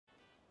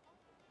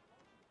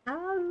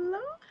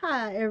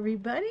Aloha,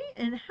 everybody,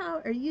 and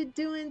how are you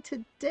doing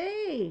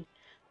today?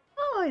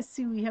 Oh, I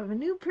see we have a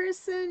new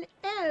person,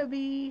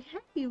 Abby.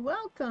 Hey,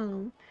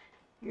 welcome.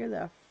 You're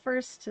the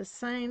first to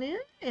sign in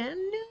and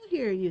new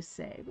here, you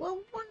say. Well,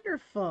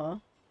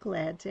 wonderful.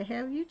 Glad to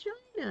have you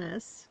join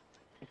us.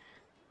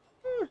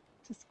 Hmm,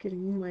 just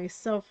getting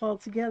myself all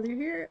together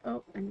here.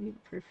 Oh, I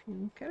need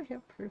perfume. Gotta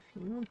have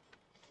perfume.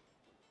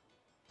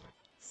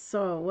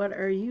 So, what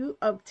are you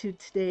up to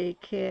today,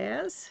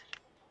 Kaz?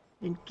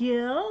 And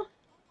Gil?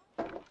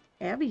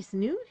 Abby's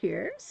new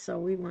here, so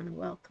we want to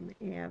welcome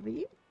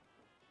Abby.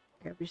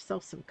 Grab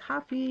yourself some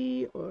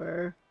coffee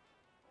or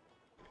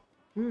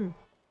a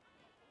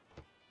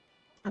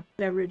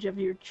beverage of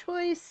your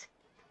choice.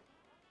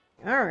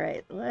 All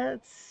right,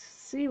 let's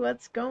see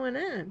what's going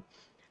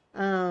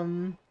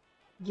on.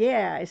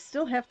 Yeah, I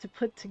still have to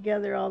put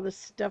together all the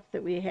stuff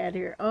that we had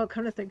here. Oh,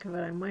 come to think of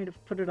it, I might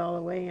have put it all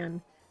away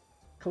on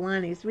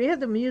Kalani's. We have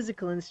the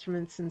musical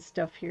instruments and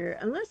stuff here,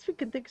 unless we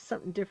could think of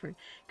something different,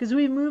 because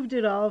we moved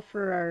it all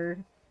for our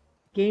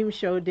game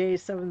show day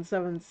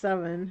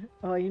 777.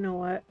 Oh, you know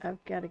what?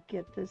 I've got to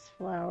get this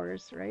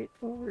flowers right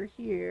over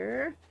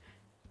here.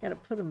 Got to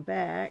put them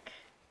back.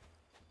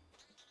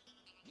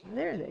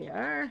 There they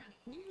are.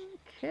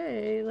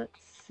 Okay, let's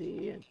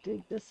see. I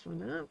dig this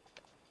one up.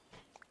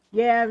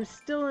 Yeah, I'm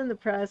still in the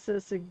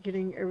process of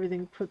getting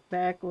everything put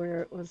back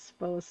where it was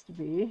supposed to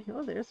be.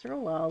 Oh, there's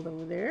Roald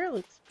over there.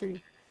 Looks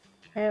pretty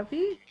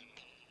happy.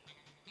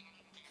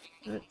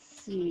 Let's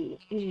see.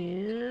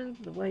 And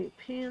the white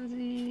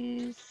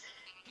pansies.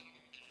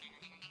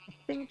 I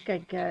think I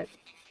got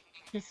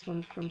this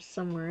one from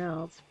somewhere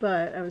else,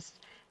 but I was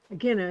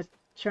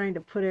trying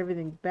to put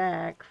everything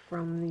back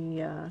from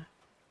the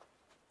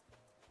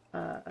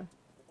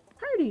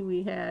party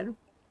we had.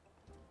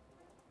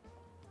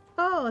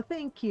 Oh,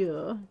 thank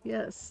you.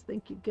 Yes,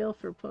 thank you, Gil,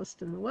 for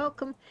posting the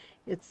welcome.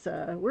 It's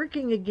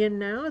working again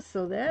now,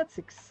 so that's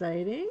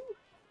exciting.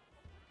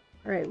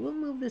 All right, we'll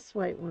move this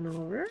white one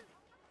over.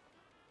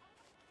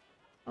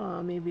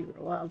 Oh, maybe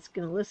Roald's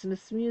going to listen to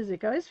some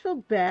music. I always feel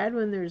bad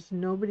when there's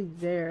nobody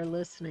there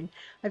listening.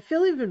 I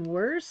feel even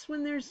worse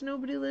when there's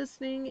nobody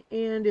listening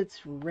and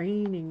it's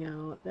raining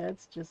out.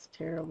 That's just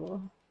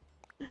terrible.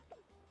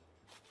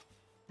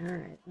 All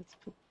right, let's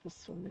put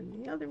this one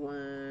in the other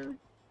one.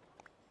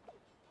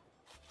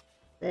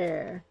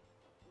 There.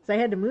 So I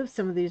had to move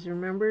some of these,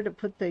 remember, to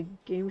put the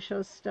game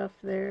show stuff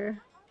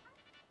there.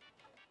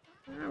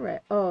 All right.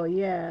 Oh,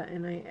 yeah,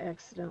 and I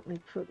accidentally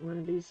put one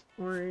of these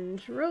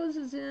orange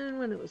roses in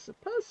when it was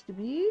supposed to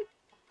be.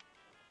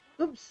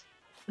 Oops.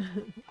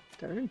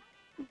 Darn.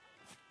 It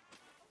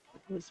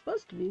was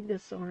supposed to be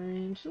this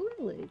orange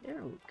lily.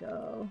 There we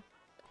go.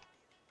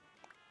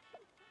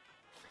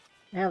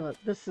 I have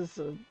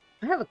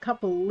a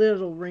couple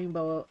little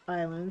rainbow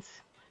islands,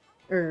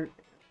 or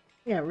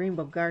yeah,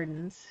 rainbow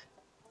gardens.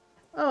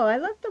 Oh, I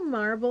left the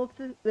marbles.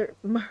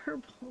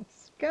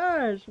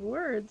 Gosh,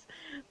 words.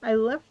 I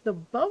left the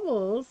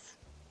bubbles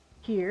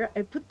here.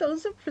 I put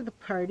those up for the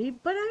party,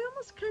 but I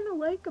almost kind of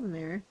like them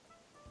there.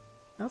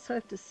 I also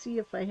have to see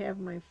if I have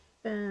my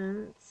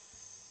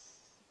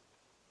fence.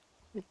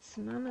 It's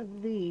none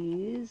of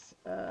these.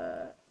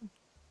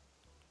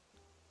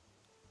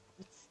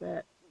 It's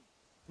that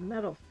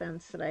metal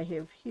fence that I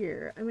have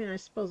here. I mean, I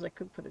suppose I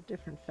could put a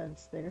different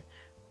fence there,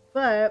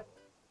 but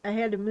I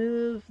had to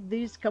move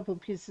these couple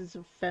pieces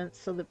of fence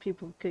so that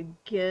people could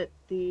get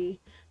the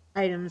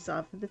items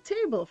off of the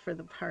table for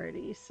the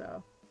party.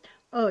 So,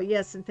 oh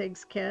yes, and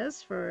thanks,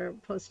 Kaz, for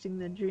posting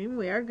the dream.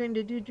 We are going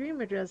to do dream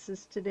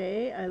addresses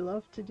today. I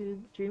love to do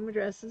dream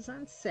addresses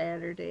on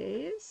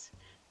Saturdays.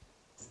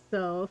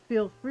 So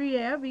feel free,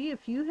 Abby,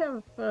 if you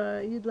have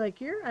you'd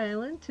like your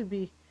island to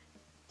be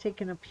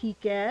taking a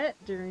peek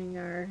at during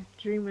our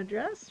dream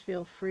address,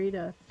 feel free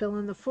to fill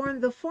in the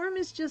form. The form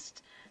is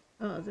just,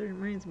 oh, that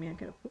reminds me, I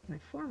gotta put my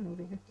form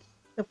over here.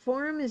 The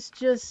form is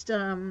just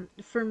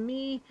for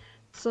me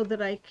so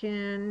that I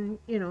can,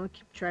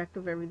 keep track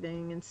of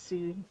everything and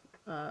see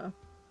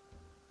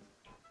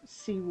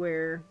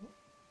where,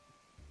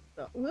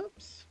 oh,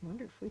 whoops,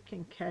 wonder if we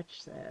can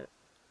catch that.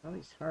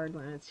 Always hard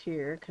when it's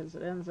here because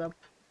it ends up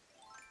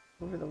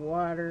over the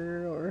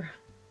water, or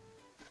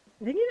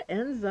I think it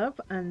ends up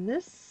on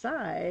this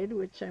side,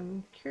 which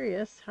I'm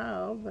curious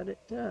how, but it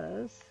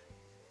does.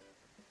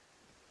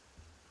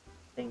 I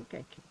think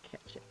I can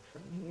catch it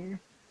from here.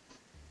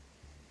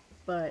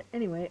 But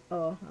anyway,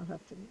 oh, I'll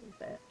have to move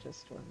that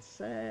just one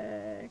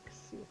sec.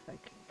 See if I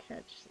can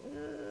catch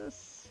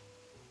this.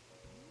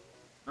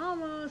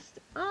 Almost,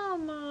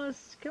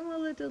 almost. Come a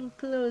little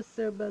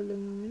closer,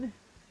 balloon.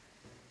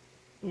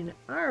 In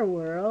our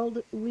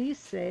world, we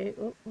say,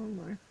 oh, one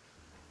more.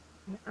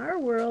 In our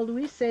world,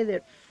 we say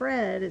that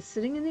Fred is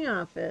sitting in the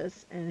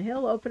office and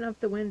he'll open up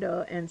the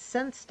window and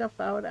send stuff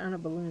out on a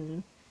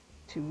balloon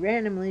to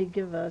randomly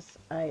give us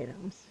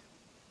items.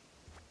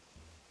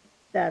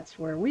 That's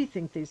where we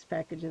think these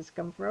packages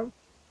come from.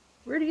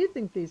 Where do you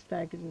think these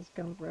packages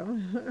come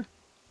from?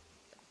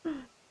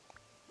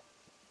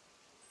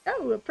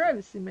 Oh, a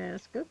privacy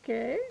mask.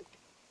 Okay.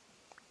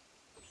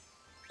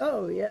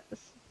 Oh,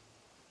 yes.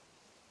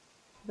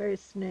 Very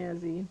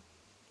snazzy.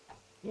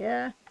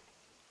 Yeah,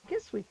 I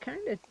guess we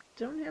kind of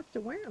don't have to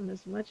wear them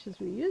as much as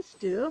we used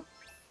to.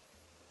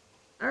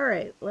 All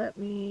right,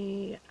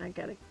 I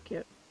gotta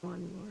get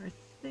one more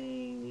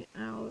thing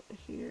out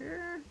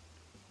here.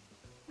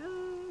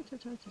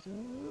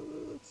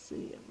 Let's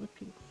see, I'm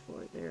looking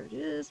for, there it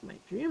is, my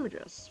dream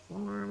address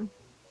form.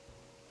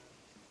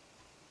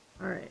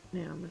 All right,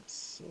 now I'm gonna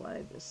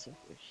slide this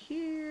over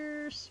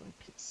here so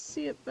I can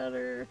see it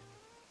better.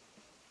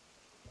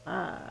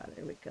 Ah,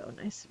 there we go,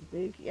 nice and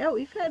big. Yeah,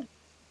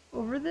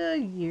 over the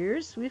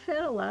years, we've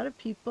had a lot of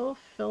people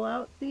fill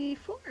out the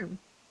form.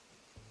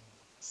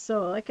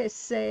 So, like I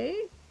say,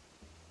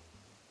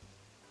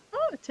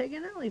 oh,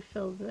 Taganelli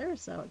filled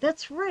theirs out.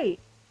 That's right.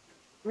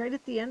 Right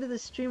at the end of the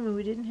stream when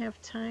we didn't have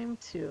time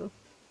to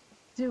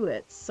do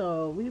it.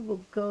 So we will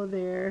go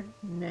there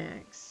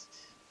next.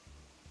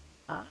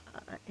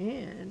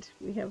 And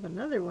we have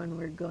another one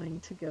we're going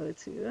to go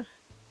to.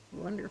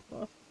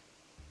 Wonderful.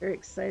 Very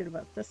excited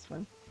about this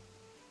one.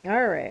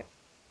 All right.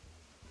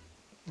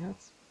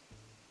 Let's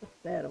put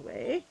that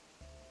away.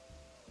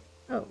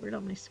 Oh, where'd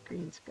all my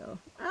screens go?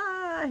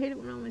 I hate it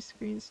when all my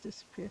screens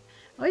disappear.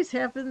 Always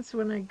happens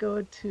when I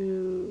go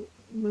to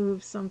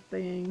move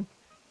something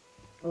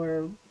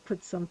or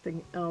put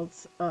something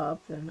else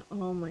up, then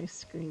all my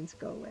screens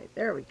go away.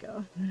 There we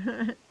go.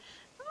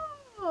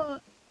 Oh,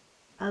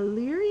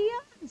 Illyria?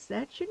 Is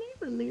that your name,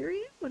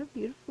 Illyria? What a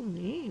beautiful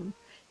name.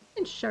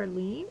 And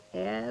Charlene,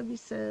 Abby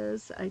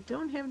says, I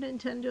don't have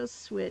Nintendo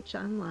Switch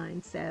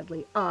online,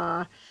 sadly.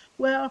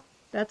 Well,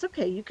 that's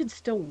okay. You can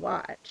still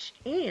watch.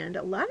 And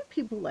a lot of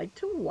people like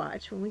to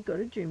watch when we go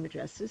to Dream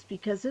Addresses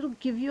because it'll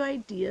give you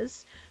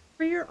ideas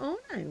for your own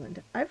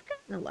island. I've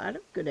gotten a lot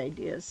of good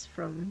ideas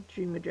from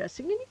Dream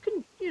Addressing, and you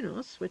can,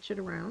 switch it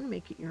around,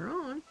 make it your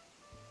own.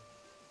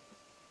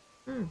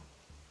 Oh,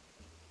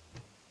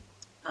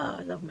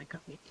 I love my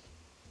coffee.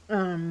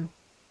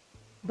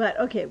 But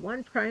okay,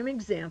 one prime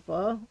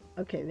example.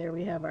 Okay, there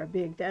we have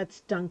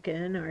that's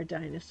Duncan, our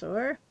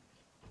dinosaur.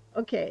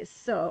 Okay,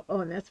 so,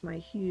 and that's my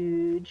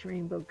huge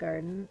rainbow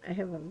garden. I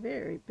have a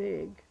very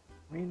big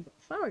rainbow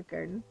flower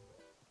garden.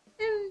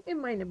 And it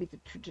might not be the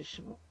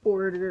traditional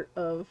order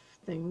of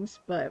things,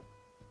 but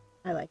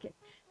I like it.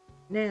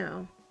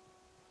 Now,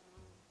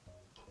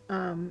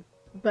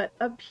 but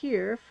up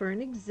here, for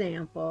an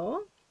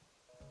example,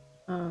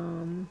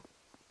 and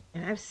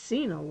I've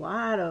seen a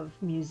lot of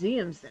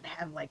museums that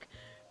have like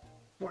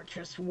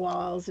fortress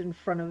walls in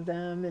front of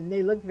them, and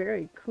they look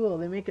very cool.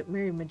 They make it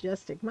very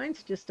majestic.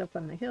 Mine's just up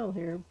on the hill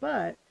here,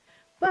 but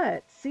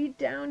see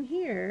down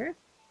here,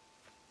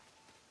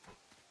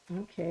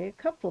 okay, a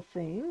couple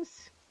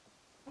things.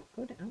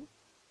 Go down.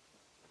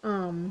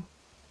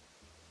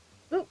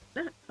 Oh,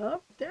 not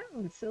up,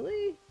 down,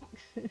 silly.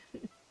 I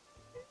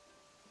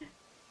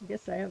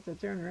guess I have to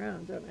turn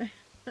around, don't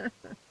I?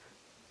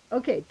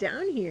 Okay,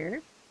 down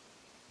here,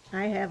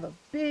 I have a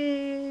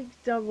big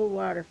double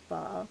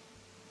waterfall,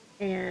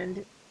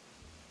 and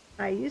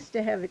I used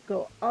to have it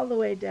go all the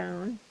way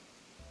down,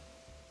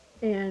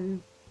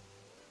 and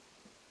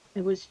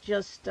it was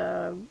just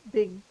a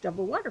big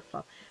double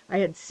waterfall. I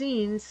had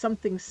seen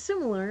something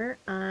similar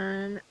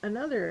on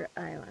another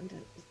island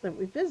that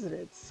we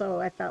visited,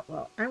 so I thought,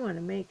 well, I want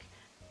to make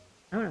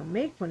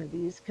one of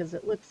these because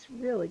it looks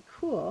really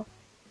cool,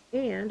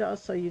 and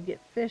also you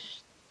get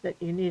fish that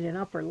you need an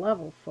upper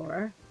level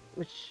for,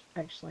 which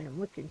actually I'm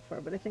looking for,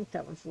 but I think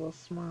that one's a little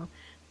small.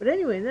 But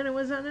anyway, then I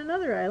was on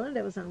another island.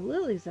 I was on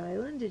Lily's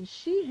island, and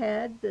she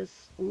had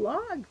this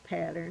log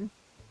pattern,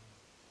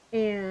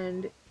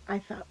 and I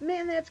thought,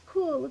 man, that's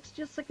cool. It looks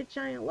just like a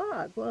giant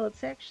log. Well,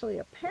 it's actually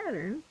a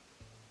pattern,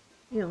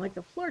 like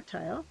a floor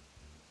tile.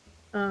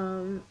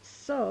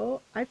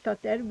 So I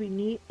thought that'd be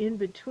neat in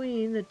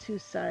between the two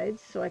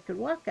sides so I could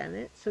walk on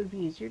it so it'd be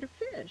easier to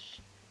fish.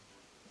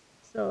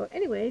 So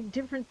anyway,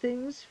 different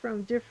things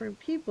from different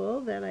people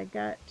that I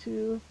got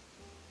to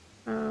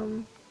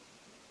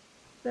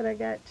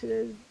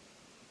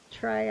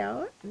try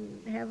out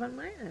and have on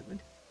my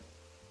island.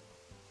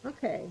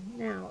 Okay,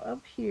 now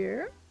up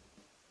here.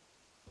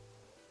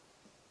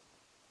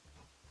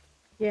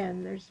 Yeah,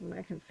 and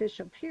I can fish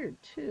up here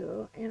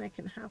too, and I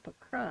can hop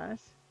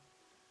across.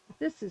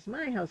 This is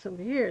my house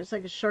over here. It's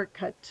like a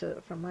shortcut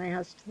from my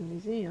house to the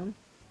museum.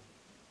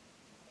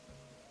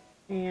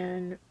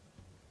 And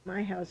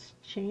my house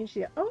changed.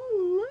 Yeah.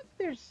 Oh, look,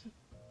 there's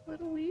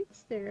little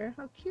weeds there.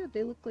 How cute.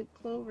 They look like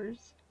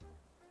clovers.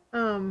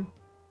 So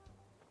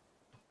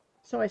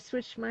I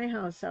switched my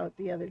house out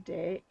the other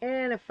day,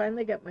 and I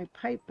finally got my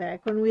pipe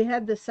back. When we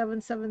had the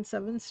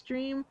 777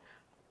 stream,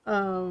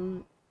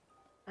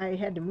 I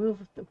had to move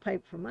the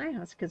pipe from my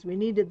house because we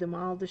needed them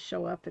all to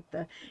show up at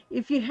the...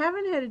 If you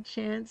haven't had a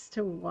chance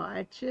to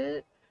watch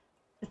it,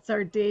 it's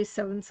our day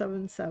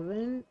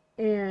 777,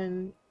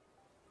 and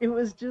it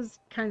was just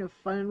kind of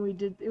fun.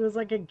 It was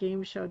like a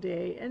game show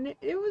day, and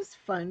it was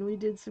fun. We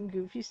did some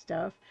goofy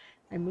stuff.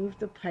 I moved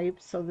the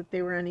pipes so that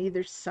they were on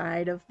either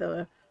side of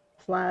the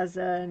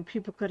plaza, and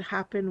people could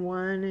hop in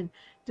one, and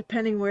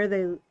depending where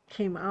they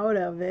came out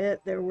of it,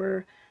 there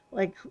were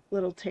like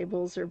little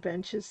tables or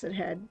benches that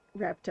had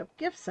wrapped up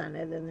gifts on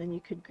it, and then you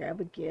could grab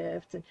a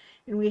gift.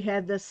 And we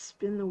had the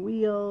spin the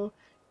wheel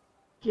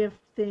gift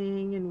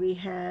thing, and we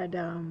had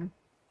what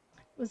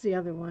was the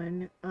other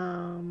one?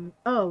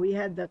 Oh, we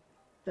had the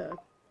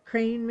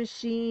crane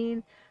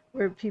machine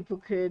where people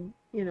could,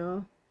 you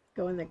know,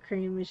 go in the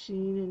crane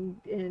machine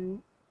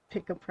and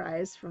pick a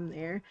prize from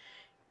there,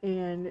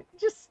 and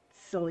just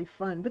silly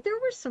fun. But there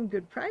were some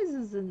good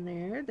prizes in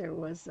there. There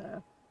was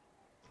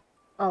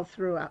all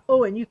throughout.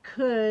 Oh, and you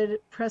could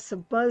press a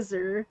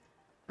buzzer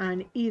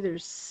on either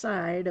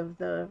side of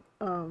the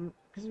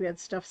because we had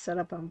stuff set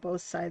up on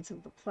both sides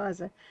of the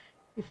plaza.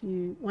 If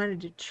you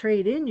wanted to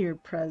trade in your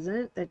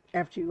present that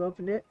after you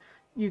opened it,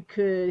 you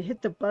could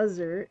hit the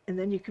buzzer and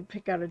then you could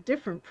pick out a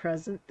different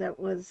present that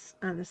was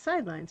on the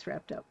sidelines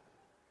wrapped up.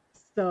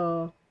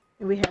 So,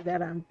 and we had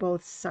that on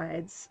both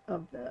sides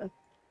of the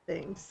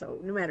thing. So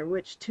no matter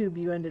which tube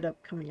you ended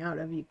up coming out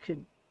of, you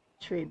could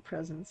trade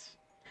presents.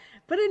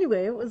 But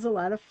anyway, it was a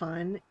lot of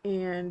fun,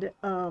 and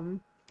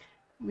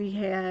we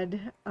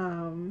had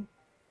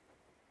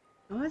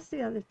what's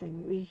the other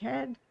thing? We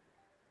had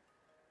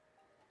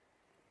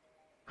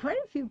quite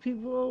a few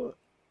people.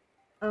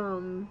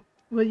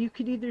 Well, you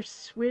could either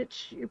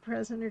switch your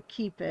present or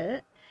keep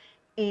it,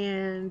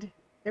 and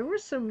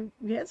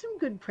we had some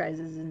good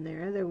prizes in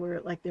there. There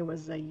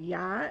was a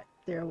yacht,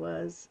 there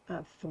was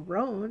a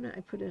throne. I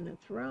put in a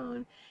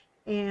throne,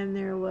 and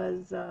there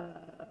was a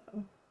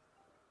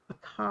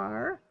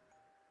car,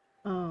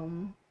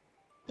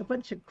 a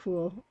bunch of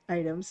cool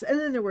items, and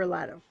then there were a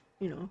lot of,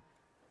 you know,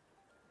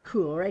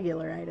 cool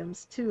regular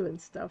items too and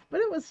stuff.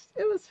 But it was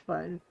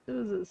fun. It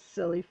was a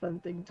silly fun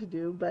thing to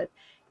do, but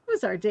it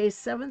was our day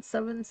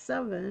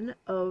 777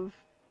 of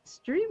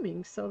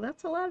streaming, so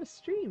that's a lot of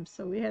streams,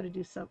 so we had to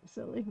do something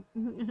silly.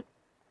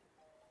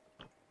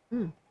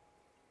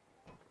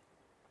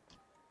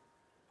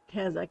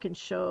 Kaz, I can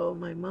show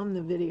my mom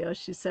the video.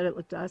 She said it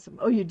looked awesome.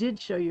 Oh, you did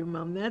show your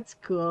mom. That's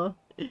cool.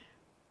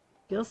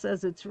 Gil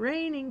says it's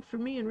raining for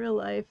me in real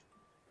life.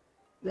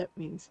 That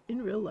means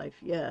in real life.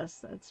 Yes,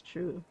 that's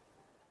true.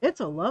 It's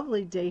a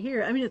lovely day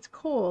here. I mean, it's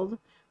cold,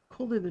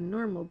 colder than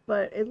normal,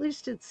 but at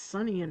least it's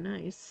sunny and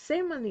nice.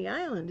 Same on the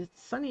island.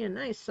 It's sunny and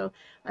nice. So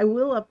I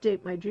will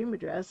update my dream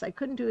address. I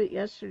couldn't do it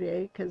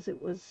yesterday because it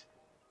was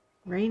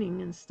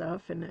raining and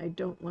stuff, and I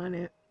don't want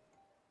it.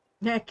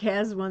 That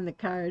Kaz won the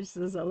car. She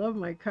says, I love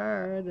my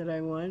car that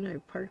I won. I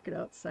park it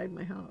outside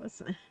my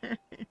house.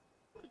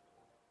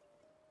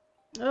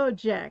 Oh,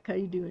 Jack. How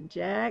you doing,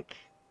 Jack?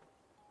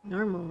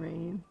 Normal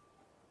rain.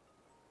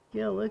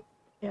 Gil, look.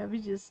 Abby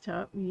just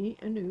taught me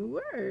a new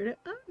word.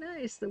 Oh,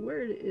 nice. The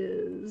word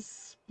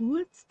is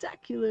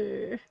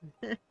spectacular.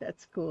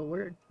 That's a cool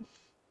word.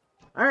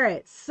 All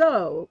right,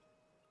 so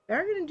we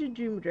are going to do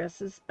dream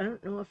addresses. I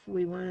don't know if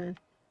we want to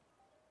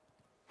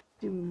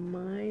do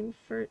mine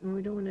first. No,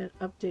 we don't want to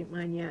update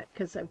mine yet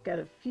because I've got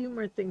a few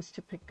more things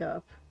to pick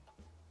up.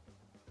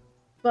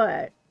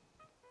 But,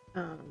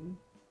 oh,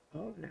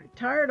 and our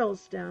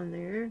turtles down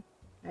there.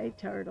 Hi,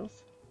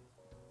 turtles.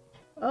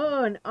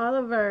 Oh, and all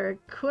of our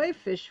koi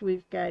fish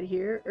we've got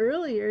here.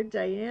 Earlier,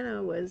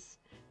 Diana was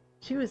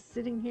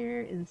sitting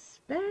here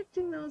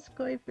inspecting those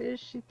koi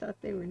fish. She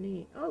thought they were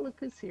neat. Oh, look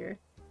who's here.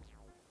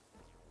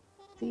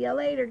 See ya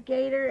later,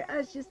 Gator. I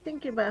was just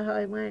thinking about how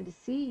I wanted to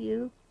see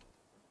you.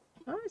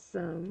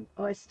 Awesome.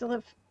 Oh, I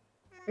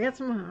got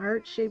some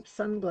heart-shaped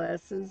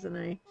sunglasses, and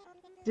I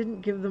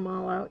didn't give them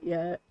all out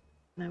yet.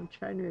 And I'm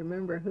trying to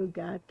remember who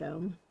got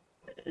them.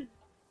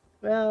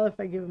 Well, if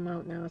I give them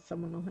out now,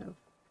 someone will have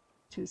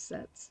 2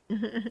 sets.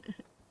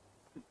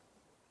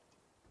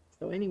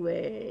 So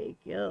anyway,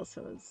 Gil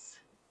says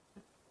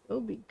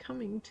we'll be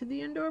coming to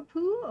the indoor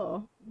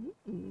pool.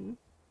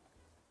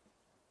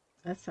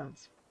 That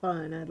sounds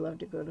fun. I'd love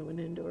to go to an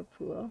indoor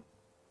pool.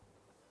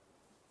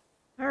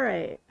 All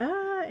right.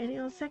 Any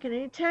old second,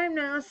 any time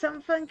now,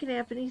 something fun can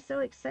happen. He's so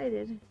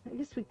excited. I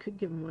guess we could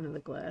give him one of the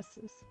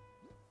glasses.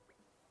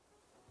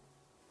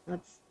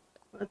 Let's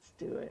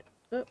do it.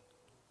 Oh.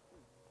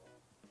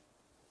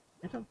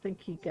 I don't think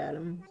he got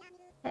him.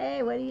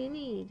 Hey, what do you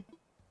need?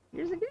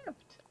 Here's a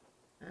gift.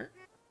 Huh?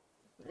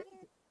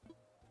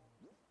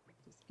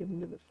 Just give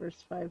them to the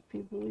first 5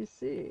 people we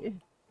see.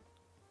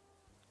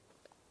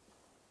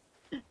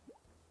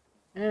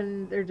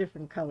 And they're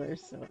different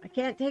colors, so I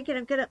can't take it.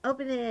 I'm gonna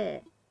open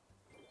it.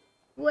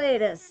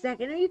 Wait a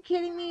second. Are you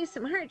kidding me?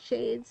 Some heart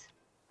shades.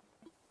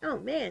 Oh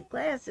man,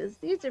 glasses.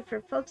 These are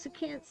for folks who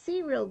can't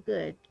see real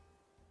good.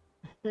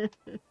 But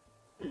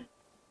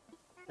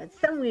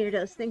some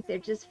weirdos think they're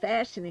just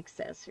fashion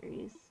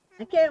accessories.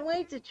 I can't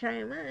wait to try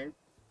them on.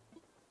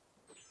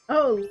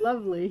 Oh,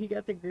 lovely. He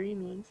got the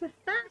green ones.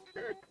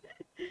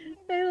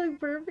 They look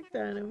perfect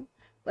on him.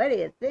 What do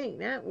you think?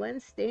 Not one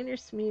stain or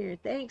smear.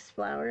 Thanks,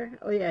 Flower.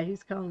 Oh, yeah,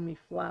 he's calling me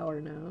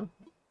Flower now.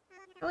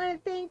 I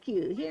want to thank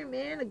you. Here,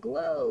 man, a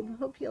globe.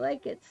 Hope you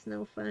like it,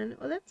 Snow Fun.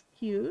 Oh, that's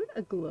cute.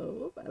 A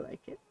globe. I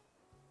like it.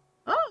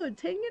 Oh,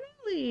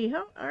 Tanganelli,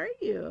 how are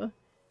you?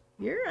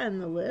 You're on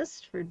the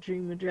list for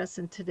dream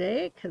addressing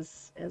today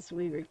because, as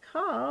we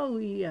recall,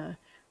 we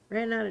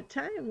ran out of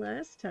time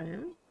last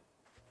time.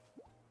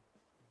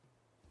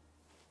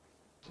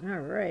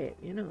 Alright,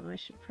 you know, I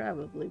should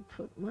probably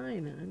put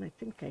mine on. I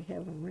think I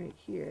have them right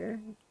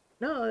here.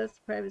 No, that's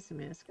the privacy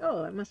mask.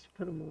 Oh, I must have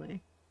put them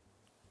away.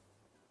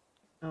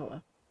 Oh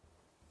well.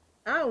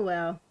 Oh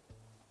well.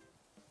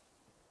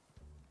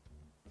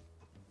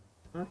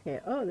 Okay,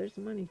 oh, there's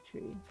a money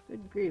tree.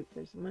 Good grief,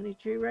 there's a money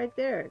tree right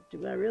there.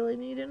 Do I really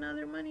need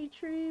another money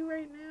tree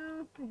right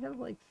now? I have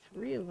like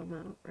 3 of them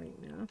out right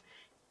now.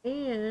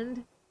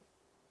 And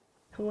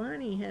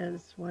Kalani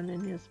has one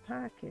in his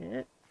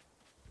pocket.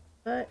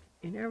 But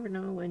you never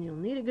know when you'll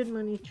need a good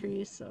money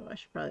tree, so I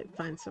should probably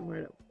find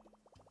somewhere to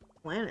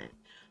plant it.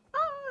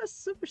 Oh,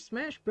 Super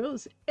Smash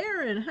Bros.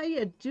 Aaron, how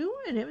you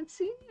doing? Haven't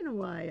seen you in a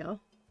while.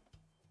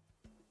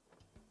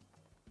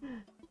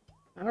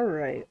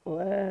 Alright,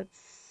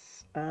 let's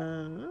put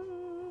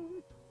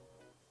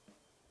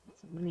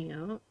some money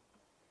out.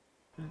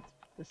 Let's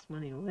put this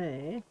money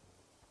away.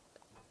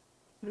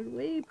 Put it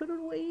away, put it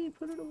away,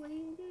 put it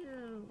away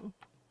now.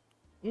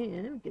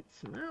 And get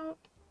some out.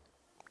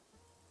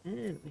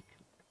 And we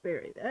can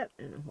bury that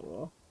in a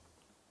hole.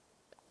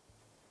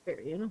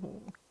 Bury in a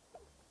hole.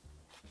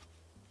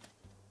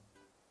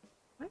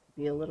 Might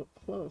be a little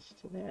close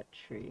to that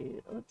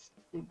tree. Let's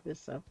dig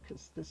this up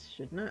because this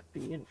should not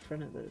be in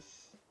front of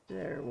this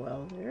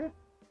stairwell there.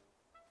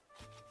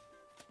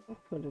 I'll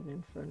put it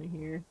in front of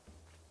here.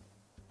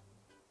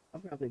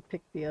 I'll probably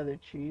pick the other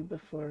tree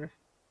before.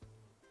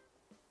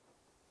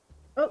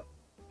 Oh,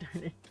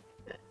 darn it.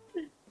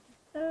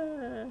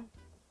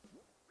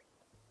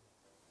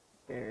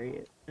 Bury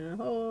it in a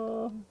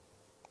hole.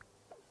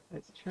 I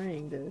was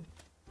trying to.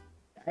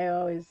 I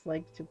always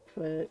like to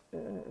put.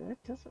 That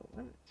doesn't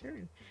want to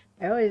turn.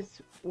 I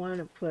always want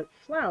to put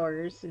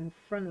flowers in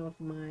front of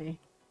my.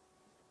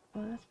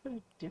 Oh, let's put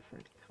a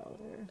different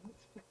color.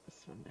 Let's put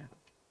this one down.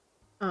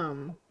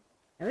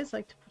 I always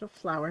like to put a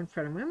flower in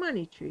front of my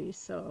money tree,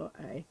 so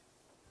I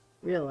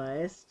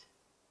realized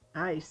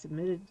I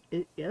submitted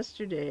it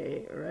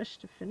yesterday. A rush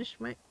to finish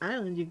my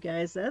island, you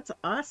guys. That's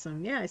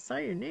awesome. Yeah, I saw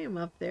your name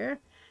up there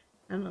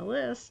on the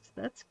list.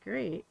 That's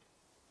great.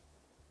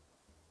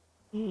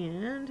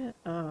 And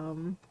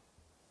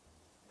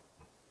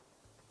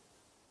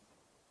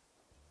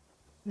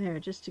there,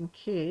 just in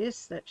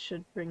case, that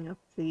should bring up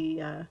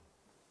the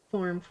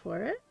form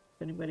for it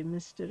if anybody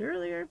missed it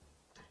earlier.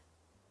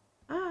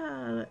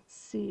 Let's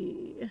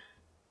see.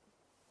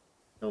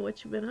 So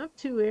what you been up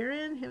to,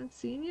 Aaron? Haven't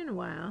seen you in a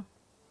while.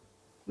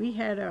 We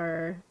had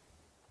our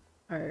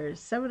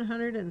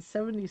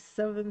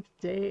 777th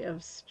day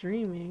of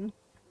streaming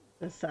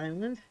this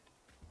island.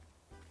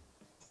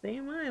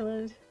 Same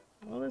island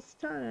all this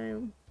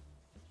time.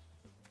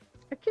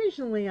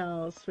 Occasionally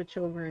I'll switch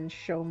over and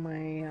show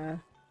my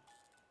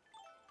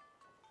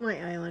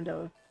my island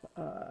of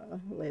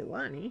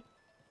Leilani,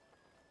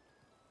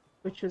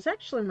 which was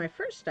actually my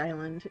first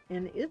island,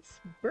 and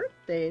its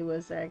birthday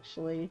was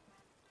actually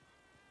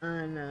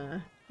on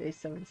day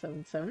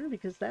 777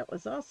 because that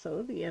was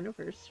also the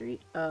anniversary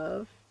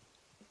of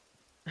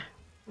I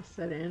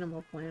said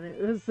Animal Planet.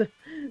 It was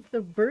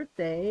the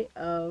birthday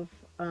of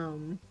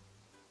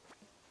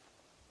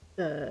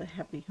the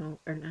Happy Home,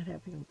 or not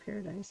Happy Home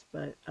Paradise,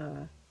 but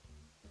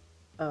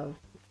of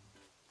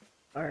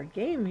our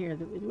game here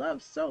that we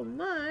love so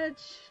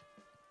much.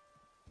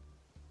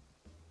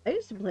 I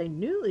used to play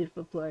New Leaf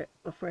before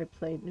I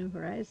played New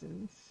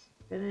Horizons.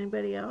 Did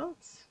anybody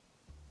else?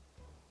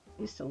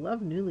 I used to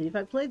love New Leaf.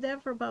 I played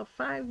that for about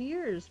 5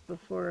 years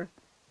before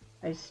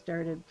I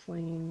started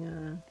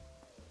playing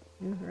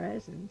New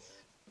Horizons.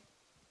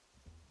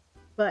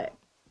 But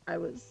I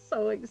was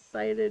so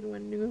excited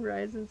when New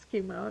Horizons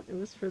came out. It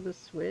was for the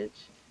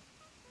Switch.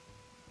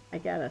 I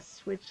got a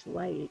Switch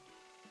Lite,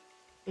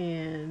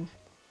 and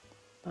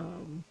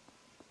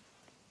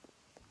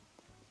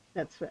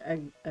that's what I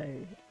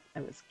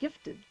was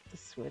gifted the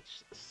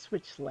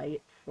Switch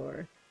Lite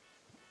for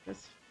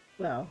this,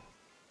 well,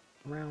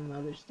 around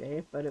Mother's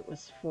Day, but it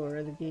was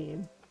for the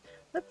game.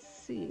 Let's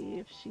see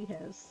if she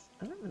has,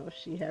 I don't know if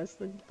she has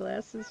the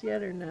glasses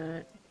yet or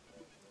not.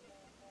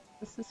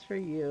 This is for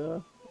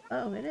you.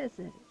 Oh, it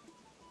isn't.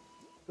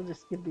 We'll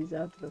just give these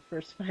out to the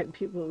first 5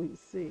 people we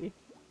see.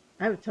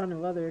 I have a ton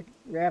of other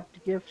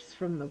wrapped gifts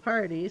from the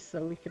party,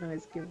 so we can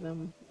always give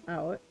them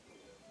out.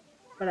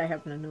 But I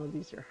happen to know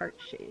these are heart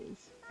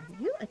shades. Are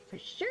you like for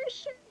sure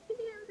you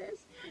know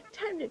this?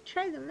 Time to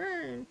try them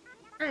on.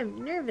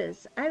 I'm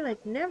nervous. I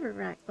like never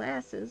rock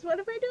glasses. What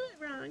if I do it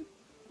wrong?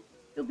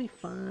 You'll be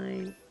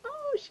fine.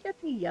 Oh, she got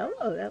the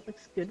yellow. That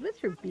looks good with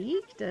her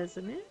beak,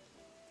 doesn't it?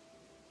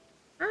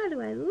 How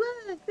do I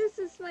look? This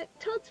is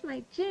totes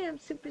my jam,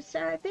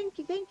 Superstar. Thank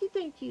you, thank you,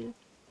 thank you.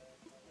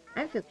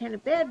 I feel kind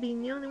of bad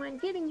being the only one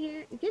getting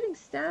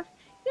stuff.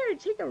 Here,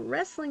 take a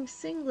wrestling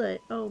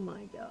singlet. Oh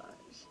my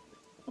gosh.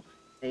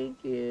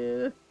 Thank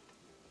you.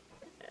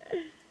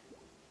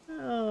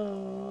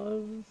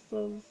 Oh, I'm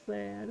so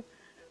sad.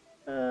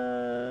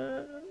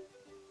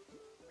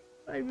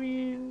 I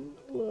mean,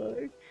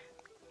 look.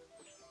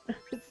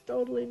 It's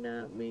totally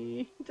not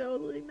me.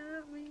 Totally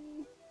not me.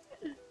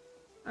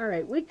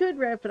 Alright, we could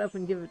wrap it up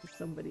and give it to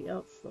somebody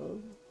else,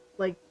 though.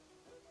 Like,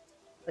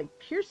 Like,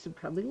 Pierce would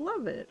probably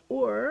love it.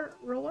 Or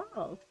Roald.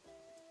 I'm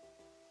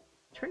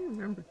trying to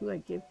remember who I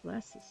gave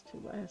glasses to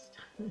last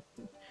time.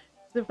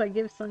 If I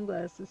give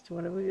sunglasses to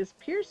one of them, because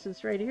Pierce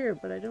is right here,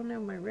 but I don't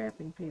have my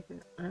wrapping paper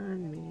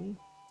on me.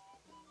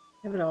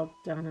 I have it all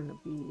down on the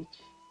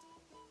beach.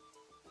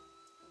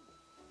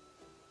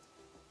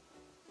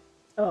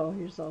 Oh,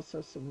 here's also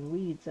some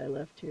weeds I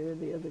left here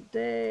the other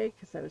day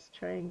because I was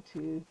trying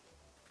to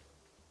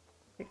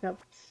pick up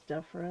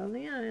stuff around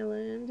the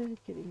island,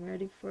 getting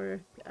ready for...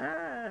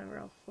 Ah, we're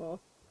all full.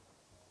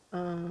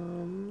 Why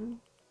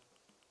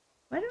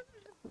don't I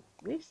have a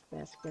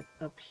wastebasket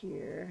up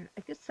here?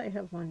 I guess I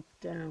have one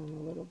down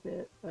a little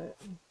bit, but...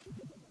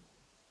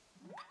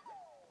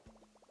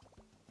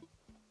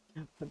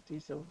 I'll put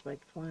these over by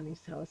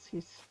Kalani's house.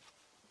 He's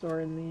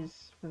storing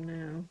these for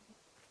now.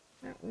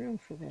 Not room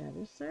for that,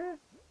 is there?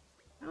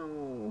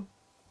 Oh.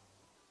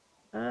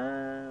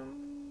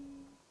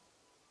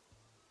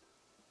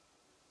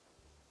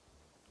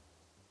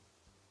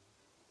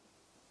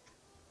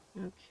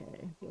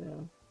 Okay,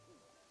 well,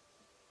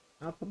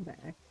 I'll come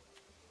back.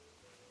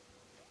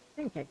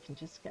 I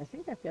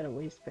think I've got a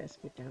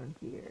wastebasket down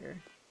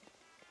here.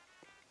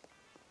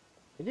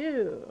 I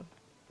do.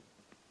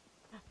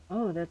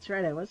 Oh, that's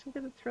right. I wasn't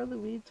going to throw the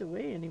weeds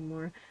away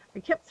anymore. I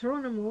kept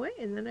throwing them away,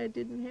 and then I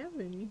didn't have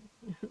any.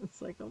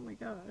 It's like, oh my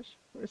gosh,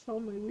 where's all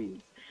my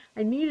weeds?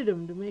 I needed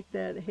them to make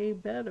that hay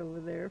bed over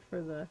there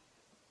for the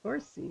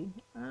horsey.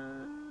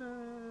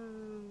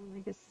 I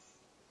guess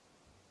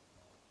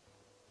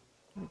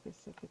I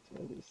could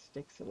throw these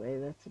sticks away.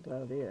 That's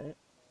about it.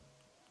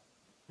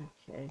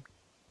 Okay.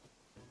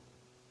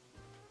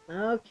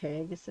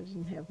 Okay, I guess I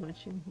didn't have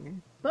much in here.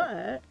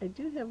 But I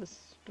do have a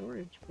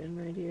storage bin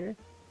right here.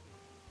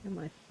 Am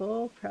I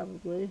full?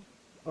 Probably.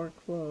 Or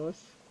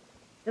close.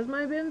 Because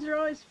my bins are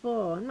always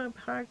full. And my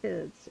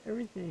pockets.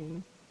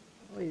 Everything.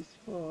 Always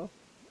full.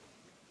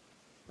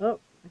 Oh,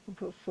 I can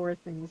put 4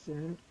 things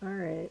in.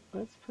 Alright,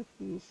 let's put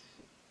these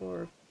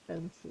 4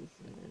 fences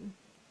in.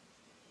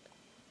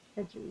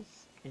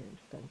 Hedges and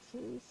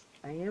fences.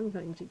 I am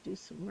going to do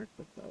some work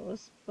with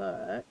those,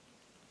 but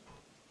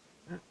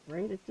not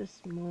right at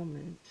this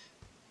moment.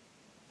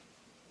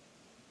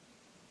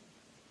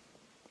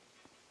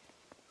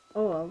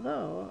 Oh,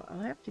 although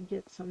I'll have to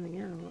get something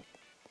out. I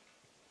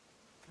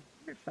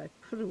wonder if I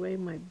put away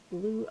my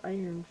blue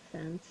iron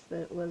fence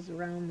that was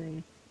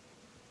around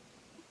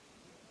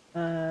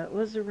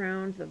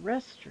the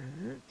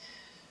restaurant.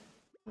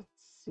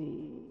 Let's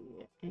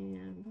see,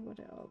 and what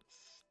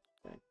else?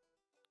 I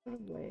put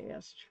away. I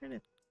was trying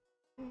to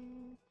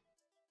think.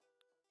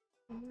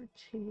 More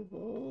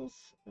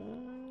tables.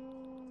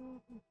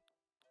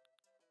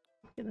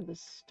 Looking at the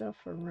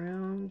stuff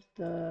around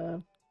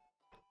the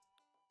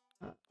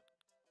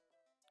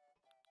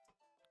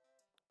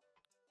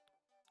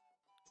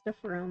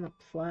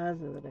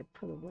plaza that I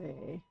put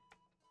away.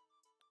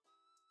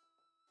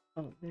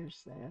 Oh,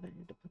 there's that. I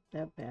need to put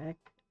that back.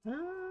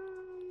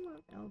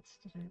 What else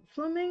did I have?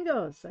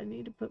 Flamingos. I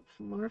need to put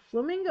some more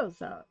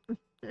flamingos out.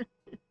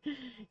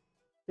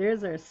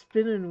 There's our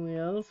spinning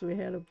wheels. We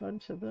had a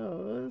bunch of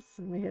those.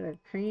 And we had our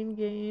crane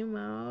game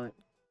out.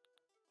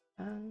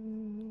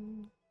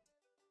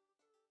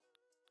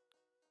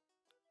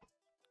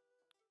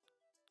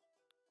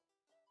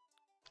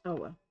 Oh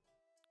well.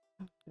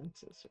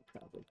 Fences are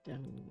probably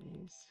down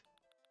ways.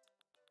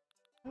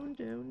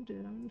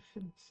 Down,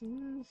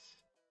 fences.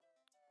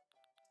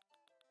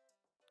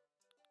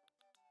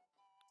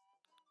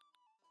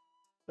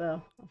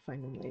 Well, I'll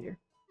find them later.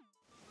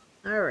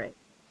 Alright.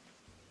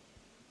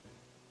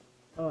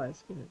 Oh, I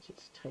was gonna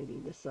just tidy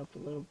this up a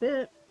little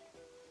bit.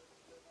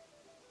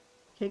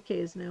 KK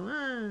is now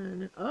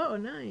on. Oh,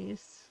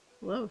 nice.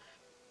 Love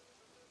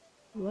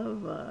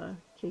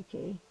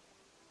KK.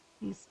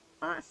 He's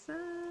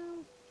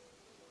awesome.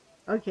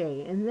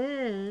 Okay, and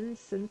then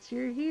since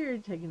you're here,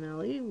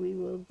 Teganelli, we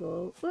will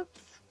go.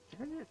 Whoops,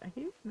 darn it! I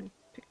hate when I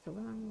picked the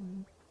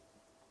wrong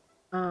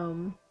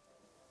one.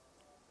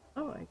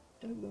 Oh, I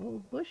dug the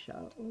whole bush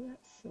out. Well,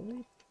 that's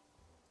silly.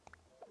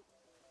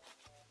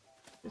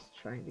 Just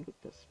trying to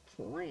get this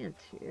plant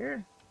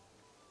here.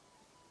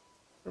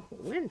 Purple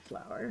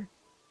windflower.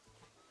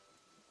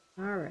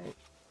 All right.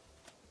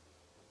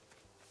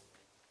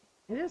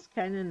 It is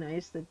kind of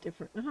nice that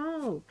different.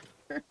 Oh.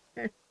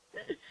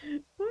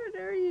 What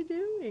are you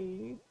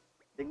doing?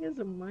 Thing is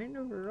a mind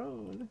of her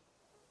own.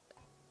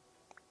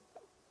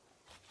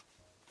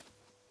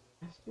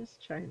 I was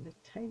just trying to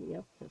tidy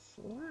up this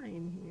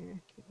line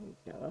here. Here we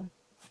go.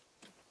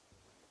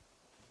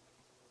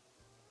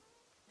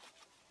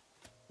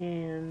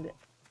 And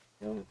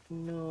I don't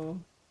know.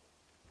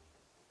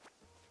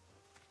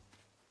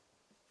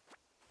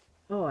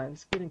 Oh, I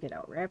was going to get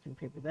out wrapping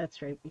paper.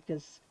 That's right,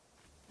 because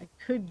I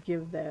could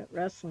give that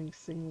wrestling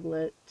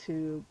singlet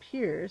to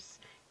Pierce.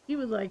 He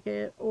would like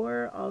it,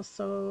 or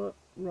also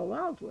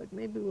Roald would.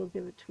 Maybe we'll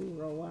give it to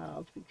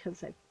Roald,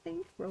 because I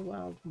think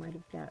Roald might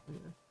have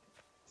gotten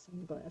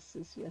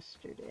sunglasses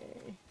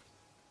yesterday.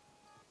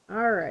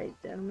 All right,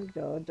 down we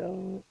go.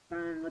 Don't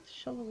run with the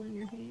shovel in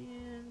your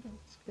hand.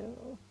 Let's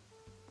go.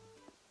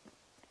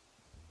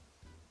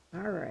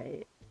 All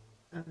right.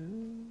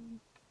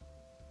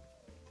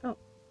 Oh,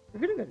 we're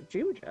gonna go to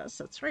Dream Dress.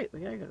 That's right. We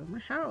gotta go to my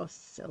house.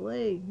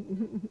 Silly.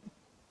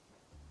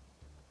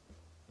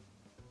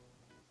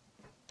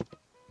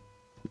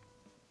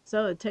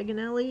 So,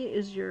 Teganelli,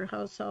 is your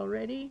house all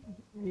ready?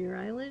 Your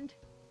island?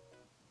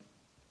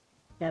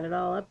 Got it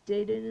all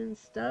updated and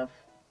stuff?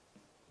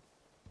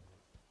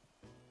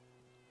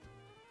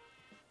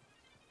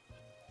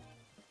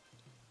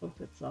 Hope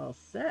it's all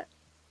set.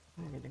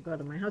 I'm gonna go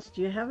to my house.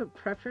 Do you have a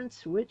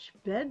preference which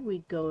bed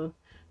we go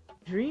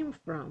dream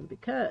from?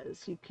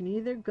 Because you can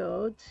either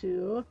go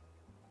to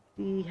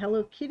the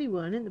Hello Kitty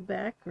one in the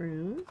back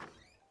room,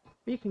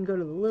 or you can go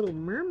to the Little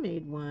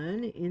Mermaid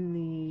one in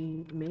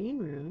the main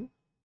room,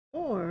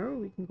 or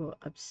we can go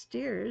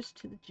upstairs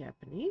to the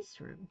Japanese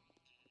room.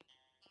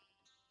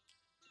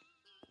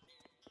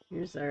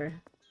 There's our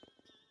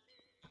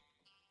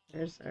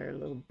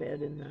little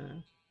bed in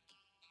the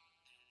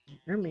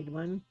mermaid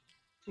one.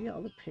 See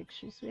all the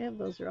pictures we have.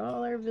 Those are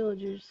all our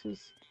villagers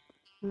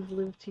who've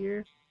lived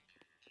here.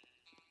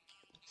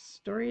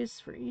 Stories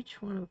for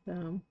each one of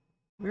them.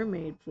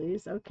 Mermaid,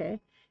 please. Okay.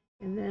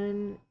 And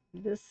then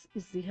this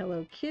is the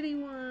Hello Kitty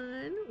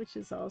one, which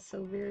is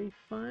also very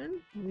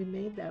fun. We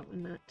made that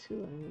one not too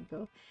long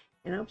ago.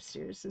 And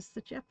upstairs is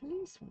the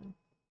Japanese one.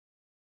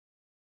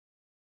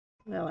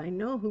 Well, I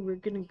know who we're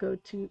going to go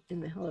to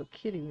in the Hello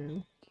Kitty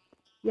room.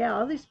 Yeah,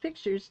 all these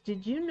pictures.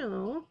 Did you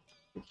know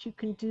that you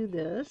can do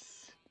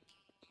this?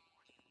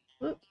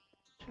 Whoop.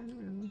 Turn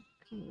around.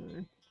 Come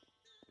on.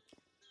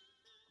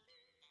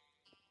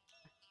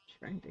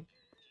 Trying to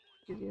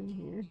get in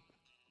here.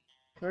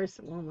 Of course,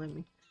 it won't let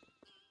me.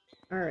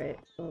 All right,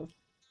 well,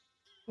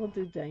 we'll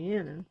do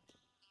Diana.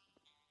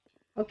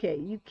 Okay,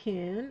 you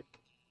can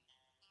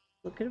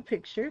look at a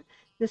picture.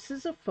 This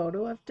is a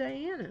photo of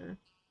Diana.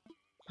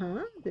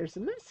 Huh? There's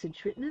a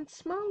message written in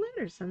small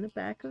letters on the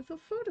back of the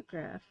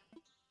photograph.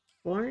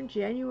 Born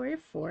January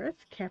 4th,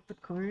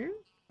 Capricorn.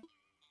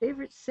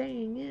 Favorite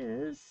saying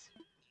is,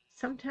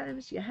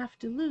 sometimes you have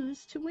to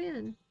lose to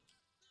win.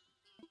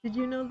 Did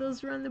you know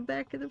those were on the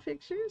back of the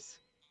pictures?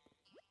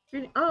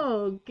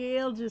 Oh,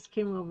 Gail just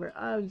came over.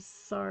 I'm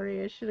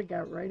sorry. I should have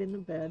got right in the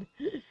bed.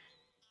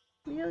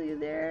 Neil, you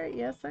there?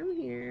 Yes, I'm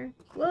here.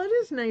 Well, it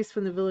is nice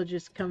when the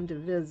villagers come to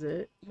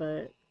visit,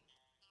 but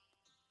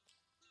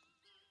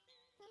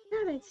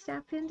thought I'd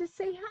stop in to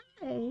say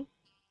hi.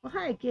 Well,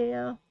 hi,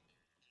 Gail.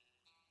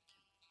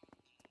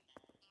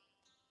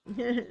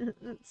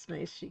 That's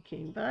nice she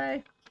came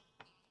by.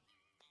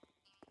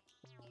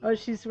 Oh,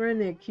 she's wearing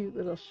that cute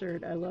little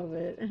shirt. I love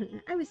it.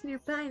 I was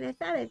nearby and I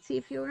thought I'd see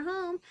if you were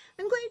home.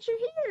 I'm glad you're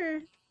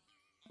here.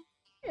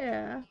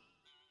 Yeah.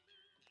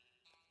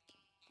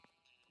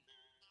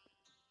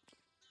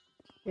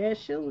 Yeah,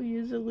 she'll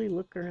usually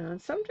look around.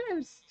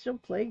 Sometimes she'll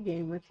play a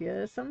game with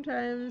you.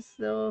 Sometimes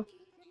they'll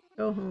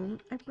go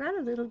home. I brought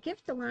a little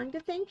gift along to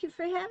thank you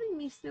for having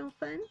me,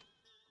 Snowfun.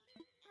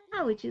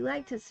 How would you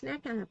like to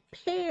snack on a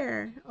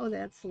pear? Oh,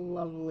 that's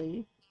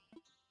lovely.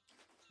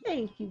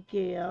 Thank you,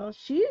 Gail.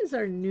 She is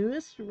our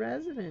newest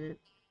resident.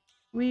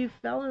 We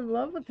fell in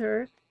love with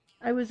her.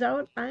 I was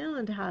out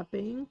island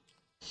hopping.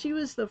 She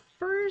was the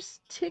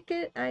first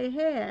ticket I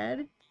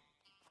had,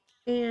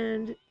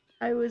 and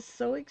I was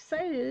so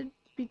excited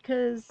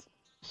because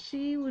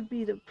she would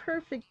be the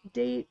perfect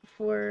date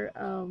for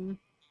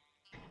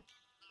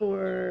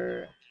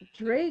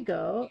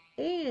Drago.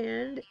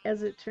 And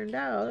as it turned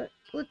out,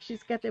 look,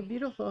 she's got that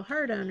beautiful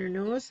heart on her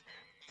nose.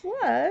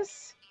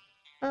 Plus,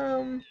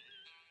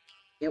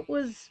 it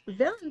was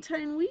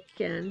Valentine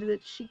weekend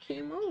that she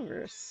came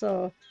over,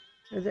 so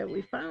that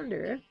we found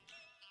her.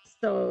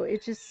 So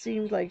it just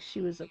seemed like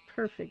she was a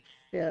perfect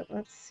fit.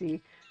 Let's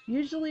see.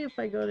 Usually if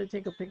I go to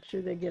take a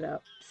picture, they get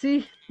up.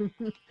 See?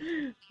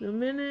 The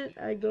minute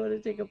I go to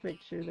take a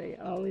picture, they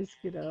always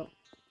get up.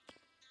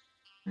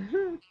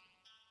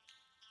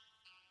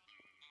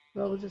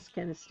 Well, we'll just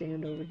kind of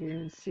stand over here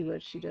and see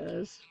what she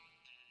does.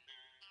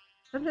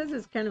 Sometimes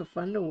it's kind of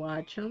fun to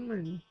watch them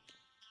and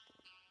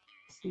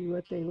see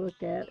what they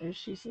look at as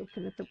she's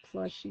looking at the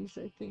plushies,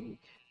 I think.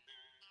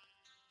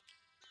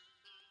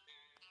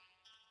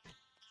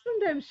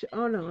 Sometimes,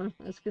 oh no,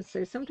 I was going to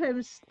say,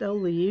 sometimes they'll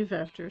leave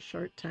after a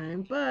short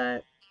time,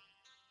 but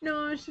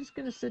no, she's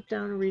going to sit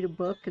down and read a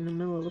book in the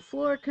middle of the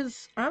floor,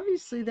 because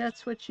obviously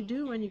that's what you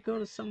do when you go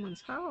to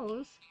someone's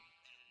house.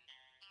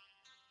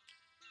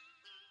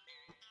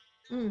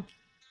 And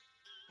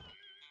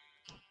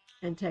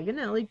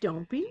Teganelli,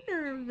 don't be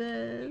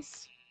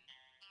nervous.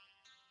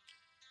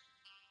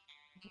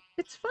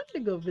 It's fun to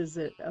go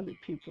visit other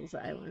people's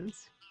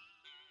islands.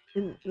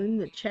 In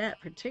the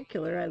chat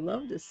particular, I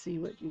love to see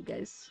what you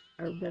guys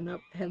have been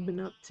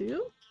up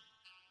to.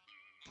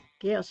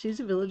 Gail, she's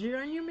a villager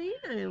on your main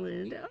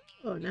island.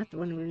 Oh, not the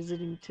one we're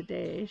visiting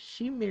today.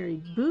 She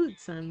married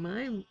Boots on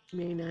my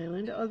main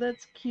island. Oh,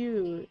 that's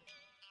cute.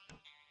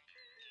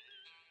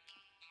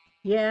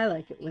 Yeah, I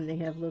like it when they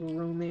have little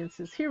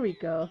romances. Here we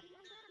go.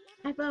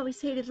 I've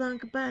always hated long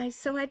goodbyes,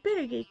 so I'd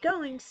better get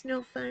going,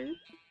 Snowfun.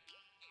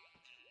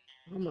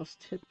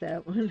 Almost hit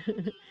that one.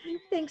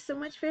 Thanks so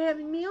much for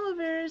having me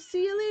over.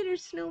 See you later,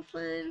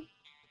 Snowflin.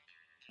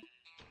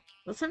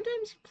 Well,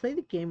 sometimes you play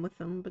the game with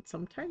them, but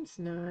sometimes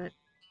not.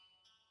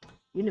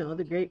 You know,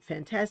 the great,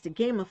 fantastic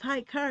game of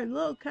high card,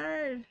 low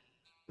card.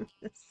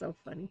 That's so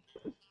funny.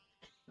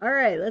 All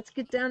right, let's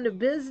get down to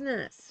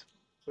business.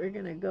 We're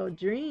going to go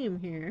dream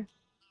here.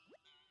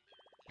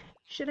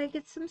 Should I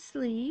get some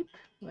sleep?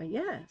 Well,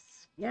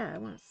 yes. Yeah, I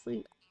want to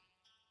sleep.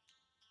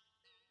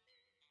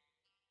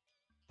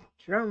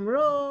 Drum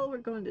roll. We're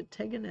going to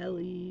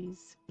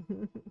Teganelli's.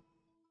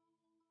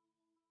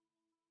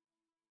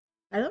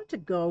 I love to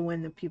go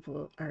when the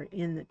people are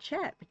in the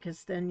chat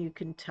because then you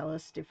can tell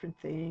us different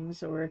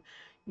things or,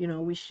 you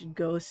know, we should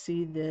go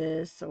see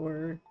this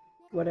or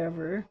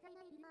whatever.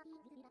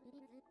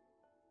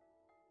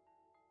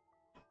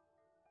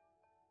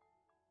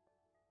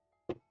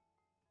 I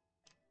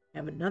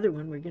have another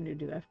one we're going to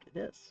do after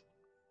this.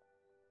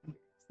 I'm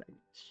excited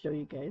to show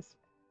you guys.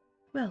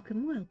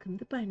 Welcome, welcome.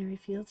 The binary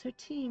fields are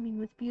teeming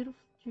with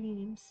beautiful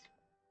dreams.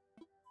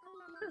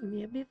 Oh,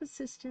 may I be of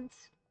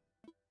assistance?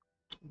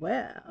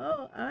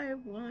 Well, I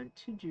want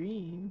to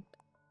dream.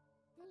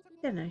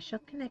 Then I shall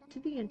connect to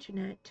the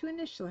internet to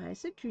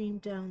initialize a dream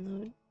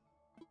download.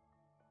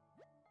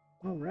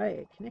 All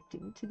right,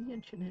 connecting to the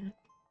internet.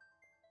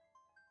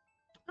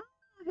 Oh,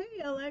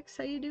 hey Alex,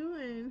 how you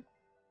doing?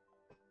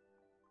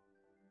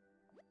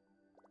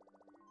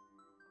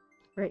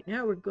 Right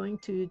now we're going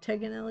to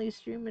Teganelli's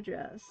dream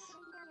address.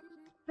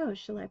 How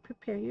shall I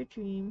prepare your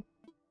dream?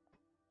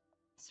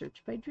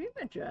 Search by dream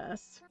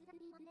address.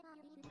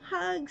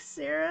 Hugs,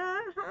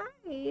 Sarah.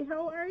 Hi,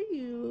 how are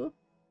you?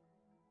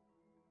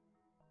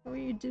 How are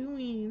you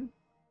doing?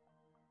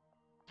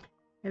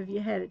 Have you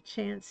had a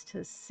chance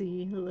to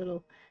see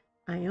little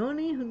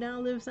Ione, who now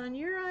lives on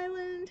your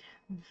island?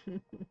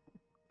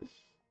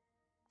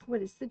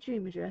 What is the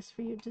dream address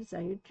for your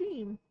desired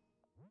dream?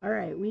 All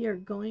right, we are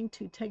going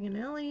to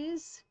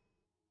Teganelli's,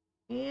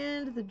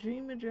 and the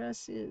dream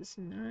address is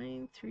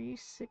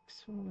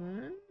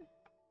 9361.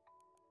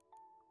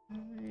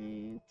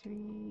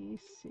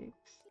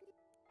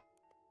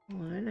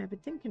 9361. I've been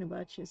thinking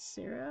about you,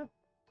 Sarah.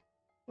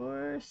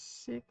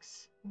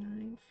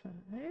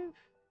 4695.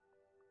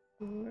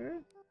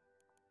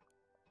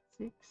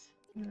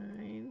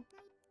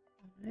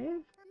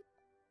 4695.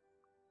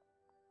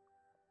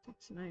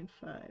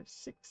 695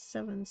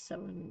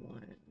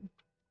 6771.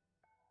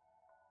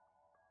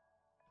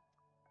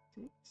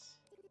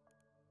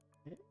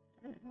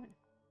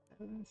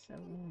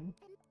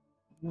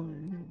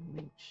 6771.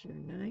 Make sure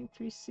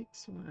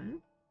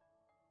 9361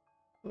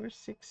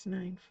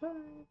 4695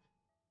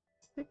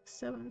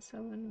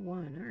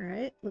 6771. All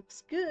right,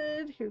 looks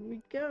good. Here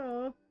we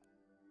go.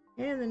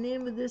 And the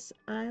name of this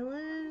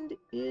island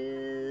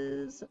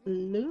is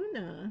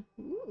Luna.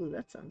 Ooh,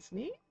 that sounds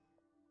neat.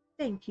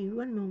 Thank you.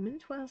 One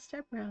moment whilst I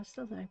browse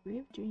the Library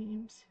of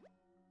Dreams.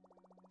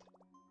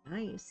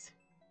 Nice.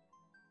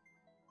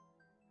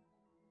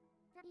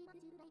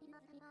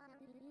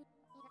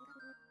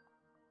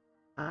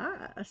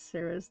 Ah,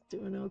 Sarah's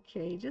doing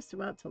okay. Just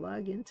about to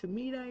log in to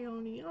meet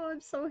Ione. Oh,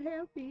 I'm so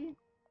happy.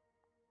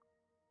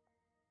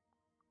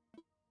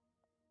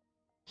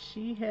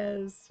 She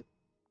has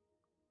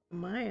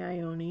my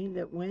Ione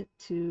that went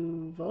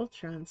to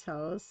Voltron's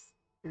house,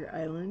 or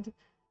island,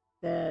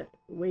 that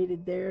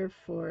waited there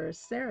for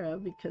Sarah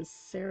because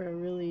Sarah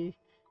really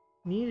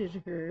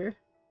needed her.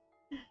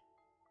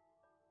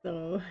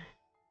 So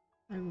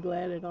I'm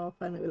glad it all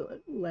finally,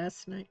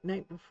 last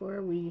night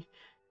before we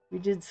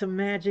did some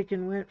magic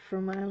and went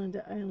from island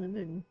to island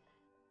and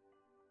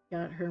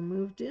got her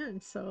moved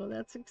in. So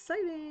that's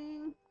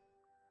exciting.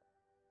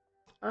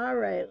 All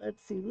right,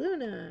 let's see.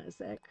 Luna, is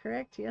that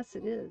correct? Yes,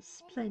 it is.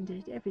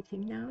 Splendid.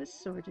 Everything now is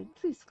sorted.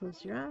 Please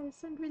close your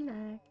eyes and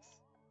relax.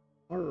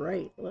 All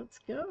right, let's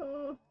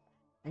go.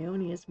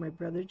 Ione is my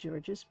brother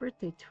George's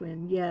birthday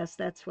twin. Yes,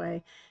 that's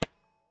why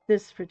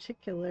this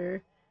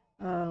particular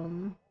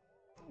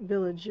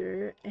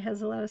villager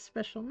has a lot of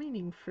special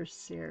meaning for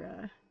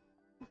Sarah.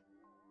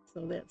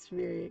 So that's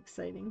very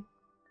exciting.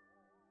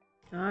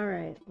 All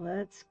right,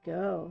 let's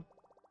go.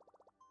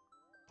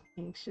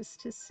 Anxious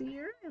to see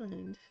your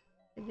island.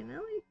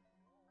 Teganelli.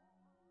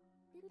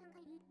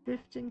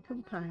 Drift and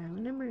compile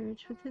and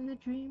emerge within the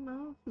dream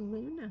of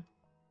Luna.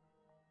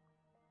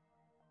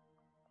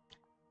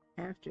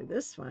 After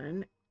this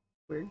one,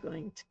 we're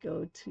going to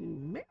go to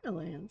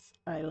Maryland's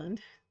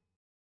island.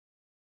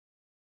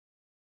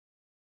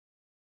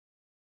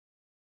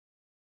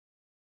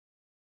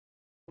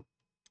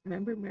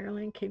 Remember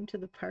Marilyn came to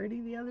the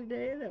party the other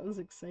day? That was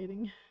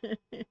exciting.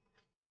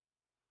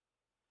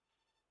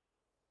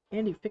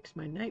 And he fixed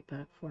my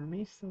nightbot for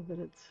me so that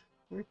it's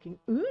working.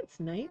 Ooh, it's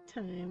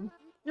nighttime.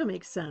 That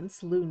makes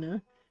sense,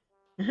 Luna.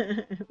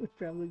 It would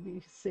probably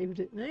be saved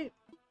at night.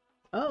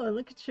 Oh, and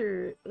look at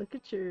your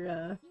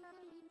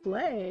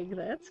flag.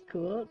 That's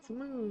cool. It's a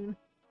moon.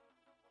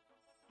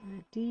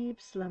 A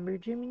deep slumber,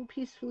 dreaming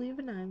peacefully of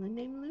an island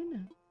named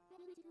Luna.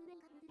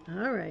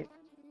 All right.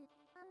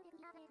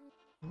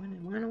 When I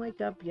want to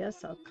wake up,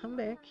 yes, I'll come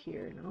back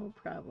here. No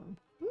problem.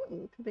 Ooh,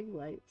 look at the big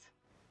lights.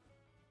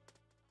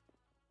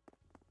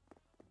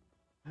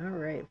 All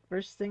right,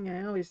 first thing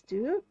I always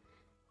do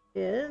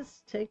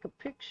is take a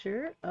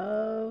picture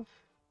of,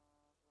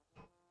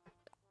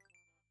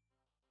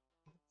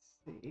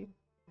 let's see,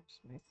 where's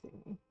my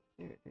thingy?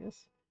 There it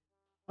is.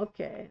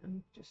 Okay,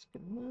 I'm just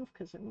going to move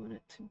because I want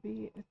it to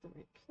be at the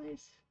right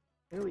place.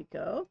 There we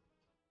go.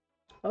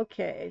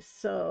 Okay,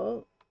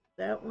 so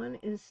that one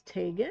is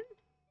Tegan,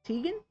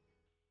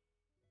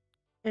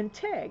 and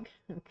Tag.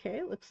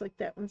 Okay, looks like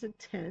that one's a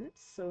tent,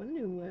 so a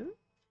new one.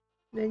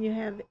 Then you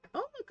have,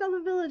 oh, look, all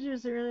the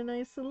villagers are in a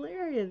nice little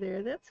area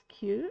there. That's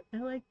cute. I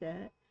like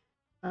that.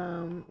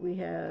 We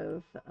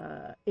have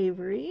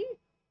Avery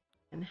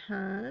and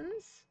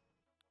Hans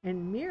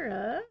and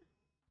Mira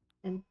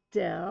and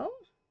Dell.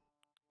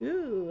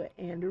 Ooh,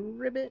 and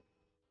Ribbit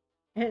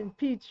and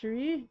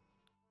Petrie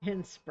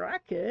and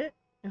Sprocket.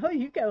 Oh,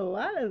 you got a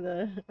lot of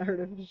the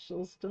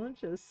artificials,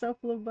 don't you?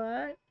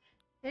 Cephalobot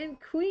and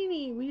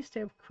Queenie. We used to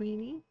have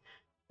Queenie.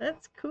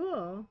 That's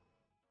cool.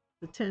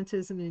 The tent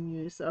isn't in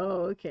use.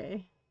 Oh,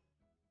 okay.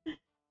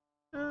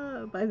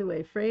 Oh, by the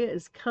way, Freya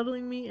is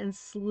cuddling me and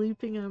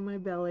sleeping on my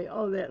belly.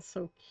 Oh, that's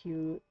so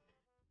cute.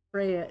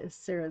 Freya is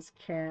Sarah's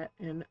cat,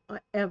 and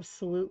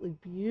absolutely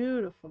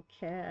beautiful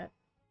cat.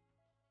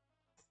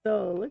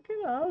 So look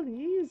at all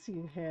these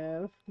you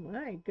have.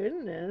 My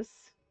goodness.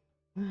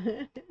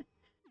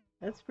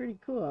 That's pretty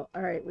cool.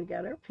 All right, we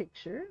got our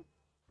picture.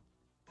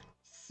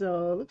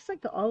 So it looks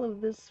like all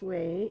of this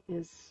way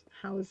is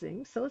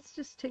housing. So let's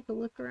just take a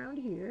look around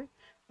here.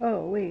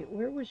 Oh, wait,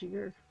 where was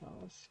your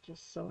house?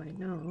 Just so I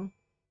know.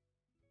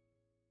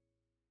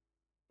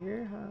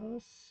 Your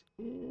house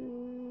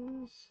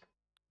is...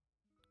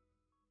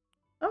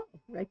 Oh,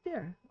 right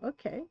there.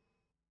 Okay.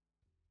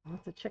 I'll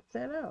have to check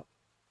that out.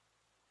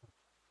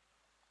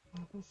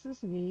 This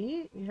is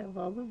neat. You have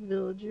all the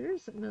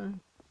villagers in a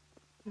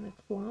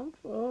clump.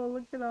 Oh,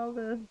 look at all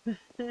the...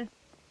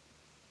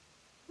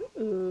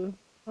 Ooh.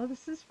 Oh,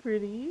 this is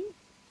pretty.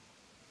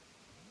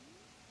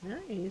 Nice.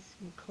 You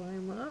can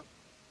climb up.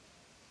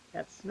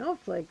 Got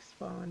snowflakes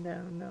falling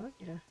down, don't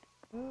you?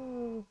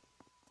 Oh.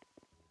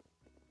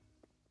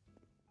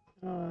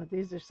 Oh,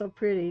 these are so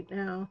pretty.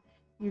 Now,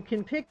 you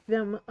can pick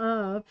them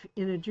up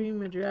in a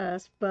dream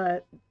address,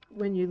 but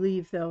when you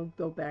leave, they'll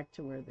go back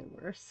to where they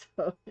were.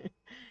 So,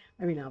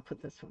 I mean, I'll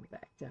put this one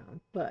back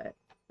down, but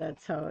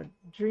that's how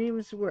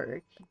dreams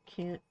work. You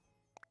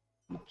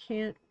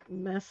can't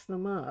mess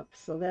them up.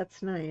 So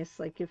that's nice.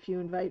 Like if you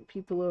invite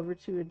people over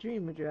to a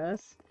dream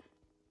address,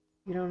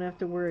 you don't have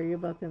to worry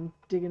about them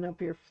digging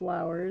up your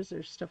flowers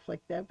or stuff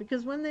like that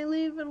because when they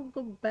leave, it'll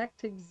go back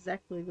to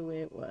exactly the way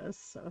it was.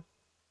 So,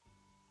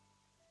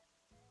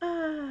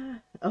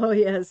 oh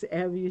yes,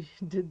 Abby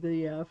did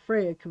the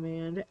Freya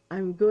command.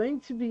 I'm going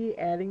to be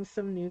adding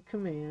some new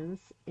commands,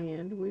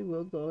 and we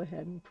will go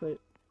ahead and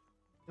put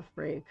the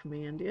Freya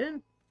command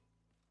in.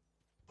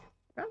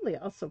 Probably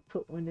also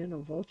put one in a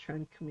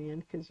Voltron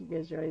command because you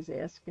guys are always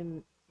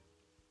asking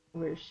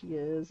where she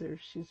is or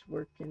if she's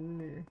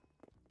working or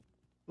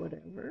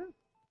whatever.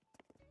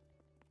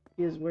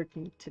 She is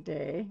working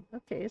today.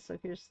 Okay, so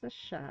here's the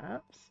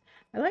shops.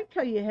 I like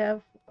how you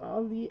have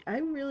all the, I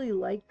really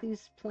like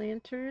these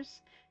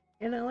planters,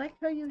 and I like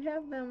how you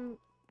have them,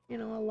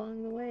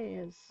 along the way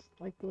as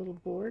like little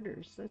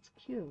borders. That's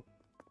cute.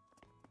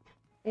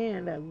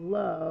 And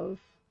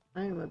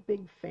I'm a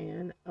big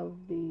fan of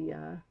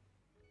the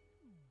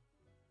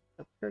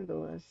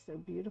pergolas. They're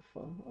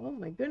beautiful. Oh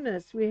my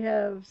goodness, we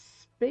have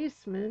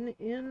spacemen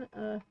in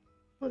a...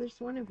 Oh, there's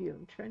one of you.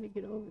 I'm trying to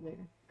get over there.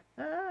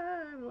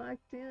 Ah, I'm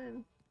locked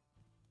in.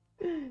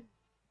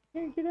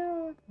 Can't get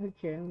out.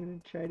 Okay, I'm going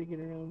to try to get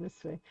around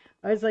this way.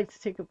 I always like to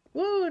take a...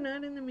 Whoa,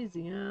 not in the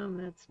museum.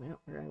 That's not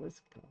where I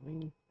was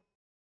going.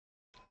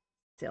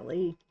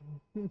 Silly.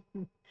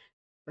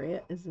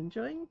 Brett is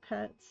enjoying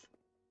pets.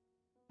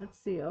 Let's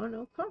see. Oh,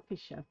 no coffee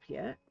shop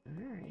yet.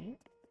 All right.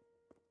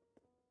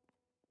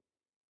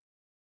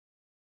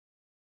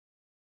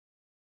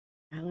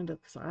 Island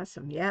looks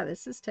awesome. Yeah,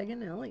 this is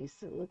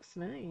Teganelli's. It looks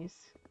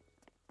nice.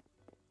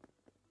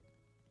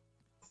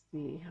 Let's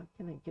see. How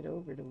can I get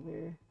over to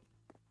where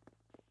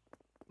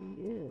he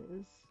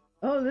is?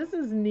 Oh, this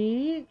is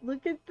neat.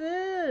 Look at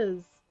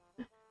this.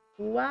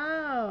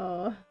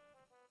 Wow.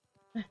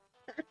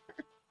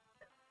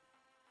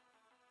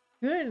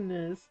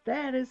 Goodness,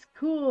 that is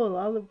cool.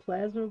 All the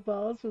plasma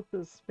balls with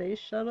the space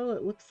shuttle.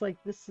 It looks like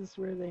this is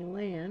where they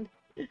land.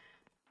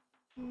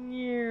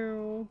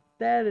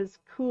 That is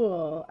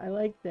cool. I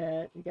like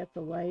that. You got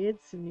the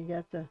lights and you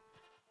got the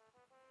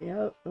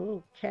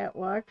little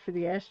catwalk for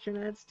the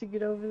astronauts to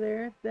get over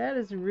there. That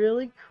is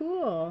really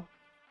cool.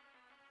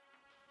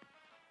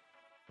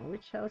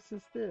 Which house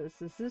is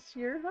this? Is this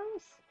your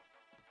house?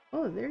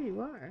 Oh, there you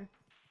are.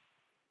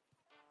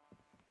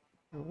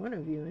 Or one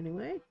of you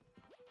anyway.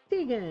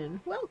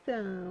 Tegan,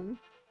 welcome.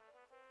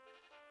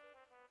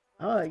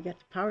 Oh, you got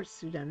the power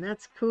suit on.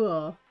 That's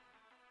cool.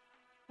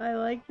 I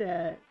like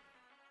that.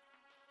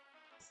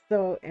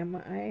 So am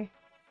I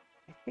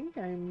think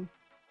I'm...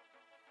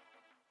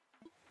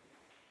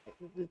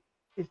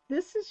 If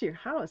this is your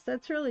house,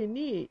 that's really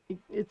neat.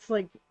 It's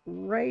like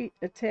right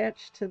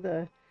attached to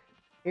the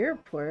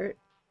airport.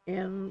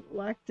 and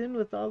locked in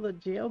with all the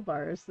jail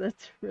bars.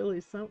 That's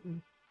really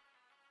something.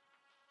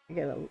 I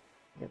gotta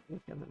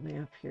look on the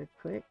map here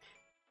quick.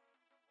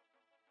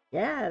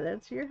 Yeah,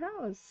 that's your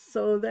house.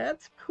 So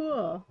that's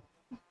cool.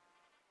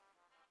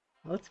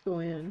 Let's go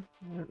in.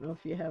 I don't know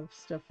if you have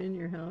stuff in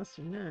your house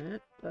or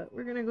not, but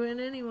we're gonna go in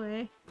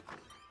anyway.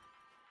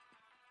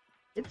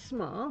 It's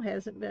small,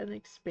 hasn't been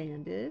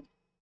expanded.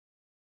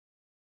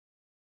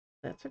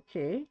 That's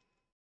okay.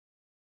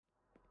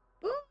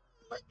 Oh,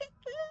 look at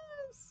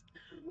this!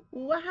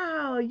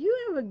 Wow, you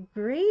have a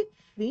great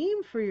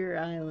theme for your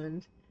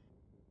island.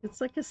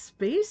 It's like a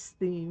space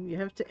theme. You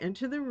have to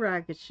enter the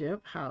rocket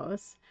ship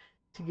house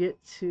to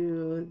get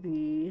to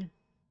the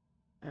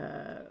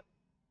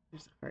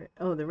there's a heart.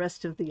 Oh, the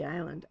rest of the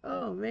island.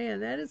 Oh man,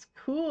 that is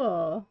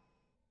cool.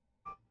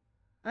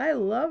 I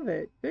love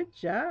it. Good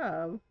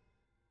job.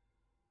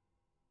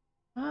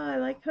 Oh, I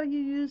like how you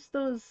use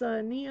those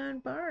neon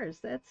bars.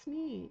 That's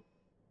neat.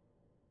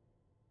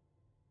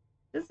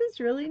 This is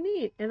really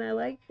neat. And I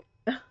like,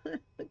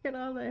 look at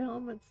all the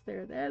helmets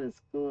there. That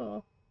is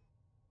cool.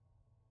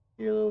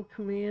 Your little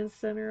command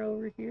center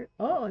over here.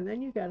 Oh, and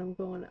then you got them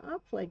going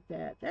up like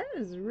that. That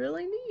is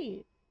really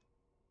neat.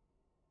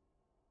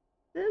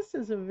 This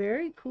is a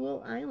very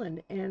cool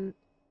island. And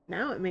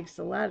now it makes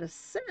a lot of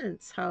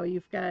sense how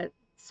you've got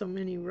so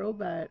many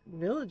robot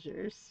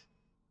villagers.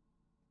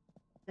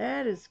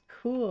 That is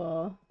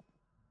cool.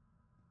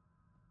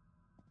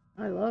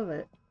 I love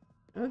it.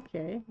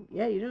 Okay.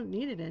 Yeah, you don't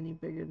need it any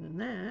bigger than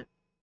that.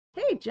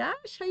 Hey,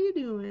 Josh, how you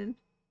doing?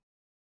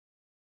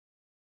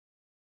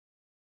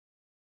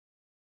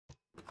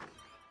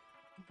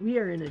 We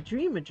are in a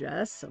dream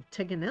address of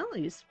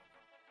Teganelli's,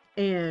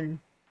 and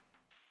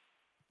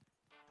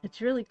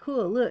it's really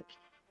cool. Look,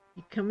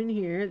 you come in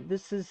here.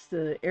 This is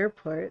the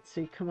airport,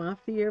 so you come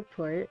off the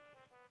airport,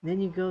 then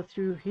you go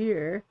through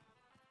here,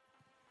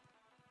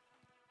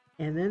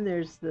 and then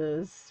there's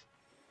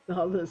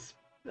all this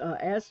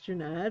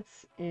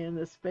astronauts and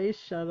the space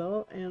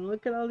shuttle, and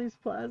look at all these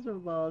plasma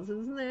balls.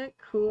 Isn't that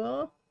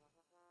cool?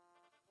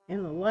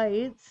 And the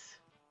lights.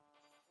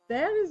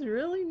 That is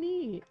really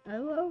neat. I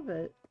love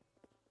it.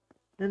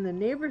 Then the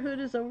neighborhood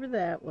is over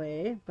that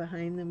way,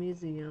 behind the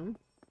museum.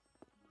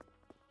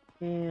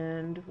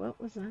 And what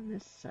was on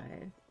this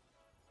side?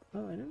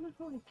 Oh, I don't know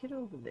how I get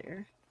over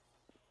there.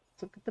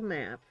 Let's look at the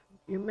map.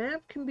 Your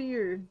map can be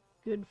your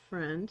good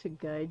friend to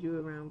guide you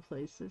around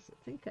places. I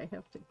think I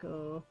have to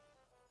go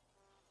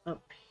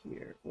up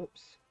here.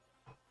 Whoops.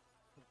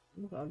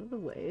 Move out of the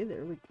way.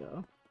 There we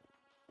go.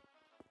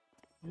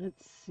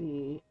 Let's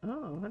see.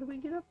 Oh, how do we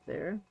get up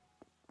there?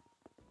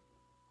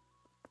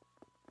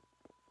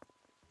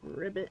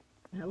 Ribbit.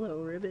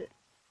 Hello, Ribbit.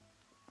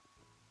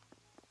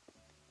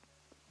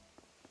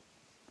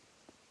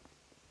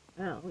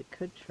 Well, we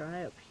could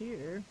try up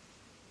here.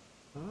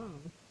 Oh.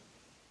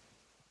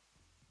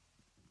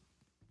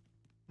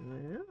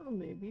 Well,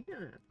 maybe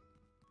not.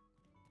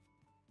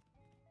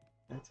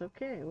 That's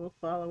okay. We'll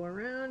follow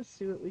around,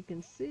 see what we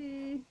can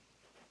see.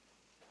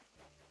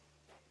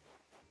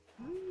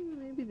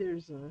 Maybe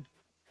there's a...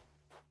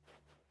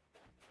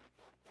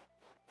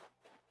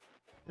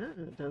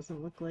 it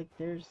doesn't look like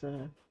there's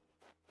a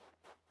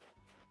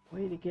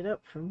way to get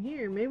up from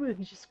here. Maybe we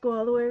can just go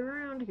all the way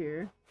around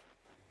here.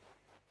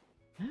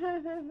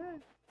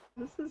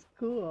 This is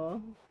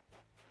cool.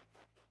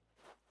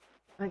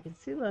 I can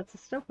see lots of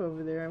stuff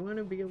over there. I want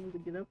to be able to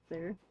get up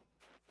there.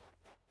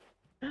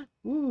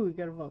 Ooh, we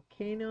got a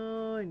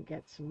volcano and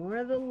got some more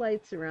of the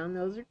lights around.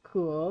 Those are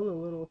cool. The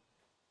little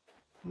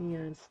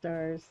neon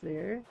stars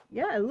there.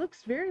 Yeah, it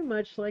looks very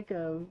much like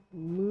a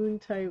moon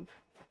type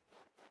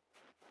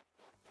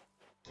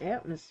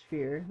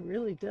atmosphere. It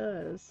really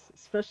does.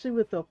 Especially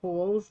with the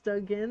holes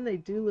dug in. They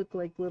do look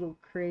like little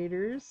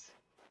craters.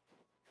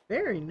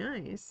 Very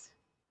nice.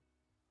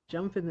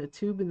 Jump in the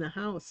tube in the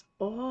house.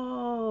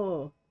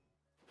 Oh!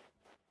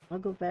 I'll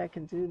go back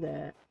and do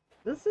that.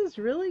 This is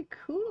really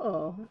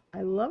cool.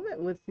 I love it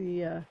with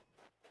the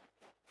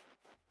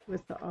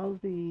all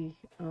the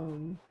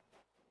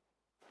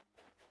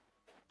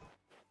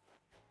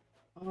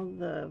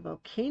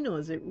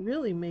volcanoes. It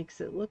really makes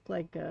it look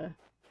like a...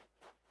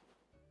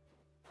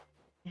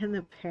 And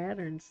the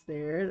patterns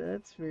there,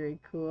 that's very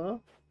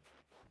cool.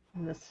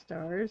 And the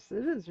stars,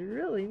 it is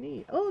really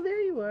neat. Oh,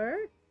 there you are.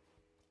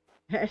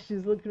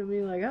 Ashley's looking at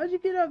me like, how'd you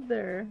get up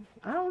there?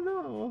 I don't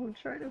know. I'm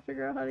trying to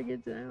figure out how to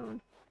get down.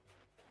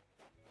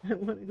 I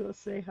want to go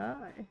say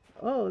hi.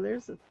 Oh,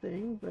 there's a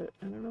thing, but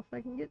I don't know if I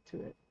can get to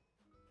it.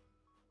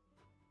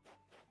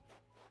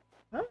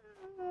 Ah,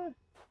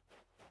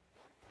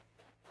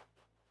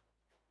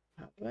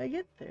 how do I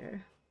get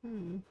there?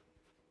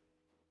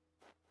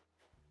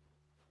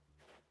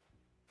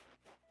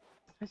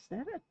 Is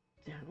that a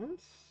down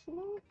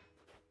slope?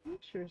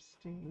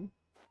 Interesting.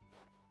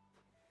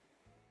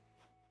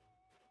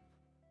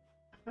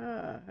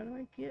 How do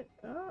I get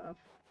up?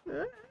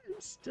 I'm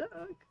stuck.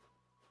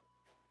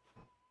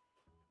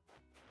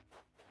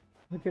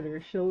 Look at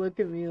her. She'll look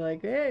at me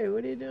like, hey,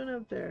 what are you doing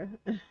up there?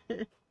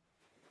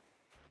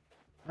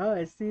 Oh,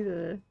 I see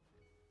the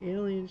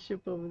alien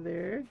ship over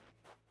there.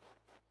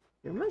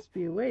 There must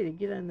be a way to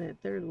get on that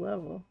third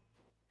level.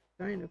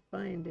 Trying to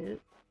find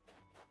it.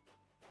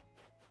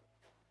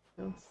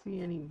 Don't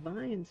see any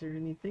vines or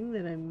anything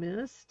that I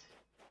missed.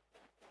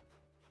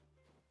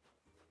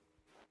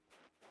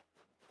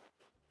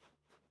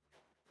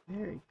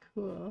 Very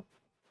cool.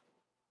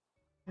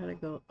 Gotta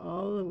go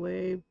all the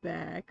way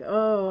back.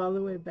 Oh, all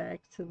the way back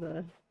to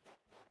the...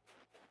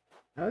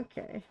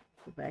 Okay,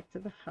 go back to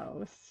the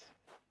house.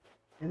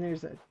 And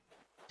there's a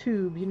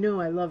tube. You know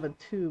I love a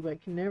tube. I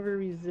can never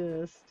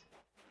resist.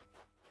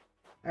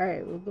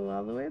 Alright, we'll go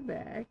all the way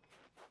back.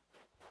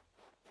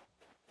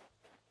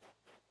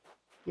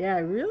 Yeah, I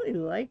really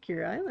like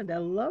your island. I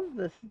love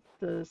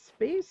the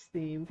space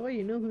theme. Boy,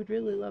 you know who'd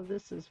really love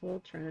this is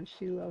Voltron.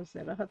 She loves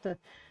that. I'll have to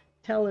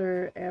tell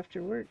her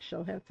after work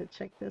she'll have to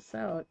check this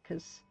out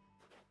because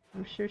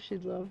I'm sure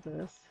she'd love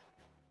this.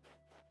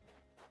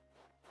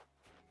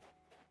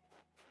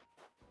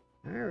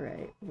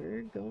 Alright,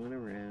 we're going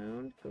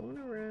around, going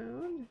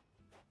around.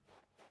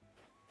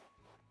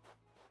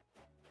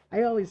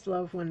 I always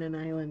love when an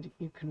island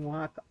you can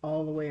walk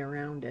all the way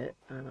around it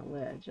on a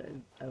ledge.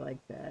 I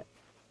like that.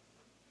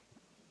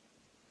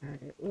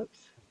 Alright,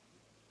 whoops.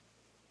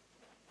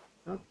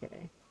 Okay,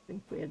 I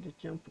think we had to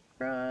jump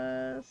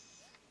across.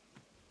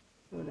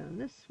 Go down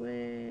this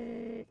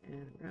way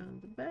and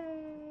around the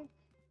back.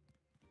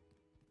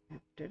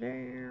 After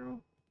there.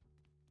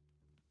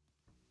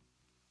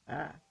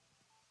 Ah,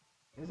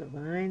 there's a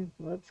vine.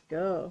 Let's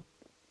go.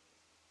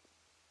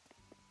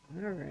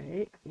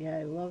 Alright, yeah,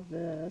 I love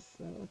this.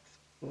 That looks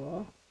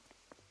cool.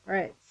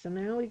 Alright, so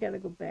now we gotta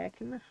go back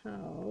in the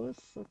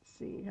house. Let's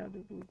see, how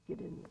did we get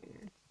in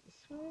there?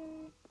 This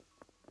way?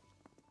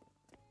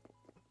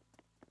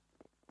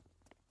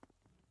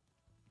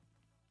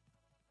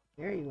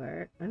 There you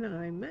are. I know,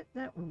 I met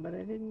that one, but I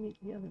didn't meet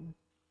the other one.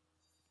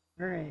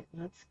 Alright,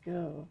 let's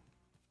go.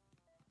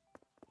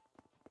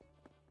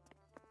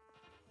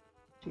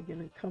 She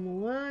gonna come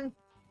along?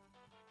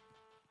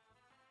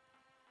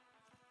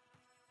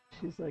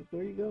 She's like,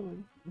 where are you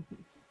going?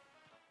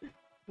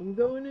 I'm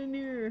going in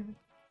here.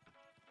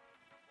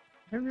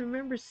 I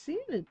remember seeing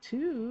a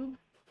tube.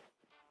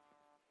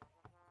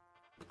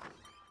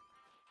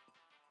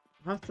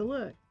 I'll have to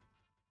look.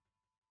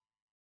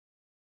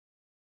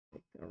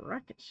 The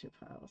rocket ship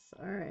house.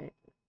 Alright.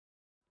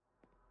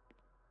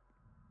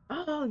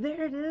 Oh,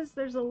 there it is.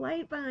 There's a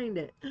light behind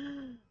it.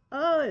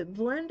 Oh, it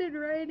blended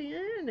right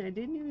in. I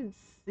didn't even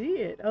see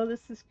it. Oh,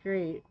 this is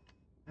great.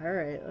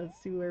 Alright,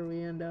 let's see where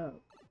we end up.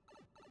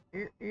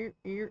 Hey,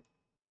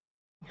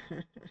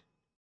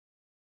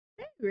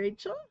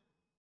 Rachel.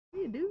 How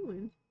you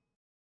doing?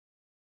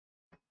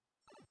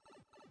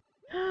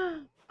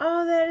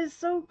 Oh, that is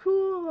so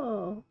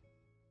cool.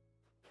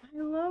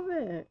 I love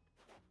it.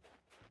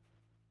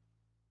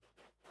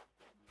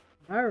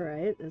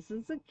 Alright, this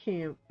is a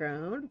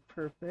campground.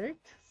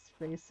 Perfect.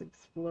 Space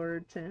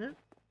Explorer tent.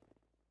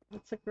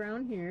 Let's look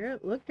around here.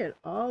 Look at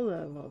all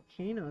the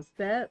volcanoes.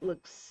 That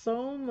looks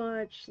so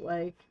much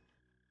like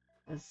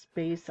a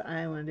space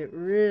island. It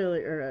really,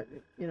 or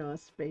a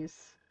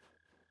space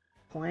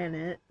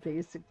planet,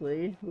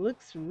 basically.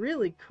 Looks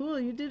really cool.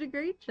 You did a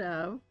great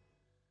job.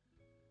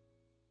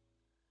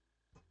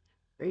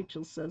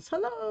 Rachel says,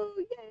 hello,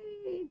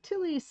 yay,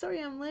 Tilly,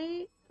 sorry I'm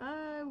late.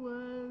 I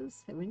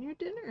was having your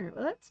dinner.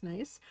 Well, that's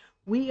nice.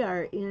 We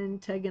are in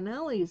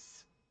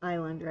Taganelli's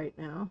island right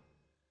now.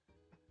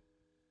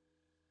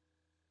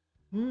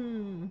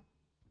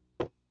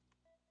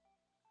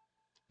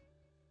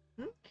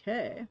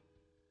 Okay.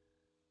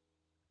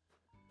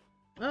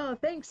 Oh,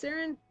 thanks,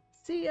 Aaron.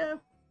 See ya.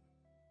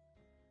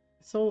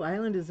 Soul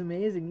Island is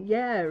amazing.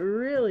 Yeah, it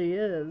really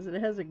is.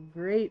 It has a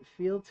great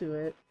feel to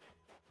it.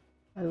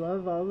 I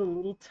love all the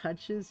little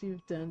touches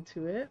you've done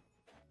to it.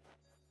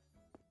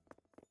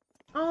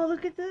 Oh,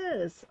 look at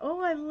this.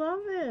 Oh, I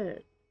love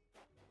it.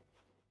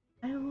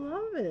 I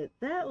love it.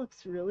 That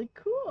looks really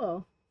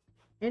cool.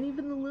 And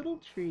even the little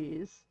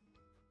trees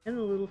and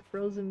the little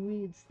frozen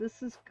weeds.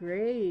 This is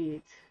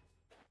great.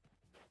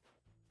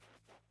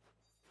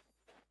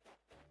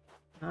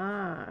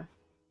 Ah,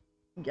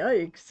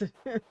 yikes.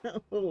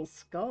 A little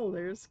skull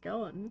there,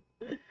 skeleton.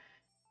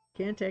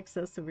 Can't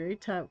access the very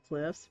top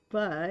cliffs,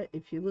 but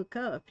if you look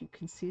up, you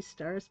can see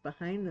stars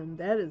behind them.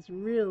 That is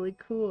really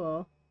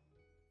cool.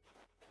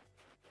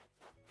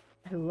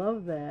 I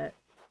love that.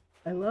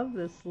 I love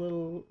this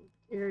little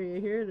area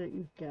here that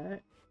you've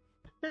got.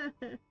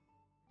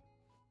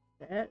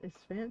 That is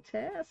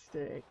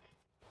fantastic.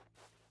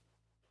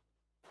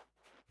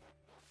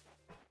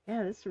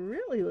 Yeah, this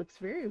really looks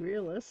very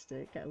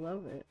realistic. I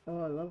love it.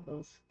 Oh, I love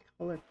those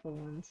colorful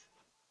ones.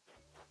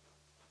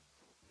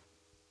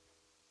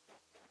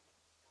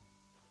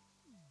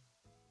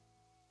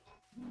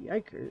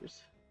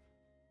 Yikers.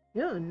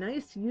 Yeah,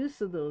 nice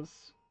use of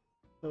those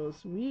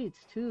weeds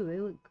too. They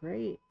look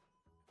great.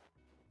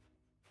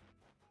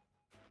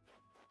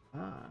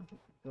 Ah,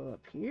 go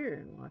up here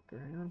and walk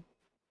around.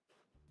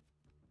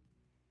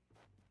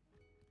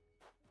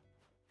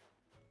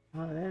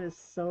 Oh, that is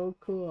so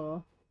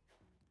cool.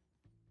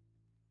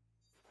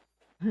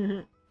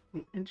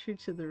 The entry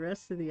to the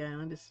rest of the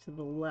island is to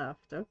the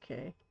left.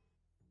 Okay.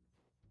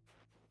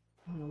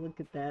 Oh, look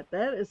at that.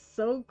 That is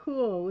so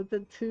cool with the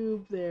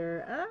tube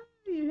there. Ah,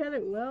 you had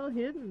it well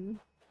hidden.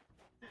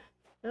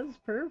 That's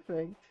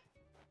perfect.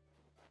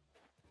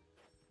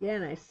 Yeah,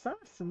 and I saw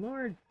some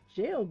more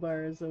jail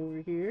bars over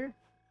here.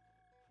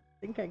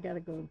 I think I gotta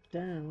go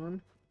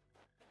down.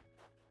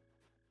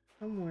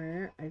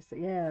 Somewhere. I see.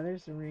 Yeah,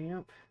 there's a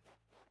ramp.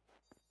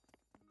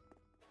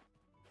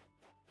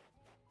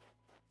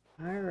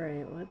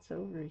 Alright, what's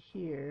over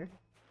here?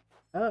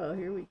 Oh,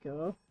 here we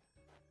go.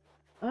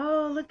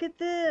 Oh, look at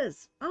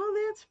this.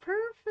 Oh, that's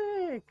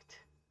perfect.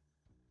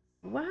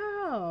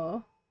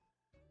 Wow.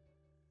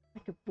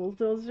 Like a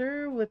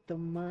bulldozer with the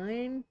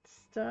mine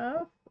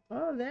stuff.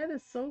 Oh, that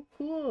is so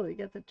cool. You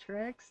got the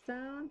tracks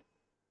down.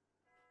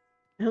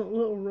 And a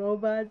little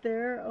robot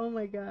there. Oh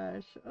my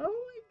gosh. Oh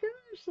my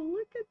gosh,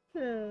 look at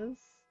this.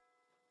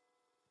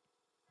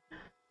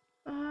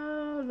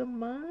 Oh, the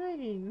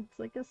mine. It's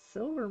like a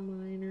silver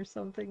mine or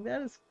something.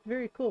 That is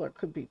very cool. Or it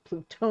could be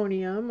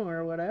plutonium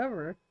or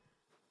whatever.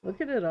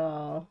 Look at it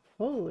all.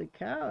 Holy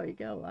cow, you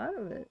got a lot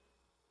of it.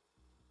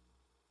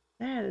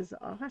 That is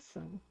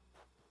awesome.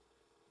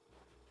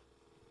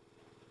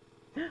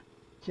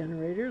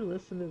 Generator,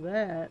 listen to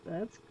that.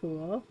 That's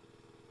cool.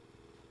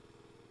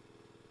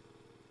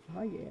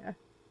 Oh, yeah.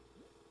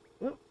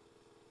 Whoop.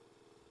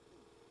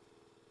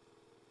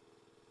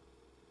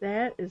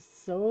 That is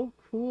so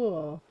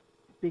cool.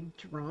 Big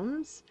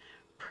drums.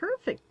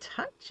 Perfect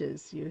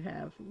touches you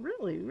have.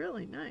 Really,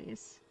 really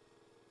nice.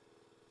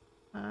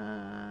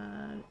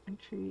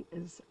 Entry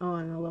is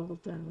on a level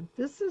down.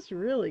 This is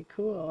really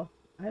cool.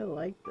 I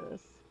like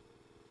this.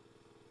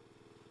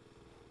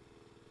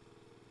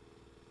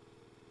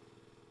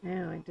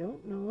 Now, I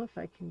don't know if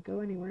I can go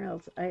anywhere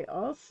else. I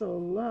also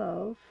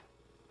love,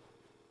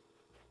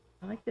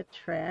 I like the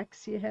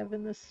tracks you have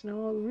in the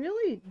snow.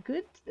 Really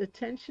good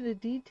attention to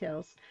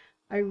details.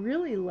 I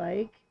really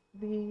like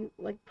the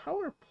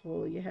power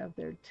pole you have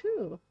there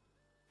too.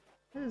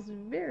 That is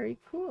very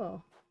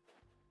cool.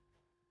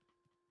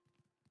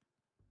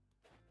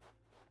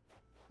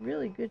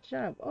 Really good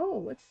job. Oh,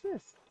 what's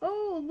this?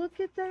 Oh,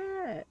 look at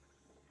that.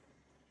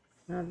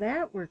 Now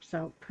that works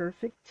out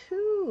perfect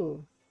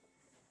too.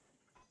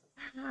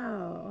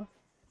 Wow.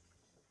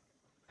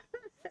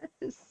 That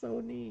is so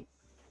neat.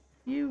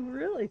 You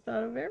really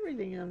thought of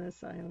everything on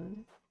this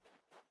island.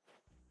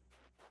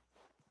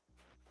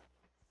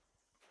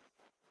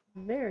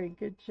 Very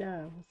good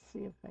job. Let's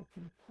see if I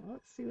can, well,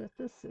 let's see what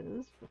this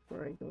is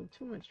before I go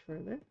too much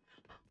further.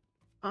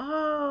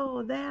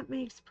 Oh, that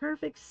makes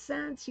perfect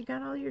sense. You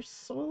got all your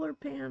solar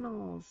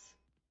panels.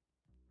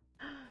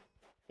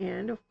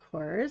 And of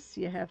course,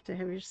 you have to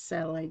have your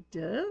satellite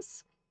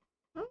disk.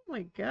 Oh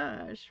my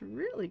gosh,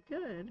 really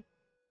good.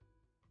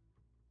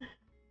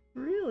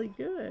 Really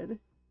good.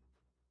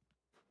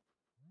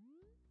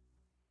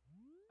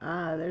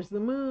 Ah, there's the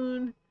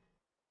moon.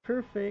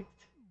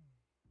 Perfect.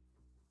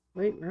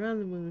 Wait, we're on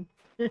the moon.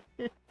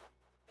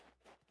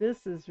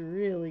 This is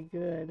really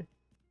good.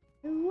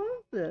 I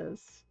love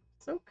this.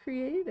 So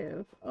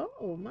creative.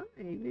 Oh my,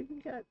 you've even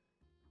got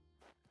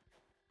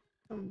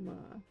some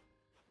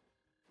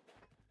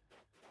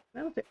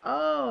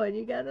oh, and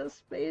you got those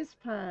space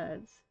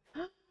pods.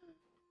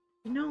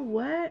 You know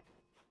what?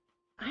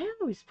 I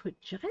always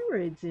put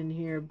gyroids in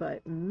here,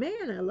 but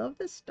man, I love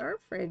the star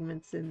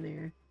fragments in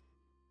there.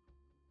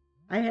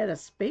 I had a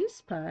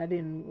space pod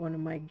in one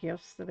of my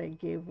gifts that I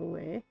gave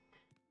away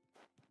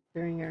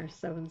during our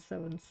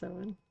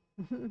 777.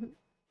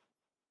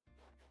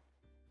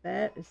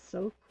 That is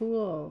so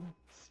cool.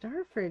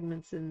 Star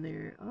fragments in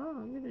there. Oh,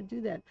 I'm gonna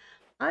do that.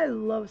 I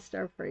love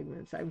star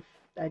fragments. I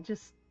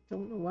just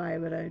don't know why,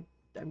 but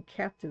I'm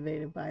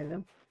captivated by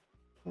them.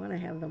 I want to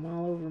have them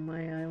all over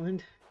my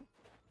island.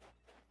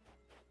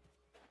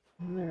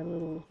 And their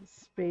little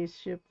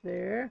spaceship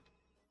there.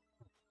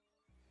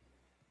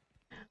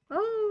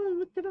 Oh,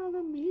 look at all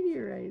the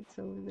meteorites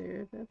over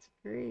there. That's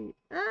great.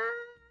 Ah,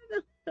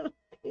 the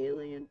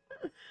alien.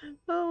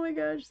 Oh my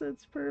gosh,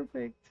 that's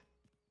perfect.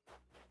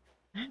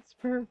 That's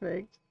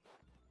perfect.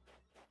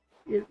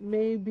 It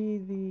may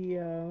be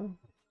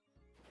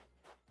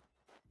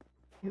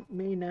it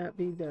may not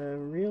be the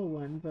real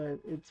one, but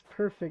it's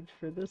perfect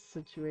for this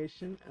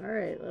situation. All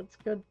right, let's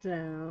go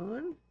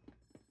down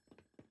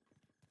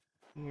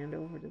and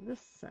over to this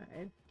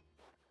side.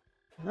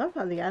 I love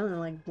how the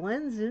island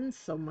blends in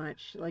so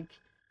much.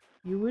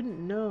 You wouldn't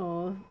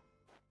know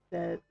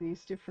that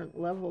these different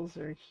levels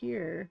are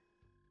here.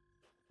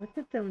 Look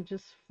at them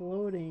just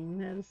floating.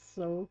 That is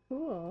so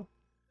cool.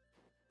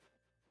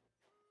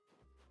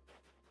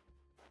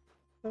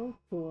 So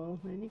cool.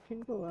 Then you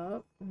can go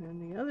up, and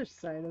then the other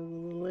side of the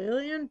little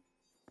alien.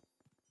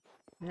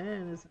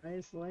 And his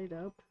eyes light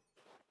up.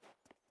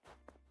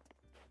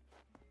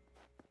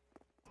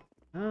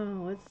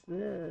 Oh, what's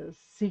this?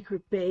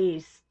 Secret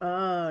base.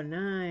 Oh,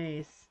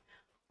 nice.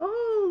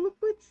 Oh, look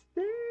what's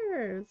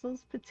there. It's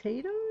those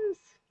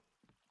potatoes.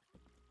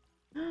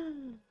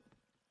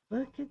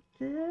 Look at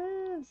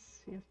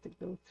this. You have to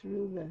go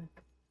through the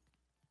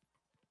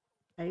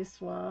Ice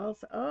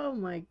walls. Oh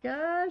my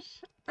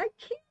gosh. I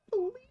can't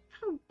believe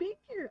how big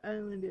your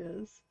island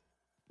is.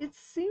 It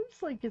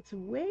seems like it's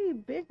way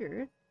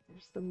bigger.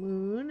 There's the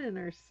moon and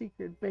our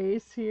secret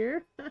base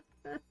here.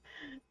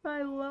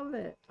 I love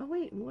it. Oh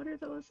wait, what are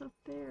those up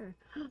there?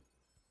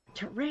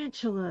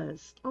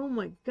 Tarantulas. Oh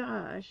my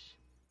gosh.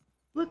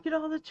 Look at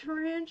all the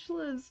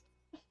tarantulas.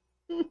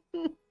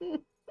 Oh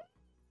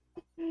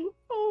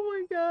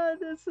my god,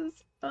 this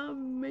is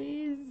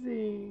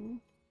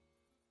amazing.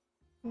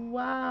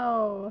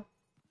 Wow.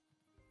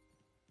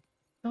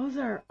 Those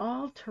are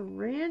all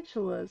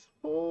tarantulas.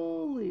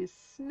 Holy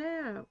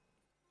snap.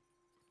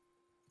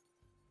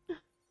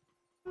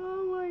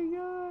 Oh my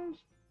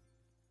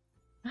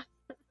gosh.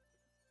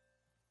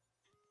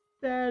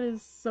 That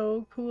is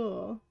so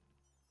cool.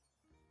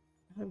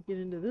 I'll get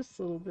into this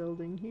little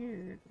building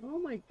here. Oh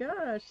my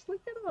gosh, look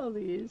at all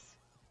these.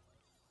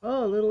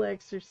 Oh, a little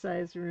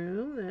exercise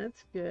room.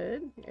 That's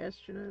good.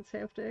 Astronauts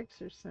have to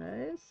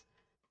exercise.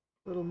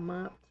 Little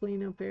mop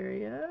cleanup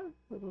area.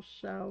 Little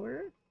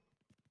shower.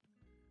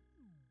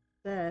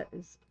 That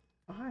is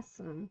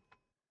awesome.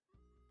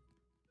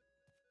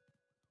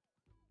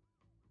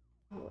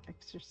 Little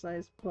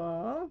exercise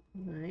ball.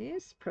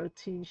 Nice.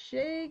 Protein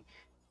shake.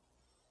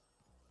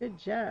 Good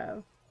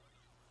job.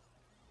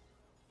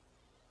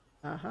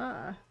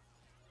 Aha.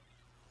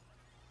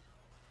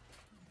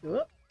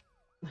 Whoop.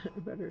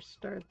 Better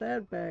start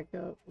that back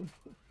up.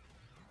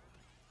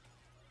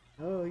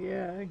 Oh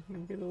yeah, I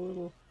can get a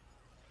little.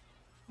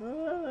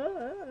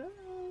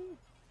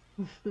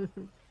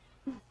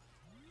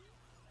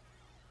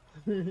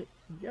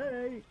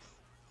 Yikes.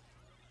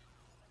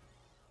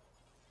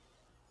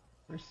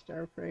 More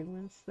star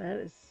fragments. That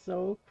is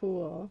so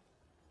cool.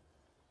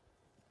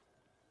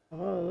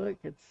 Oh, look,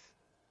 it's.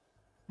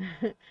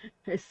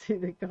 I see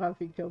the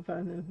coffee cup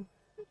on the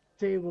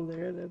table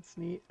there. That's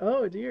neat.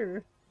 Oh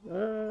dear.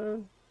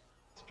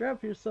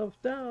 Strap yourself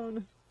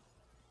down.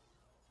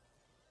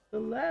 The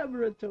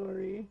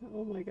laboratory.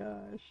 Oh my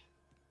gosh.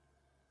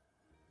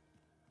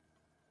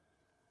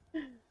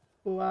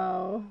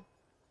 Wow.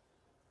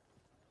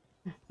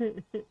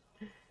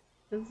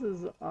 This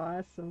is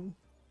awesome.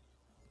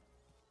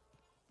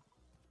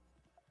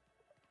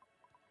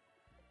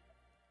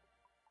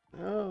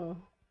 Oh,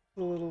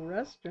 the little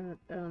restaurant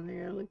down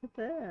there. Look at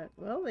that.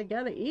 Well, they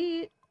gotta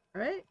eat,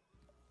 right?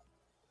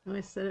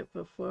 I said it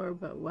before,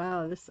 but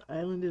wow, this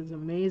island is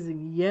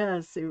amazing.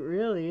 Yes, it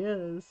really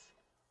is.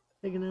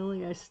 Thinking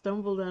only I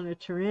stumbled on a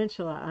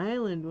tarantula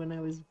island when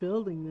I was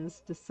building this,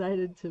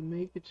 decided to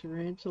make a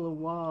tarantula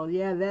wall.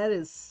 Yeah, that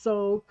is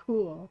so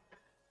cool.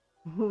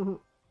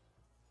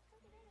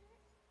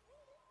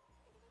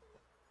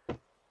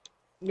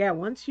 Yeah,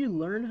 once you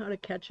learn how to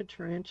catch a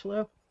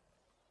tarantula,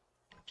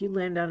 if you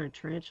land on a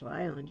tarantula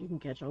island, you can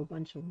catch a whole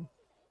bunch of them.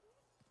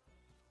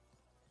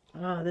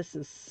 Oh, this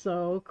is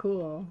so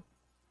cool.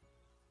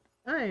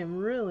 I am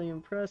really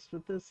impressed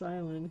with this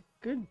island.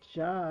 Good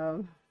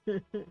job.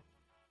 Okay,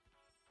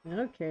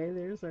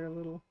 there's our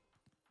little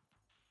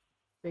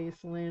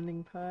base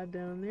landing pod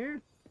down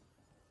there.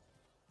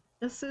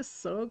 This is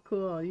so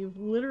cool. You've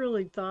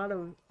literally thought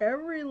of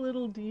every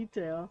little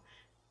detail.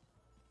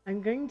 I'm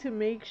going to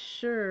make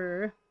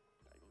sure,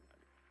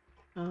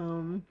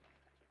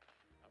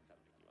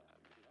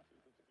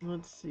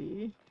 let's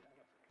see.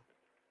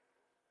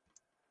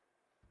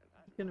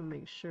 I'm gonna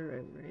make sure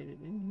I write it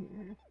in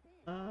here.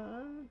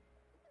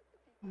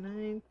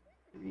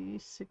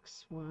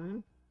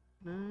 9361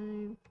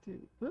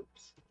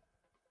 whoops,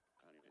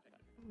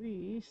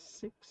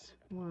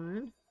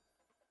 361.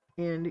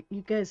 And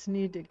you guys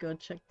need to go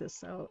check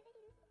this out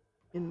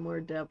in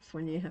more depth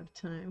when you have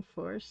time.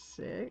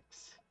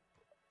 46.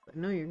 I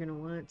know you're gonna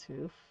want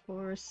to.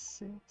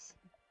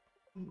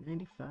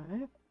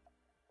 4695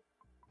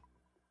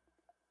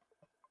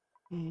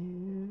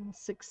 and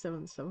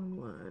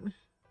 6771.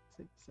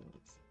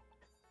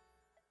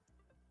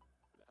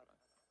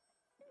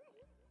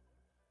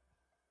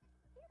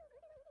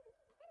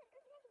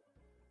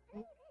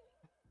 6771.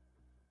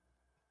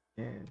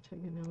 There,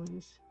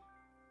 Teganelli's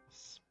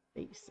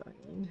Space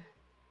Island.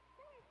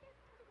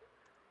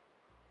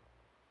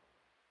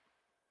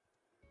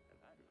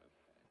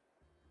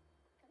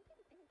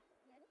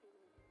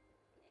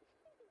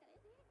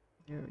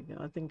 There we go.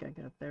 I think I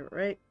got that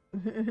right.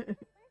 How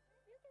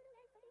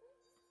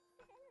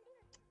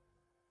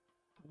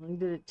long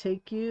did it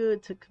take you?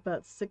 It took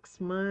about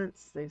 6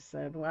 months. They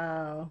said,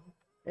 wow,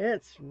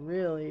 it's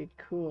really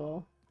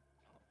cool.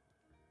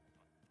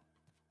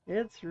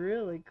 It's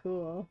really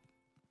cool.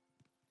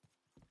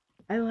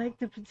 I like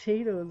the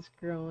potatoes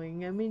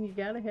growing. I mean, you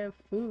gotta have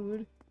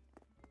food.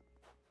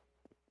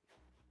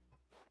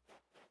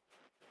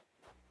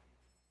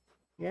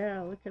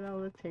 Yeah, look at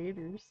all the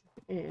taters.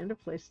 And a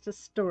place to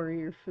store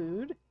your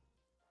food.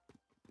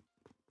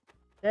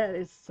 That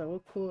is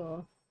so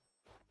cool.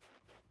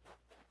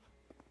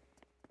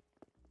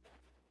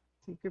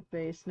 Secret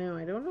base. Now,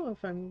 I don't know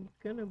if I'm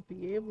gonna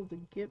be able to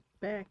get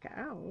back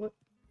out.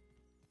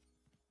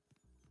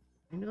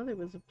 I know there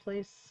was a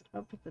place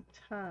up at the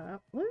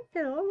top. Look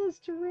at all those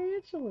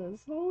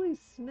tarantulas. Holy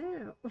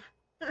snap.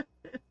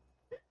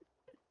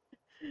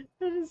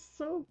 That is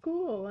so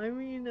cool. I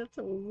mean, that's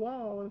a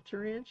wall of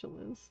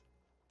tarantulas.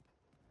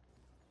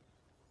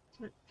 It's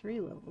not 3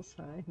 levels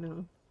high,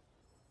 no.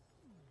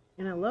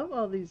 And I love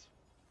all these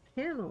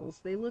panels.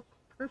 They look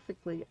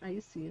perfectly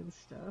icy and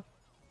stuff.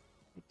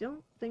 I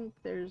don't think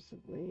there's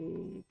a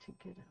way to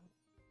get out.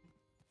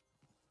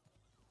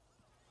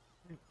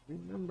 I don't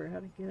remember how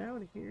to get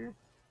out of here.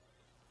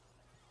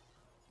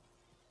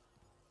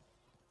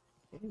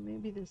 Okay,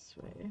 maybe this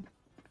way.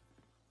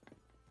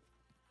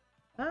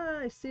 Ah,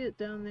 I see it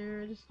down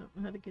there. I just don't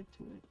know how to get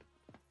to it.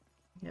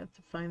 You have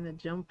to find the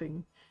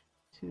jumping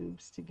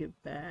tubes to get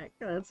back.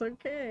 That's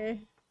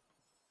okay.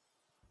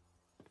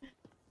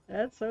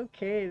 That's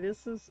okay.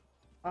 This is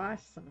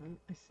awesome.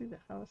 I see the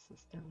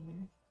houses down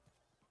there.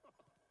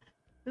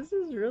 This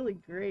is really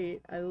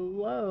great. I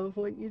love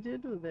what you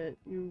did with it.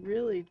 You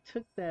really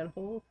took that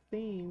whole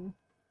theme.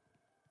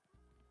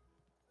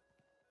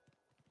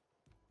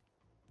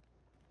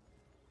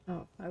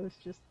 Oh, I was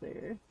just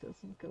there. It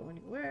doesn't go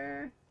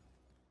anywhere.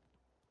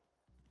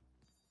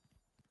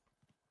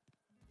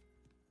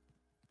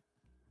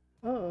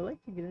 Oh, I'd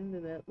like to get into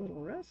that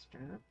little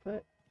restaurant,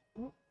 but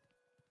oh,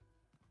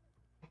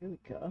 here we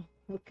go.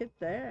 Look at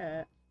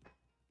that.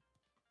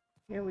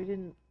 Yeah, we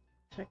didn't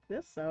check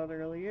this out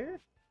earlier.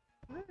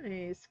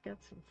 Nice.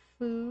 Got some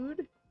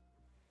food.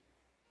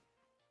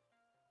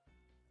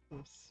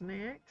 Some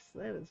snacks.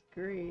 That is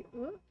great.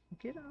 Oh,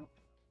 get up.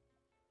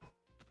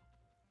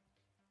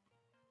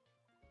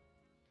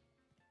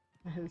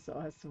 That is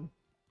awesome.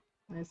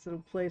 Nice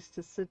little place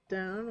to sit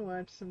down,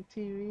 watch some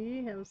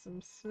TV, have some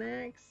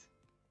snacks.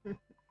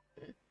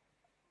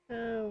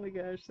 Oh my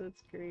gosh,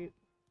 that's great.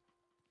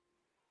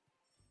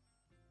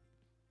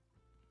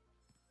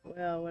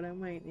 Well, what I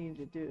might need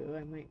to do,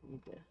 I might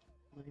need to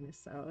line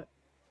this out.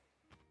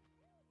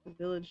 The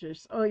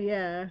villagers. Oh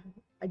yeah,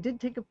 I did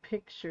take a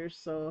picture,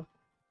 so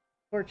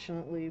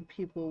fortunately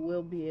people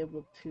will be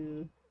able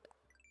to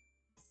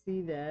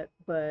see that.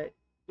 But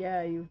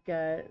yeah, you've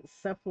got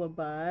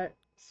Cephalobot,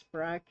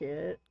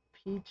 Sprocket,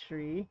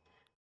 Petrie,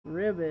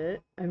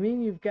 Ribbit. I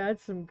mean, you've got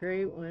some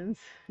great ones.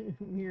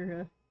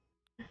 Mira,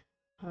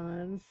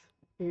 Hans,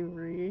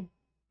 Avery.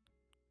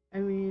 I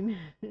mean,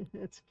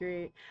 that's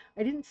great.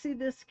 I didn't see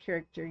this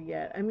character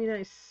yet. I mean,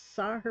 I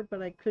saw her,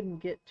 but I couldn't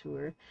get to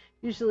her.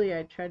 Usually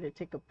I try to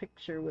take a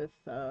picture with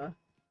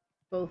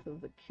both of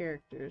the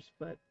characters,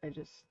 but I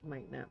just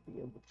might not be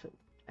able to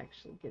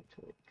actually get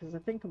to it because I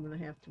think I'm going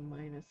to have to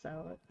minus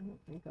out. I don't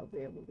think I'll be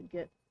able to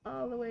get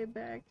all the way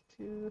back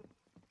to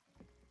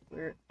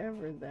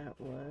wherever that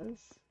was.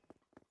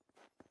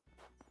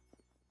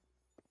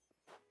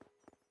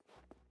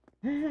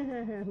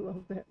 I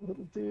love that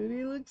little dude.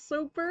 He looks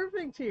so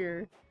perfect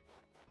here.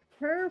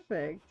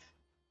 Perfect.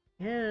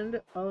 And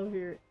all of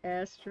your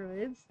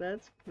asteroids.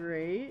 That's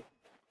great.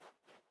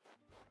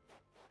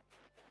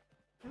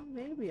 Well,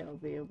 maybe I'll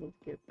be able to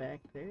get back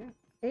there.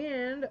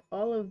 And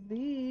all of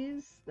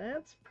these.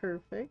 That's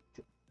perfect.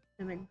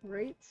 And a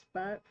great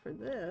spot for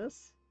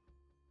this.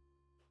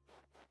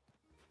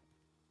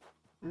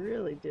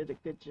 Really did a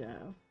good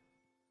job.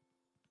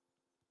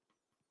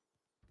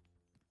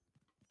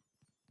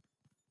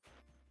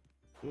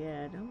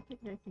 Yeah, I don't think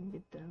I can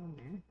get down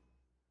there.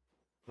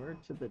 Or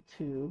to the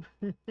tube.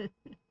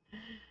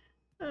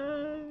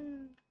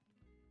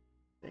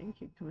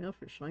 Thank you, Camille,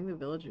 for showing the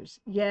villagers.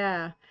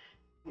 Yeah,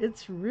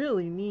 it's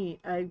really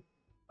neat. I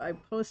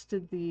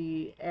posted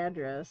the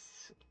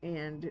address,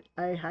 and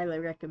I highly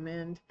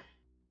recommend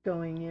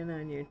going in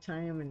on your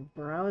time and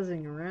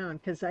browsing around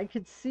because I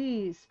could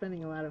see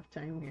spending a lot of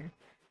time here.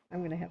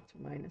 I'm gonna have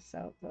to minus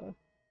out though.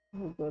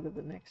 We'll go to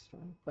the next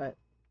one, but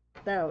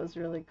that was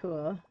really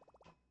cool.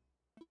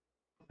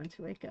 Want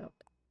to wake up.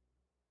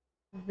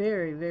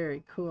 Very,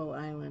 very cool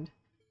island.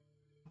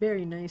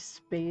 Very nice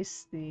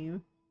space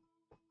theme.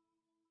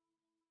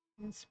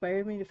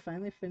 Inspired me to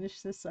finally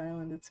finish this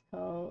island. It's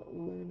called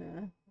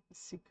Luna, the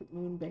secret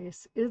moon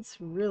base. It's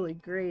really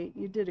great.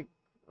 You did a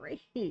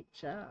great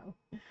job.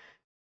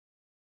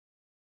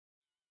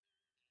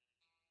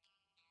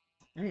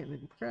 I am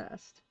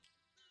impressed.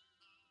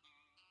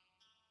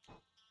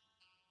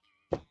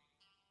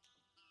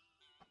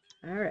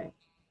 All right.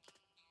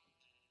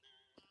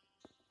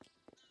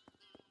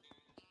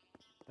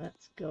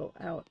 Let's go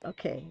out.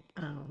 Okay.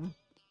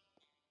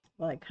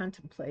 While I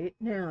contemplate.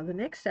 Now, the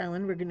next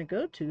island we're going to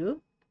go to,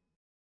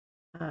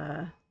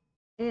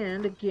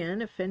 and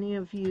again, if any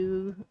of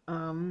you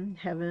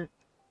haven't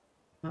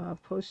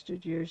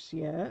posted yours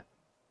yet,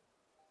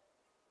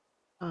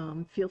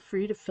 feel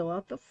free to fill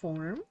out the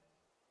form.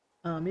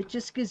 It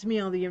just gives me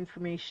all the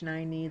information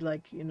I need,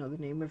 like, you know, the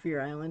name of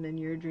your island and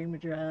your dream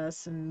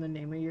address and the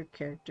name of your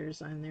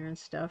characters on there and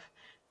stuff.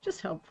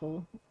 Just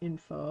helpful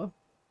info.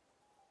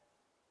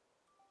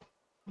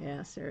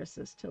 Yeah, Sarah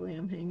says, Tilly,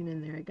 I'm hanging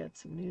in there. I got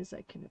some news.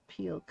 I can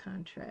appeal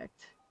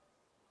contract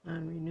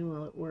on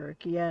renewal at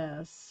work.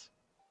 Yes,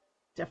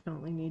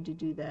 definitely need to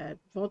do that.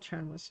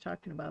 Voltron was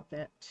talking about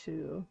that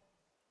too.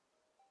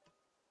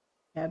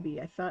 Abby,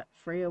 I thought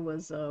Freya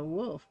was a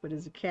wolf, but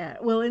is a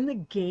cat. Well, in the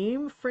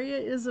game, Freya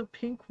is a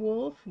pink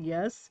wolf,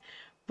 yes,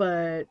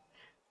 but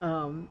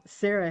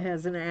Sarah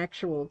has an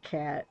actual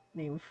cat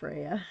named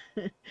Freya,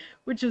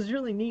 which is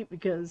really neat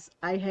because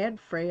I had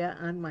Freya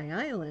on my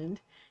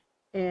island,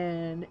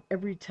 and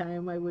every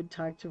time I would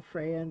talk to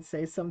Freya and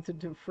say something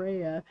to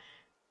Freya,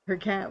 her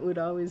cat would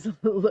always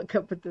look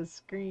up at the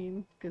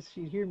screen because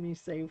she'd hear me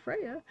say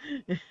Freya.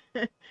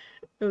 It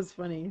was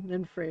funny. And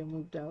then Freya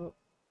moved out.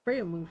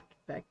 Freya moved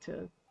back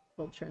to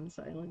Voltron's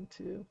Island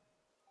too.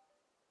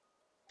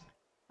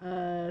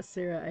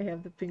 Sarah, I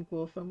have the pink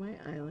wolf on my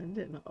island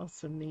and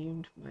also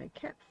named my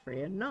cat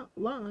Freya not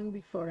long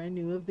before I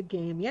knew of the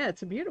game. Yeah,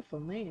 it's a beautiful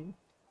name.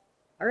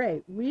 All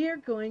right, we are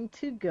going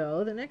to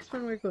go. The next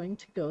one we're going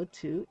to go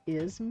to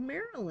is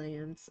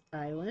Maryland's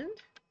Island.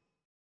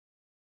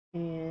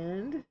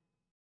 And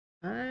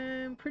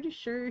I'm pretty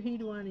sure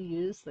he'd want to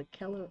use the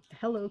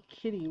Hello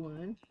Kitty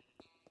one.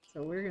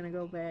 So we're going to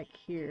go back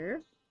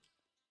here.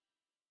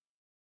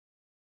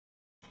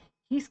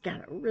 He's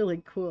got a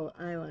really cool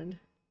island.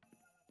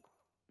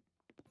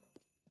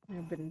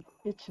 I've been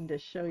itching to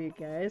show you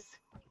guys.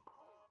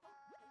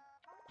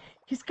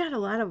 He's got a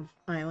lot of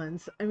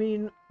islands. I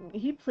mean,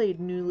 he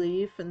played New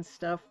Leaf and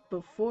stuff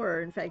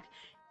before. In fact,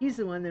 he's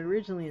the one that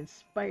originally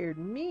inspired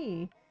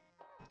me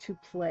to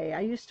play. I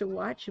used to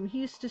watch him.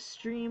 He used to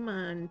stream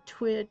on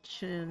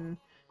Twitch and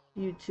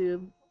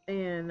YouTube,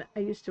 and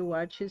I used to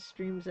watch his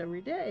streams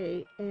every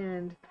day.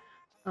 And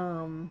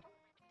I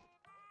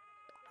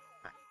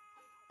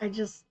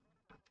just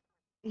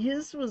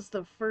his was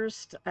the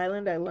first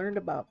island I learned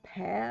about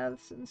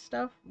paths and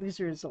stuff. These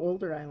are his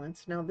older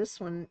islands. Now this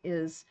one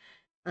is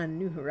on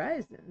New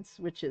Horizons,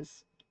 which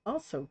is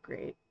also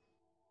great.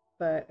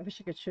 But I wish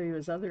I could show you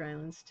his other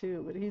islands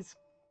too. But he's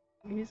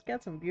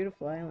got some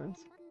beautiful islands.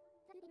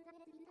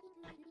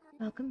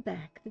 Welcome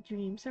back. The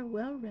dreams are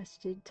well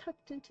rested,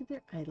 tucked into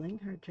their idling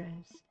hard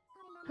drives.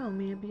 How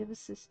may I be of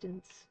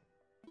assistance?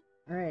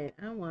 All right,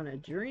 I want a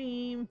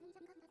dream.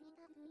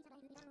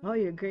 Oh,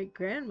 your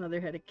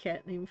great-grandmother had a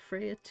cat named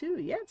Freya,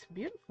 too. Yeah, it's a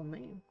beautiful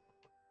name.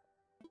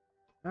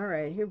 All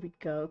right, here we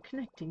go.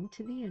 Connecting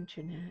to the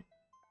internet.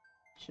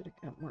 Should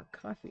have got more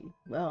coffee.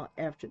 Well,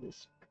 after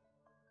this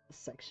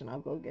section,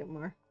 I'll go get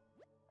more.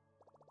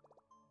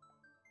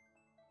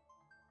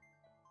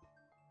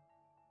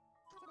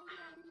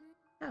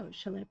 How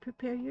shall I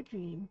prepare your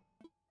dream?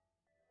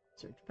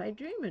 Search by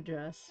dream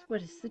address.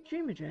 What is the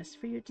dream address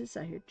for your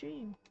desired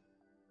dream?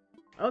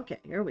 Okay,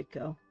 here we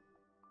go.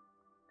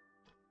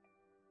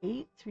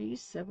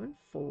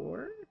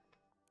 8374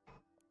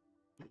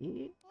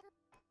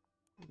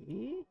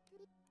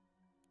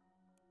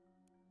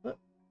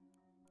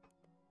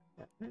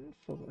 7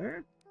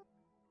 4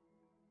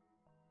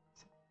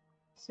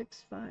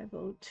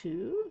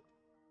 6502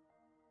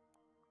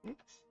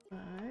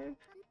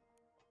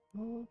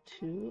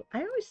 6502. I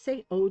always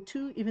say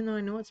 02 even though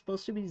I know it's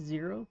supposed to be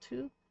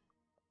 02.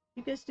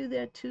 You guys do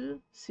that too?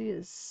 C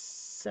is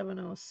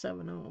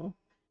 7070.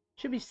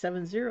 Should be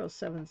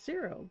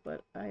 7070,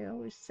 but I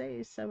always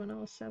say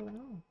 7070.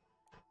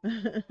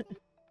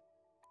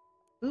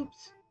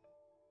 Oops.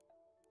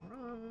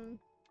 Wrong.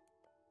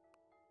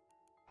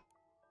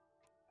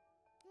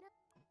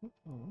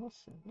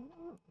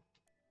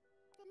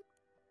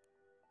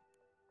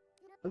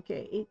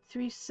 Okay,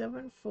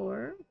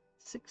 8374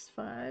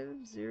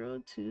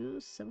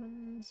 6502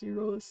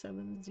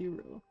 7070.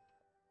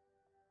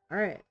 All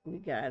right, we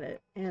got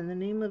it. And the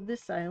name of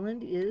this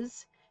island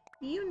is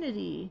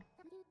Unity.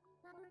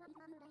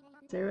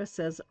 Sarah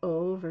says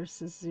O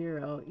versus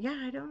 0. Yeah,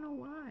 I don't know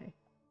why.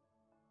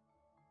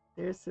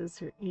 Sarah says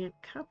her aunt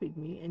copied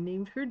me and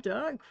named her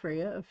dog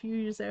Freya a few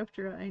years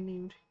after I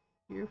named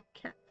your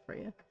cat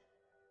Freya.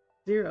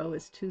 0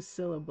 is 2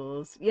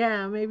 syllables.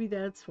 Yeah, maybe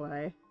that's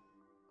why.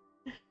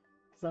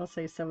 Because I'll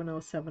say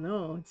 7070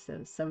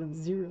 instead of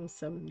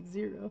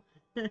 7070.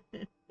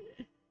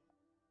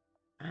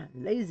 I'm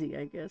lazy,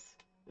 I guess.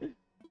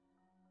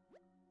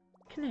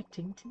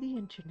 Connecting to the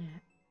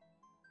internet.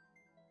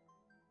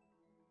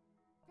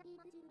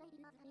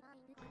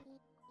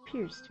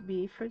 Appears to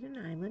be for an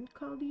island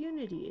called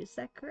Unity. Is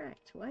that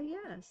correct? Why,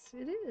 yes,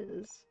 it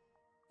is.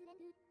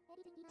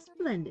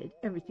 Splendid.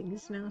 Everything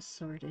is now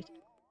sorted.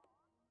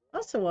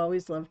 Also,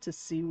 always love to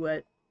see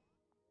what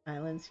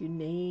islands you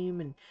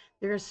name, and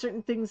there are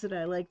certain things that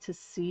I like to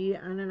see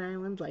on an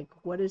island, like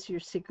what is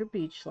your secret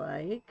beach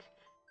like,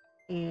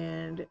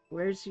 and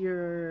where's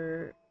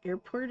your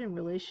airport in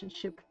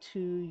relationship to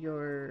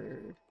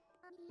your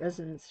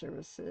resident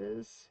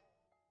services,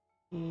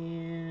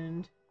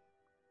 and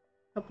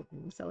a couple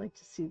things. I like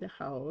to see the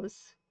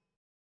house,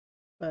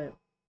 but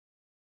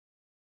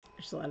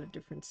there's a lot of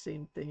different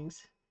same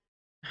things.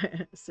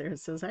 Sarah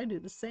says, I do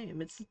the same.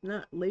 It's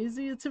not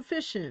lazy, it's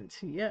efficient.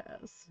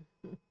 Yes.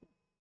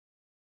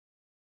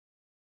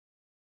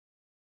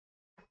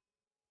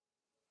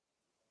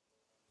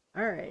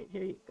 All right,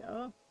 here you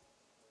go.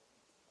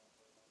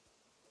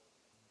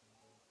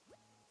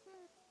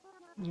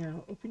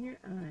 Now open your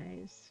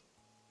eyes.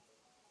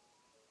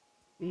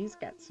 These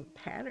got some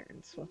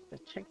patterns. We'll have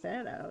to check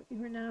that out.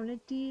 You are now in a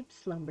deep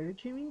slumber,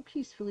 dreaming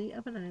peacefully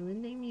of an island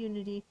named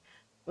Unity.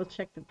 We'll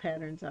check the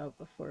patterns out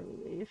before we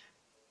leave.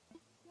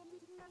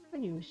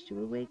 When you wish to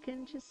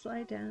awaken, just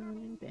lie down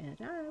in bed.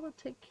 I will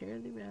take care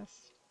of the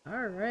rest.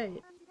 All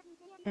right.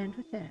 And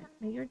with that,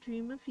 may your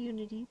dream of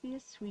unity be a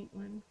sweet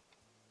one.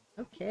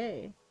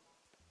 Okay.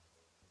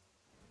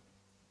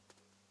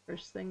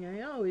 First thing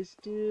I always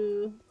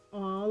do.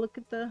 Oh, look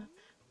at the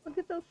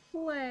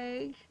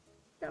flag.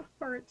 Got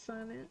hearts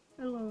on it.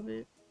 I love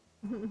it.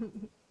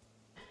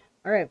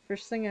 All right,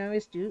 first thing I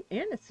always do,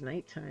 and it's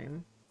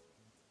nighttime.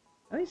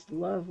 I always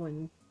love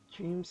when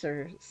dreams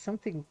are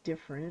something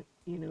different,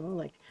 you know,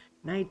 like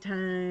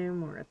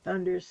nighttime or a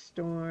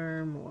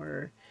thunderstorm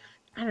or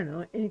I don't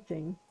know,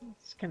 anything.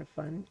 It's kind of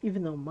fun,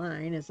 even though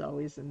mine is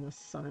always in the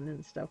sun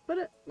and stuff.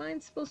 But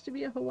mine's supposed to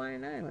be a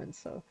Hawaiian island,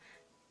 so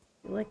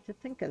I like to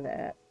think of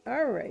that.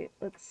 All right,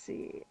 let's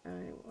see.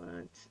 I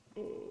want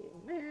a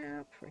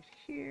map right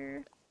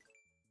here.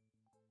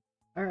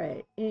 All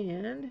right,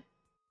 and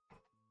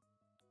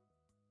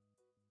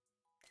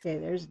okay,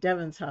 there's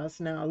Devin's house.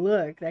 Now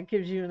look, that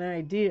gives you an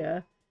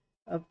idea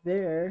up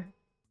there.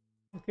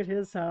 Look at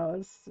his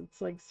house.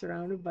 It's like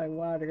surrounded by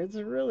water. It's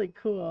really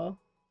cool.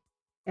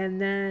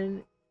 And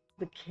then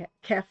the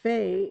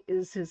cafe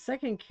is his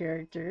second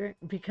character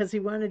because he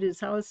wanted his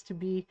house to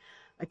be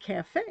a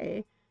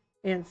cafe.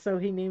 And so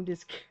he named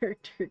his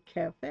character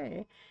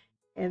Cafe.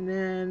 And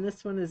then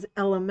this one is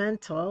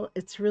Elemental.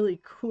 It's really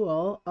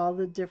cool. All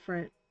the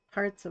different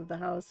parts of the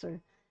house are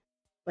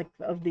like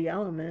of the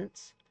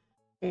elements.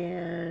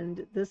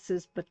 And this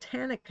is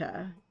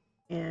Botanica.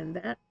 And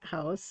that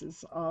house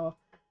is all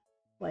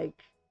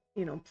like,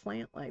 you know,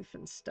 plant life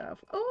and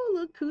stuff. Oh,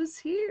 look who's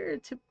here.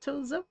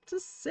 Tiptoes up to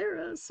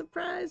Sarah.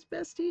 Surprise,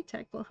 bestie.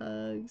 Tackle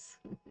hugs.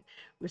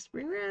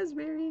 Whispering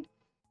Raspberry.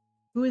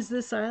 Who is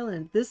this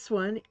island? This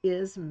one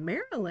is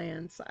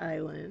Maryland's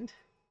island.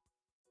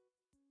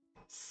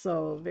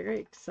 So very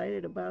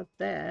excited about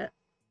that.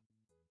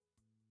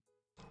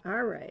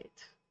 All right.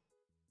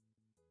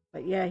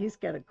 But yeah, he's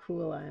got a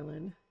cool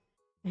island.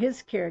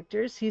 His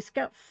characters, he's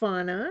got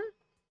Fauna.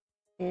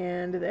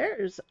 And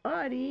there's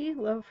Audie,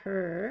 love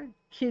her.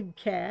 Kid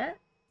Cat.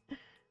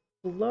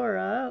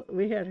 Laura,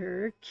 we had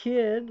her.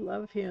 Kid,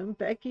 love him.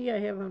 Becky, I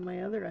have on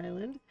my other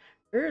island.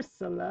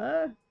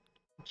 Ursula,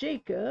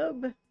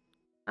 Jacob,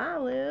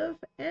 Olive,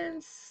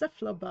 and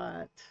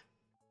Cephalobot.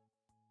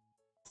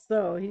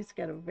 So he's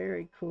got a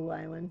very cool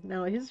island.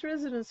 Now his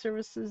resident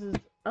services is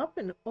up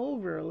and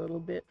over a little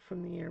bit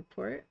from the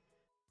airport.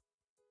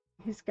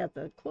 He's got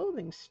the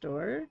clothing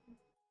store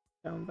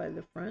down by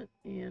the front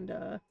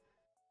and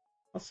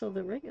also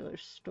the regular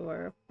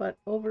store, but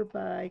over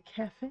by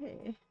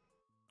cafe.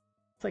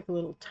 It's like a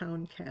little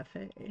town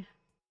cafe.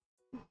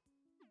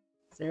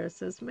 Sarah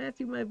says,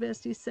 Matthew, my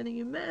bestie, sending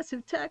you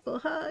massive tackle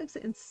hugs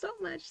and so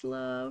much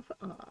love.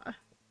 Aw.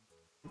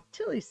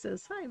 Tilly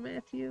says, hi,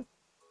 Matthew.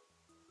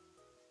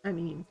 I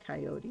mean,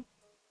 Coyote.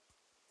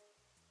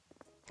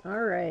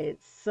 All right,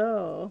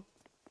 so,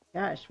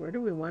 gosh, where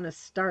do we want to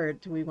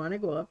start? Do we want to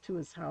go up to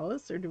his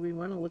house or do we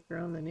want to look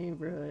around the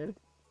neighborhood?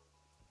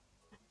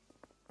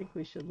 I think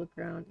we should look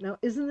around. Now,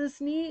 isn't this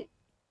neat?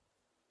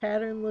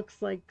 Pattern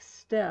looks like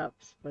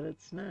steps, but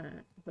it's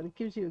not. But it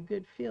gives you a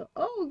good feel.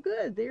 Oh,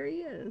 good. There he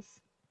is.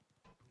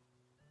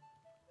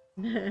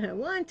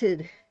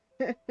 Wanted.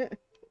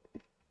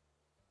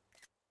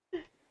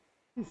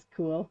 He's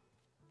cool.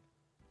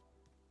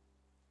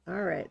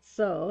 All right.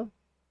 So,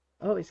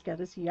 oh, he's got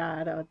his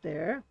yacht out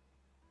there.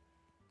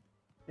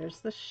 There's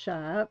the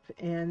shop.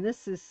 And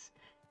this is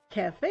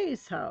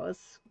Cafe's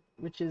house,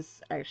 which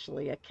is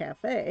actually a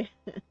cafe.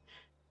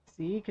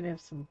 See, you can have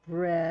some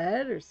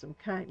bread or some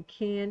cotton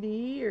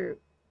candy or...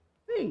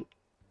 Wait,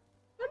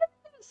 what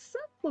about a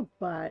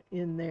cephalobot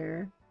in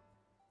there?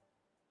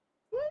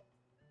 What?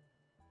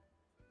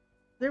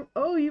 There?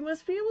 Oh, you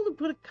must be able to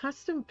put a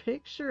custom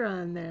picture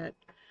on that.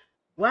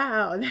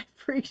 Wow, that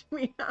freaked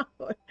me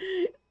out.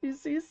 You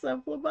see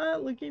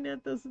cephalobot looking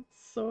at this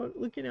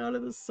looking out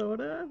of the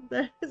soda?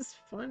 That is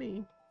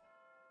funny.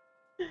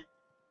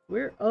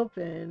 We're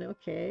open.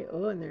 Okay.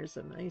 Oh, and there's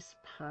a nice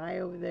pie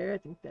over there. I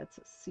think that's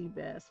a sea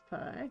bass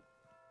pie.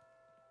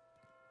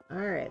 All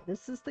right.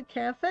 This is the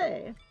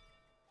cafe.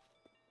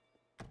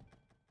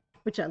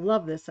 Which I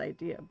love this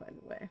idea, by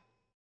the way.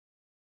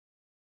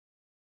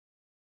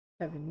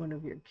 Having one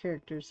of your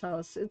characters'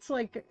 house. It's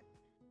like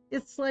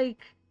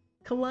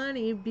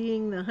Kalani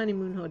being the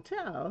honeymoon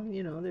hotel.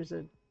 You know, there's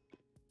a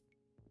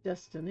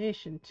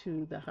destination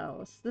to the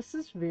house. This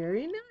is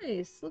very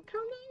nice. Look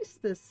how nice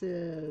this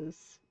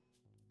is.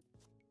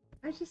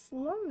 I just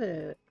love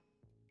it.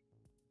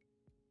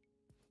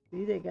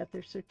 See, they got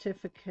their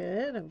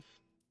certificate of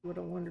what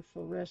a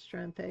wonderful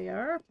restaurant they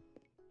are.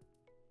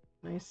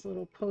 Nice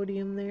little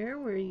podium there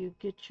where you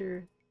get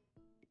your,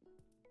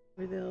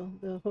 where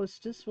the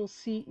hostess will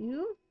seat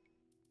you.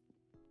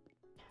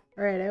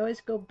 All right, I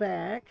always go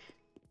back.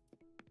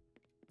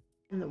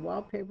 And the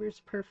wallpaper is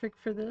perfect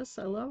for this.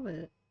 I love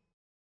it.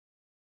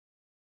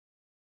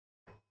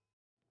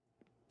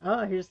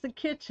 Oh, here's the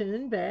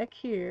kitchen back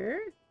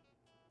here.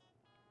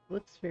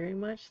 Looks very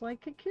much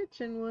like a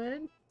kitchen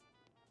would.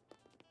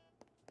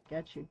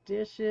 Got your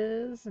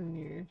dishes and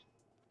your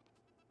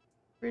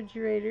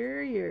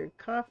refrigerator, your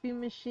coffee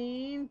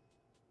machine.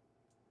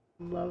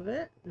 Love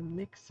it. The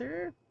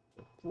mixer,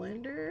 the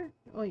blender.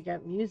 Oh, you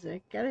got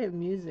music. Gotta have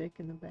music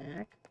in the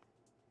back.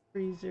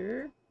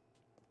 Freezer,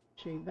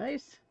 shaved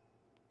ice.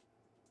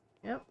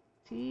 Yep,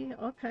 tea,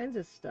 all kinds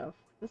of stuff.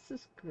 This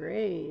is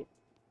great.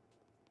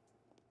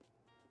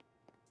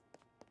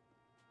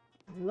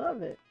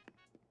 Love it.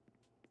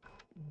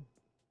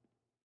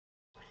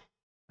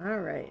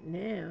 All right,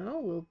 now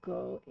we'll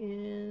go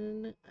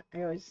in.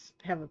 I always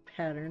have a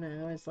pattern.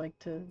 I always like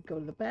to go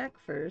to the back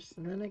first,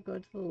 and then I go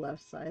to the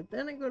left side,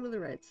 then I go to the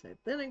right side,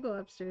 then I go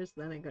upstairs,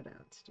 then I go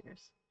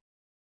downstairs.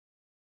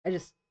 I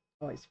just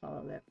always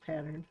follow that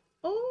pattern.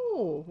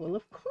 Oh, well,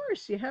 of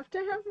course, you have to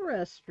have a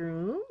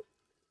restroom.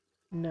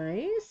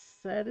 Nice.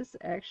 That is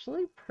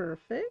actually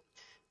perfect.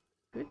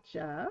 Good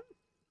job.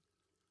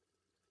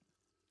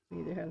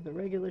 You either have the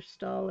regular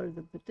stall or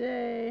the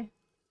bidet.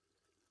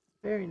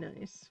 Very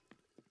nice.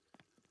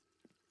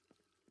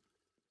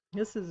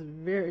 This is a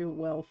very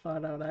well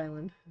thought out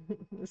island.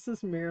 This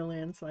is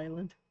Maryland's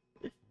island.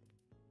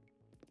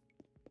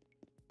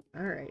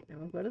 Alright, now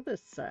we'll go to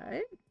this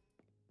side.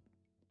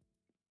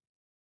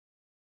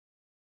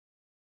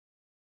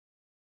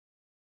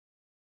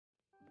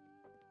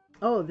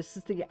 Oh, this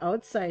is the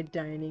outside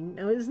dining.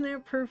 Now, isn't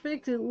that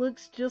perfect? It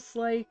looks just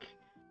like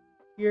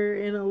you're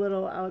in a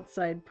little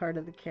outside part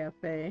of the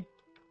cafe.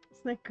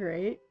 Isn't that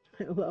great?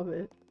 I love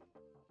it.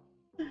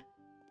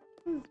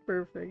 It's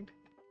perfect.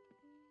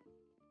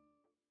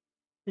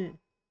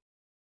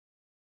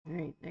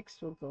 Alright,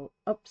 next we'll go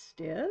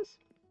upstairs.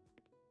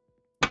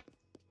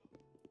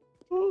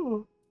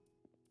 Oh,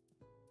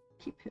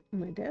 keep hitting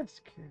my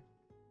desk here.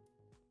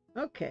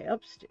 Okay,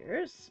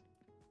 upstairs.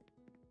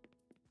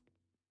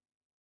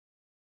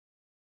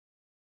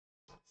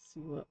 Let's see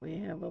what we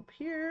have up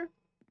here.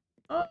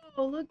 Oh,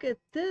 look at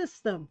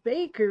this, the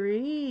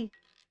bakery.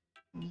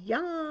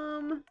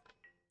 Yum.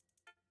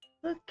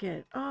 Look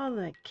at all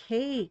the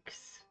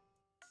cakes.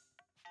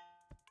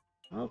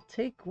 I'll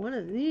take one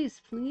of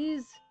these,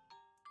 please.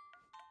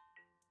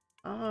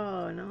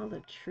 Oh, and all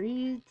the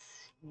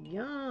treats.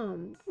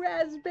 Yum.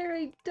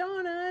 Raspberry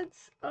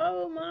donuts.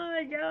 Oh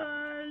my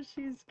gosh,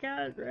 he's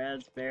got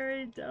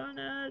raspberry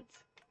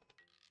donuts.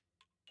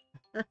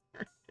 Oh,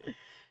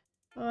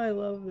 I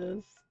love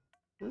this.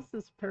 This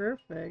is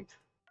perfect.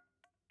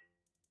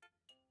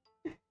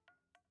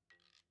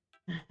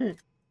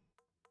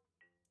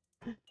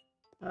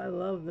 I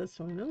love this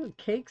one. Ooh,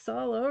 cakes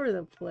all over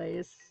the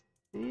place.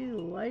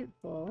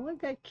 Delightful.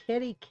 Look at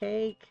kitty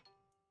cake.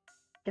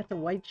 Got the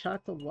white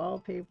chocolate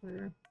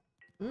wallpaper.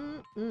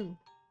 I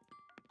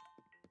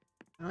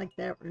like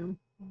that room.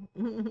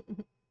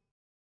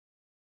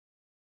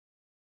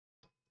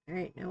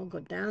 Alright, now we'll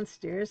go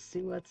downstairs,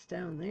 see what's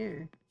down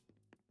there.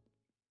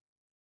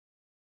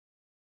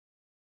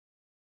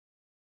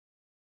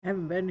 I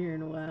haven't been here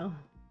in a while.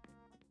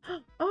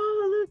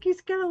 Oh, look,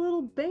 he's got a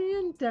little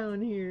band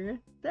down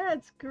here.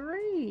 That's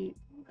great.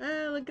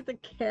 Ah, look at the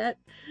cat.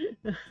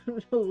 The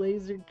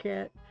laser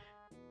cat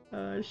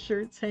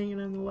shirts hanging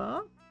on the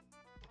wall.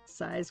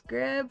 Size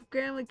grab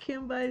Grandma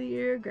Kim by the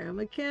ear.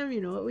 Grandma Kim,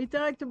 you know what we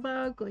talked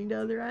about. Going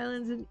to other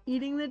islands and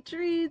eating the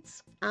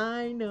treats.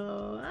 I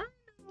know.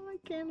 I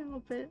can't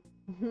help it.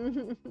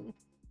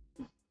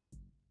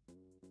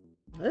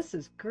 This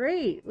is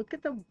great. Look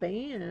at the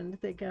band.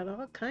 They got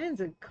all kinds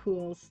of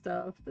cool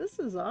stuff. This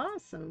is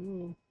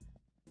awesome.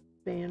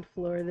 Band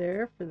floor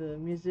there for the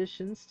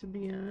musicians to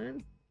be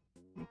on.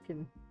 You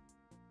can.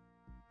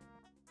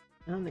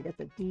 Oh, they got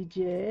the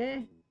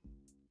DJ.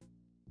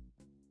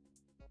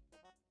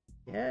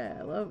 Yeah,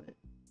 I love it.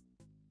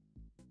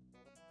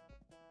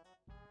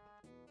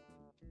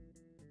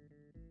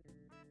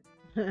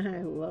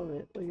 I love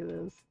it. Look at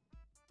this.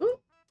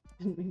 Oop!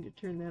 Didn't mean to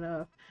turn that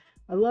off.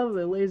 I love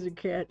the laser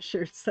cat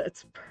shirts.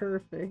 That's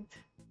perfect.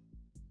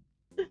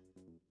 A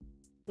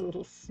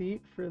little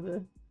seat for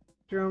the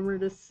drummer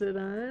to sit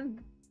on.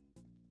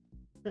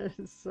 That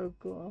is so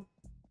cool.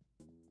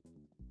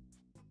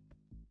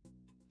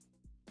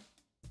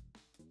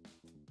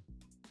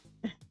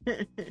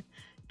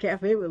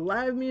 Cafe with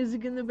live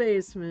music in the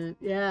basement.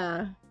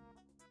 Yeah.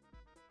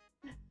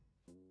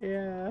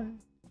 Yeah.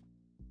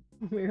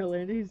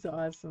 Maryland, he's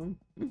awesome.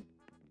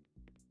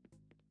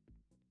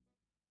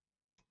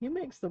 He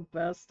makes the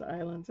best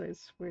islands, I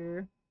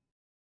swear.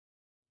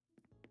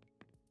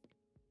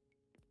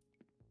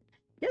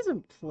 He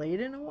hasn't played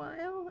in a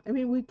while. I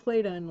mean, we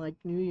played on like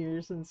New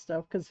Year's and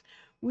stuff because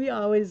we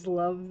always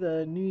love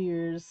the New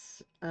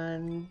Year's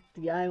on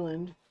the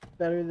island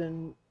better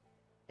than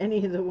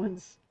any of the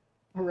ones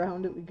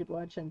around it we could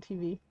watch on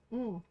TV.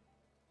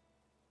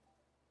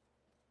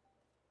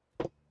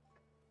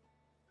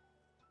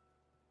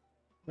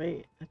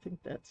 Wait, I think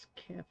that's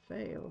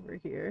cafe over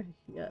here.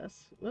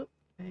 Yes. Whoop,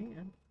 hang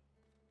on.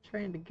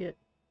 Trying to get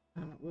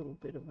on a little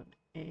bit of an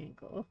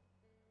angle.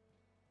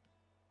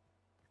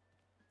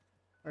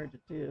 Hard to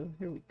do.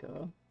 Here we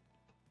go.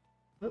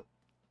 Whoop.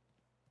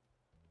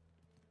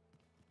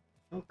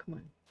 Oh, come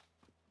on.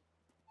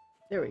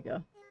 There we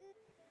go.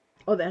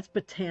 Oh, that's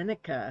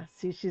Botanica.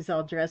 See, she's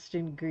all dressed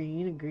in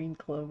green, a green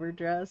clover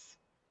dress.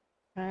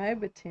 Hi,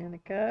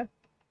 Botanica.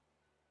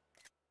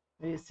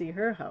 You see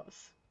her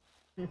house.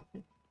 And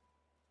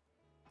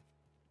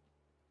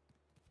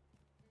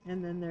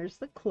then there's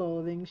the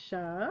clothing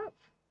shop.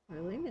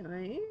 Really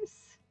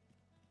nice.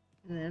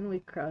 And then we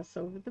cross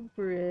over the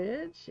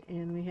bridge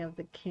and we have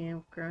the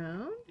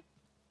campground.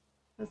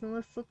 Doesn't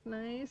this look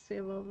nice? We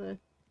have all the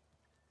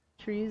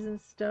trees and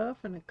stuff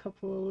and a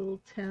couple of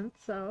little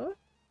tents out.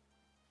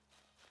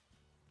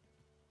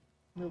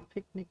 Little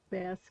picnic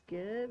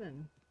basket,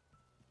 and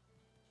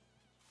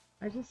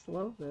I just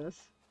love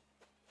this.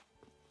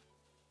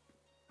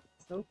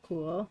 So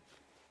cool.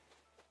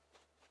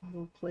 A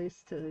little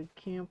place to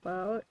camp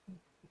out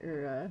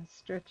or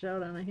stretch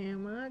out on a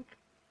hammock.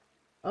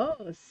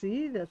 Oh,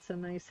 see, that's a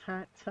nice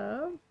hot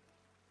tub.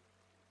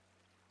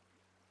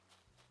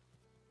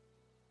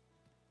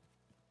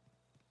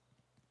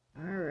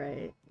 All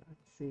right,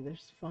 let's see,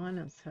 there's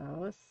Fauna's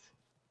house.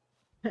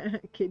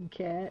 Kid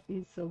Cat,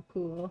 he's so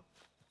cool.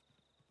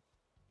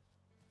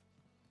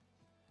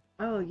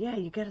 Oh, yeah,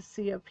 you gotta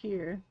see up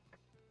here.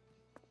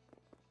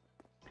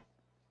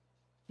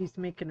 He's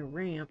making a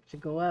ramp to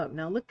go up.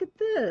 Now look at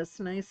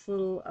this nice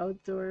little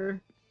outdoor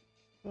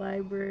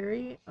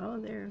library. Oh,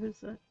 there,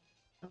 who's that?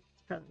 Oh,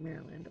 it's probably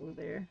Maryland over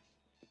there.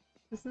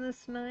 Isn't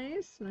this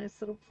nice?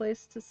 Nice little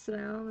place to sit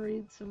down,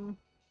 read some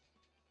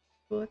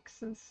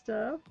books and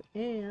stuff.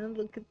 And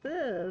look at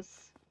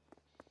this.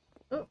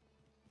 Oh,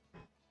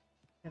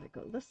 gotta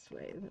go this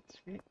way. That's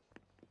right.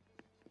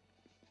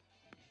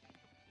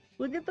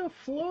 Look at the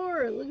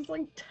floor. It looks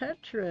like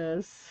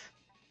Tetris.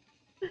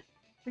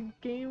 The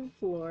game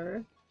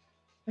floor.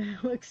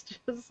 It looks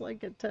just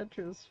like a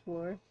Tetris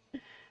floor.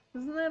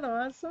 Isn't that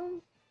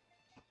awesome?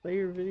 Play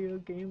your video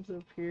games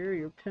up here,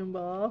 your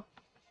pinball.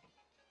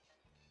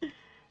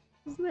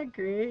 Isn't that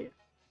great?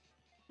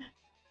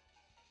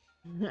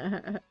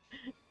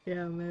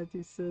 Yeah,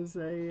 Matthew says,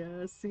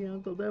 I see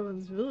Uncle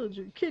Devin's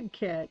villager, Kid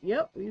Cat.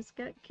 Yep, he's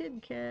got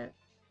Kid Cat.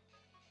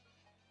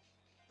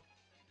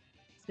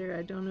 Sarah,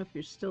 I don't know if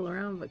you're still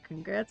around, but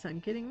congrats on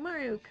getting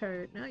Mario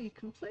Kart. Now you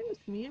can play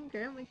with me and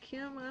Grandma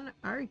Kim on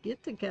our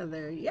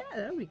get-together. Yeah,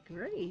 that'd be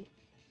great.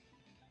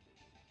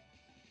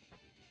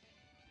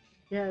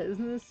 Yeah,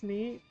 isn't this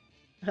neat?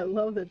 I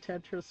love the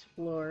Tetris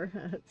floor.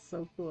 It's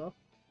so cool.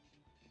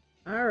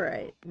 All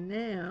right,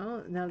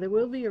 now there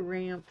will be a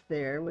ramp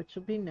there, which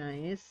will be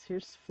nice.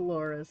 Here's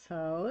Flora's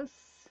house.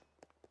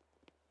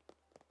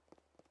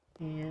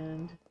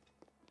 And,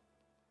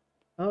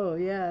 oh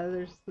yeah,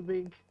 there's the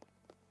big,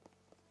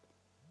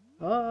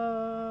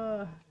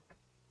 oh,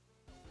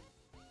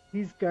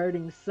 he's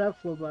guarding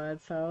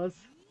Cephalobot's house.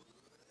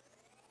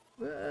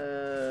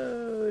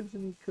 Whoa,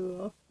 isn't he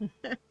cool?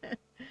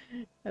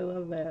 I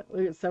love that.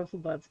 Look at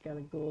Cephalobot's got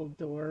a gold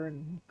door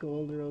and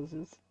gold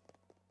roses.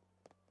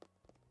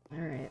 All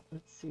right,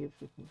 let's see if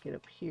we can get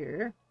up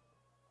here.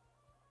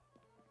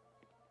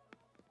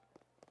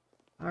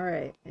 All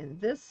right, and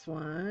this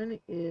one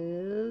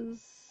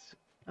is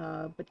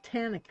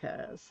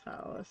Botanica's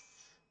house.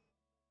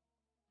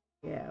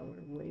 Yeah,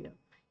 we're way up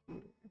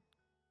here.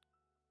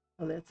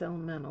 Oh, that's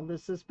Elemental.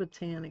 This is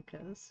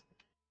Botanica's.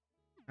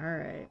 All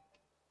right,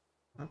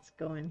 let's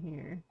go in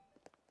here.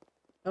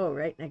 Oh,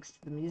 right next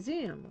to the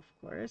museum,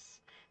 of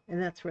course.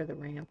 And that's where the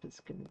ramp is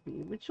going to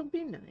be, which will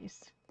be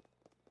nice.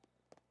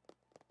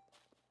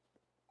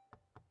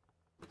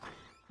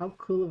 How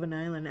cool of an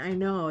island. I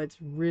know, it's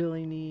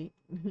really neat.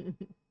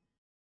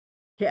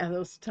 Yeah,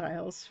 those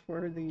tiles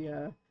for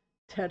the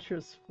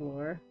Tetris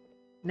floor.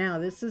 Now,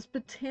 this is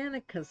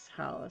Botanica's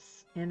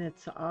house, and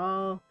it's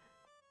all,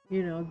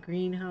 you know,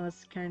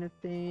 greenhouse kind of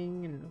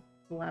thing, and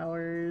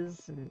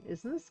flowers, and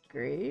isn't this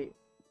great?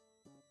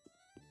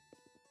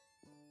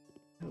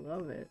 I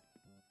love it.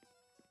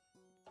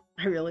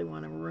 I really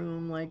want a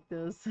room like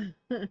this.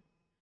 Or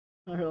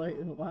like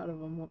a lot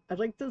of them. I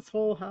like this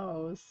whole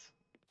house.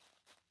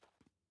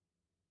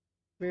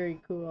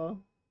 Very cool.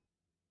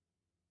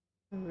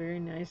 A very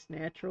nice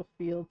natural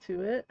feel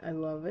to it. I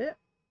love it.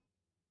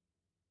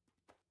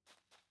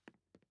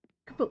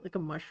 Could put like a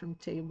mushroom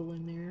table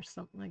in there or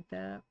something like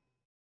that.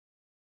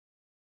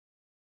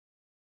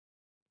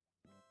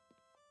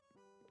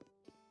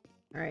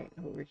 All right,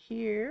 over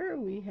here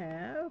we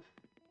have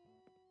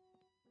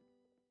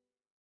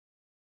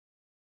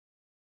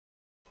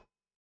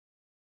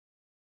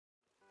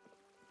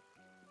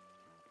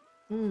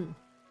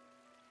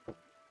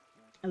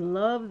I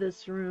love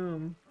this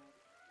room.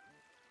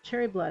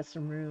 Cherry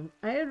Blossom room.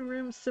 I had a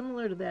room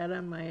similar to that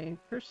on my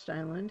first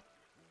island,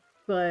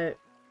 but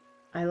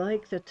I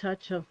like the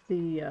touch of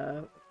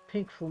the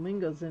pink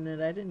flamingos in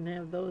it. I didn't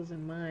have those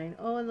in mine.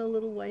 Oh, and the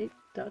little white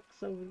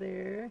ducks over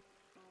there.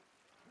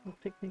 A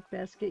picnic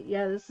basket.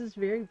 Yeah, this is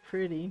very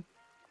pretty.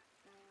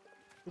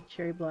 The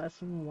cherry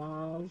blossom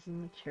walls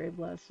and the cherry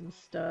blossom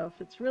stuff.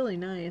 It's really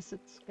nice.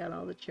 It's got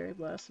all the cherry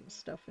blossom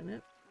stuff in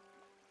it.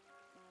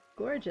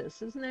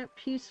 Gorgeous. Isn't that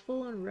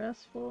peaceful and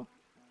restful?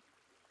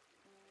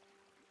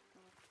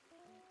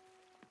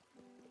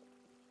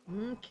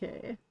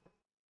 Okay.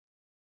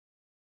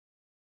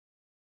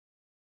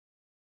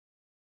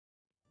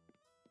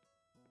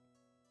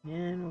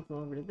 And we'll go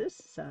over to this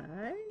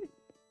side.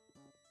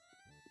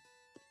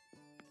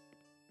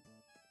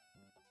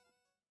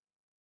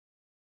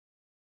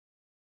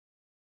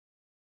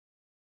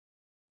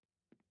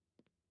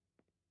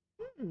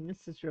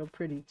 This is real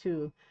pretty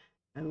too.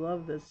 I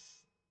love this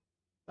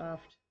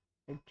soft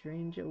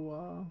hydrangea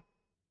wall.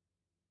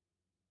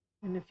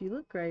 And if you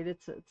look right,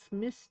 it's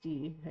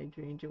misty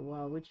hydrangea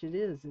wall, which it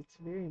is. It's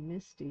very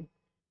misty.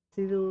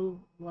 See the little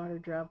water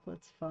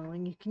droplets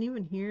falling? You can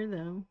even hear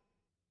them.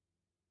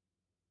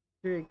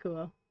 Very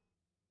cool.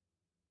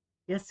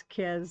 Yes,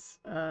 Kaz,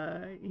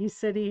 he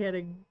said he had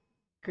a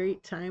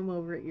great time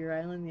over at your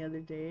island the other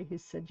day. He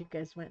said you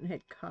guys went and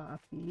had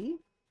coffee.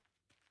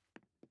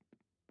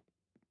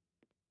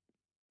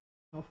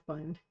 How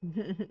fun.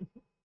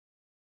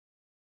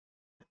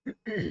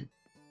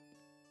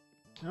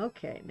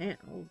 Okay, now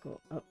we'll go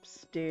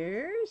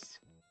upstairs.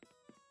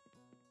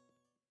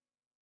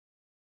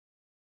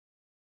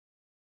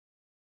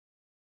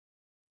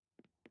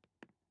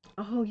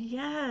 Oh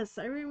yes,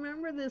 I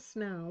remember this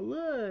now.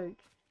 Look.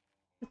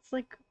 It's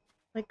like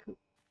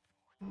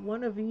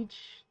one of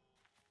each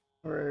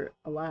or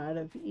a lot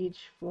of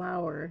each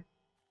flower.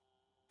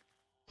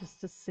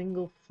 Just a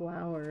single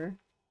flower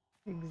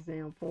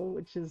example,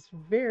 which is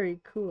very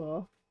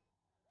cool.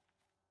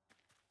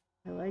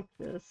 I like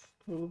this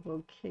little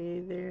bouquet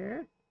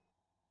there.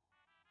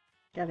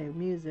 Gotta have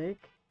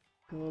music.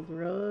 Gold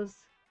rose,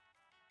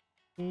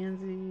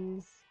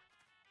 pansies.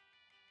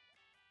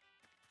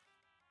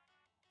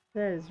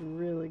 That is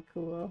really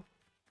cool.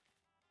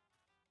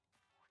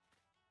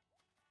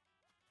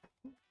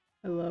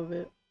 I love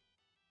it.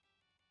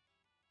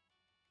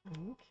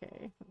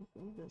 Okay, I'll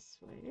go this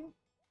way.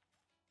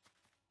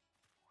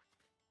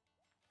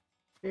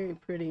 Very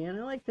pretty, and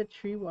I like the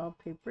tree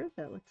wallpaper.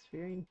 That looks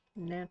very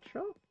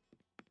natural.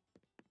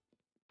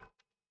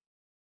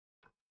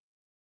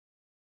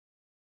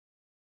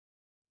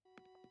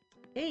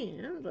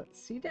 And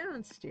let's see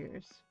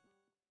downstairs.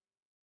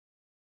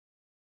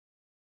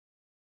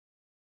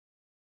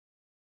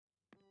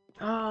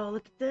 Oh,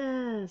 look at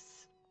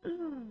this.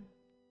 Oh,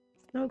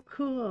 so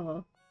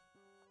cool.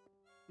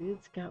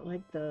 It's got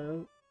like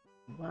the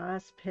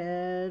wasp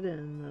head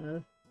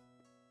and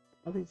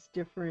all these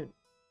different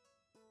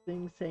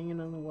things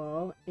hanging on the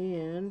wall,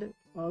 and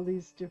all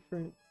these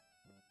different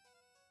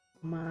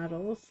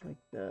models like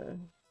the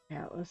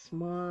Atlas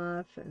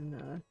moth and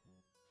the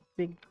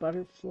big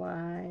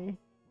butterfly.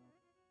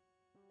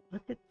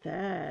 Look at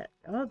that.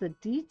 Oh, the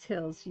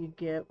details you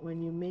get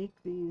when you make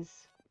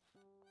these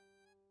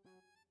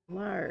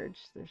large.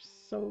 They're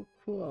so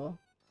cool.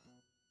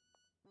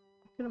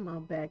 Look at them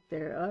all back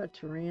there. Oh,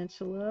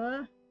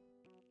 tarantula.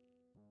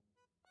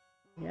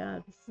 Yeah,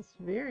 this is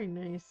very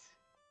nice.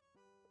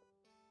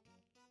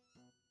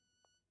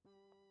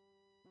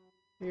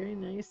 Very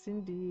nice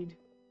indeed.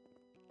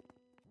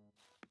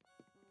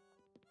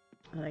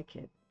 I like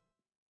it.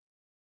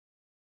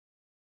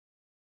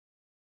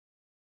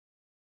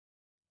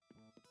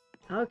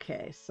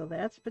 Okay, so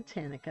that's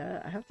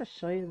Botanica. I have to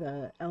show you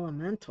the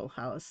elemental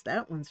house.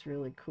 That one's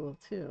really cool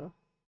too.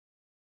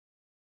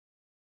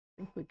 I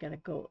think we gotta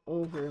go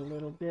over a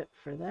little bit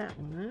for that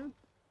one.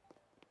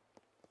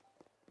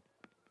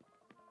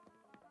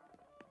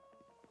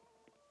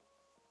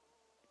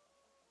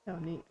 How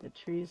neat the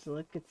trees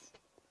look. It's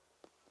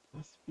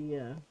must be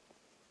a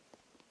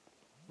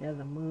yeah,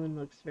 the moon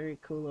looks very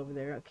cool over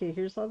there. Okay,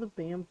 here's all the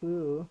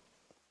bamboo.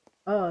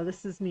 Oh,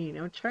 this is neat.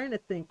 I'm trying to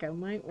think. I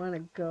might want to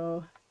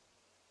go.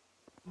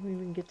 We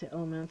can get to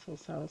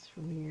Elemental's house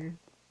from here.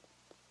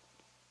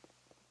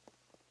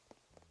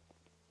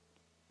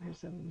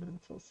 Where's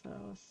Elemental's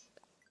house?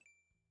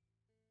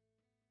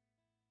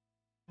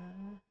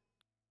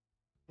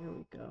 There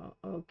we go.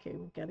 Okay,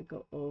 we got to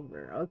go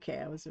over. Okay,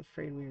 I was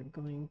afraid we were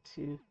going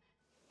to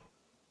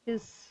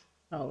his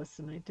house,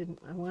 and I didn't.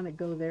 I want to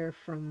go there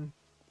from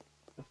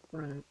the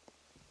front.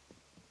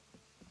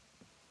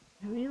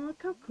 I mean,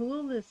 look how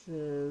cool this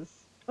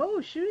is.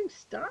 Oh, shooting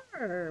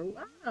star!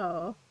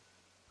 Wow.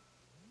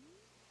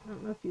 I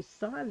don't know if you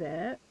saw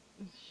that.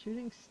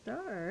 Shooting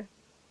star.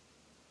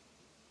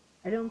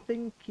 I don't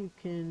think you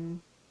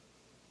can.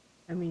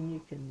 I mean,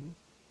 you can,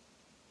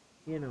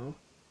 you know,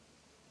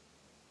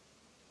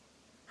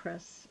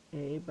 press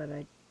A, but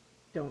I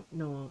don't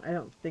know. I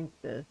don't think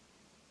the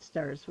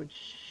stars would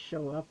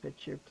show up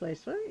at your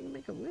place. Well, you can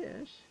make a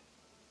wish.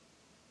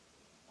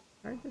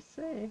 Hard to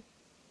say.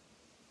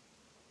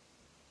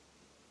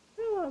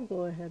 Well, I'll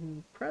go ahead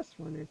and press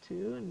one or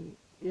two, and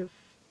if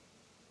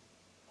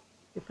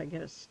I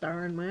get a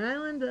star on my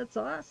island, that's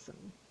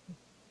awesome.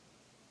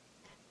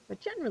 But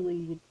generally,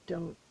 you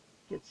don't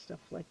get stuff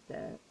like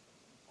that.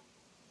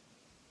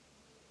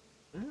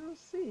 I'll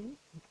see.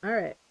 All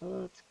right,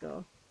 well, let's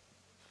go.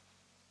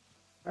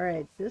 All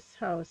right, this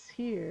house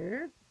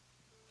here.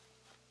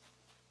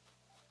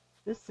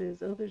 This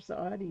is, oh, there's the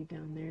Audie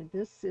down there.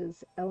 This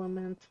is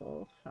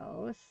Elemental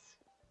House.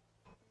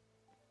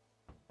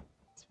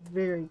 It's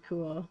very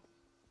cool.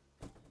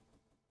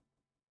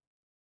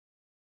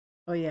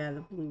 Oh yeah,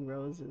 the blue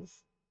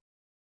roses.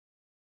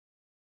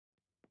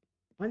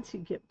 Once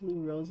you get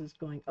blue roses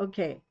going.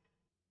 Okay,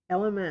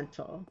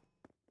 elemental.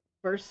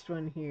 First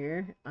one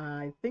here,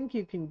 I think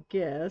you can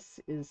guess,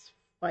 is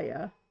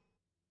fire.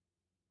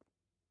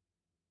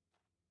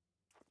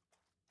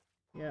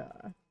 Yeah.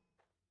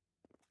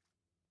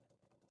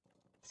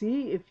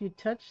 See, if you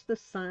touch the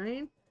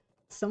sign,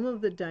 some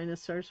of the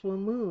dinosaurs will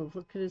move.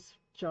 Look at his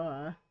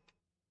jaw.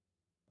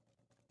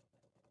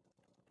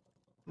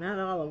 Not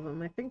all of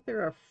them. I think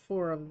there are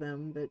 4 of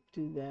them that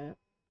do that.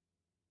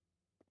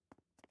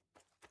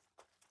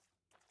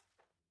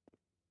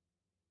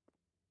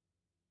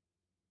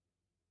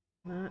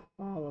 Not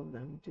all of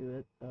them do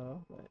it,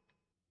 though, but...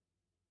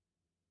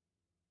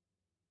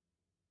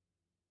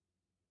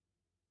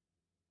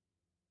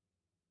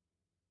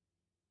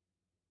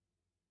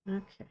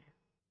 Okay.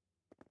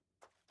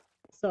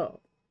 So,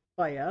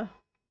 fire.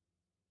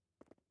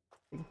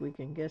 I think we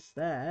can guess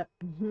that.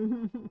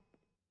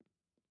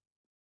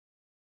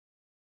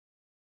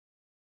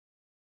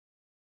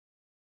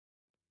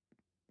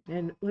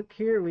 And look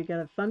here, we got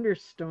a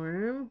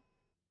thunderstorm.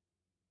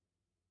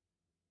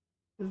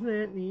 Isn't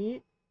that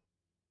neat?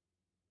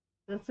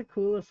 That's the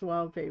coolest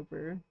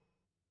wallpaper.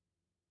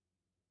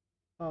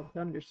 Oh,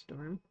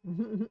 thunderstorm.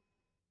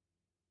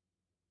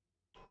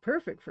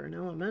 Perfect for an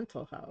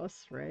elemental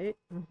house, right?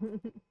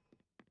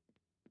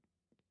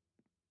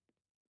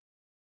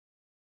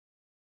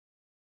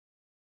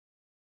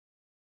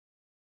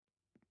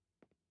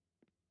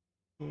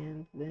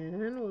 And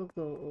then we'll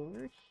go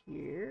over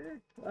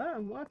here. Oh,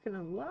 I'm walking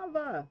on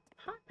lava.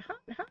 Hot,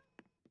 hot, hot.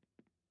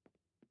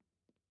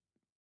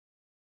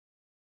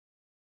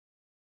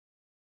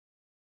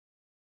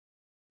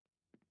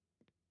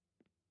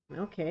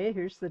 Okay,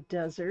 here's the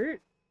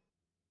desert.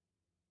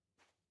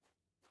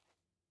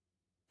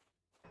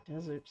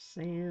 Desert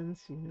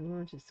sands, you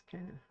know, just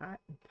kind of hot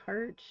and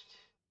parched.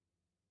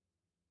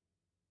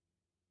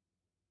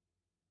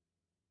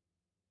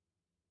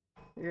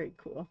 Very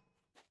cool.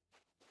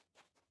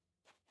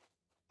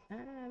 How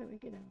do we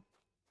get out?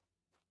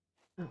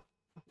 Oh.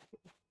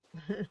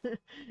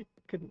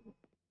 Couldn't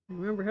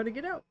remember how to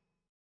get out.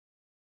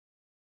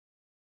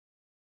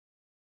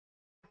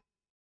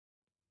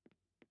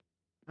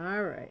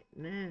 All right,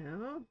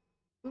 now,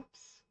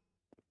 oops,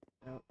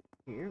 out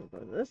here, we'll go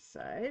to this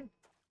side.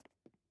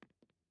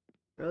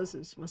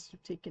 Roses must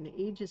have taken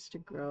ages to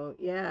grow.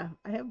 Yeah,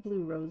 I have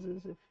blue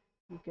roses if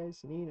you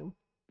guys need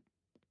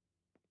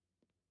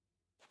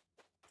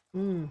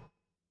them.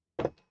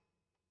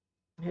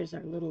 Here's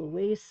our little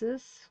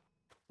oasis.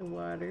 The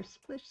water,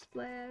 splish,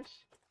 splash.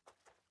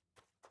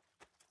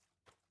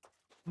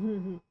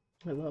 I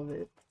love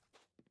it.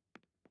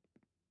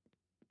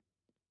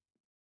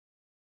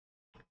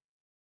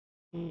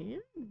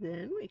 And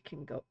then we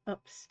can go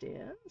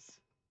upstairs.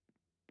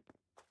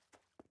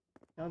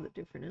 All the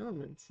different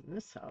elements in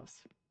this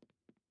house.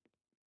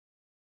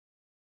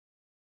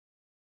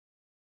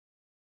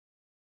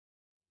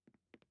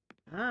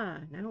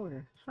 Ah, now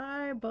we're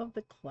high above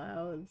the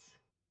clouds.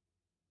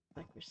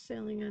 Like we're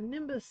sailing on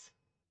Nimbus.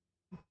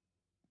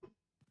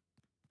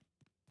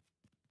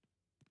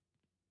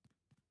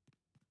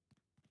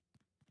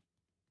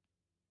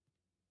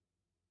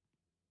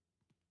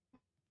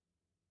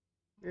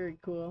 Very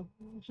cool.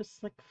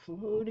 Just like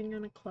floating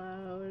on a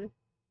cloud.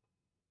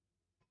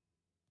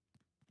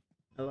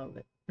 I love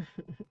it.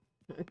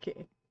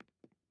 Okay.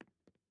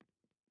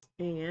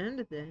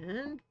 And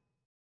then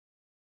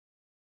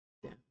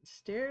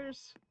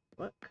downstairs.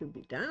 What could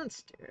be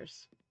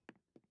downstairs?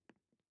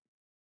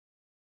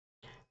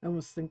 I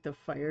almost think the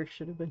fire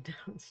should have been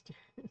downstairs.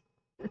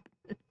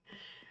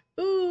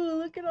 Ooh,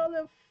 look at all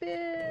the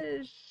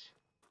fish.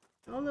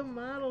 All the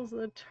models,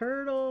 the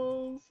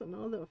turtles, and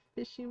all the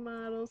fishy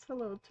models.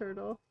 Hello,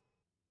 turtle.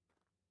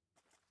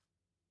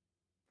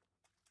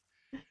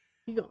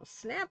 You gonna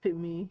snap at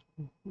me?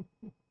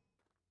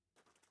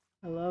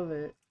 I love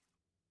it.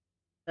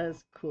 That's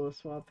the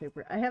coolest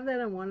wallpaper. I have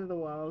that on one of the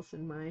walls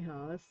in my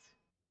house.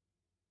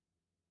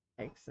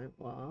 Accent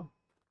wall.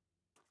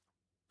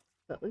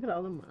 But look at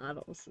all the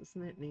models.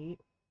 Isn't that neat?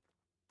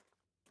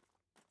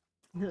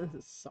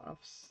 The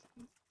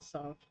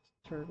soft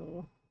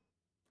turtle.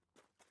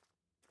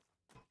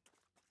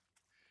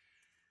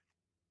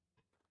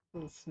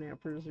 Little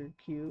snappers are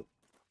cute.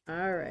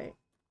 All right.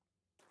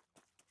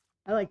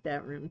 I like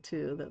that room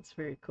too. That's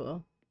very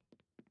cool.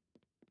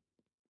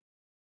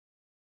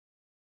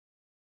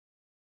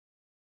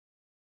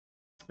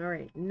 All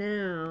right,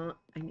 now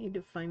I need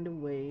to find a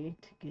way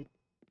to get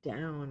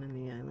down on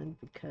the island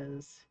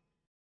because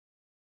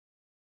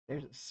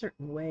there's a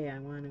certain way I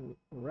want to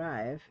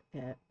arrive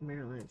at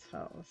Marilyn's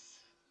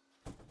house.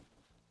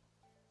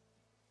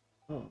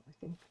 Oh, I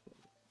think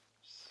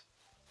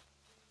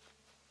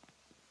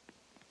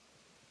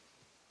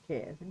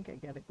okay, I think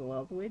I gotta go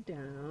all the way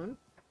down.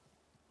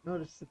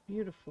 Notice the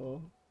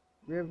beautiful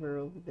river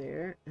over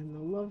there and the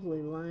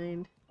lovely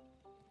lined.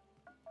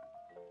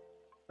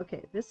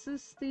 Okay, this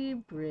is the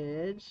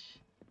bridge.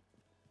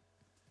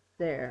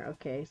 There,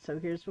 okay, so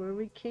here's where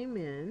we came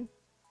in.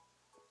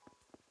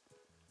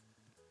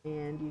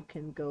 And you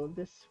can go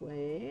this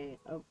way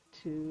up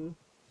to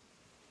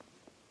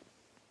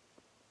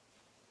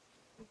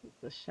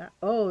The shot.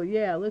 Oh,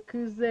 yeah, look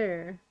who's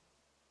there.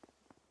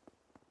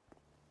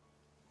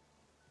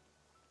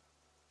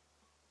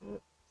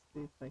 Let's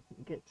see if I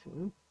can get to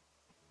him.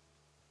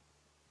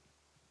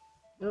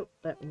 Oh,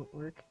 that won't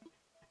work.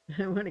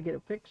 I want to get a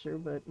picture,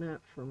 but not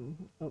from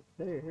up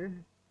there.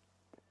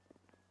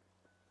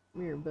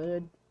 Come here,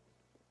 bud.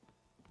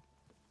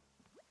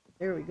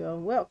 There we go.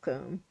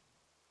 Welcome.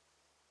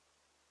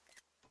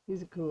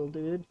 He's a cool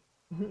dude.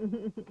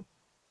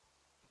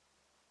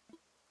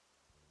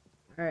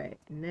 Alright,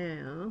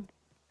 now...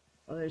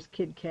 Oh, there's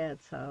Kid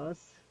Cat's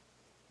house.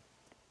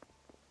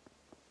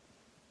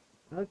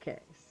 Okay,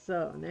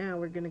 so now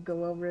we're gonna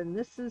go over, and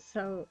this is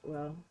how,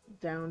 well,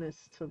 down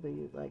is to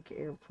the, like,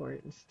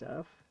 airport and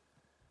stuff.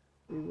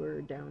 We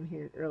were down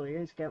here earlier.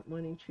 He's got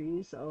money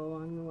trees all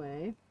along the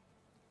way.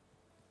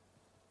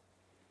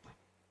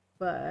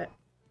 But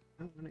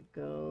I want to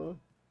go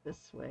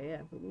this way,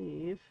 I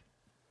believe.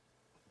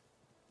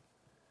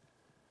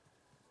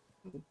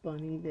 The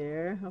bunny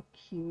there, how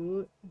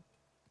cute.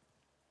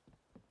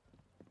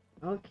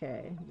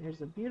 Okay,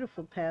 there's a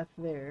beautiful path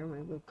there.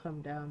 Maybe we'll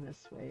come down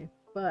this way.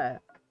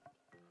 But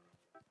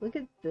look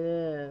at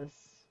this.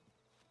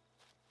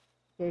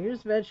 Okay,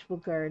 here's vegetable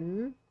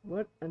garden.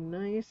 What a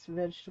nice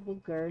vegetable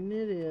garden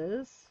it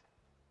is.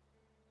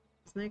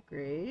 Isn't that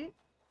great?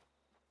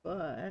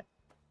 But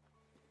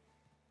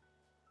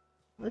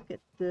look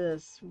at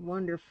this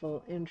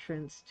wonderful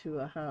entrance to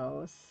a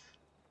house.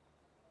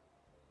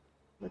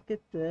 Look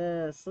at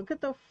this. Look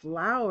at the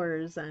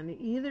flowers on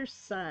either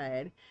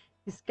side.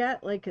 He's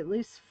got like at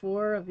least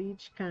 4 of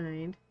each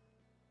kind.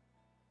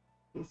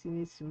 In case he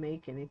needs to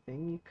make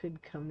anything, you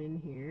could come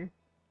in here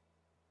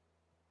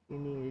if you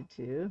needed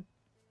to.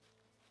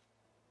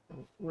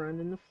 Don't run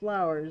in the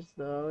flowers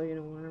though, you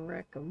don't want to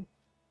wreck them.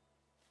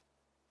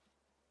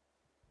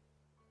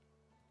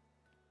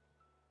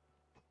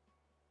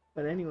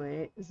 But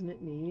anyway, isn't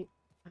it neat?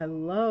 I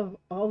love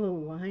all the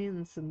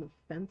lines and the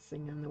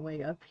fencing on the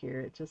way up here.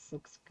 It just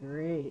looks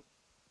great.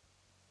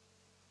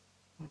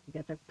 You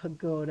got the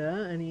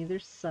pagoda on either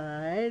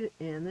side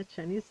and the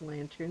Chinese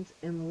lanterns,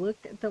 and look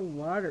at the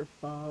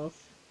waterfalls.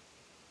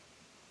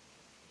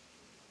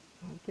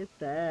 Look at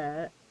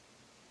that.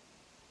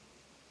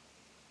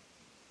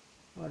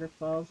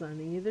 Waterfalls on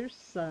either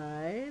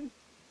side.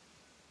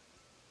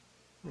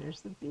 There's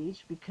the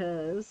beach,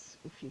 because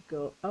if you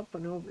go up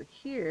and over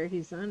here,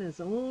 he's on his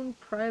own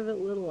private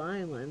little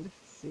island.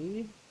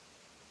 See?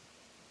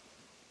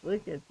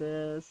 Look at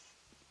this.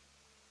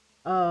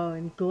 Oh,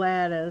 and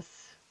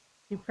Gladys.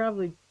 He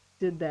probably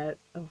did that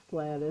of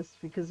Gladys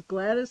because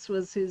Gladys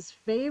was his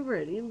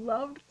favorite. He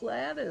loved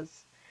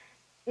Gladys.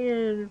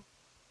 And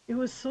it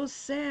was so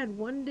sad.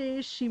 One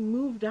day she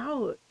moved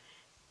out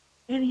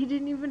and he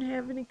didn't even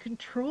have any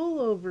control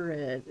over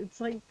it.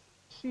 It's like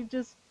she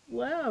just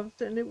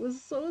left, and it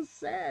was so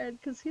sad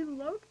because he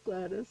loved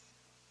Gladys.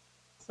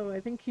 So I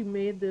think he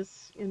made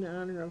this in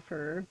honor of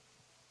her.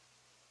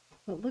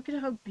 But look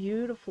at how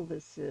beautiful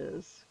this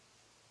is.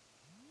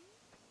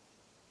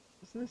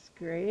 Isn't this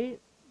great?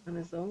 On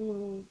his own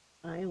little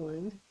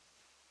island.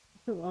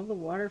 All the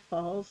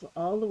waterfalls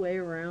all the way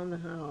around the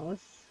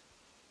house.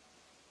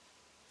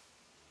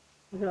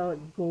 Look at all the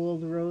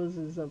gold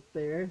roses up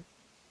there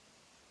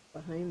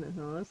behind the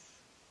house.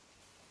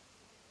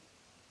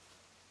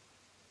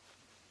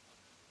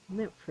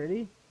 Isn't that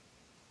pretty?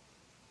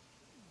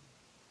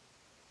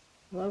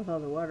 I love how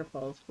the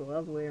waterfalls go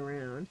all the way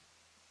around.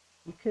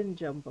 You couldn't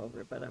jump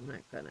over, but I'm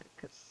not gonna,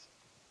 because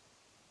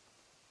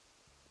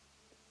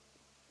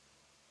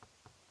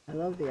I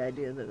love the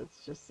idea that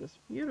it's just this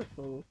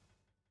beautiful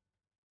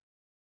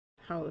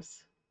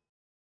house.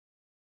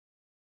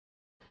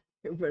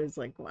 Everybody's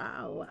like,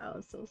 wow,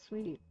 wow, so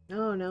sweet.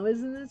 Oh, no,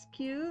 isn't this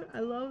cute? I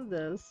love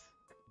this.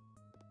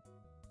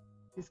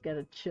 He's got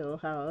a chill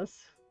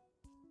house.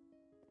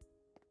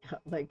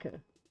 Got like a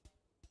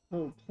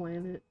little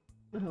planet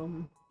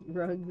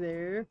rug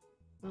there.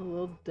 A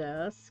little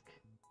desk.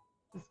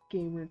 This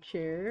gamer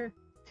chair.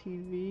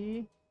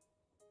 TV.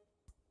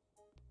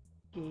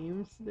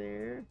 Games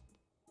there.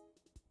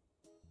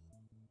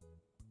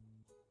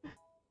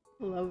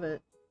 Love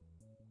it.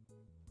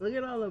 Look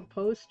at all the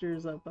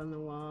posters up on the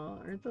wall.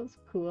 Aren't those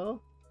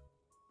cool?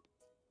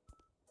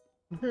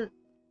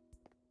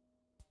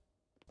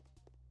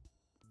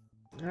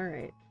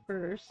 Alright,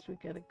 first we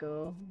gotta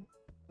go.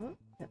 Oh,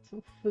 got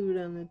some food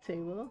on the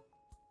table.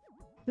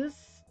 This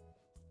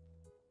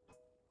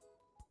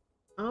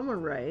ama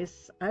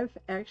rice, I've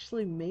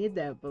actually made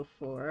that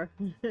before.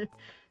 It's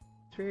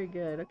very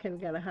good. Okay, we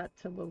got a hot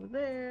tub over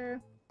there.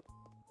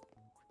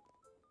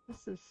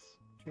 This is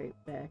straight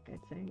back,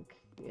 I think.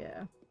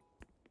 Yeah.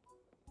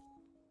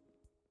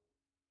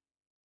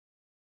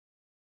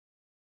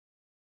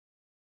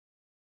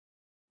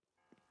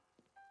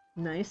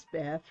 Nice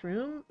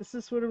bathroom. This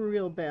is what a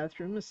real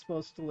bathroom is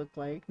supposed to look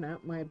like,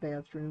 not my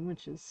bathroom,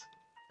 which is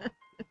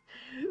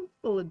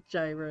full of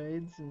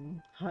gyroids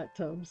and hot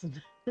tubs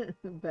and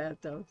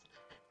bathtubs.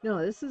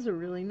 No, this is a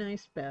really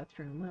nice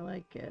bathroom. I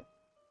like it.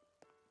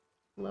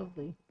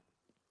 Lovely.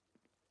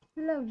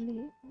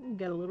 Lovely.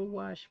 Got a little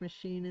wash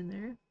machine in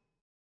there.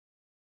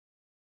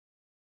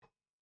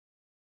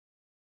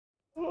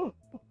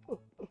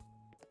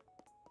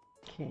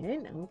 Okay,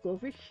 now we'll go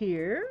over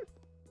here.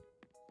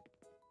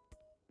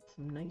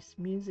 Some nice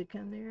music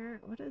on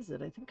there. What is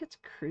it? I think it's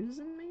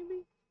cruising,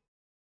 maybe?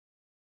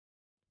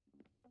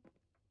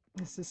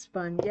 This is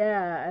fun.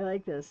 Yeah, I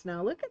like this.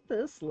 Now look at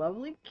this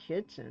lovely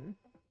kitchen.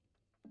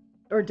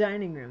 Or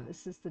dining room.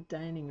 This is the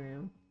dining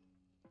room.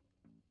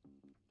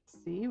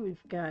 See,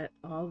 we've got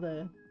all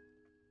the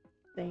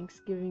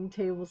Thanksgiving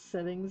table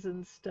settings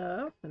and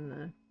stuff, and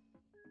the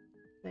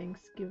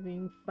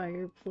Thanksgiving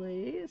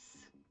fireplace.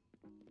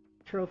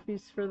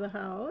 Trophies for the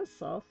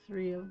house, all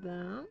 3 of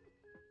them.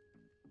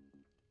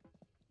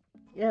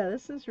 Yeah,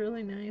 this is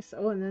really nice.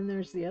 Oh, and then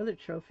there's the other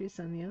trophies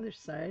on the other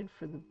side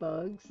for the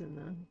bugs and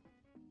the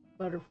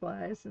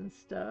butterflies and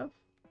stuff.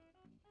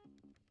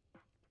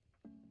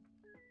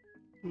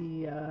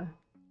 The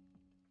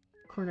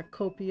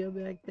cornucopia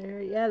back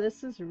there. Yeah,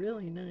 this is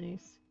really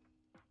nice.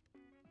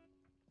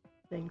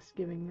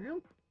 Thanksgiving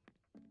room.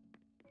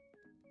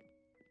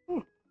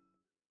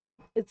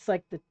 It's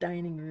like the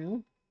dining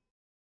room.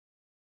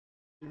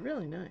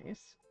 Really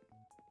nice.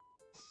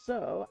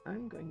 So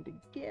I'm going to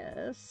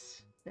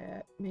guess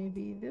that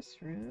maybe this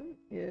room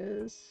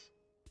is,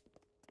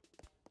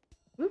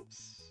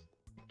 oops,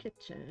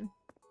 kitchen.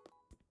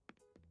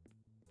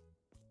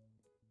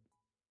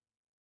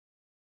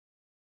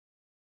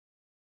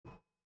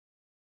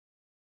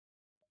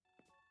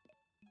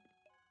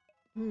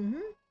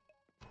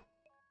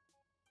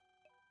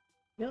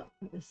 Yep,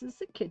 this is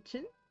the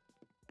kitchen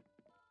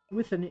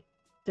with a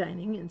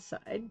dining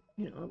inside,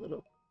 you know, a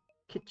little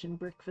kitchen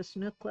breakfast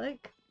nook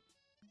like.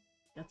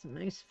 Got some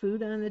nice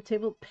food on the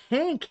table.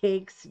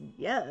 Pancakes,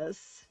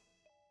 yes.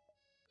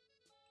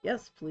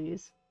 Yes,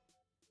 please.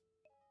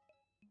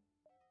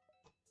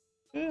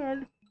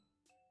 And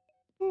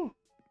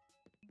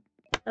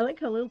I like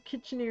how little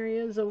kitchen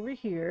area is over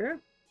here,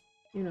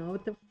 you know,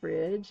 with the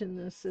fridge and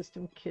the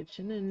system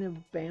kitchen and the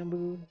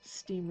bamboo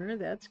steamer.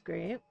 That's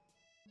great.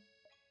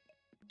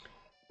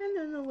 And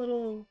then the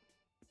little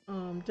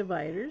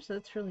dividers.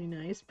 That's really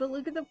nice. But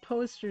look at the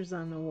posters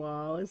on the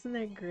wall. Isn't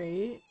that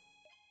great?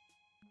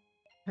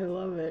 I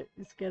love it.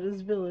 He's got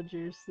his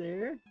villagers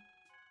there.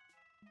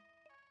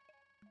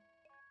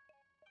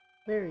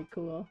 Very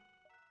cool.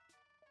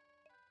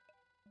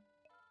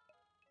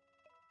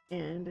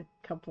 And a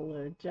couple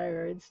of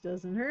gyroids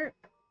doesn't hurt.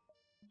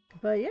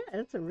 But yeah,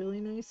 it's a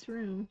really nice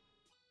room.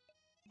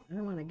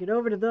 I want to get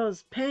over to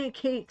those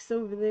pancakes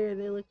over there.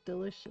 They look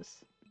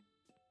delicious.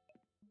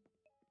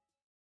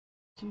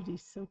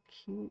 Judy's so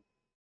cute.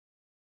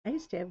 I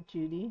used to have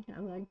Judy. I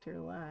liked her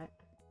a lot.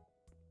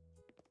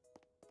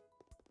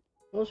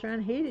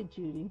 Voltron hated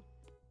Judy.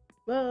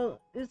 Well,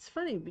 it's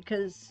funny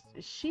because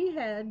she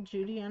had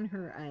Judy on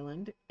her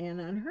island, and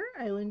on her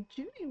island,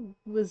 Judy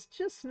was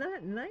just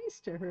not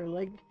nice to her.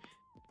 Like,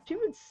 she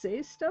would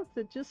say stuff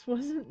that just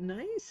wasn't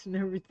nice and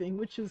everything,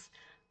 which is,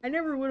 I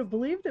never would have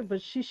believed it,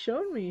 but she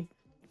showed me.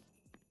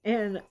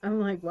 And I'm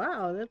like,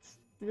 wow, that's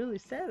really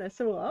sad. I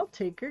said, well, I'll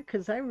take her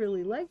because I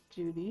really like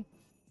Judy.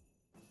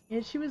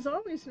 And she was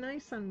always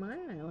nice on my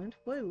island.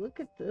 Boy, look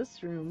at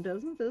this room.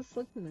 Doesn't this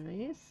look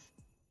nice?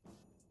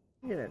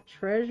 We got a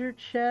treasure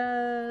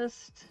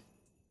chest.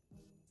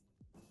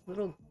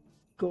 Little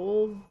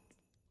gold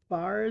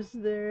bars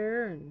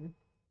there. And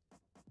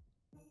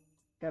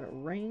got a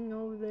ring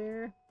over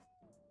there.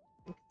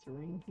 I think it's a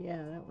ring. Yeah,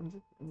 that one's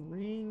a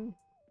ring.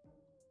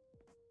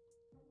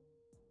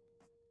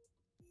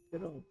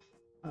 Good old,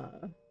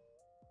 I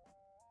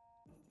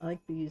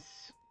like these,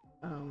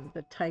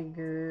 the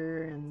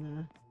tiger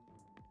and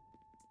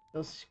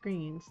those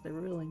screens. They're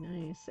really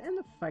nice. And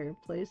the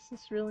fireplace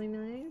is really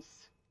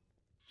nice.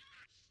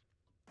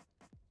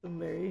 Some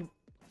very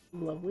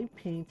lovely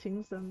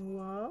paintings on the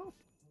wall.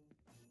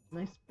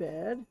 Nice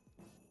bed.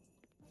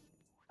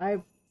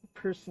 I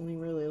personally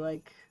really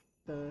like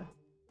the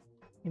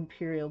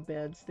imperial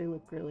beds. They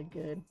look really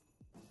good.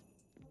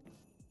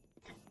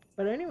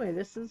 But anyway,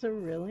 this is a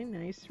really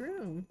nice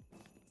room.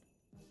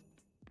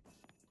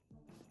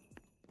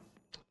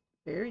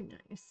 Very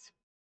nice.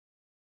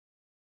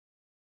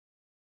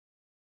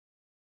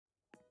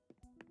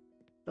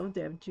 Love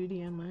to have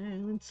Judy on my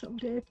island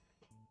someday.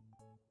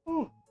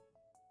 Oh,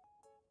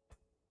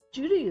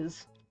 Judy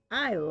is,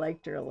 I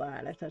liked her a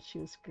lot. I thought she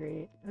was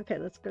great. Okay,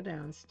 let's go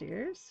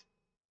downstairs.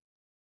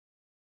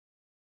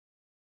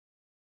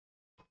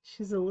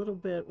 She's a little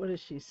bit, what is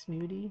she,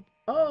 snooty?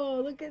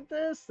 Oh, look at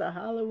this, the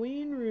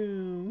Halloween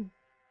room.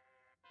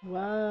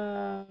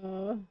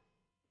 Wow.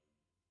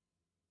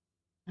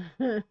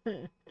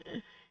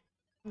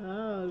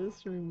 Oh,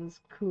 this room is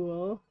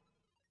cool.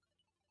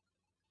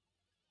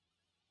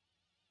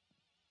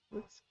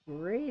 Looks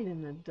great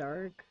in the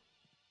dark.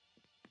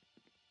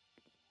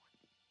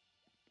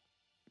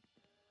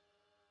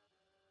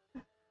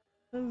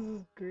 This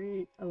is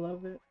great. I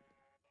love it.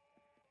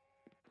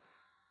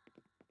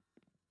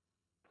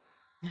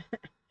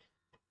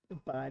 The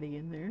body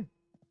in there.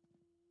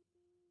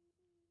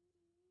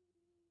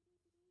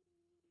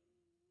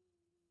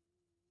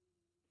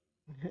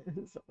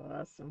 It's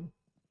awesome.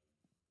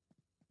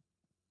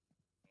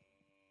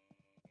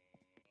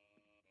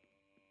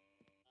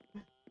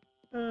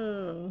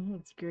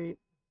 That's great.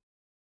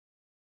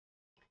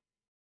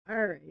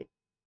 All right.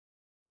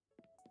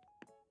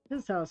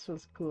 His house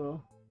was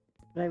cool.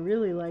 But I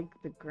really like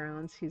the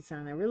grounds he's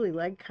on. I really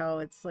like how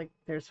it's like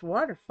there's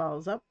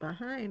waterfalls up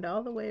behind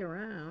all the way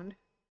around.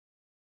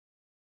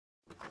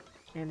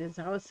 And his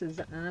house is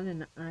on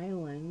an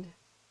island,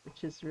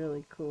 which is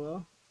really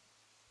cool.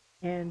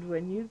 And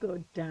when you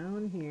go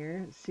down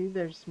here, see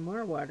there's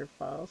more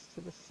waterfalls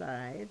to the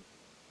side.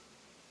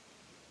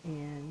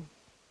 And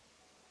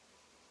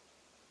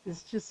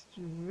it's just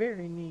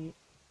very neat.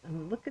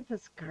 And look at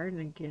this garden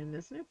again.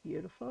 Isn't it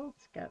beautiful?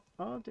 It's got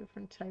all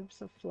different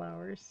types of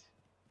flowers.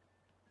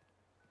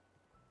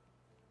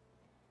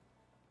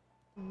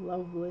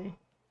 Lovely.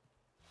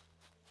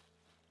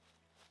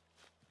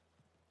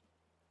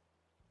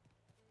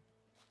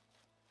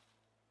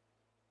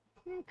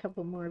 And a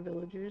couple more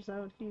villagers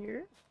out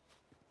here.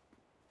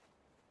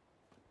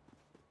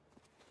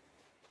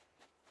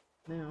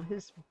 Now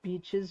his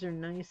beaches are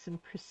nice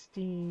and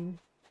pristine.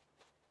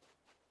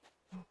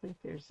 I don't think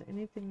there's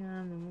anything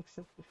on them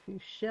except a few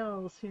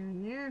shells here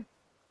and there.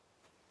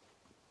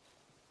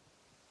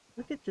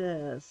 Look at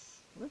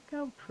this. Look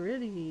how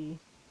pretty.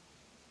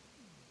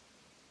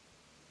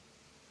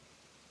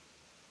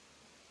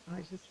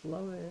 I just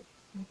love it.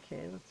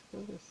 Okay, let's go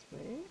this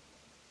way.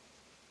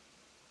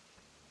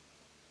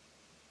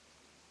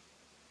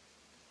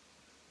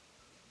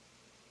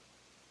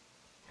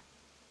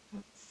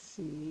 Let's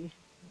see.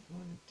 I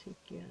want to take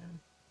you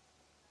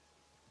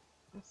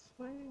this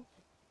way.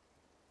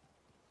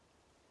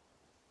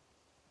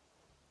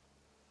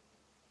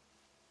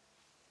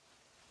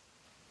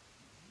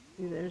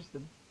 See, there's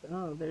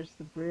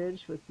the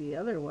bridge with the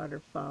other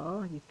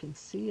waterfall. You can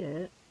see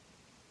it.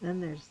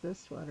 Then there's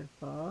this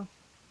waterfall.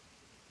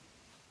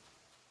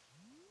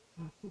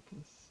 I don't know if you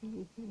can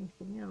see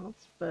anything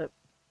else, but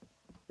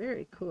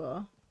very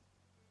cool.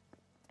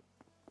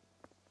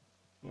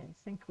 Yeah, I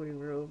think we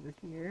were over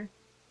here.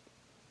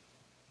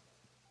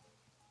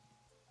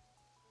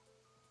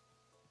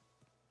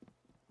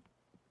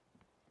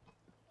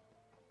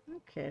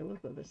 Okay, we'll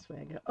go this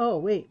way. Oh,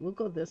 wait, we'll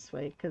go this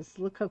way because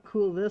look how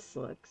cool this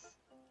looks.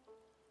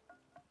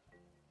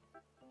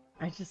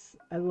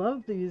 I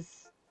love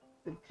these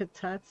the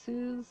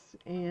katatsus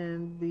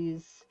and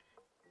these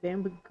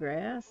bamboo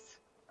grass.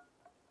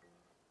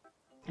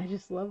 I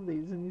just love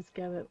these, and he's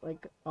got it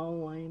like all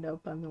lined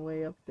up on the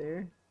way up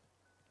there,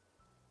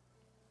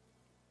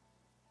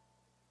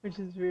 which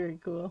is very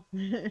cool.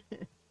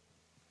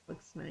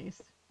 Looks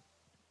nice.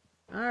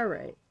 All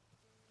right.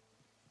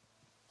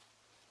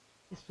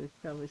 Guess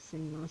we've probably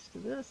seen most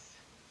of this.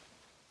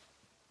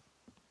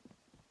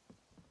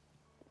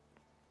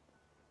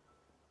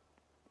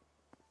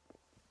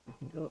 I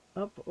can go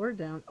up or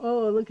down.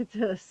 Oh, look at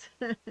this.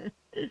 Doing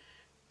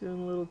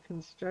a little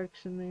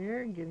construction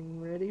there,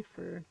 getting ready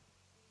for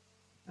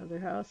other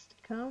house to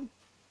come.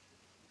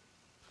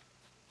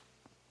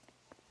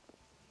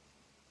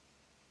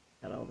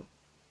 Got all the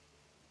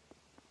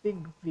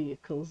big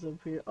vehicles up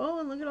here. Oh,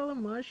 and look at all the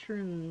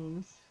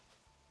mushrooms.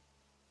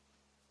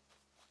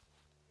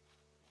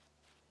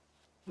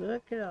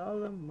 Look at all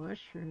the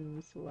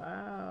mushrooms.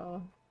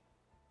 Wow.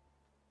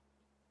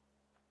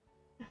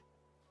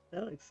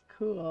 That looks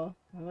cool.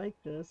 I like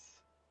this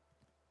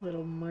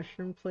little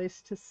mushroom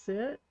place to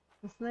sit.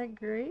 Isn't that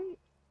great?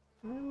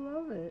 I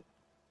love it.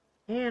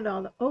 And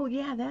all the, oh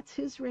yeah, that's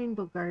his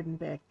rainbow garden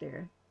back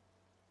there.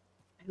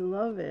 I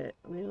love it.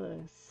 Wait till I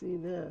see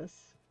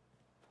this.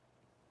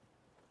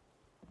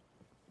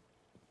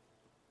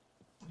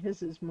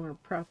 His is more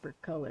proper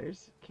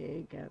colors.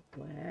 Okay, got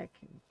black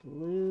and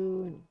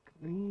blue and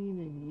green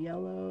and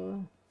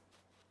yellow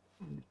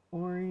and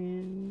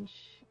orange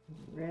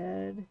and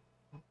red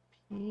and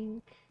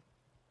pink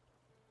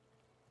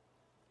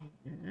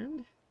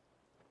and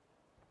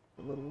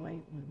the little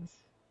white ones.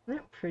 Isn't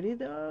that pretty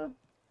though?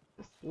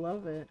 Just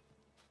love it.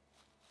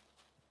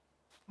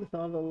 With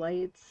all the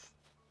lights,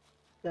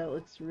 that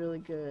looks really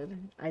good,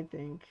 I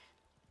think.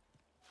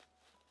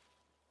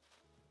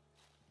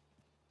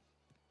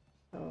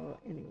 So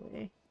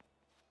anyway,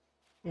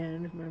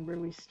 and remember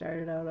we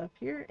started out up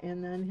here,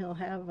 and then he'll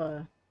have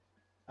a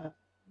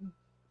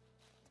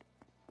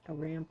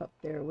ramp up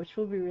there, which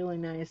will be really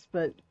nice.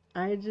 But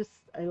I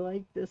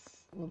like this.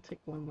 We'll take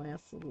one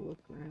last little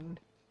look around.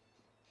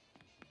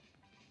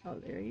 Oh,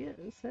 there he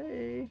is.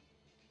 Hey,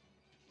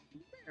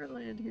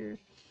 Maryland here.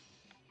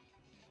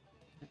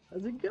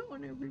 How's it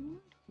going, everyone?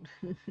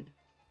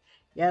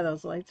 Yeah,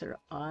 those lights are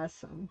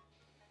awesome.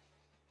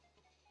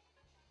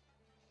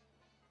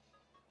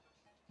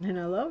 And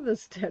I love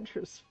this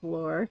Tetris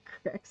floor.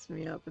 Cracks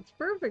me up. It's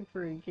perfect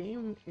for a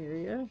game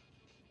area.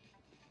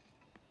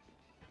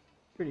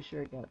 Pretty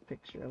sure I got a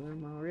picture of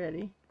him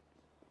already.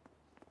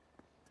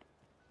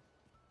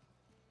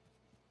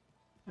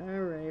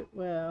 Alright,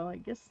 well, I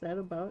guess that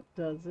about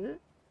does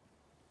it.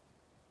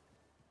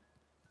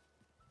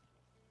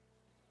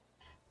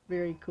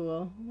 Very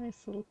cool. Nice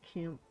little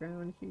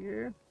campground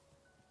here.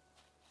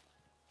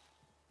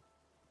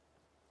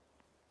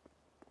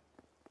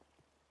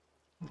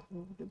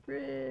 Over the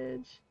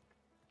bridge.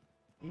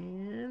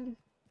 And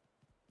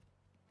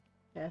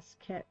Ask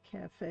Cat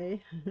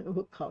Cafe.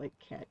 We'll call it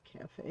Cat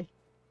Cafe.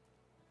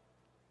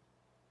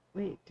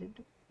 Wait,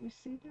 did we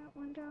see that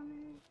one down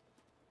there?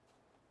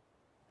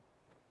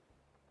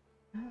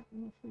 I don't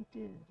know if we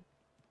did.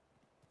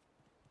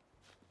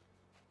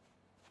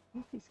 I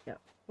think he's got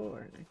 4,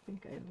 and I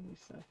think I only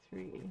saw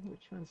 3.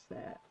 Which one's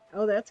that?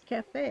 Oh, that's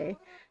Cafe.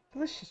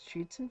 Delicious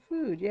treats and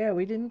food. Yeah,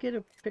 we didn't get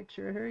a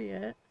picture of her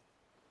yet.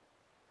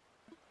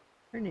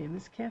 Her name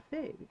is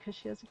Cafe because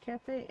she has a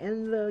cafe.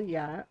 And the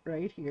yacht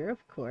right here,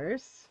 of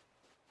course.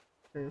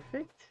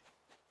 Perfect.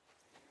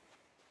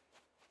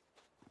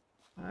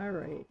 All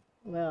right.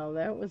 Well,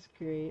 that was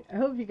great. I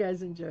hope you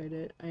guys enjoyed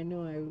it. I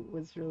know I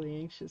was really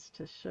anxious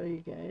to show you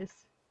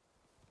guys.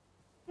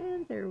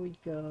 And there we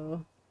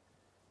go.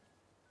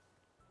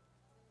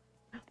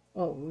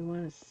 Oh, we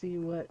want to see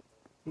what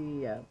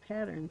the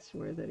patterns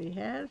were that he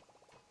had.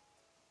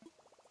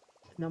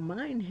 Now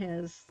mine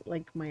has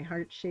like my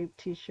heart-shaped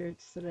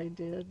t-shirts that I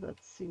did.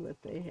 Let's see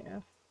what they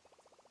have.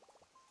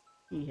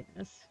 He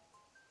has.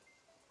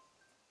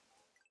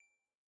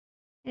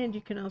 And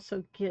you can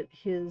also get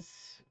his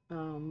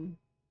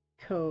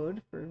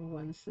code for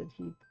ones that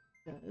he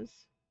does.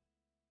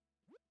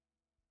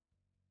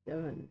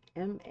 7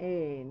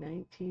 MA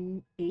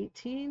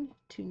 1918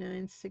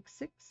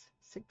 2966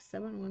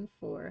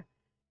 6714.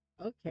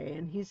 Okay,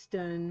 and he's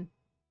done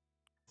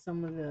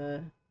some of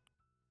the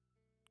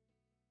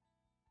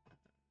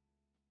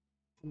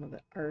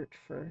art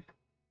for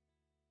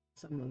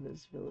some of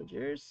his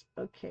villagers.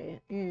 Okay,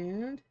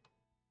 and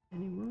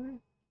any more?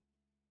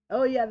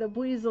 Oh yeah, the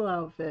Buizel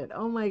outfit.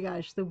 Oh my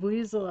gosh, the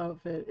Buizel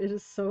outfit. It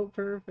is so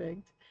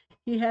perfect.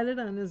 He had it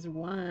on his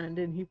wand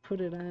and he put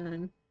it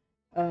on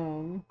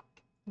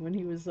when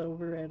he was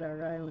over at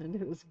our island.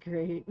 It was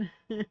great.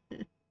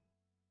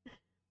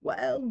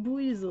 Wild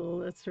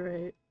Buizel, that's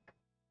right.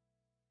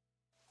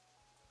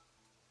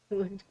 It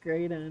looked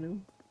great on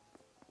him.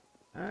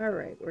 All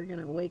right, we're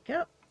gonna wake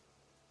up.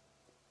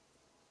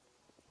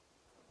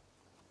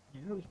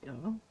 There we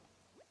go.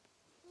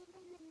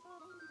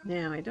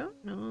 Now, I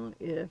don't know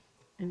if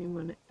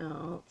anyone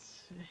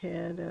else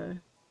had a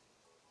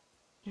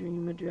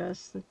dream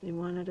address that they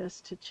wanted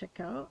us to check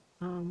out.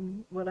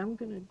 What I'm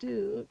going to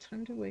do,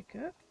 time to wake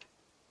up.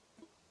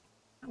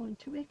 I want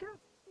to wake up.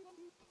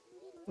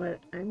 What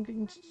I'm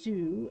going to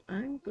do,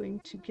 I'm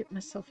going to get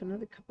myself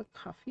another cup of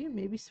coffee and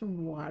maybe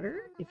some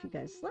water. If you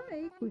guys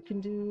like, we can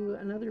do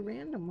another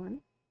random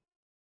one.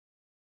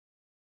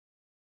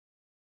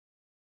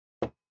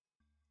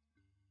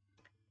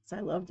 So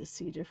I love to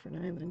see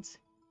different islands.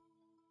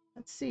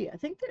 Let's see. I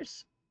think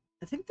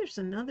there's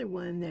another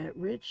one that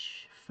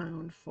Rich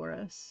found for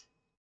us.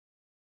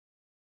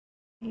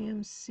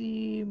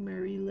 AMC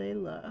Mary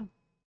Layla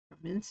from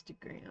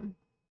Instagram.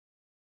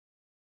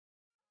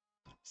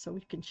 So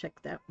we can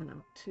check that one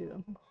out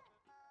too.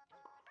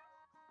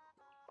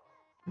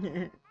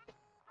 In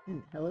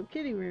the Hello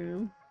Kitty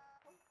room.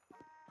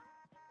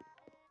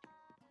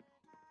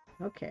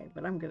 Okay,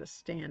 but I'm going to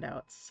stand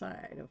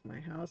outside of my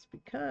house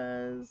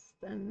because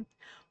then,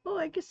 oh,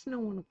 I guess no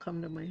one will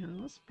come to my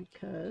house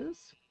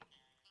because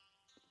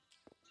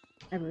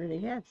I've already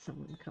had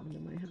someone come to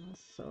my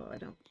house, so I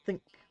don't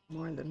think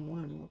more than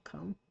one will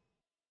come.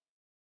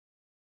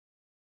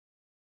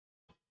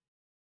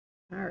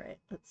 All right,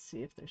 let's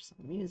see if there's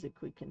some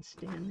music we can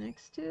stand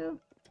next to.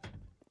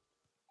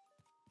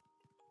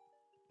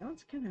 That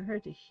one's kind of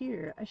hard to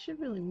hear. I should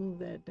really move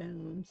that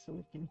down so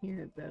we can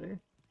hear it better.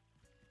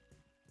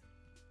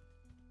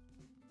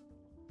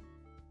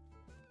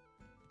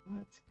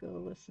 Let's go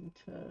listen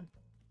to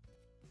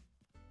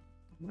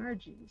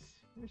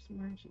Margie's. Where's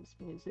Margie's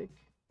music?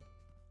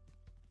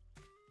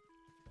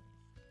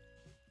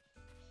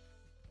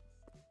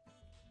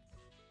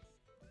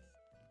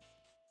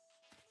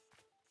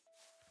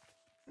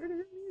 Where did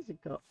her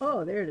music go?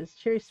 Oh, there it is.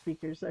 Cherry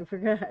speakers. I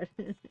forgot.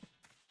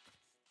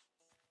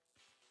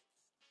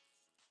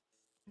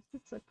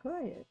 It's so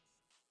quiet.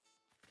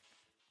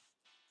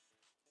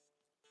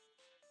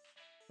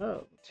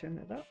 Oh, turn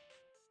it up.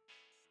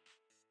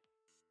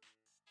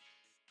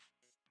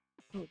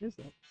 Oh, it is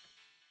up.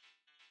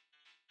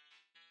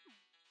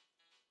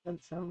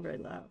 Doesn't sound very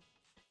loud.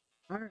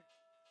 All right.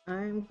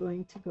 I'm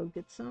going to go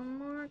get some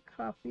more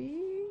coffee.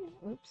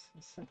 Oops,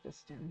 I'll set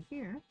this down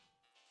here.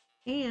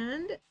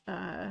 And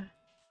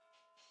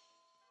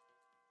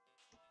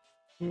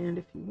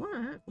if you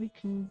want, we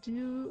can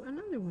do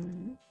another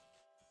one.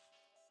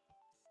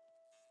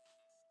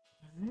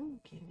 I'm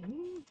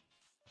getting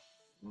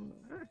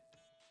more.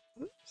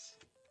 Oops.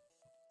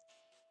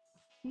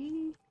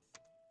 Tea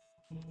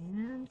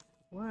and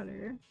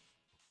water.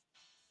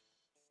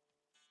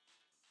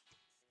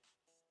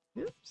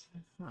 Oops.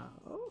 How?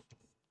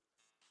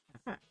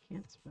 I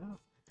can't spell.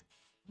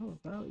 How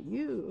about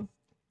you?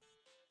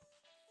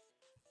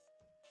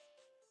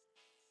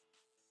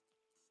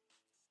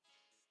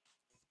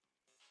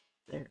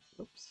 There.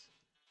 Oops.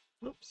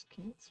 Oops.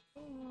 Can't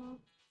spell.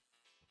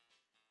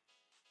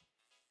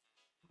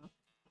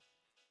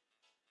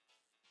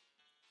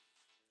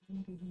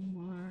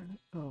 More.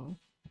 Oh,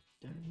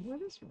 darn.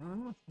 What is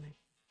wrong with me?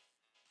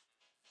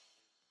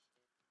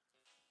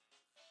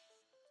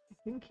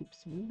 Thing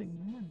keeps moving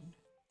around.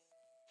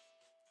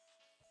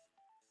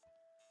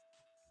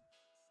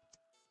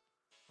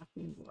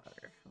 Coffee and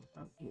water.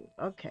 How about you?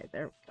 Okay,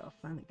 there we go.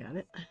 Finally got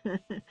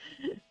it.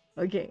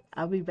 Okay,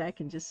 I'll be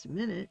back in just a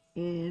minute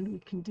and we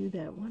can do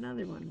that one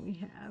other one we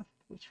have,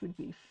 which would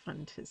be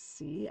fun to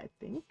see, I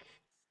think.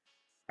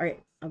 All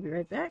right, I'll be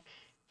right back.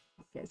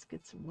 You guys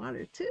get some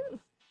water too.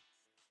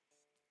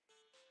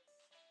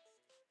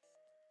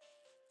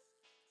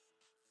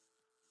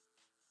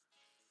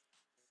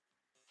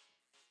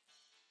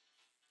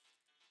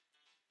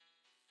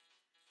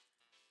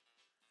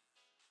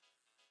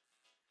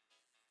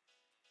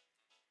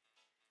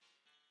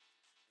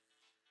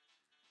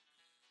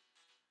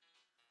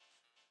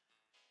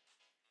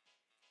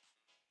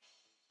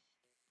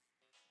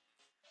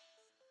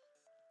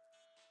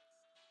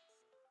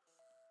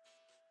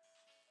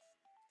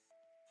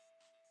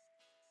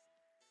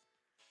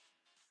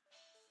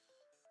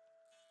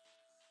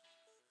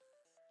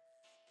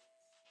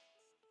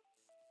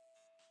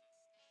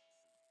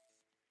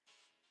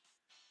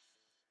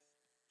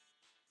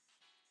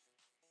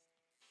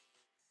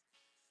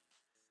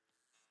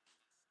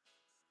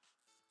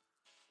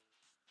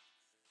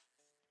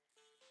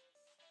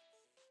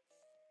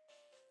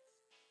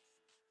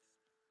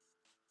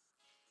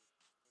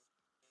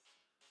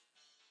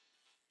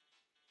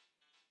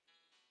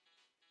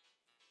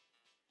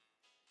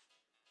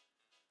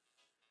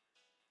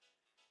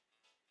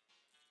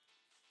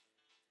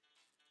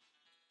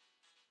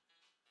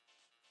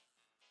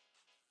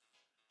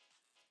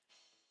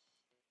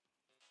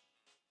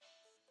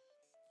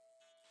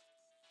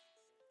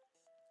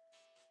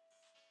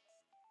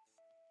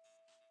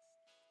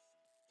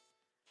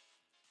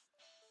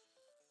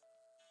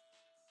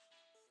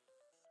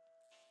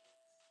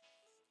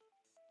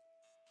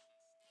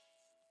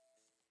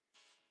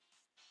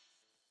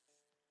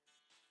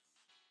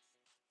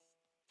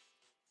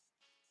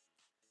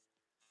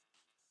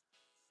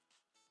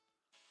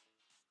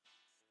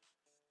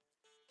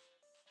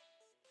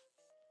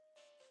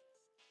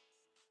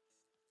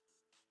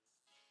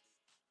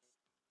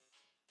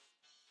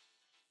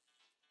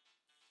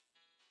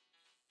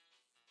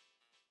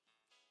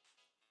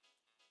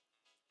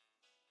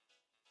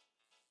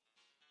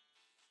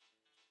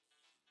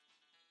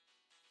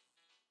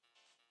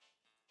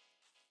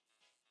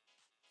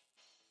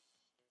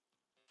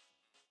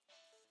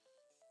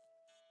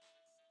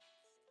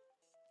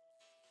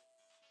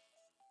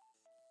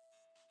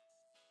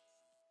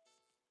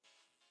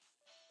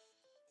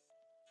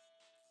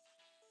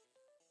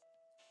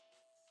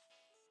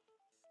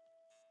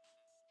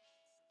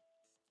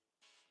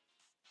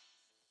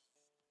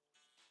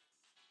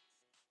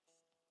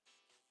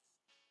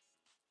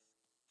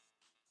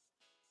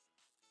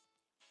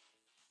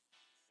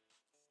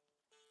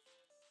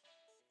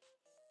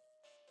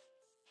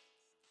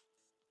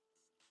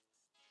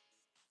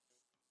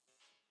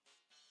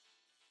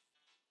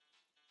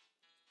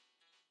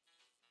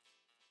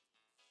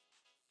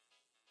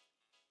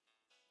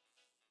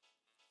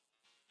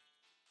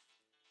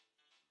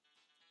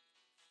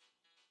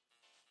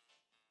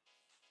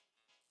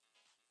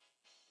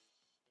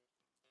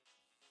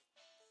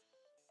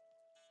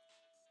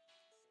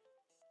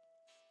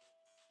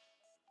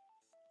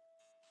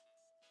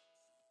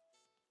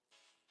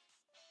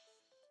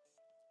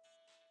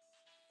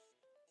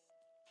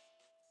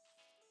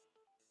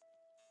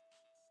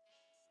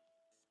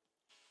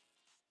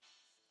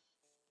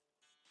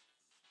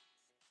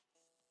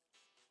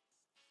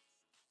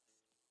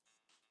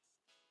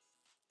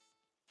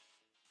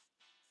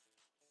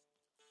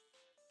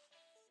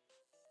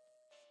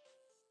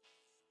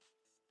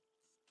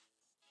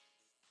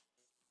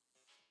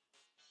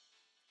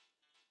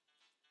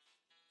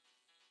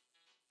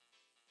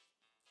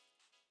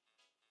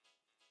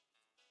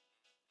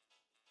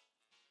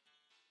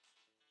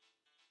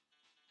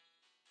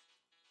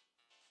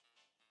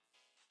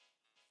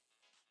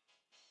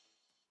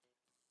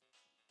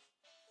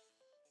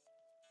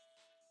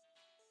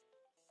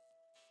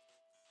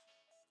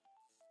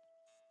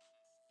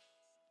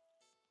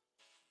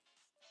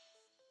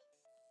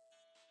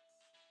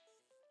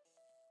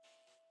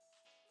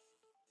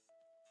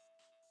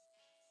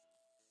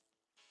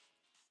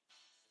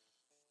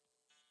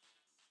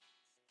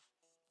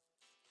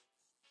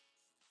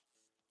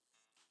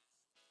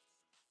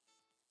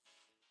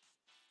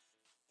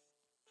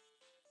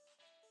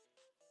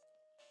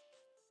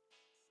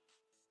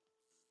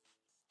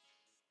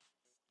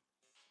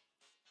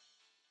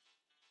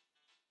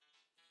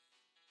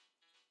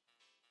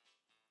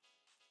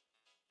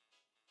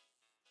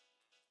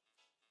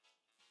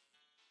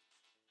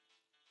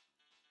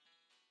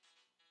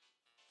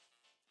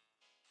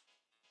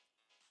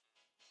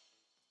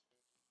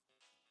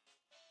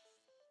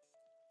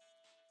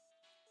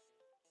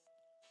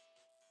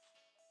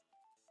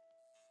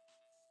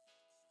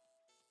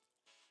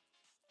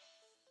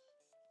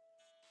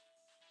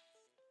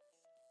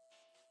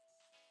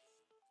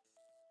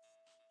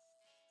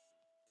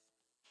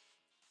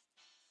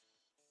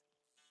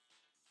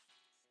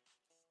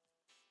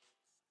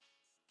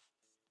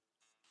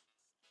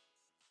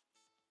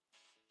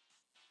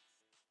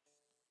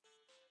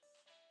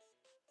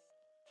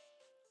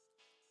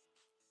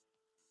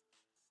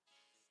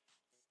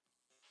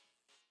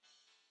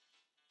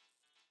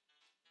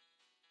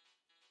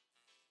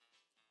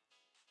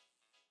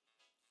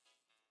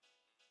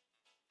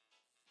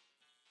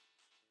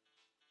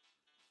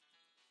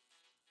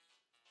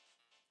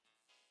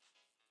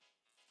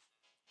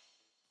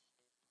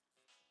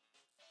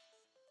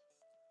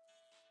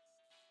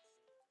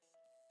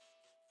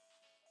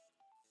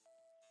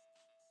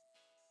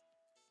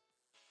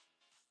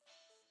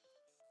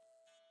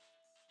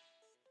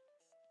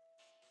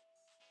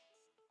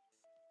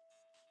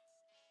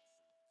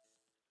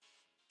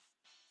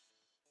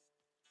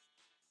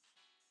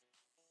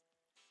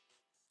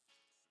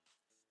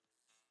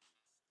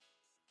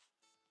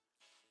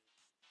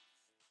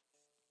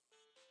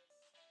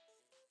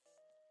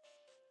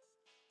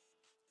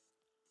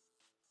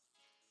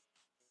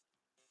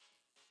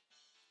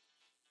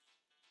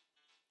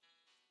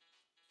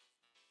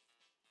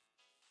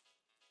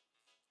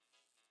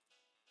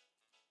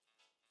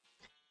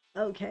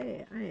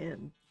 Okay, I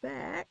am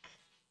back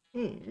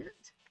and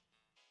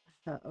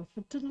I have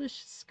a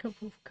delicious cup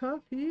of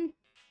coffee.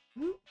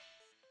 Mm.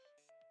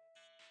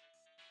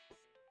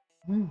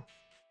 Mm.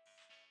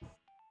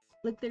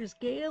 Look, there's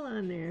Gail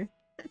on there.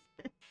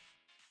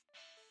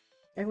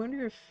 I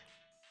wonder if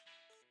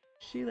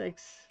she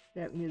likes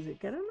that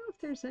music. I don't know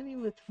if there's any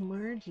with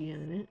Margie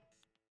on it.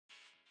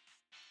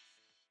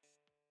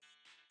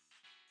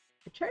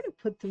 I try to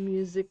put the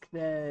music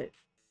that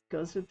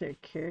goes with their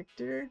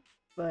character,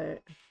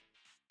 but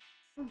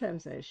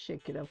sometimes I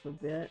shake it up a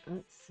bit.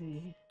 Let's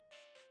see.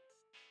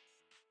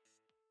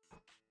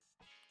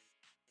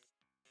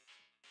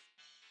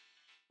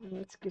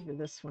 Let's give her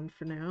this one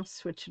for now.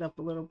 Switch it up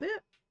a little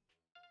bit.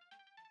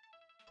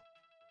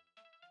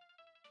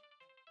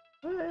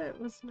 What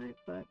was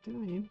Nightbot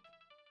doing?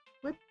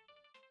 What?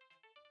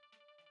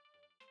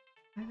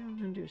 I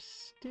don't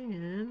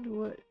understand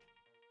what.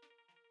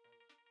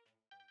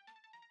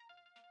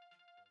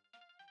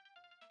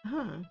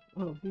 Huh.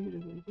 Oh,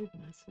 beautifully good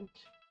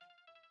message.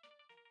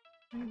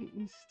 I get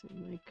used to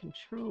my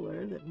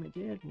controller that my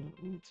dad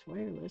wants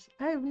wireless.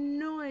 I have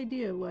no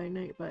idea why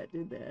Nightbot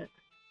did that.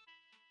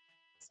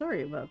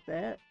 Sorry about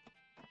that.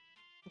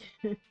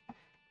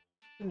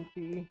 Shouldn't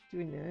be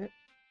doing that.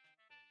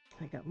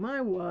 I got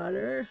my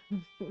water.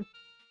 I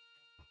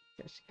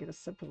should get a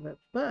sip of it,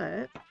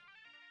 but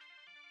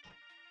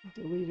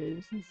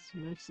deleted this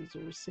message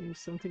or saying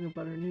something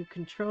about our new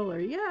controller.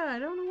 Yeah, I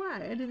don't know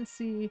why. I didn't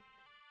see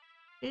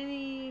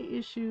any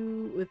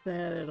issue with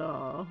that at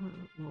all.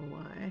 I don't know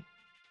why.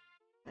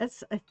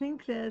 I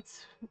think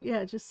that's,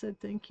 yeah, I just said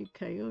thank you,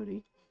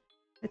 Coyote.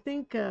 I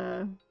think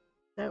that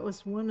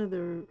was one of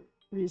the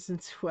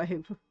reasons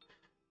why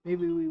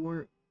maybe we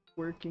weren't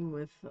working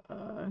with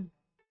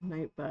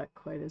Nightbot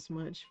quite as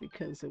much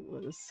because it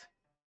was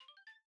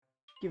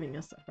giving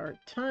us a hard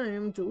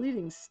time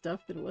deleting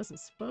stuff that it wasn't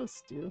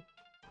supposed to.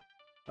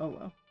 Oh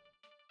well.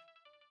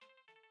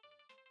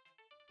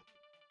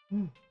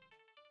 Hmm.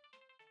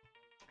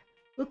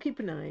 We'll keep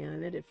an eye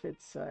on it if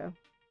it's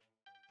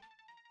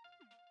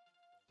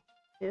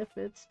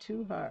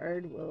too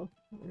hard, or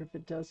if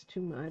it does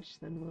too much,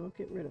 then we'll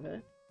get rid of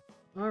it.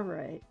 All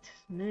right,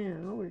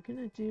 now we're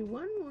gonna do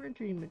one more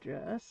dream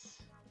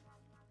address,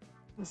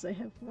 because I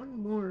have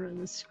one more on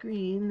the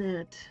screen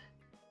that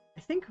I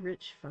think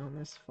Rich found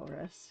this for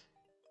us.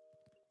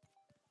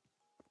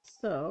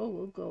 So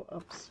we'll go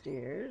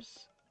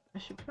upstairs. I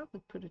should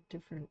probably put a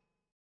different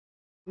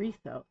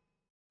wreath out.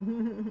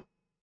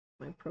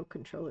 My Pro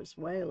controller's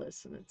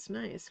wireless, and it's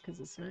nice because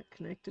it's not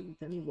connected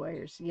with any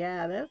wires.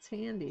 Yeah, that's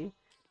handy.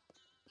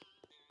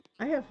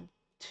 I have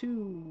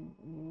two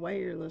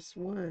wireless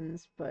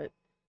ones, but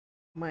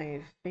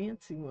my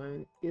fancy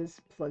one is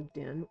plugged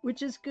in,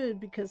 which is good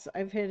because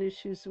I've had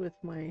issues with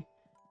my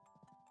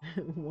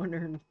one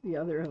or the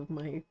other of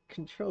my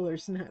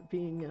controllers not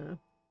being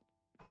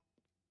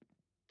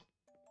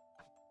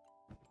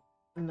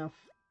enough,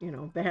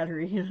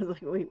 battery. I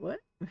was like, wait, what?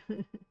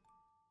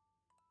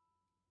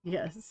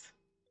 Yes,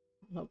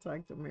 I'll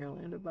talk to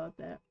Maryland about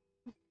that.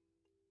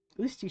 At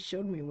least he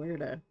showed me where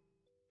to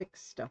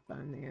fix stuff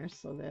on there,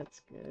 so that's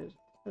good.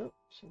 Oh,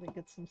 should I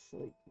get some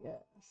sleep?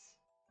 Yes.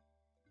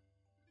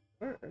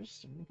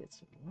 First, I'm gonna get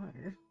some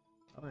water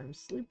while I'm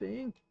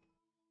sleeping.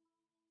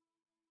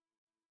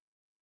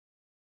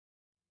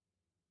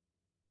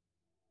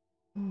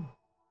 Mm.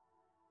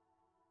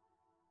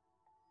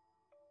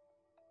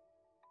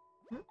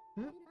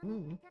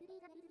 Mm.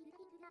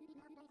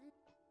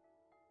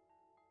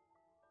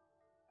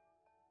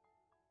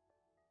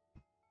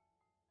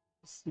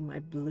 See my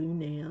blue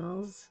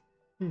nails?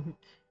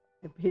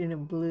 I painted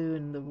them blue,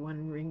 and the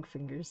one ring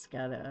finger's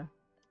got a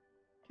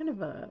kind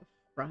of a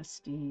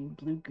frosty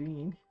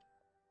blue-green.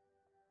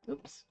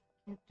 Oops,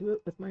 can't do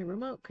it with my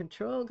remote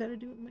control. Gotta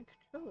do it with my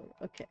controller.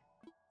 Okay.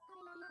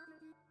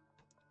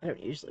 I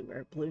don't usually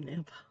wear blue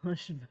nail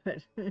polish,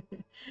 but we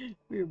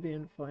were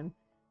being fun.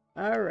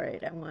 All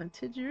right, I want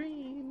to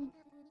dream.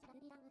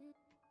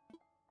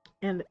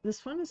 And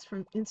this one is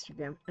from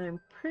Instagram, and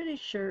I'm pretty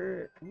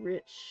sure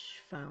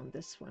Rich found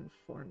this one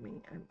for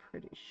me. I'm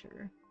pretty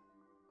sure.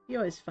 He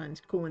always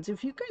finds cool ones.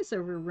 If you guys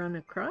ever run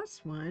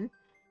across one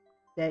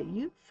that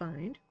you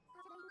find,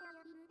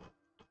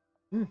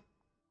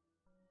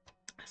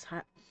 it's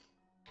hot,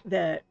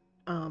 that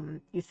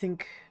you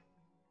think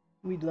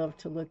we'd love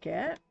to look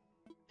at,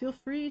 feel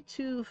free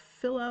to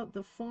fill out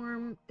the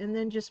form and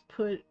then just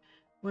put,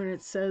 when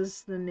it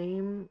says the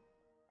name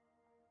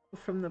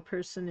from the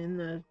person in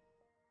the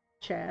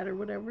chat or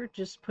whatever,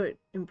 just put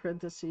in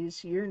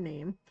parentheses your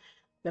name,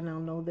 then I'll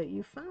know that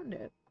you found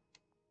it.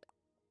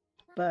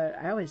 But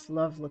I always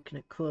love looking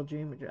at cool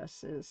dream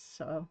addresses,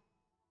 so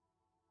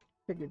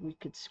figured we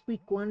could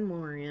squeak one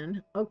more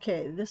in.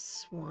 Okay,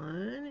 this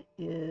one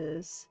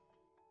is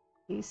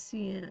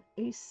AC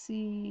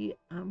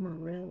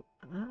Marie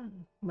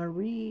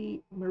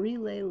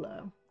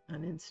Layla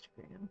on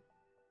Instagram.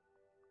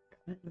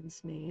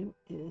 Evan's name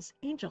is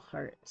Angel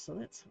Heart, so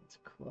that sounds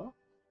cool.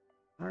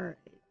 All right,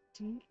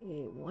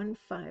 DA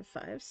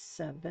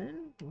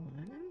 1557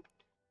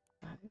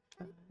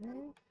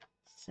 1557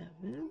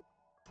 7,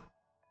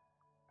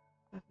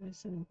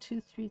 557,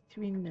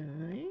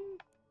 2339,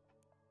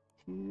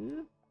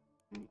 2,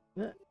 3,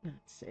 not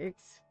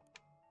 6.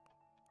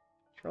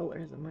 Controller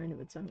has a mind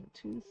of its own.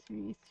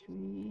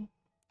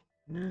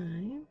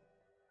 2339,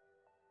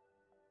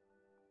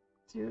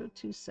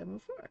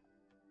 0274.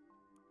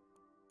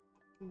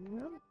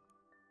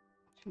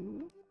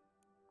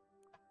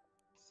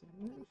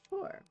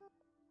 0274.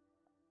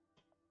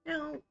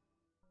 Now,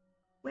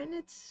 when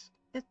it's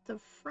at the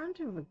front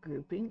of a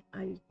grouping,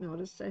 I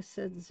noticed I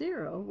said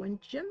 0, when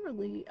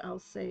generally I'll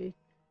say,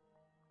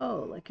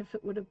 oh, like if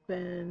it would have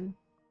been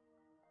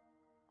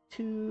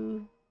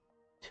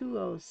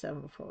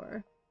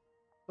 2074.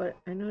 But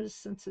I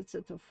noticed since it's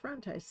at the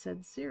front, I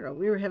said 0.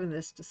 We were having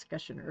this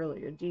discussion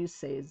earlier. Do you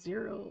say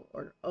 0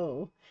 or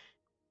O?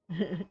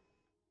 And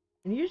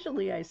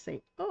usually I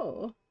say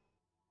O,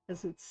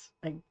 because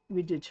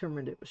we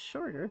determined it was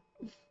shorter,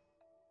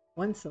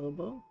 one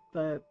syllable.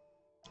 But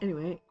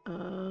anyway,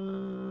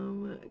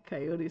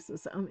 Coyote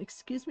says,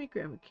 excuse me,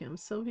 Grandma Kim,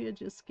 Sylvia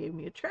just gave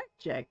me a track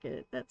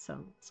jacket. That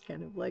sounds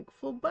kind of like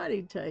full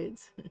body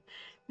tights. I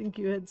think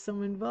you had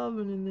some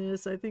involvement in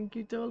this. I think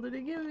you told her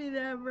to give me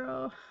that,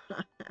 bro.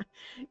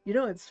 You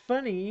know, it's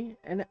funny,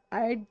 and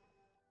I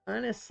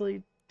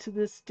honestly, to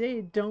this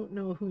day, don't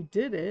know who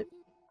did it,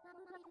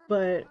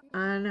 but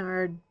on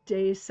our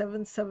day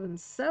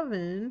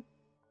 777,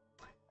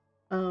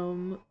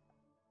 on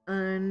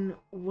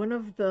one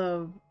of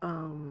the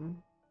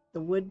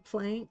wood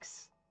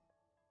planks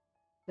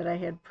that I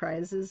had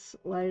prizes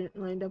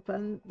lined up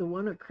on, the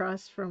one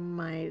across from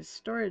my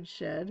storage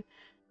shed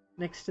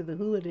next to the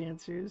hula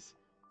dancers,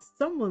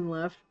 someone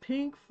left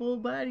pink full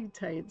body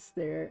tights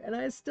there, and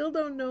I still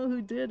don't know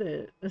who did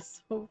it.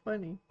 It's so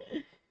funny.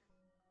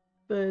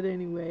 But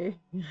anyway,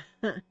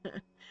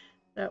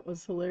 that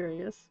was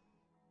hilarious.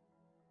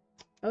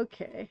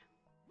 Okay.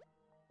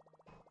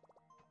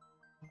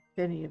 If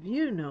any of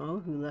you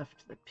know who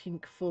left the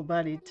pink full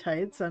body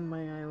tights on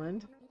my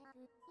island,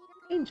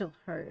 Angel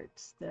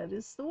Hearts, that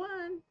is the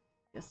one.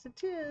 Yes,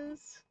 it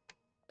is.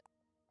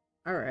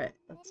 All right,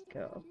 let's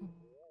go.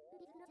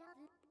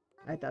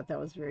 I thought that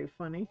was very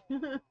funny.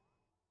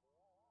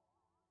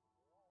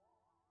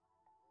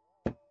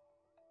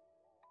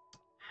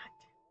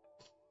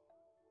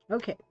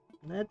 Okay,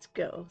 let's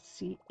go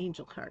see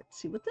Angel Heart,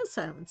 see what this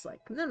island's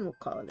like, and then we'll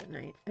call it a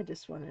night. I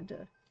just wanted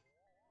to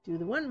do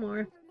the one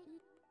more.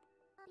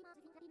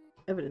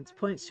 Evidence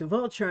points to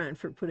Voltron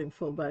for putting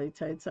full body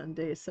tights on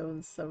day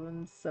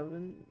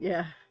 777.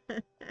 Yeah.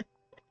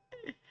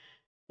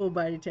 Full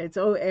body tights.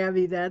 Oh,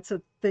 Abby, that's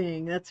a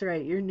thing. That's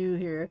right. You're new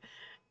here.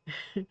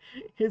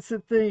 It's a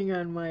thing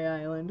on my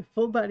island.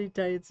 Full body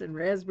tights and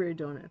raspberry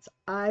donuts.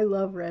 I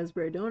love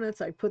raspberry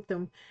donuts. I put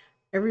them,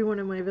 every one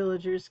of my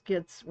villagers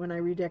gets, when I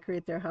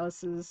redecorate their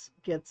houses,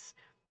 gets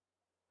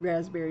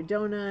raspberry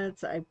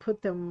donuts. I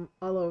put them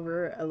all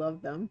over. I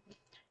love them.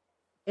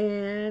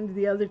 And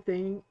the other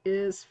thing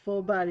is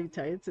full body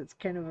tights. It's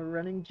kind of a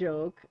running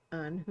joke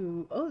on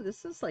who, oh,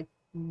 this is like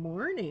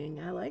morning.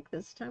 I like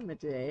this time of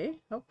day.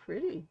 How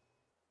pretty.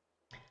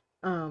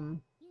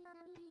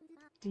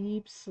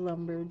 Deep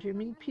slumber,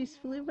 dreaming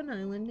peacefully of an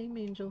island named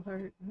Angel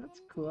Heart.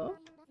 That's cool.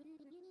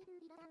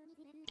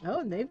 Oh,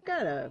 and they've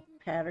got a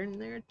pattern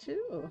there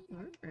too. All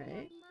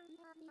right.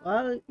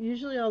 Well,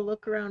 usually I'll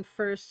look around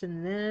first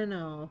and then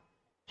I'll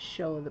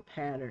show the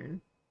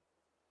pattern.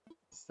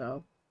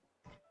 So,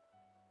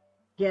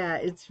 yeah,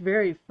 it's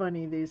very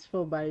funny, these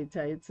full body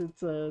tights.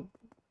 It's a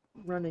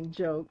running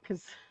joke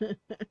because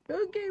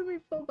who gave me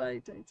full body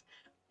tights?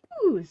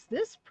 Ooh, is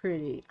this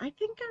pretty? I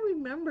think I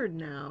remembered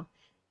now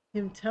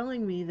him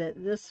telling me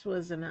that this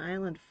was an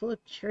island full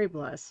of cherry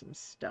blossom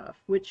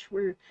stuff, which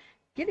we're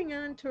getting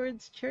on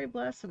towards cherry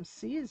blossom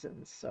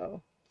season.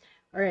 So,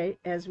 all right,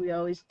 as we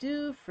always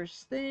do,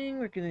 first thing,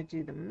 we're going to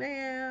do the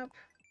map.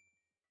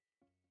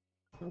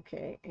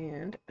 Okay,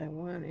 and I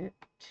want it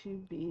to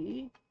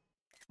be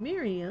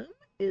Miriam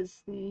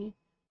is the,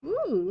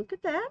 ooh, look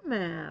at that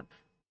map.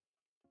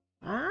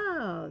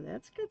 Wow,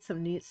 that's got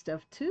some neat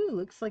stuff too.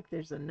 Looks like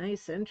there's a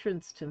nice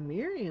entrance to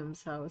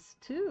Miriam's house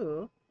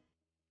too.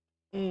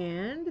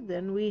 And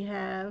then we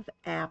have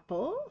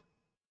Apple.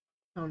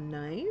 How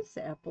nice.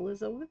 Apple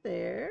is over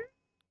there.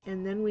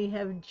 And then we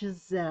have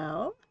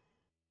Giselle.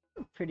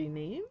 A pretty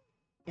name.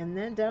 And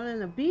then down on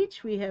the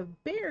beach we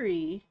have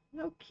Barry.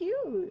 How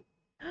cute.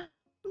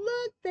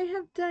 Look, they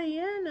have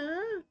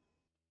Diana.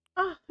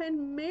 Oh,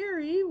 and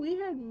Mary. We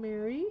had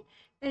Mary.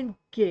 And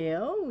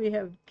Gail. We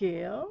have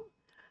Gail.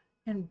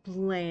 And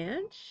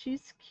Blanche.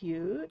 She's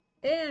cute.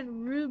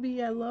 And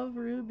Ruby. I love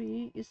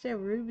Ruby. Used to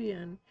have Ruby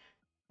on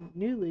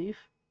New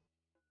Leaf.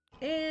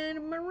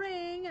 And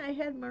Meringue, I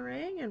had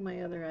Meringue on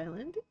my other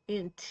island.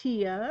 And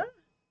Tia,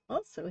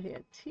 also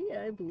had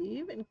Tia, I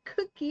believe. And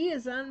Cookie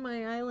is on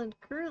my island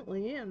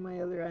currently, on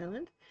my other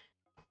island.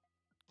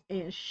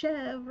 And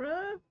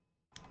Chèvre.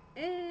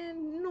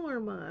 And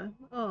Norma.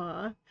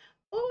 Aw.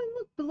 Oh, and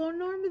look, below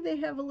Norma they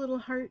have a little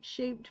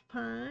heart-shaped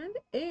pond.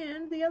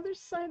 And the other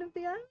side of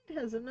the island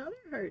has another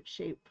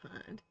heart-shaped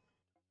pond.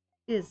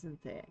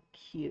 Isn't that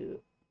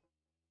cute?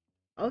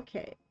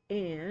 Okay,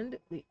 and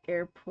the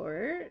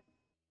airport.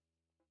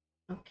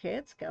 Okay,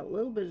 it's got a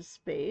little bit of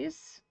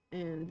space.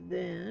 And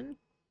then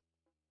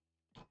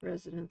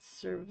resident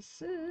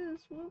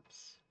services.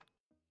 Whoops.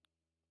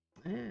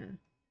 Yeah,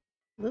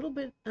 a little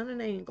bit on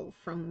an angle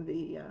from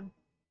the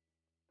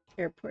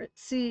airport.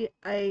 See,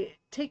 I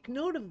take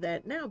note of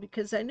that now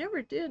because I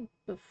never did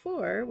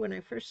before when I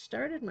first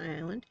started my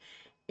island.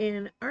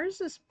 And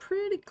ours is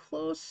pretty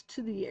close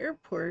to the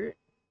airport,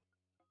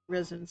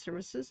 resident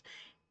services.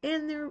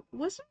 And there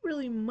wasn't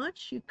really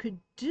much you could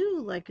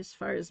do, like as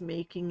far as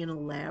making an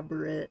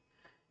elaborate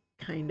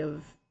kind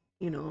of,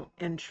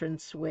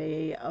 entrance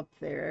way up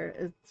there.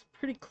 It's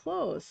pretty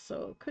close,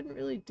 so couldn't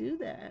really do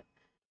that.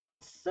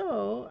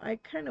 So I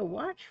kind of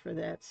watch for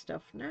that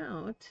stuff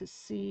now to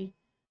see,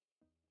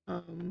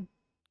 um,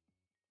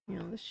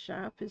 the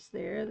shop is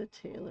there, the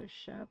tailor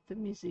shop, the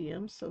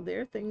museum. So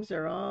their things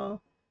are all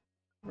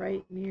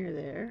right near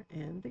there,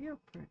 and the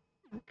airport.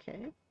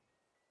 Okay.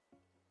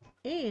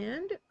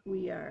 And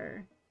we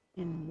are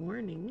in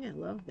morning. I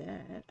love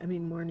that. I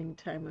mean, morning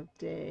time of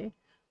day.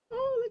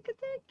 Oh, look at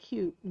that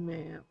cute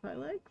map. I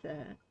like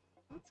that.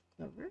 That's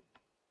clever.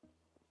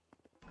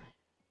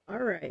 All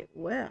right,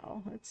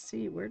 well, let's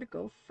see where to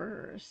go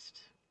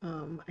first.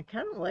 I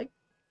kind of like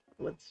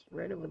what's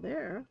right over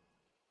there.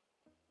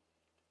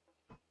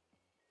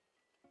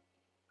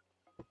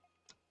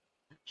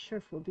 Not sure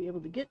if we'll be able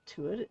to get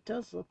to it. It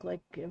does look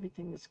like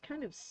everything is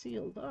kind of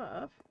sealed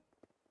off.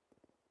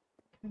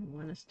 Kind of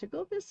want us to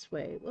go this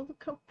way. Well,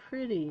 look how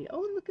pretty.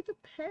 Oh, look at the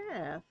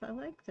path. I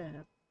like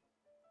that.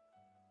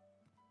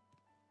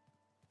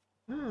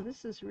 Oh,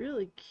 this is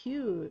really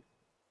cute.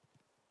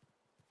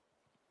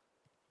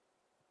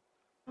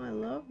 Oh, I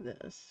love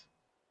this.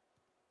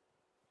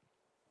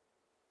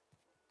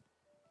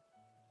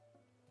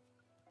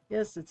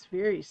 Yes, it's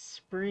very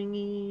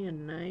springy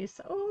and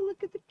nice. Oh,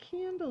 look at the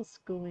candles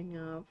going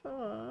up.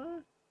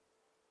 Oh,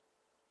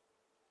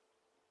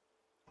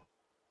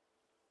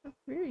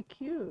 that's very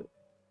cute.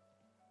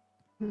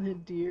 And the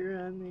deer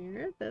on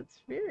there.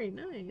 That's very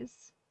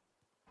nice.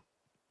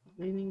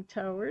 Leaning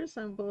towers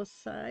on both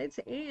sides.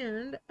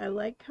 And I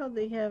like how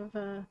they have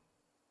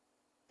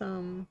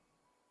some,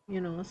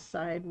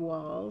 side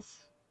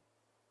walls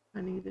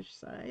on either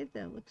side.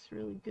 That looks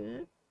really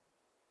good.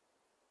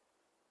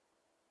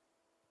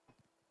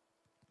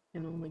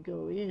 Can only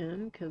go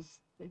in because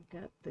they've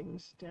got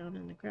things down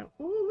in the ground.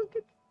 Oh, look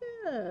at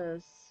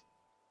this.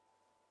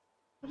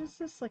 What is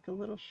this, like a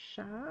little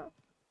shop?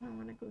 I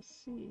want to go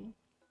see.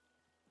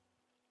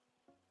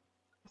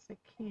 Guess I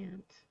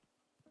can't.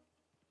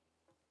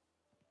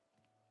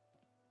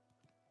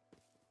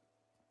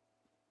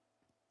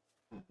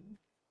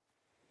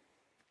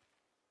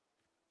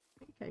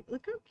 Okay,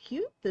 look how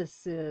cute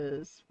this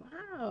is.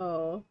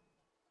 Wow.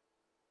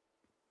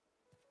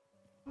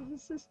 Oh,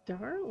 this is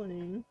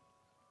darling.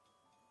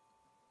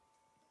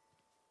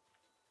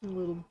 A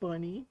little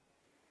bunny.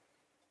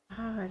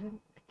 Ah, I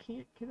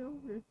can't get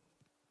over.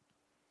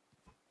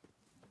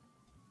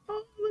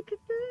 Oh, look at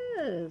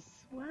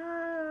this.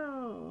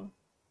 Wow.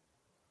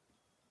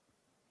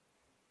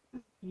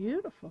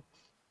 Beautiful.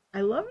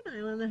 I love an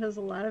island that has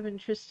a lot of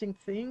interesting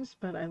things,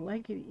 but I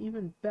like it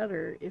even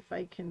better if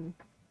I can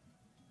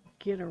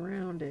get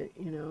around it,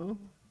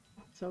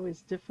 It's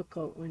always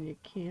difficult when you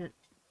can't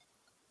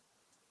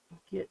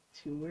get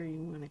to where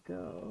you want to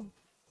go.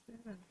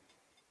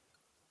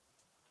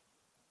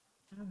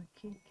 Oh, I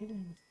can't get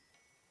in.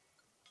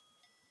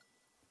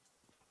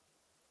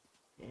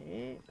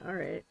 Okay, all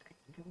right,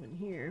 I can go in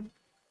here.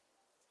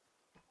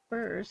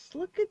 First,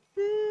 look at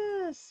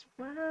this.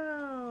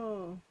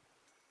 Wow.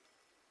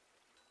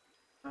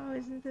 Oh,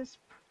 isn't this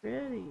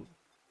pretty?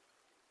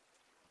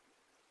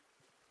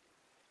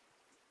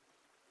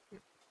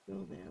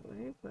 Go that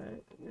way,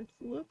 but it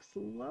looks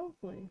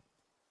lovely.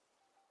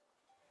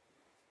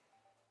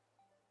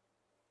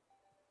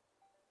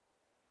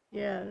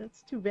 Yeah,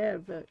 that's too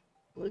bad, but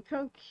look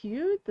how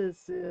cute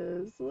this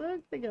is.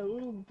 Look, they got a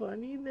little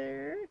bunny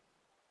there.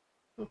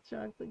 Little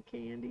chocolate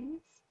candies.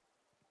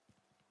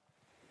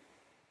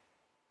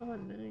 Oh,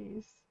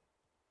 nice.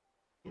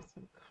 Get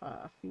some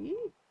coffee.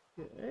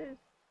 Good.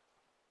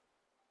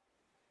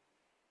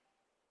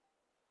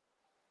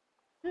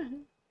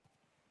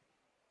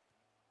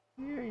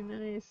 Very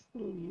nice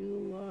little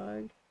Yule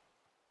log.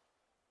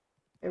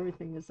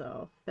 Everything is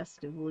all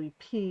festively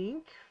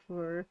pink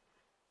for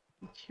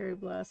the Cherry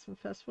Blossom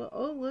Festival.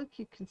 Oh, look,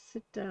 you can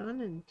sit down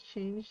and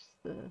change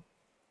the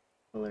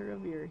color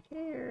of your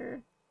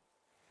hair.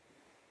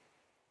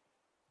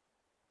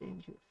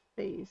 Change your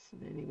face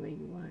in any way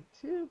you want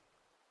to.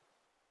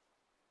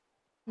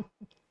 I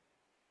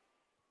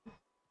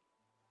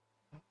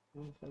don't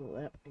know if it'll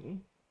let me.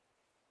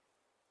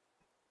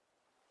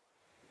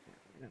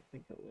 I don't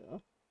think it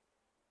will.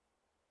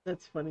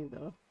 That's funny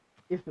though.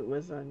 If it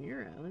was on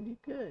your island, you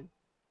could.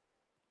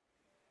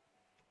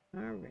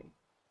 All right.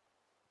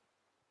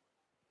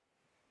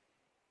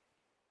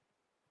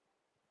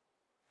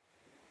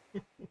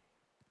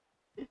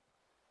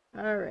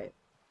 All right.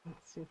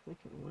 Let's see if we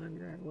can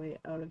wander our way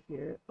out of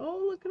here.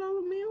 Oh, look at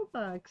all the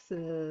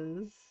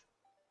mailboxes.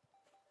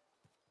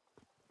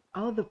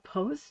 Oh, the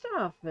post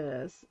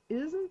office.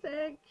 Isn't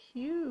that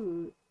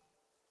cute?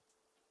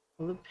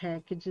 All the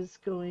packages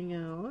going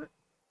out.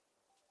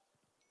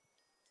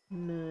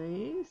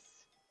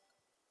 Nice.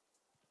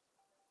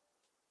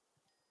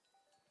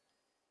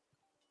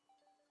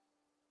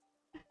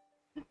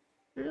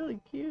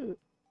 Really cute.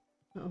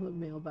 All the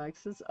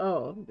mailboxes.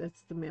 Oh,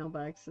 that's the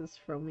mailboxes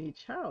from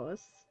each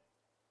house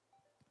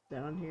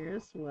down here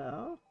as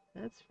well.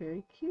 That's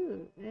very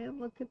cute. And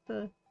look at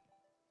the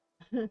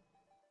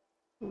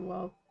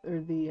wall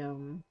or the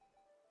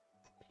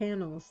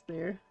panels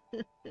there.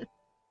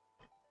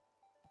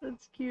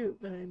 That's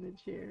cute behind the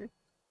chair.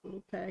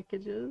 Little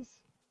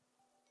packages.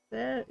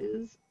 That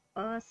is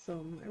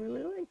awesome. I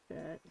really like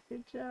that.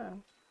 Good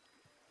job.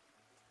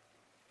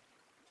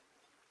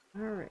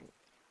 All right.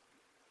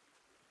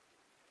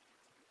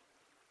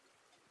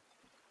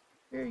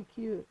 Very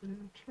cute.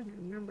 I'm trying to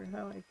remember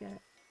how I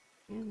got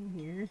in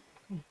here.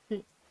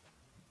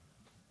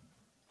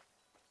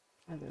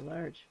 Rather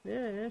large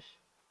fish.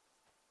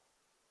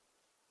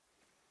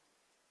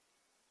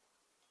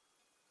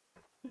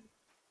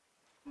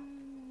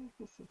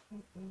 This is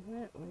not go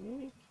that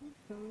way.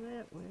 Can't go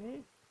that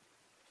way.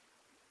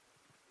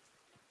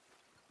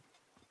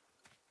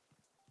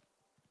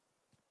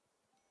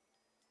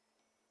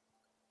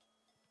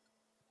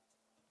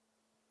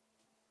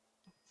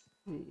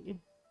 Let's see.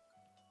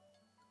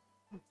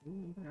 I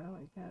don't remember how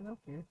I got up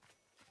here.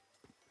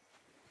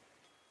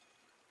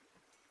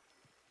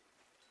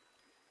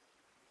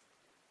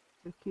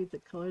 So cute. The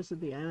colors of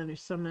the island are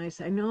so nice.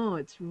 I know,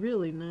 it's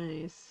really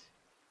nice.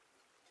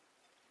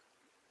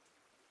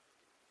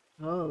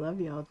 Oh, love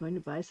y'all. Going to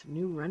buy some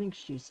new running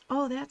shoes.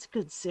 Oh, that's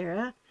good,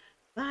 Sarah.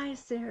 Bye,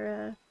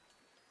 Sarah.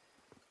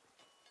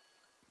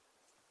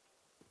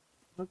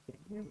 Okay,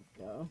 here we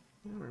go.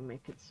 Now we're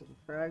making some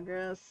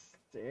progress.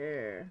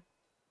 There.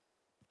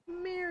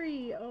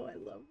 Mary. Oh, I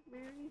love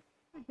Mary.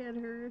 I had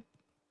her.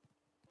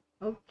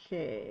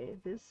 Okay,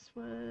 this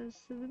was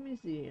to the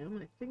museum.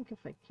 I think if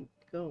I keep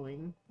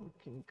going, we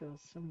can go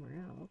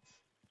somewhere else.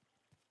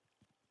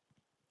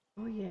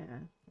 Oh,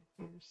 yeah.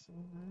 Here's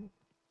someone.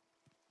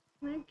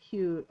 Isn't that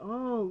cute?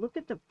 Oh, look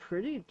at the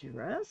pretty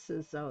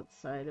dresses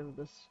outside of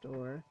the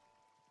store.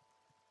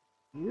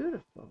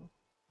 Beautiful.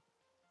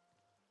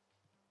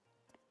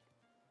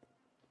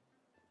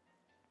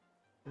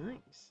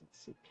 Nice. Let's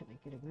see, can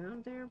I get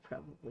around there?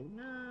 Probably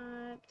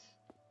not.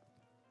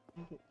 Can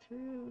I get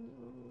through?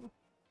 No.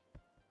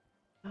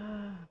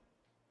 Ah.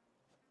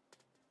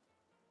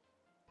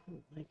 I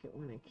don't like it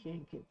when I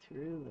can't get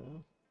through,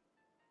 though.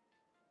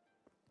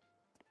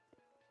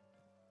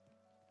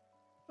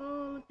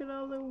 Oh, look at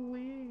all the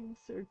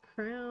wigs or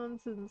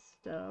crowns and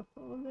stuff.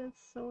 Oh, that's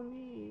so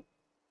neat.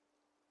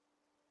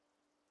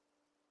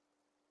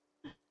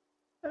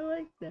 I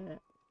like that.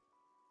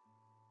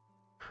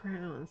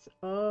 Crowns.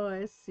 Oh,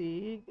 I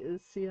see. You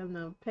see on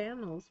the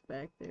panels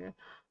back there.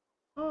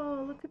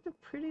 Oh, look at the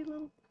pretty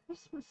little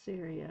Christmas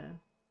area.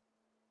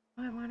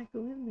 Oh, I want to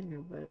go in there,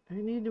 but I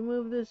need to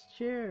move this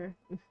chair.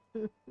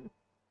 I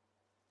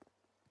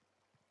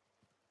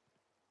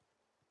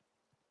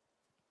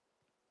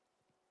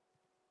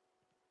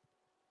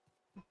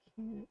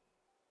can't.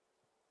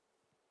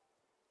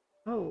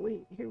 Oh,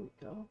 wait, here we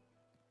go.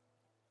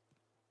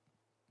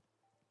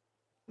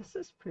 This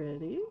is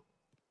pretty.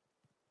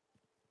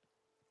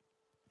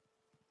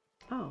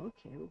 Oh,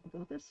 okay, we can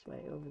go this way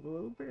over the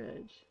little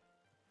bridge.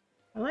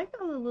 I like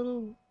all the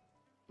little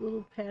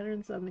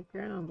patterns on the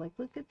ground. Like,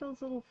 look at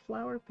those little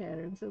flower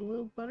patterns and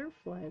little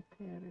butterfly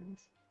patterns.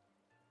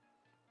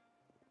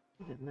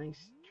 Get a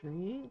nice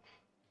drink.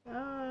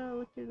 Oh,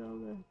 look at all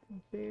the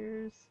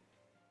bears.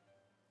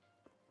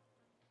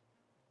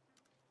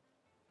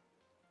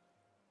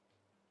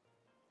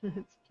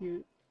 It's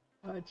cute.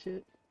 Watch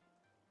it.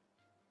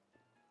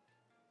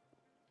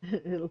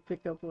 It'll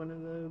pick up one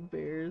of the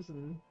bears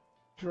and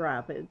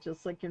drop it,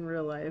 just like in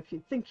real life.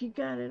 You think you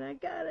got it. I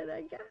got it.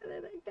 I got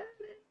it. I got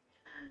it.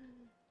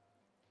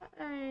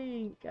 I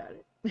ain't got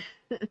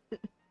it.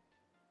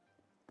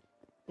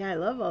 Yeah, I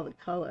love all the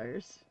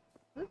colors.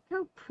 Look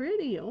how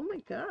pretty. Oh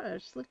my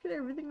gosh. Look at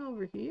everything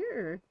over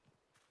here.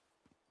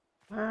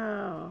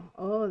 Wow.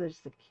 Oh, there's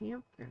the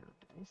campground.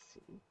 I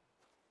see.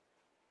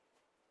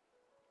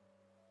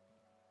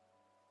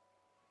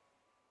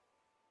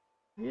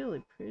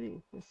 Really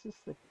pretty. This is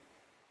the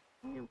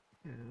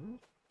campground.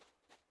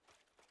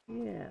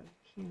 Yeah, the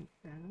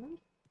campground.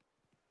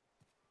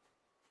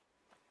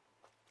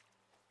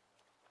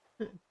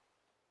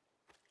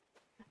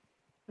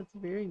 That's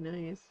very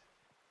nice.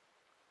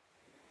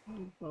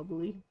 Oh,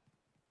 bubbly.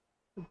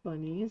 The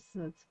bunnies.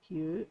 That's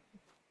cute.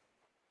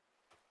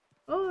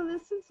 Oh,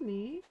 this is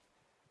neat.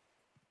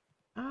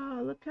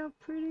 Oh, look how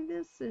pretty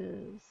this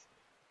is.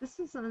 This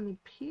is on the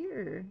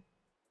pier.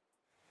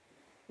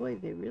 Boy,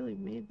 they really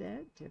made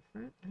that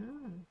different,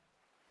 huh?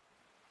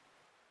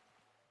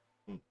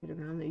 Can't get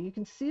around there. You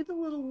can see the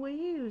little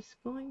waves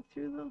going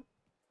through the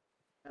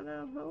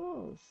cutout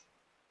holes.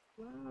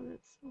 Wow,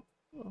 that's so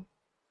cool.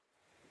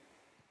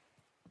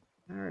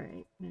 All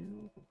right, now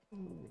we'll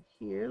come over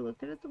here.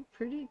 Look at the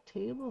pretty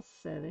table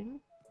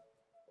setting.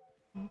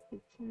 Make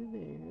it through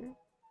there.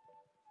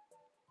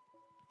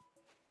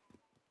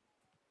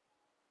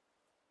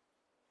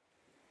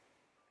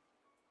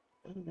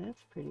 Oh,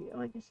 that's pretty.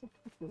 Oh, I guess I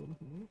could go in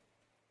here.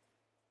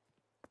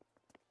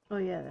 Oh,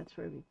 yeah, that's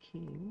where we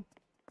came.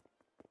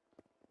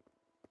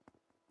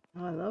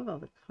 Oh, I love all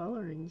the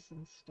colorings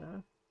and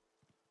stuff.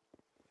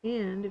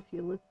 And if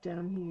you look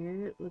down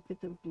here, look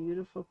at the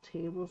beautiful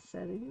table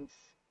settings.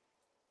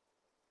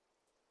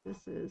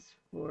 This is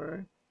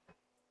for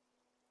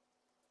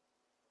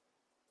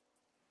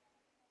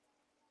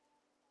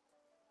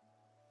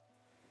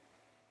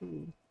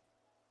the...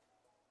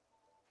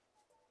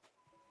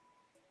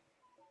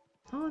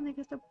 Oh, and they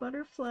got the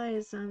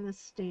butterflies on the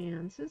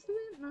stands. Isn't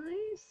that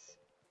nice?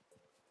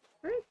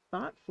 Very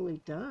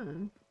thoughtfully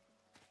done.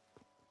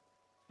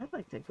 I'd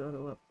like to go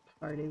to a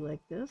party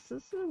like this.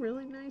 This is a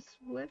really nice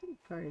wedding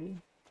party.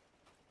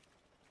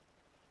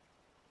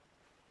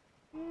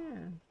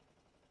 Yeah.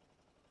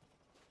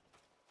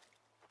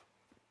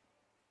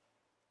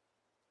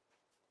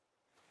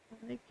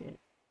 I like it.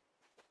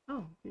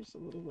 Oh, here's a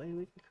little way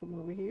we can come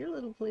over here. A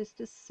little place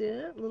to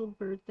sit. A little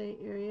birthday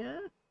area.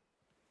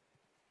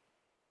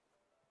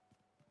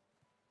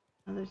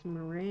 Oh, there's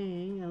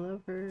Meringue. I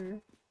love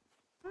her.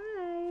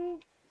 Hi.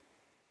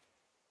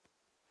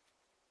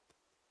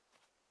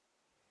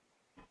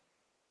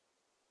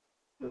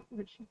 Oh,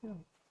 where'd she go?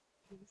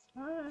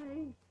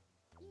 Hi.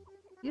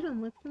 You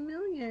don't look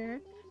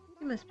familiar.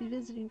 You must be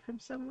visiting from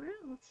somewhere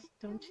else.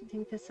 Don't you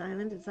think this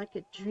island is like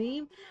a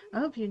dream? I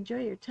hope you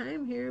enjoy your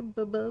time here,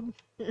 bub.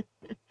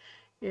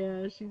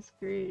 Yeah, she's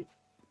great.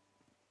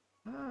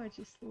 Oh, I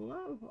just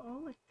love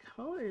all the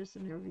colors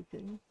and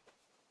everything.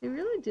 They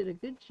really did a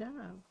good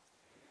job.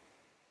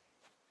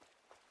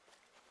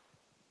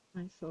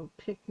 Nice little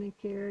picnic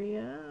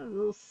area,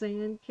 little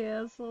sand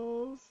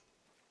castles,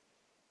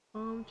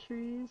 palm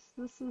trees.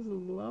 This is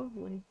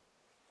lovely.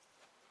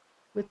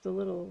 With the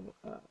little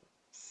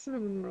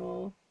cinnamon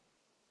roll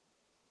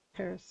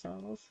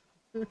parasols.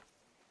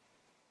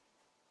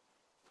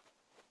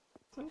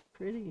 So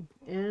pretty.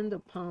 And the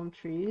palm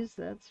trees,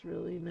 that's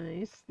really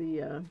nice.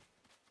 The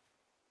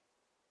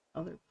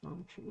other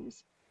palm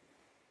trees.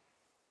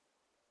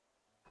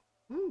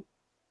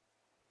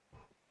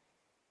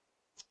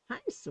 Hi,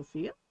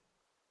 Sophia.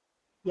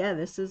 Yeah,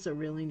 this is a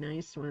really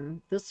nice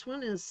one. This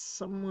one is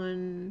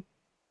someone,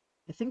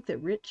 I think that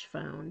Rich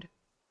found.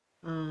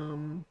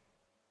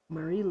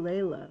 Marie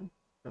Layla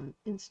from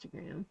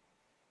Instagram.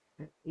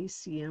 Or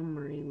ACM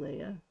Marie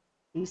Leia.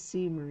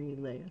 AC Marie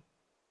Leia.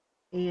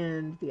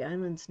 And the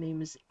island's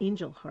name is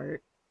Angel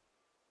Heart.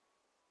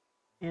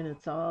 And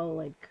it's all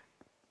like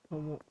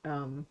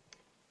themed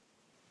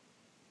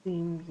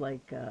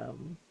like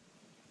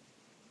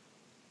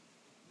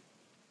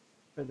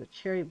for the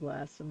cherry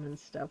blossom and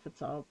stuff.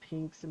 It's all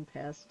pinks and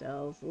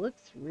pastels. It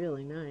looks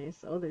really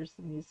nice. Oh, there's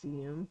the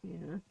museum.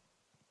 Yeah.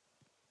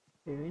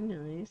 Very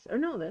nice. Oh,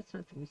 no, that's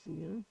not the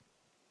museum.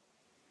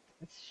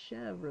 That's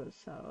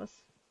Chevro's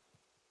house.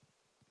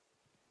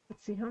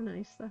 Let's see how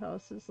nice the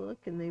houses look.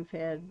 And they've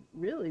had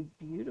really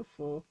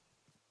beautiful,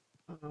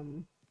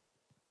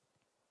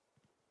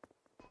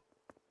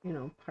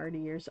 party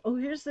years. Oh,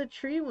 here's the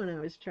tree one I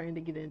was trying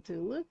to get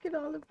into. Look at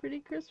all the pretty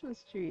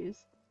Christmas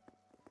trees.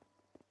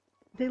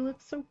 They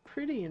look so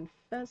pretty and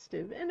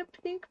festive. And a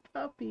pink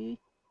puppy.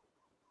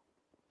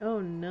 Oh,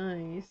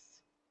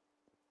 nice.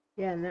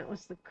 Yeah, and that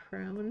was the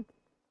crown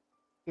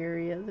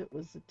area that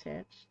was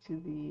attached to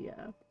the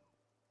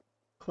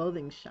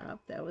clothing shop.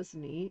 That was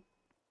neat.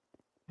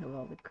 Have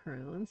all the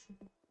crowns.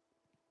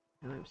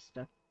 And I'm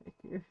stuck right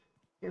here.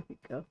 Here we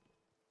go.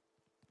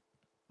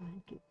 I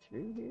get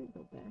through here,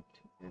 go back to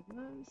where I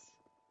was.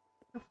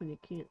 Often you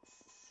can't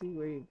see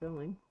where you're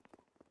going.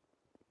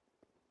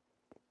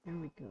 There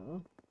we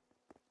go.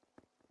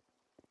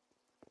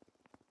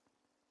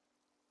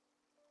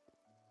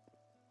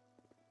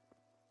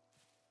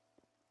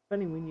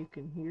 Funny when you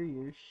can hear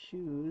your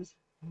shoes.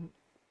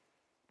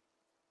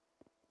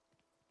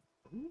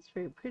 It's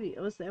very pretty.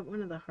 Oh, is that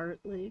one of the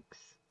heart lakes?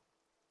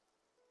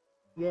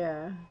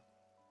 Yeah,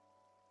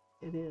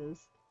 it is.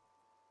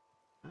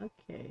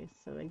 Okay,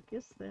 so I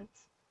guess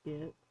that's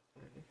it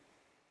for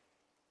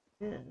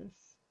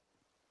this.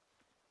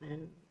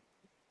 And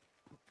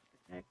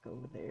back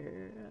over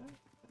there.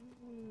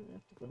 I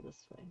have to go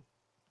this way.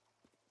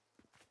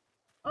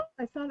 Oh,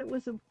 I thought it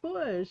was a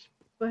bush,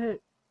 but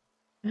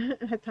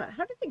I thought,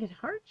 how did they get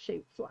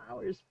heart-shaped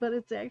flowers? But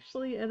it's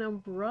actually an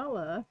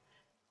umbrella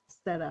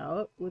set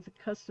out with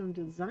a custom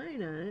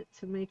design on it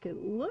to make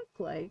it look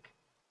like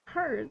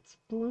hearts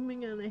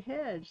blooming on a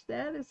hedge.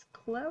 That is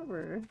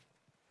clever.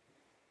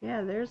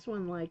 Yeah, there's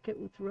one like it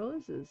with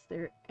roses.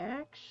 They're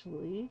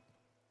actually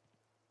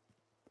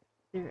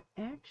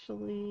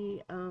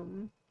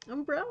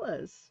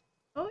umbrellas.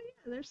 Oh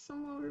yeah, there's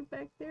some over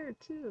back there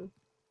too.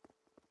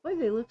 Boy,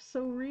 they look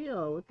so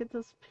real. Look at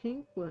this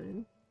pink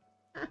one.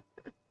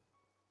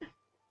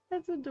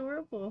 That's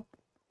adorable.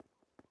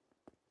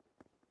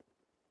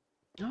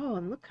 Oh,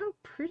 and look how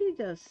pretty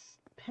those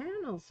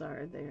panels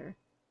are there.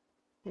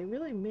 They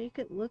really make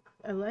it look,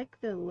 I like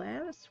the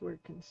lattice work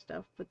and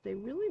stuff, but they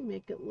really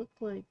make it look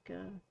like,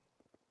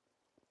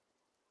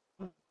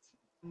 well, it's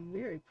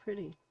very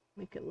pretty.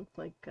 Make it look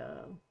like,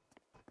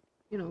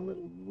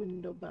 little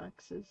window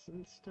boxes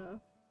and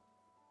stuff.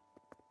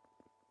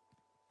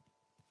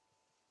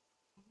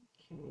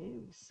 Okay,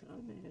 we saw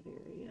that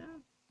area.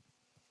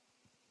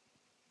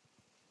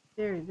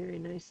 Very, very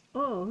nice.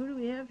 Oh, who do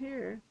we have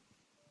here?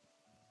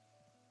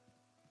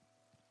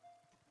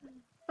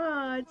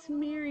 Ah, it's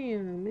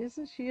Miriam.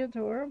 Isn't she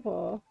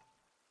adorable?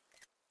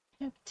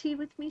 Have tea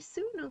with me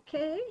soon,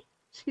 okay?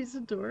 She's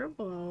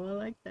adorable. I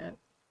like that.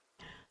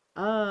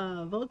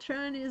 Ah,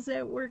 Voltron is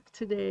at work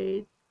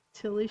today.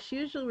 Tilly, she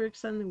usually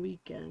works on the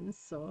weekends,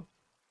 so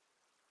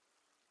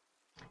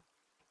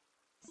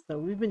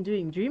we've been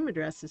doing dream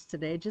addresses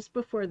today. Just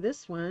before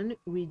this one,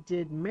 we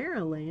did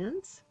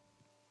Maryland's.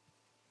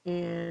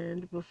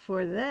 And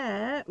before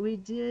that, we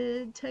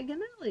did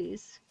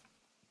Taganelli's.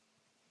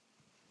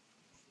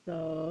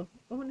 So,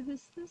 oh, and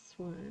who's this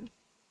one?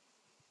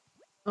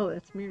 Oh,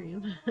 that's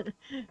Miriam.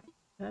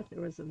 Thought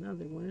there was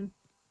another one.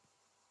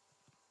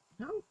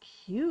 How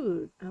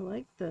cute. I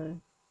like the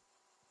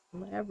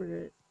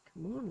elaborate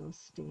kimono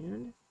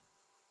stand.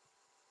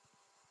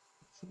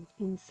 Some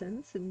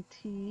incense and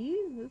tea.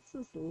 This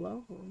is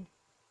lovely.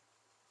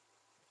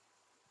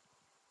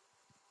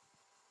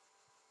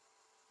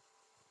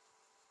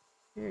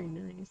 Very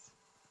nice.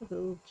 A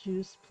little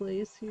juice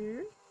place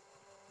here.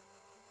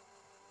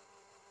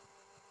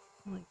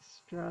 I like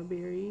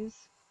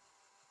strawberries.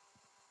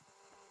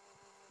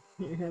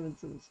 You're having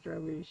some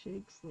strawberry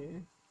shakes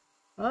there.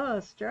 Oh,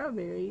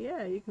 strawberry.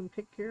 Yeah, you can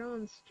pick your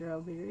own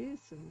strawberries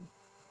and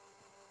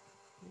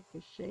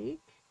make a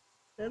shake.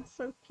 That's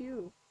so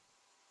cute.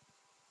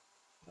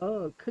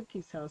 Oh,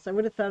 Cookie's house. I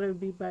would have thought it would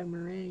be by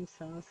Meringue's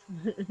house.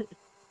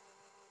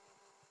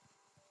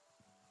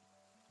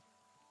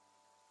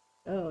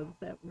 Oh, is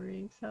that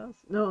Meringue's house?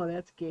 No,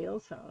 that's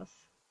Gail's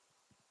house.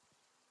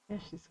 Yeah,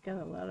 she's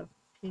got a lot of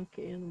pink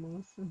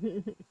animals.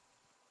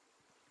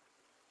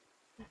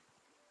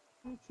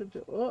 That's a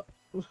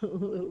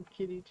little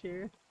kitty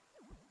chair.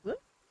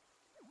 Look.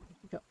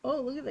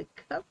 Oh, look at the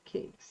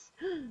cupcakes.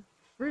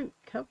 Fruit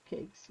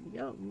cupcakes.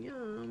 Yum,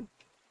 yum.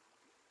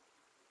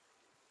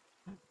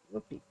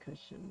 Whoopee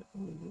cushion.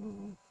 Oh,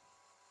 no.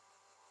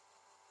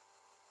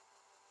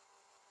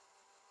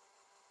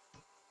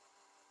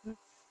 Let's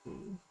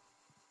see.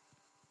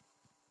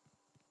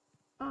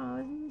 Oh,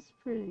 isn't this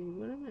pretty?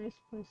 What a nice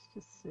place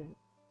to sit.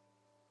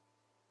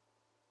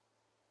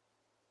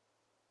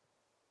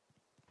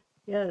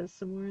 Yeah,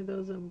 some more of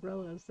those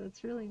umbrellas.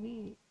 That's really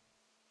neat.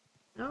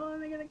 Oh,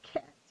 and they got a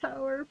cat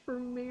tower for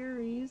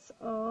Mary's.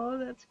 Oh,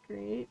 that's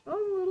great. Oh,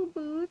 the little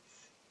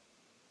boots.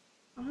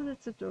 Oh,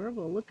 that's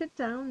adorable. Look at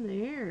down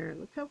there.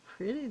 Look how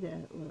pretty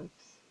that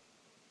looks.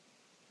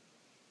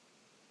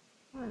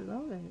 Oh, I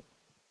love it.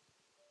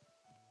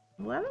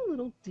 A lot of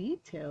little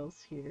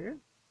details here.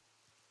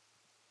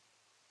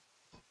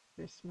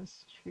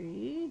 Christmas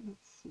tree.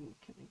 Let's see.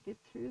 Can I get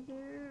through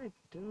there? I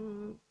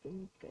don't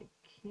think I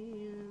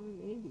can.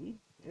 Maybe.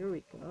 There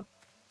we go.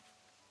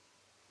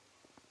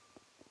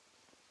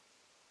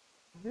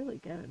 I really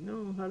gotta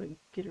know how to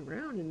get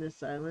around in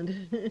this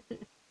island.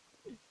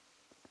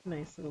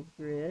 Nice little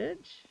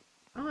bridge.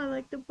 Oh, I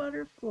like the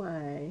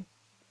butterfly.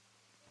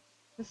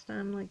 Just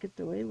on like a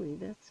doily.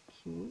 That's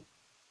cute.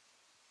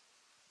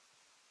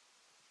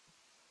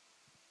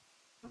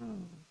 Oh,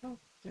 how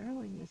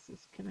darling this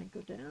is. Can I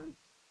go down?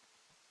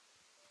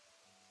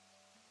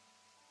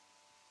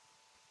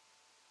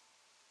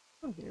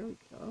 Oh, there we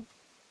go.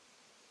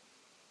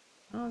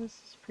 Oh, this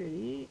is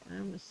pretty.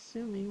 I'm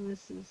assuming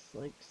this is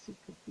like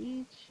Secret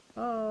Beach.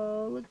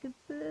 Oh, look at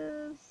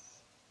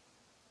this.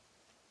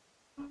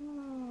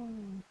 Oh,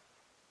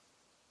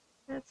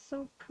 that's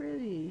so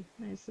pretty.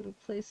 Nice little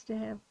place to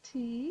have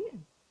tea.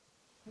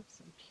 Have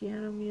some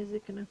piano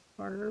music and a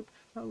harp.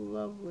 How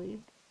lovely.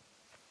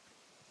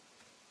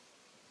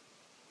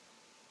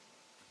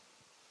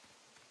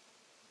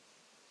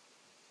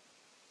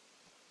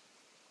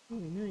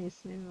 Really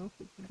nice. Now, if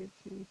we can get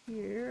through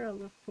here, all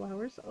the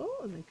flowers. Oh,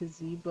 and the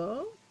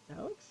gazebo.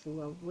 That looks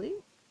lovely.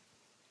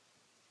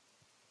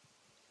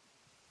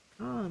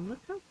 Oh, and look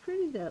how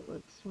pretty that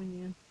looks when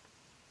you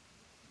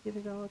get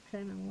it all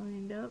kind of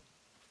lined up.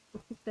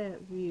 Look at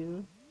that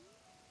view.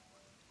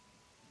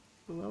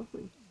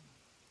 Lovely.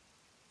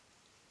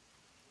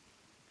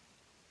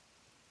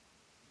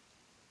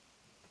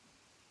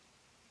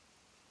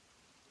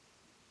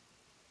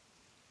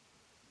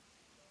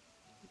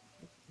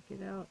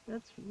 Get out.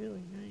 That's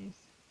really nice.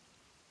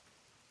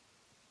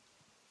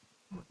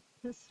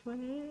 This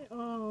way.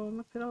 Oh,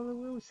 look at all the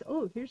rooms.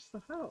 Oh, here's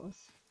the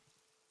house.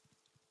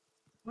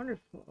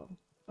 Wonderful.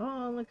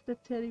 Oh, look at the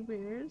teddy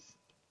bears.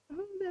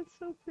 Oh, that's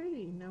so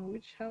pretty. Now,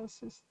 which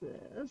house is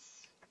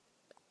this?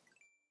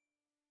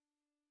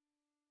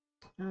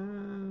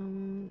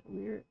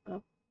 We're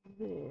up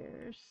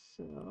there,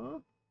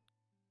 so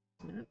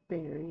it's not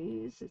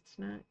Barry's, it's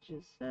not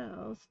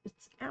Giselle's,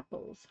 it's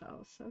Apple's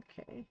house.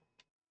 Okay.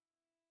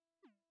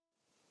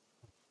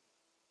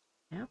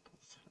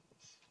 Apple's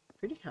house.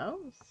 pretty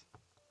house.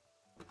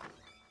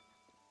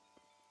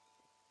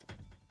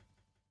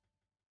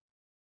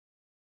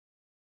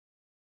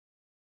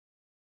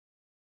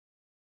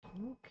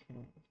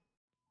 Okay.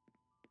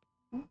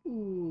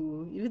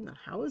 Ooh, even the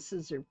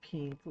houses are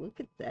pink. Look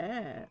at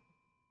that.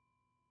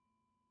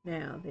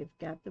 Now they've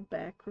got the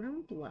back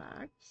room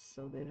blocked,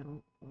 so they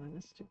don't want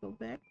us to go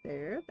back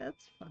there.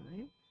 That's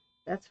fine.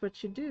 That's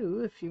what you do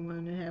if you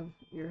want to have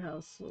your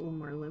house a little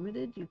more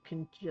limited. You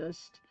can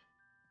just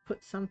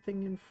put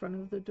something in front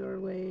of the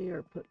doorway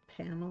or put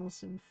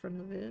panels in front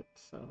of it.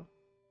 So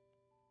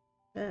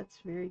that's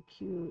very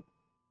cute.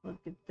 Look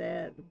at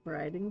that. The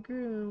bride and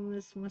groom.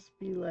 This must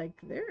be like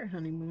their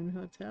honeymoon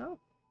hotel.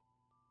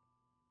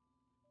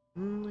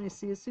 I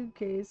see a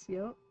suitcase.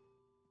 Yep.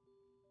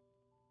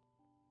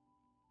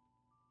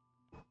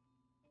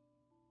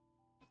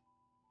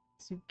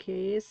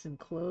 Suitcase and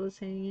clothes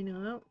hanging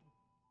up.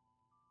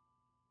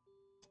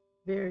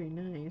 Very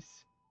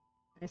nice.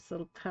 Nice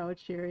little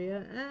couch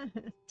area.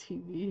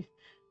 TV.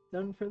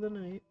 Done for the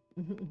night.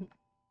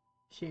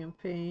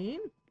 Champagne.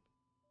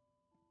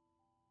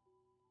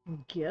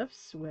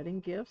 Gifts. Wedding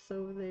gifts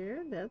over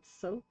there. That's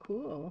so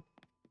cool.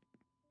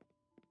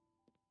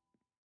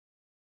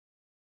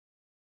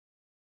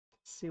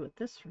 Let's see what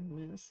this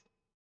room is.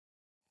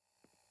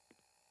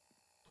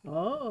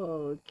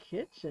 Oh,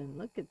 kitchen.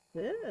 Look at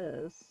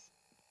this.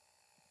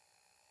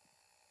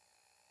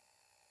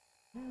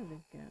 Oh,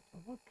 they've got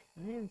all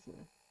kinds of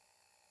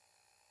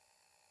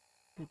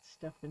good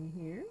stuff in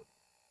here.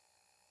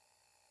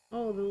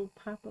 Oh, the little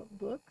pop-up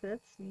book.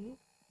 That's neat.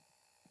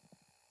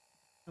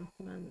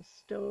 Something on the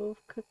stove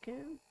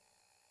cooking.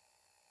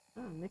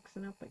 Oh,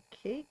 mixing up a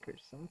cake or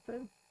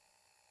something.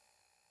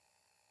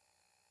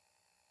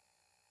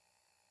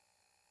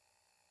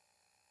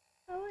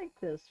 I like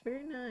this.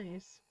 Very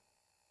nice.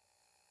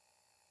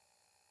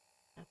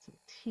 Got some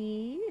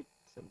tea,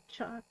 some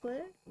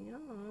chocolate.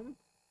 Yum.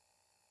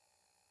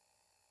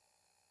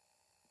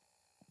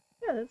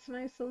 Yeah, that's a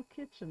nice little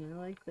kitchen. I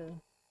like the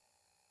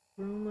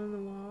room on the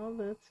wall.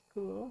 That's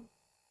cool.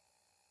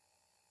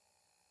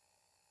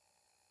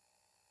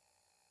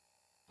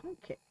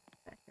 Okay,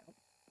 back out.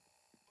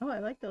 Oh, I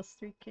like those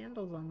 3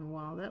 candles on the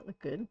wall. That look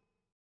good.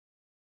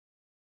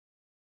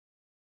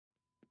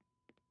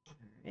 All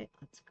right,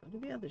 let's go to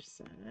the other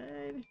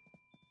side.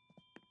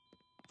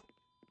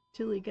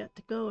 Tilly got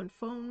to go and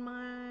phone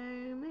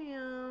my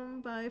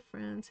ma'am. Bye,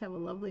 friends. Have a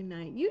lovely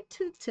night. You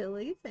too,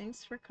 Tilly.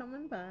 Thanks for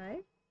coming by.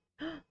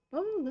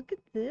 Oh, look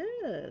at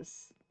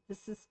this.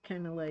 This is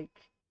kind of like,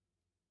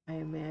 I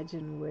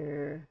imagine,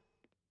 where,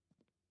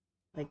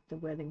 like, the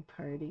wedding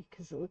party,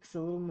 because it looks a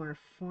little more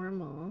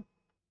formal.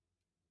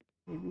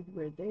 Maybe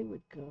where they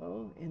would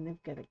go. And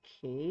they've got a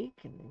cake,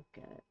 and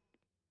they've got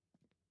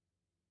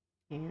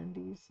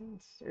candies and,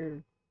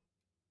 or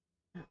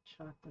not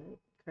chocolate,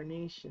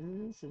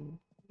 carnations, and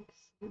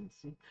let's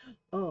see.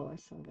 Oh, I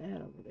saw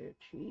that over there.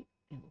 Treat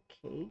and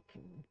cake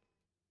and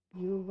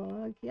Yule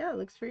log. Yeah, it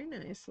looks very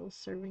nice. Little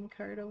serving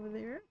cart over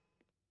there.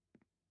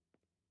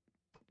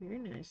 Very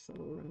nice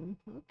little room.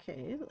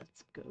 Okay,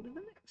 let's go to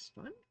the next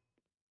one.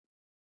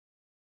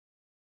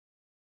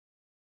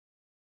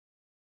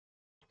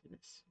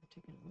 Goodness,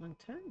 we're taking a long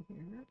time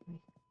here, aren't we?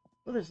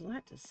 Well, there's a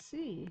lot to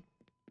see.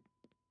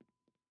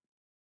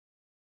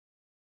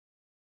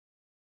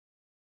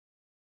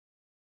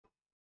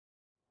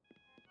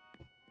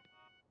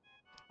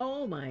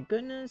 Oh my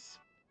goodness.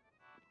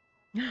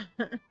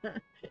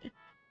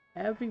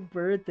 Happy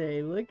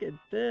birthday. Look at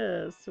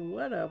this.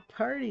 What a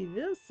party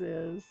this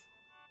is.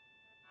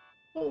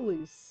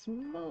 Holy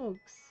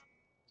smokes.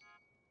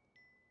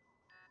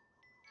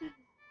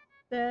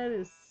 That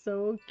is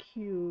so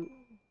cute.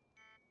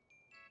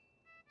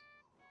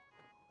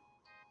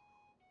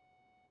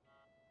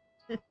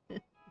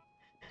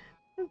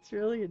 That's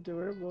really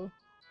adorable.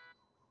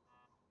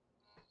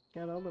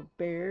 Got all the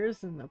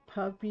bears and the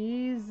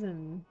puppies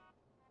and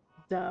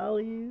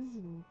dollies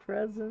and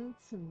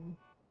presents, and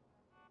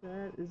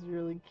that is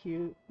really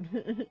cute.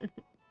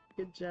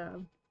 Good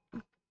job.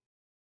 Take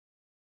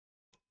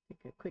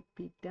a quick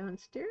peek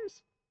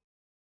downstairs.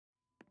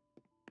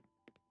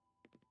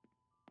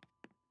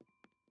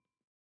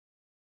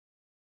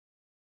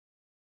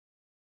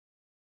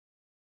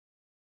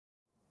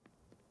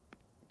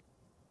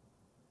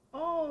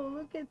 Oh,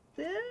 look at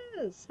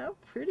this. How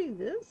pretty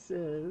this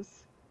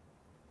is.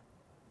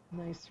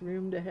 Nice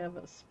room to have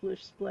a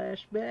splish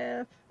splash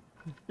bath.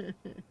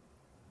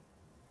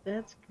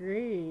 That's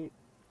great.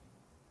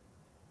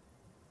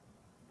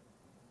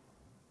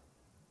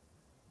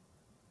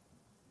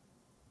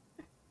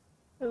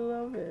 I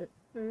love it.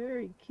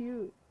 Very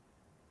cute.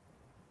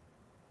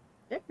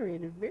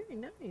 Decorated very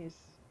nice.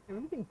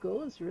 Everything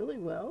goes really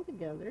well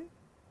together.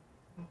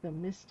 The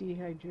misty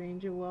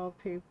hydrangea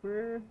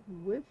wallpaper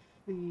with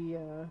the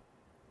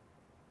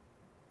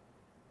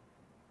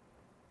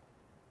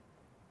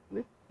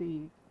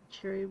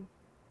cherry,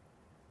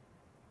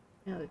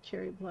 yeah, the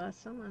cherry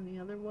blossom on the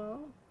other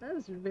wall. That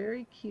is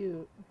very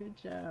cute. Good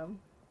job.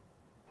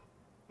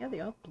 Yeah,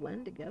 they all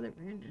blend together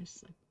very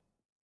nicely.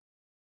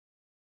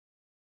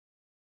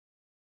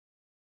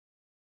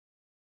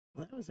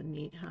 Well, that was a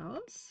neat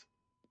house.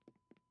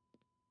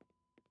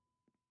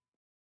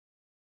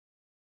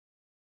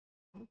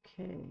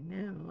 Okay,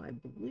 now I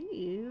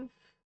believe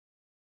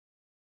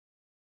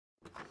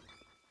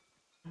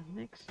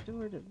next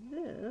door to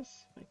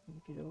this, if I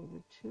can get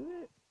over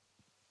to it.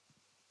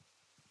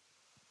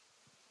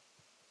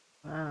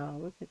 Wow,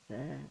 look at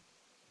that.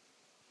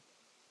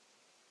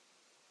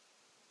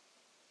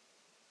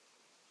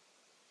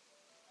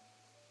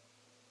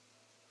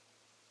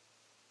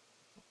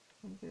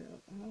 Figure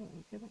out how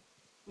I'm gonna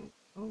get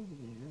over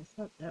there. I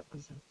thought that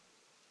was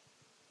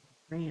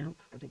a ramp,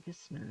 but I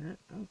guess not.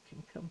 I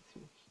can come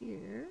through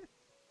here.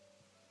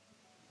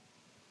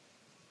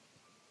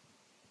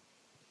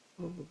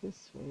 Over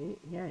this way.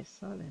 Yeah, I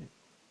saw that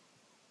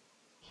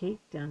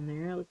cake down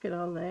there. Look at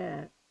all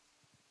that.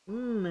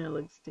 That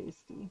looks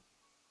tasty.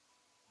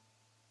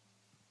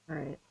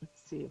 Alright,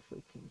 let's see if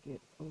we can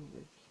get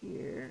over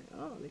here.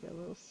 Oh, they got a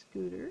little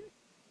scooter.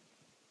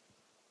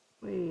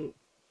 Wait.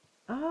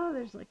 Oh,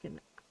 there's like an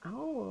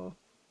owl.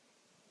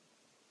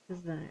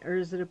 Is that, or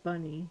is it a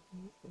bunny?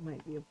 It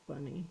might be a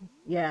bunny.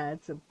 Yeah,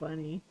 it's a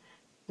bunny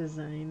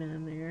design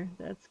on there.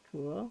 That's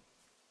cool.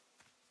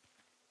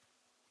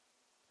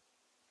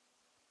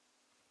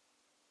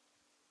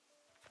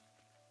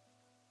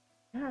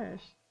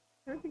 Gosh,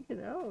 hard to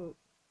get out.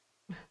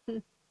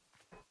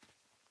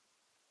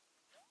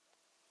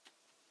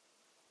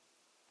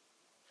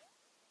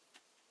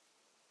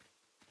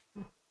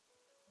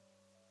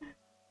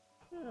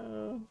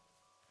 Oh,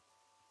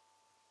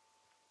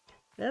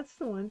 that's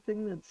the one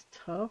thing that's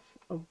tough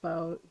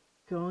about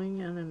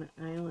going on an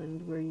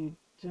island where you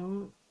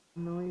don't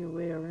know your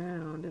way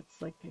around.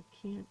 It's like I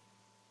can't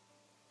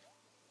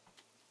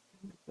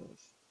go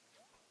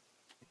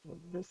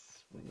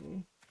this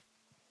way.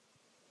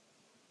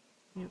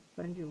 Can't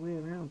find your way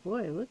around.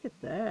 Boy, look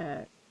at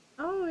that.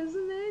 Oh,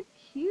 isn't that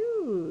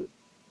cute?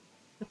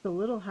 With the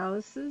little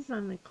houses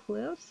on the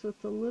cliffs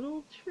with the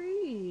little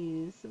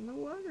trees and the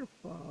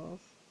waterfalls.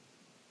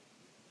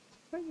 It's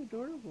quite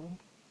adorable.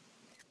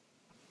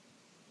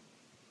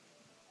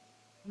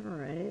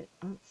 Alright,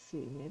 let's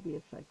see. Maybe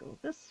if I go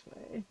this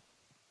way.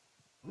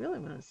 I really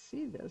want to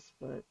see this,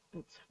 but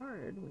it's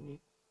hard when you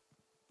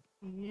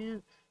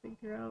can't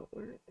figure out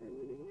where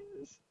everything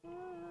is.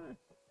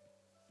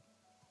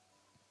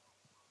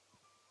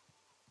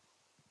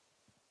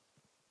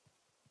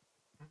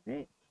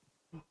 Alright,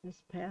 take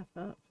this path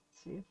up.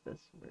 See if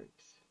this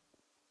works.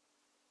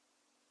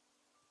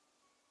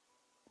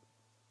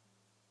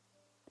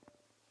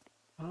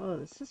 Oh,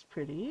 this is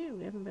pretty.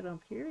 We haven't been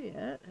up here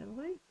yet, have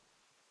we?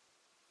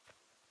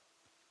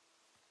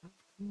 Oh,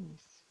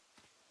 nice.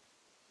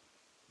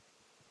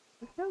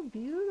 Look how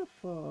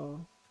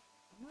beautiful.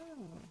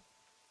 Wow.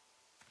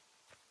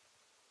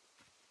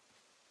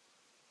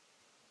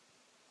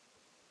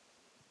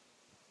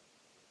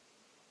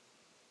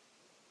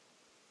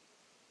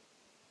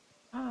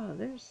 Oh,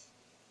 there's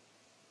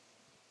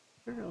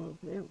a girl over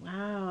there.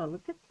 Wow,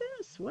 look at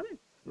this. What a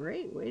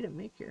great way to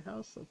make your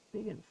house look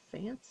big and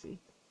fancy.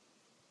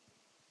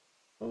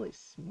 Holy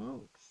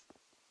smokes.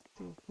 Let's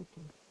see if we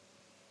can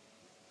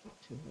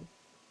get to it.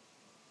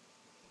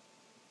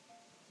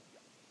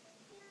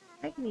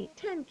 I can eat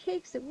 10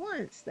 cakes at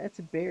once. That's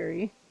a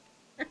berry.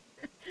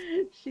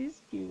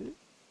 She's cute.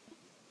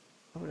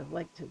 I would have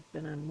liked to have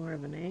been on more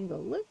of an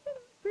angle. Look at how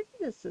pretty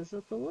this is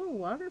with the little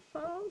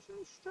waterfalls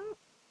and stuff.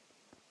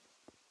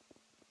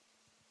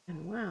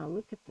 And wow,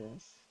 look at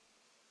this.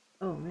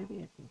 Oh, maybe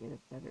I can get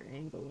a better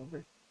angle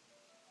over.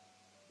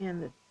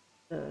 And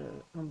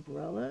the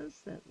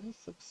umbrellas, that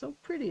just looks so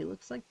pretty. It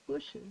looks like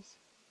bushes.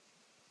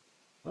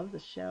 Love the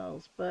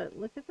shells, but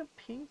look at the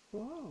pink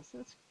walls.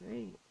 That's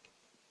great.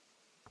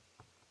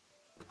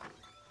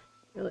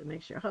 Really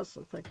makes your house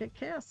look like a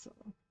castle.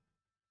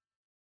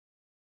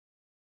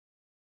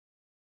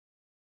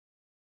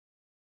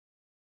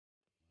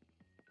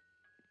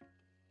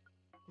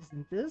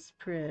 Isn't this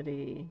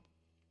pretty?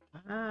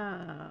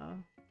 Wow.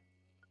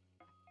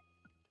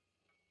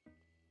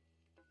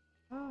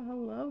 Oh, how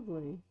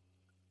lovely.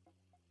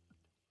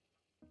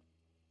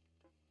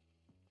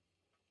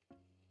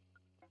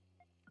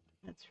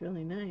 That's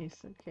really nice.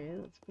 Okay,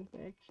 let's go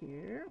back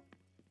here.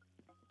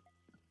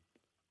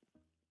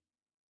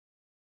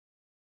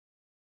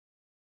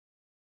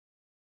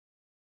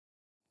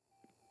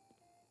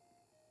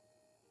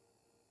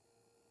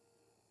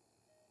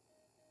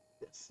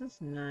 This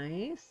is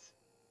nice.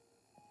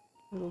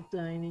 Little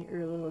dining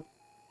or little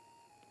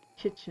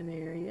kitchen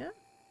area.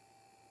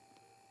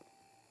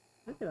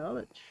 Look at all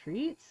the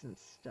treats and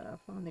stuff.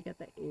 Oh, and they got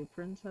the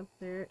aprons up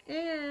there.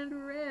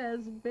 And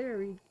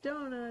raspberry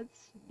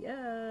donuts.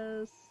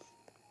 Yes.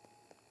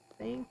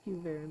 Thank you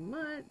very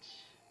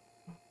much.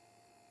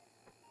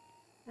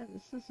 Yeah,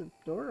 this is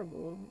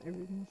adorable.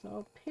 Everything's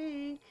all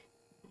pink.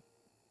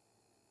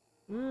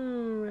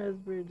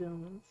 Raspberry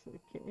donuts.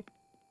 Okay.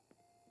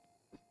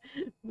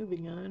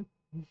 Moving on.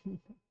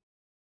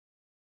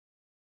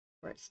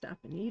 Before I stop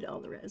and eat all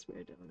the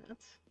raspberry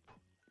donuts.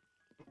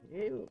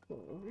 Okay, we'll go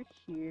over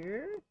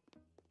here.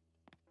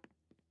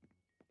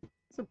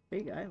 It's a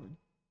big island.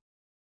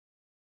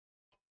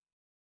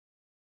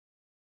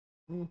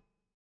 Mm.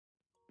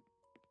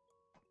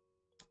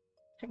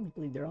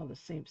 Technically, they're all the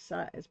same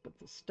size, but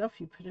the stuff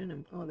you put in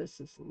them, oh, this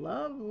is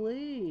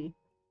lovely.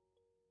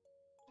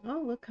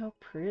 Oh, look how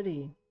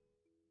pretty.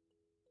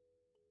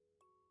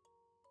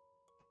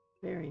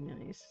 Very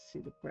nice. See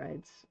the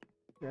bride's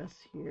dress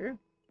here.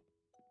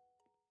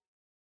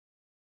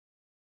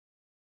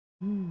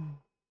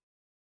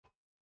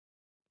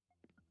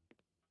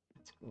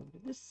 Let's go over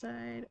this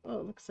side.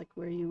 Oh, it looks like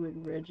where you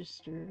would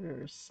register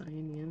or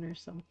sign in or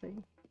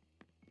something.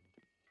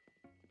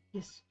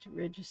 Yes,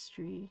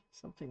 registry,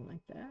 something like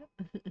that.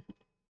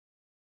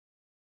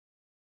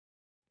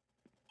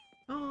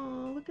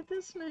 Oh, look at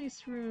this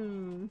nice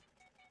room.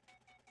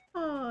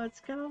 Oh, it's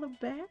got all the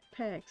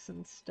backpacks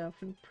and stuff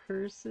and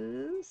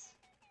purses.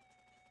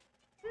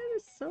 That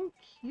is so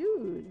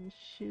cute. And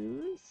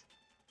shoes.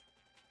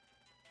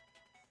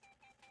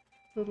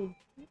 Little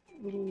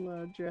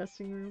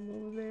dressing room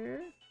over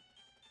there.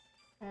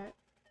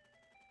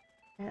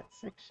 Hat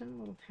section,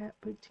 little hat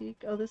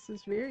boutique. Oh, this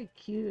is very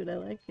cute. I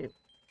like it.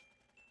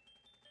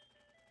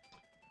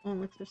 Oh,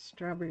 look at the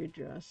strawberry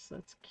dress.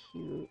 That's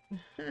cute.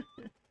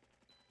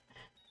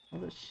 All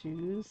the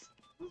shoes.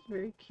 That's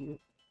very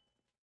cute.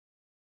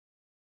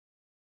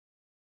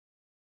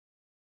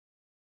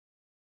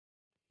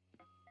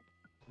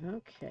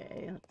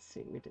 Okay, let's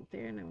see. We did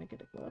there. Now we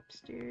gotta go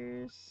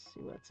upstairs.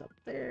 See what's up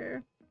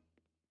there.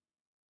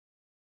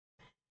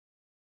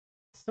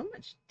 So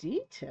much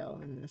detail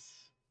in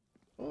this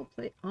whole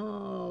place.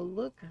 Oh,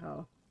 look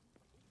how,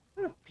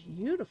 what a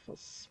beautiful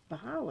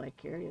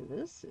spa-like area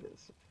this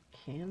is.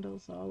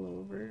 Candles all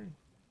over.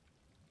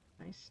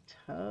 Nice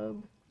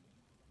tub.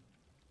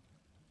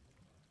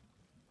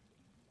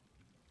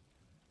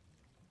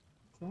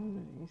 So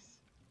nice.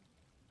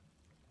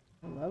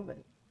 I love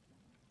it.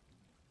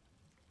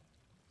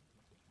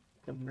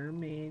 The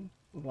mermaid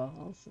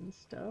walls and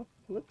stuff.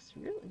 Looks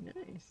really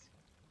nice.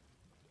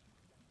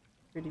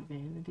 Pretty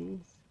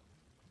vanities.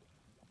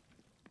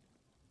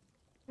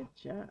 Good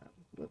job.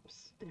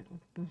 Whoops,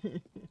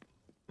 down.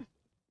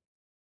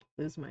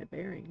 Lose my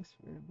bearings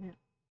for a minute.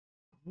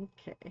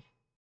 Okay.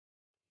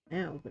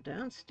 Now we'll go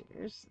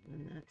downstairs,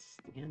 and that's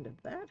the end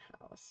of that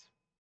house.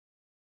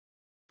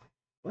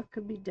 What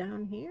could be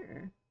down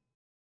here?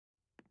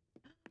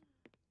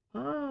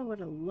 Oh,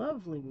 what a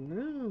lovely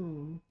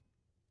room.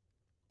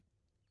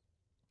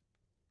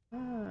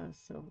 Ah,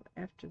 so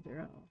after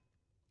they're all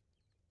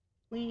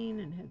clean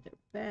and had their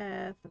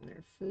bath and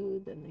their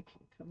food, then they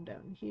can come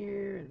down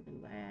here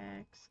and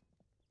relax.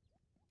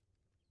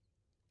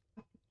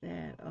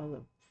 That, all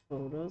the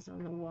photos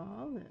on the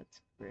wall,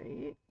 that's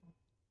great.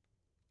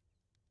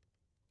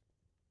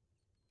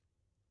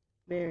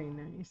 Very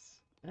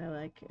nice. I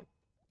like it.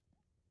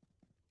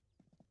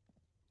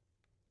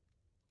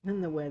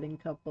 And the wedding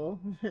couple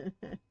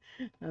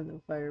on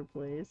the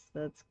fireplace.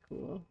 That's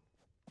cool.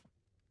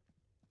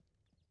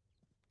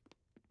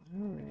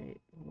 All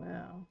right.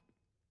 Wow.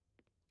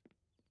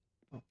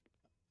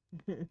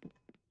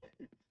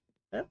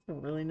 That's a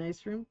really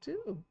nice room,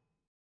 too.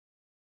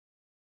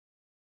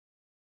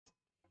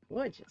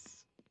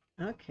 Gorgeous.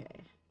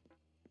 Okay.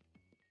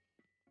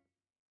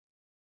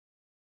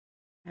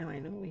 Now I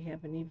know we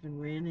haven't even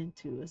ran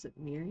into, is it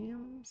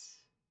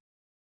Miriam's?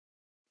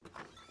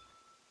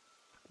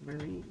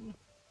 Marie?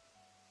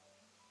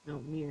 No,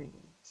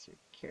 Miriam's her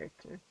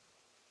character.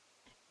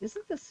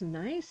 Isn't this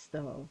nice,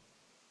 though?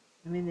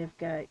 I mean, they've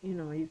got,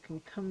 you can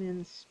come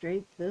in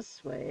straight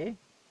this way.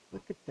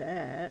 Look at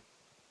that.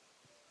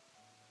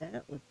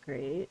 That looked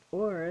great.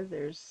 Or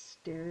there's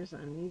stairs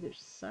on either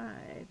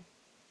side.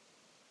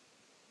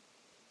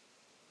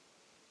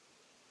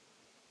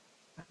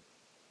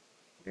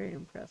 Very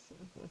impressive.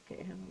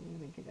 Okay, how am I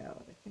going to get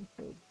out? I think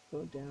we'll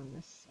go down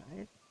this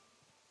side.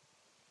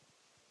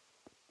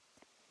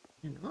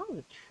 And all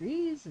the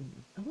trees,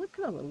 and look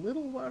at all the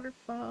little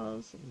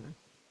waterfalls, and the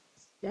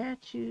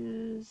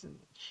statues, and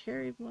the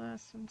cherry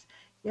blossoms.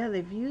 Yeah,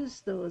 they've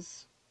used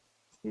those,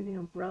 see the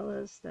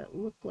umbrellas that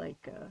look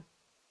like a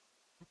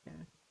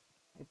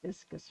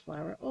hibiscus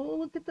flower. Oh,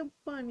 look at the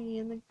bunny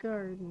in the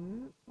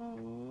garden.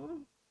 Oh,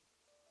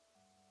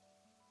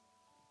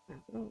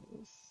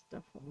 there's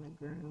stuff on the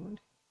ground.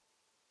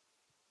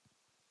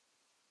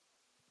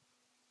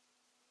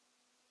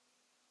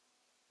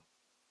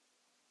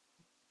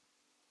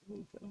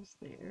 Leave those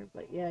there,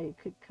 but yeah, you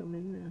could come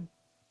in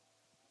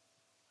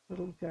the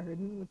little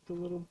garden with the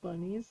little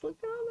bunnies. Look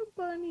at all the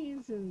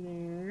bunnies in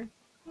there.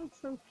 That's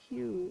so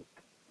cute.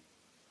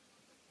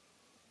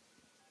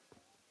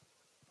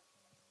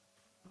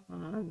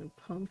 And the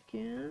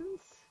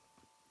pumpkins.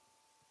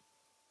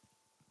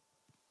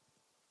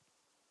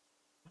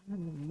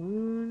 And the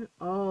moon.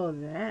 Oh,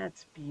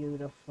 that's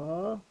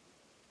beautiful.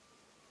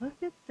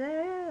 Look at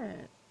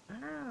that.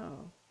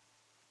 Wow.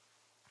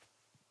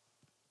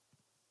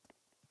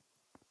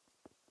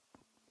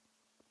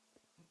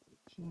 You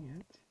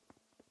can't.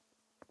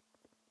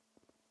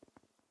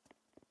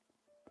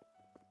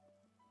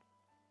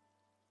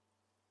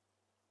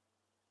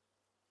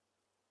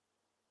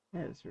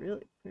 That is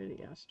really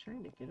pretty. I was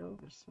trying to get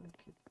over so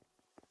I could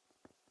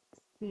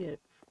see it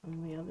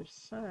on the other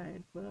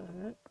side,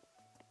 but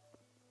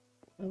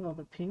oh, all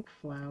the pink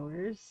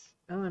flowers.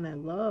 Oh, and I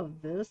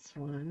love this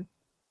one.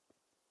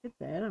 Look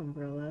at that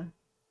umbrella.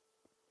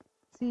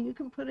 See, you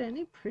can put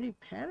any pretty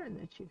pattern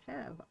that you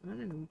have on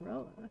an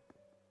umbrella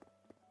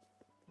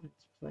in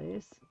its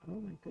place.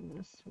 Oh my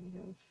goodness, we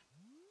have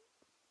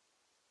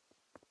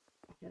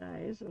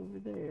guys over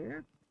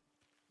there.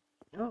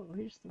 Oh,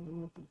 here's the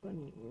one with the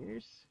bunny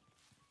ears.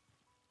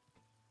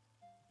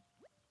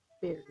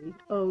 Berry.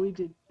 Oh, we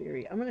did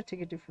berry. I'm going to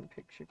take a different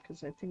picture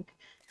because I think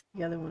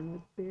the other one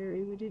with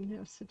berry, we didn't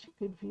have such a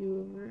good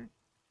view of her.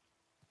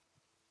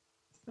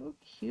 So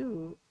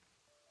cute.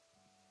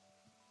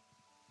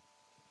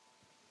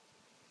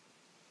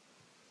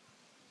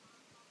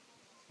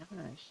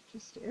 Gosh,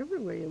 just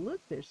everywhere you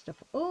look, there's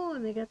stuff. Oh,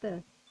 and they got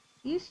the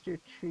Easter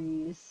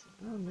trees.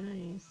 Oh,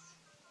 nice.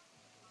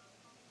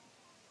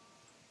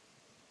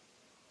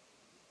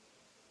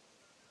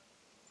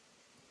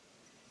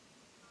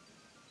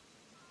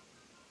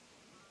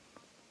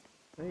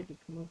 Ready to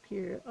come up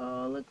here.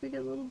 Oh, look, we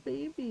got little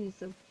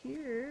babies up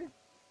here.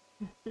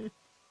 That's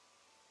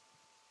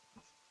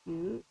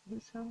cute.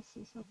 Whose house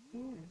is up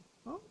there?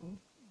 Oh,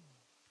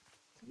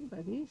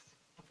 somebody's.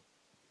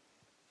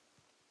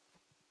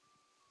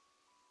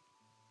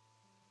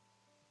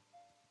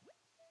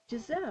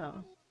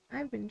 Giselle,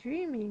 I've been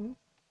dreaming.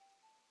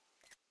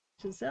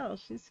 Giselle,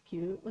 she's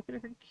cute. Look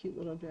at her cute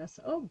little dress.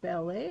 Oh,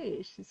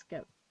 ballet. She's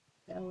got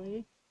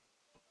ballet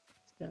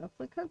stuff.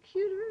 Look how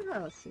cute her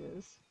house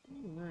is.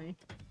 Oh my.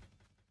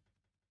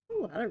 A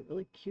lot of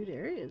really cute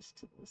areas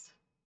to this.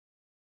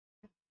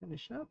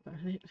 Finish up on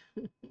it.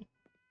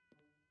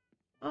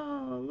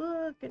 Oh,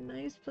 look, a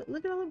nice place.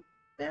 Look at all the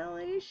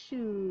ballet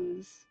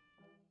shoes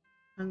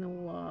on the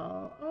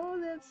wall. Oh,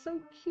 that's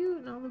so cute.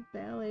 And all the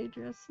ballet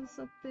dresses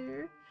up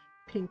there.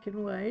 Pink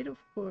and white,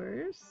 of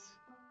course.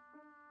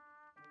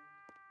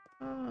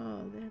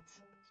 Oh,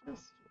 that's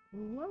just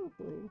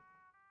lovely.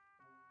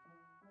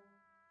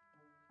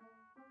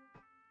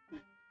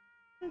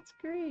 That's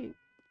great.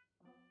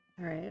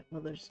 All right,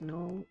 well, there's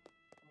no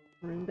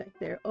room back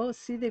there. Oh,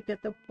 see, they've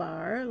got the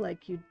bar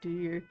like you do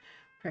your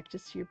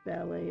practice your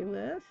ballet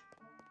with.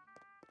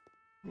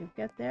 They've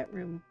got that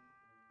room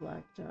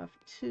blocked off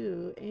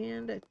too,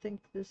 and I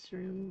think this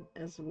room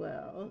as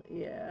well.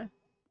 Yeah,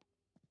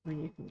 I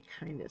mean, you can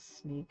kind of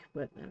sneak,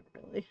 but not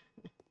really.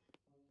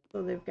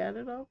 So they've got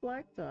it all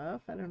blocked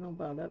off. I don't know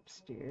about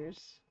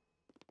upstairs.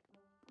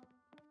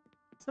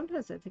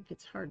 Sometimes I think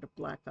it's hard to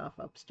block off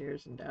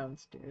upstairs and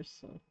downstairs,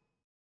 so.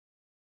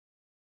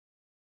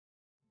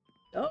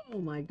 Oh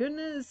my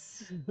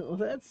goodness! Well,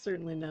 that's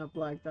certainly not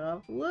blocked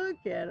off.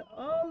 Look at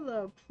all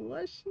the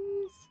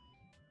plushies!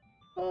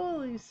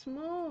 Holy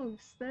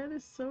smokes, that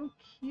is so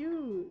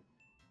cute!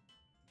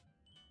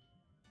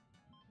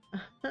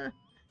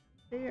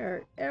 They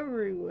are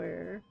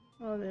everywhere.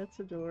 Oh, that's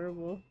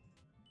adorable.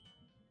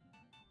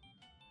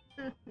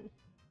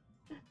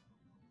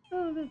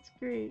 Oh, that's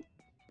great.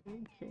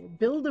 Okay,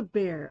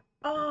 Build-A-Bear.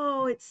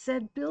 Oh, it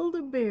said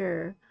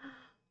Build-A-Bear.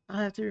 I'll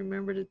have to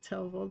remember to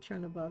tell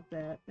Voltron about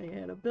that. They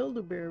had a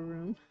Build-A-Bear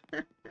room.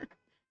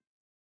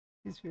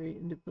 He's very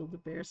into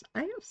Build-A-Bears.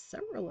 I have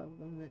several of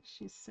them that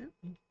she sent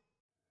me.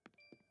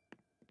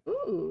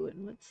 Ooh,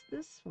 and what's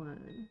this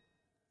one?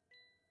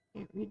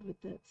 Can't read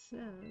what that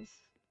says.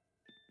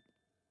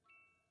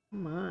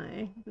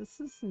 My, this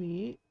is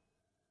neat.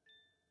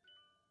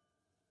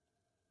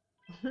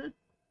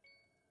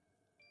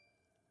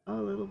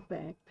 All little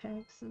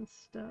backpacks and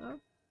stuff.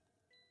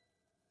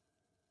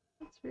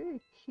 That's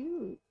very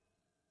cute.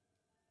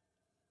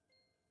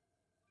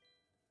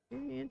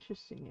 Very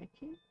interesting. I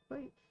can't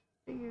quite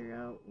figure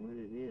out what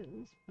it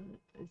is, but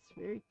it's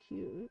very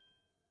cute.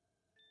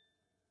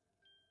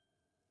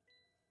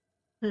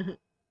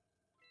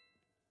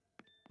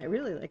 I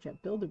really like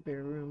that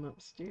Build-A-Bear room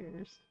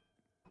upstairs.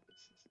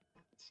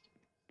 Let's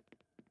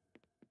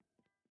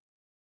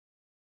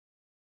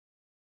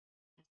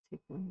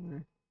take one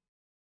more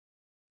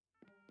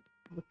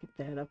look at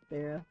that up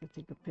there. I have to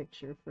take a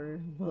picture for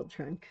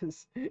Voltron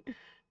because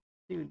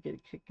he would get a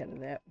kick out of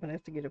that. But I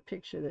have to get a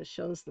picture that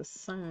shows the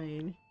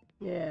sign.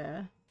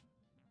 Yeah.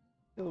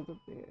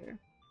 Build-A-Bear.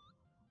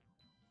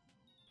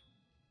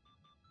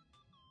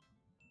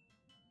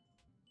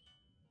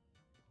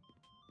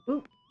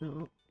 Oop,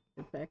 no.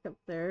 Get back up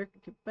there.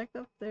 Get back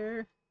up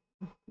there.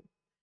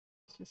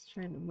 Just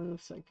trying to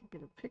move so I can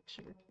get a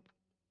picture.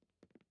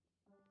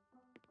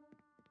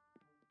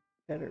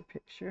 Better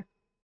picture.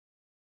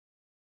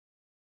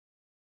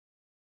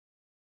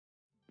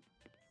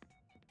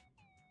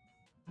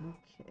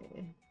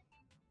 Okay.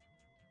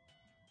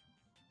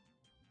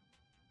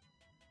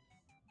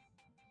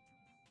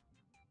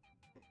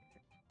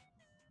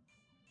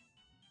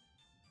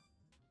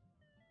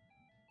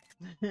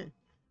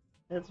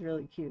 That's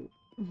really cute.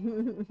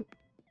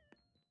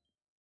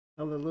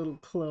 All the little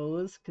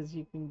clothes, because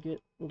you can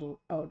get little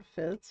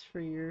outfits for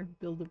your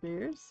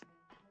Build-A-Bears.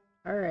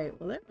 All right,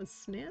 well, that was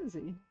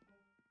snazzy.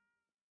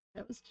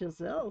 That was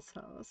Giselle's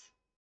house.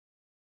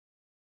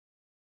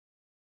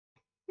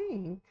 I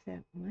think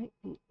that might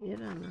be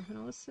it on the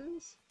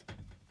houses.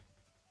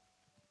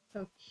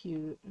 So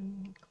cute.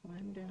 And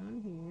climb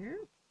down here.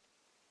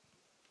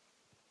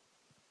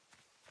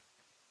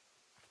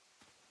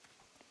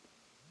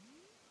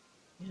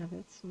 Yeah,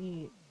 that's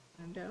neat.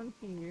 Climb down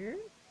here.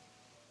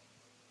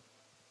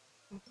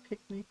 A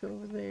picnic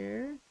over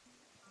there.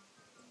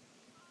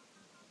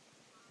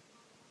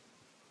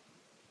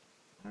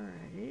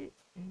 Alright,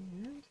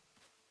 and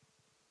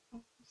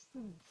what was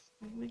this?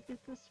 Did we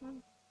get this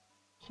one?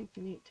 She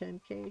can eat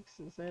 10 cakes.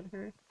 Is that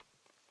her?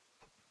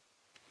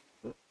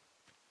 Oop.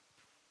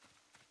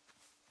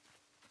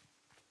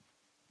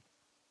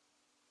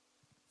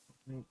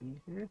 Might be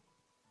her.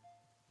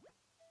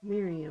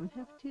 Miriam,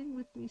 have tea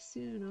with me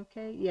soon,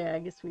 okay? Yeah, I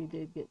guess we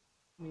did get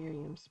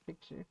Miriam's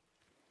picture.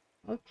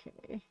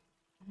 Okay.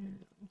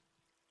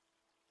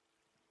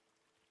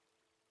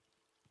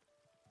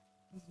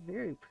 It's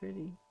very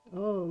pretty.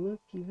 Oh,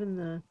 look, even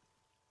the,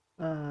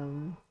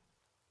 um,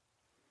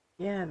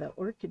 yeah, the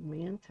orchid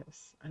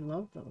mantis. I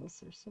love those.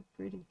 They're so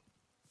pretty.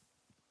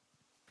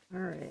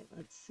 All right,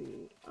 let's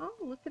see. Oh,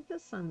 look at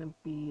this on the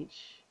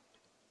beach.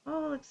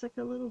 Oh, looks like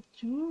a little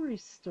jewelry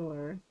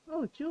store.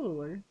 Oh,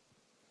 jeweler.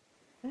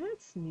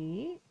 That's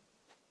neat.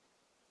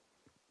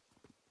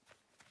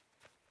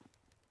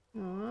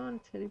 Oh, and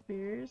teddy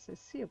bears. I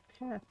see a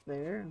path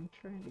there. I'm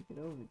trying to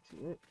get over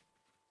to it.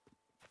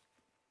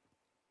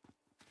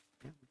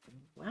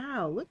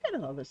 Wow, look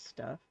at all this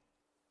stuff.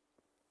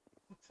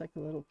 Looks like a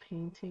little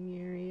painting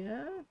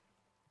area.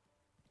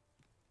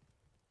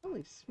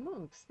 Holy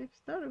smokes, they've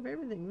thought of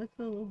everything. Look at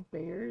the little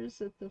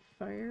bears at the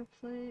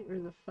fireplace, or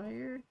the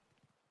fire.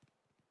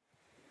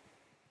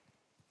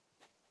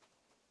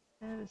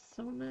 That is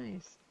so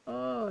nice.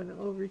 Oh, and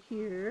over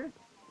here.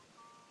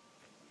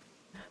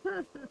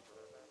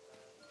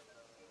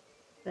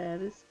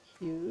 That is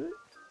cute.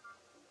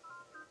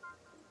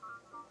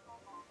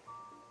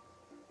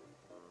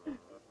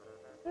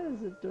 That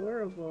is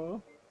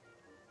adorable.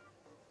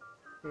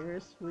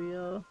 Ferris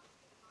wheel.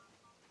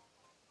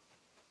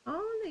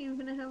 Oh, they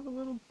even have a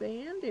little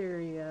band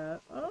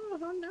area. Oh,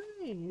 how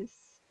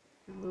nice.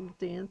 A little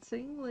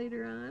dancing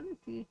later on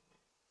at the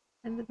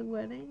end of the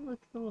wedding. Look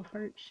at the little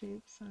heart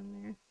shapes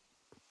on there.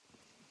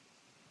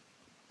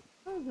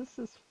 Oh, this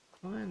is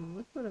fun.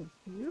 Look what a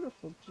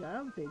beautiful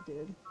job they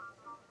did.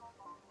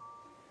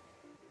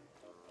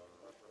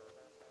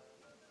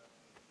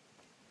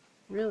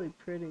 Really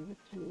pretty with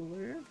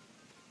jeweler.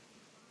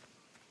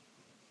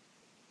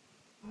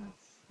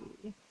 Let's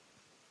see.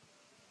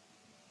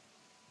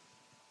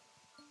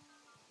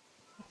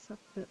 What's up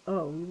the...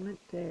 Oh, we went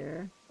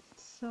there.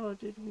 So,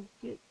 did we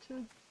get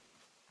to...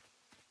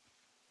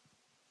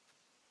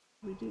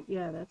 We do...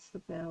 Yeah, that's the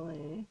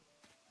ballet.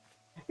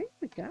 I think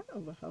we got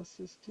all the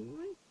houses, didn't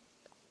we?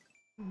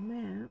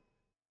 Map.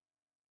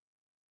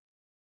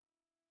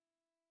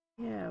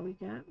 Yeah, we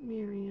got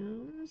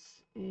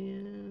Miriam's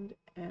and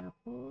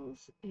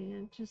Apple's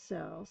and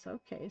Giselle's.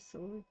 Okay, so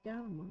we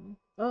got them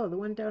all. Oh, the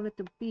one down at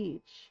the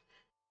beach.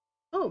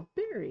 Oh,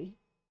 Barry.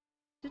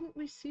 Didn't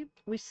we see?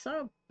 We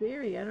saw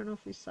Barry. I don't know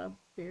if we saw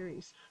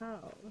Barry's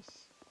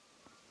house.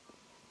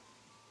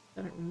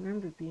 I don't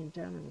remember being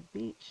down on the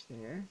beach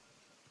there.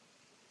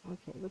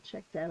 Okay, we'll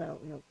check that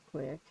out real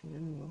quick and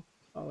then we'll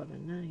call it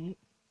a night.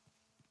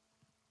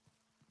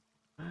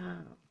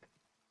 Wow.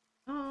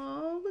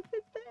 Oh, look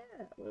at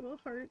that little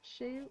heart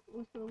shape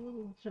with a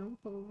little jump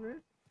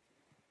over.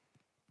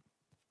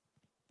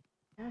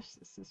 Gosh,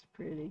 this is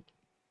pretty.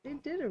 They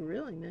did a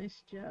really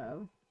nice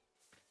job.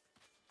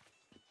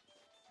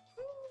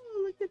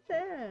 Oh, look at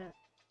that.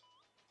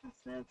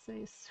 What's that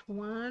say?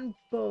 Swan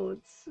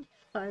boats,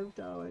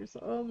 $5.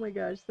 Oh my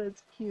gosh,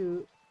 that's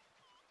cute.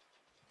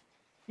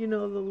 You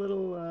know, the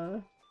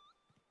little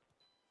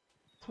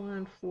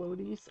swan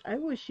floaties. I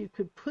wish you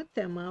could put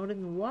them out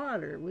in the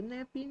water. Wouldn't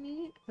that be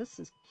neat? This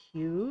is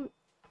cute.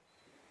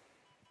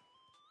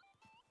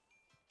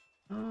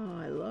 Oh,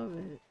 I love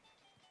it.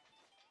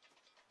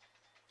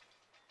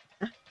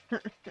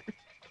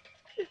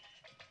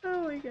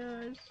 Oh my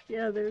gosh.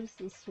 Yeah, there's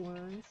the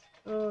swans.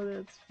 Oh,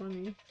 that's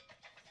funny.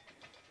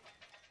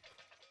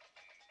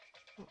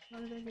 Oh, how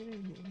did I get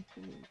in here?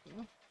 There we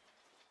go.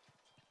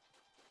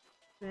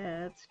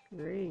 That's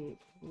great.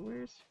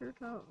 Where's her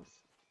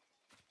house?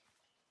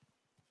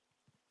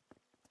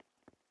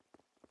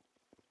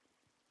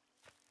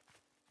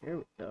 There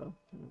we go.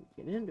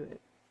 Get into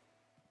it.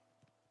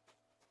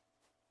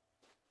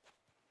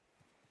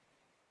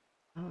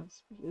 Oh,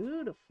 it's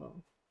beautiful.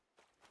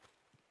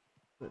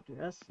 The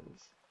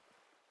dresses.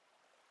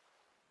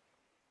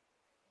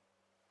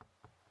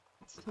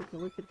 Let's take a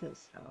look at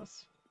this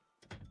house.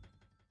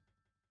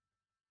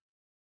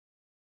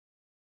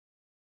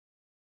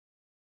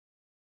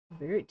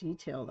 Very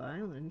detailed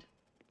island.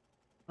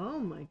 Oh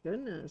my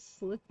goodness,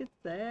 look at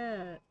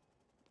that.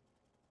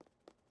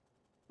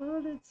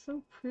 Oh, that's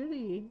so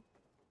pretty.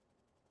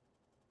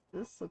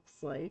 This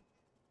looks like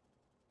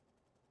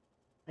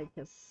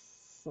a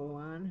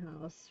salon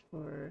house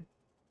for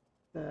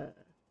the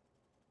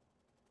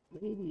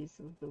ladies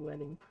of the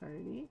wedding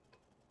party.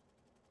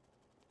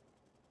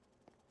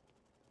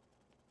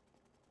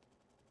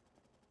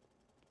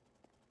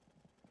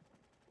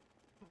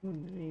 Oh,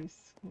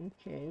 nice.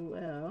 Okay,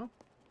 well,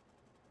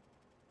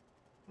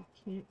 we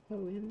can't go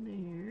in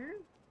there,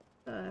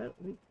 but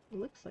it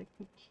looks like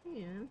we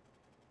can.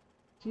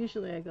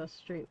 Usually I go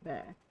straight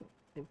back.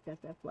 They've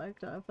got that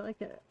blocked off. I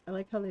like it. I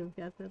like how they've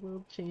got that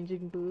little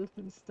changing booth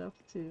and stuff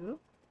too.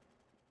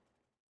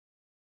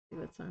 See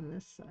what's on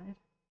this side.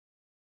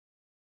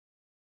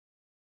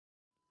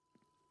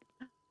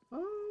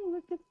 Oh,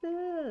 look at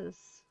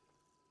this.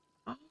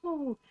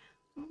 Oh,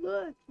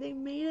 look, they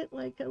made it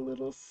like a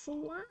little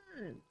salon.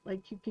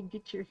 Like you can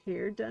get your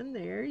hair done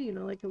there, you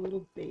know, like a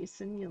little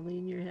basin. You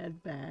lean your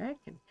head back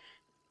and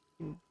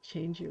you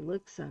change your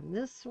looks on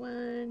this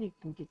one. You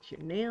can get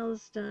your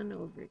nails done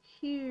over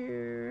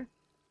here.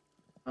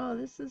 Oh,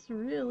 this is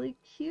really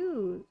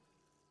cute.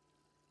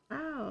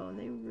 Wow,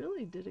 they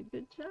really did a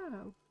good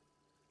job.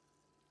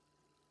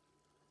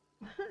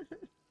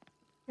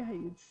 Yeah,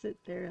 you'd sit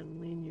there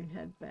and lean your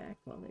head back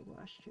while they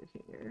washed your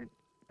hair,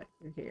 cut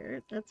your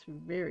hair. That's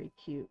very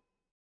cute.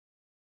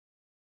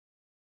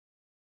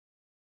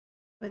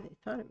 But they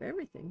thought of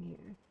everything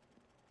here.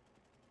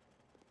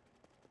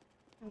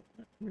 A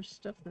lot more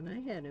stuff than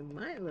I had in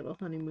my little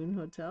honeymoon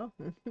hotel.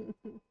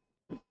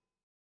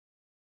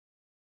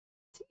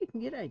 See, you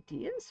can get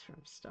ideas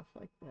from stuff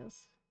like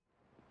this.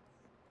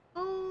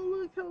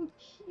 Oh, look how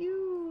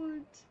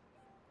cute!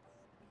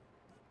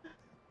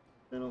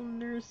 Little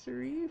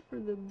nursery for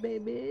the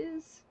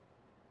babies.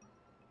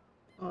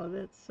 Oh,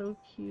 that's so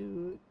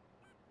cute.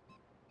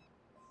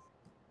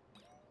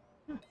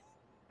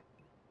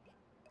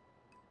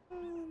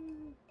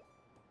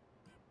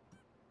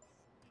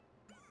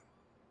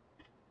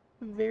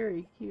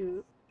 Very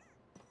cute.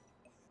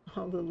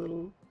 All the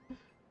little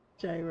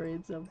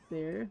gyroids up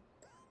there.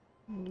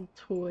 Little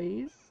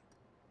toys.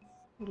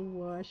 Little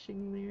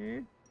washing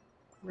there.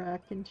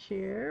 Rocking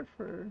chair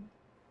for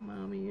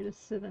mommy to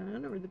sit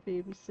on or the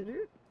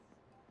babysitter.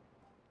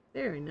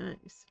 Very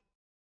nice.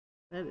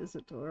 That is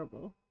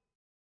adorable.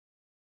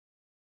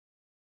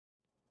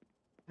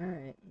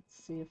 Alright,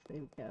 let's see if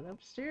they've got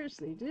upstairs.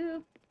 They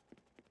do.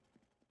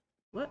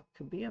 What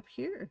could be up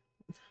here?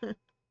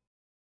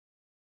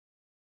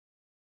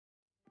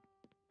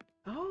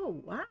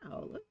 Oh,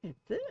 wow, look at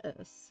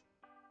this.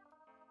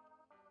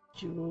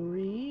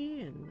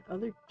 Jewelry and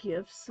other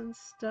gifts and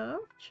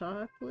stuff.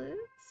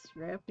 Chocolates,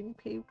 wrapping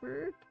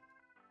paper.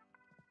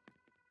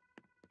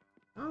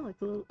 Oh,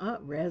 like a little, oh,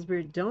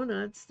 raspberry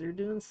donuts. They're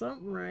doing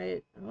something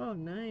right. Oh,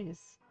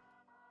 nice.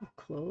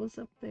 Clothes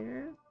up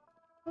there.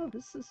 Oh,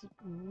 this is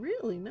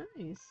really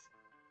nice.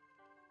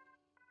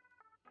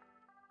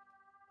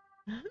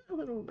 A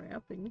little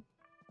wrapping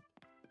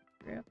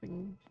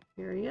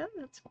area.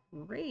 That's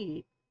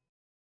great.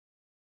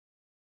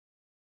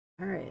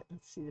 All right,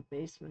 let's see the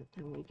basement,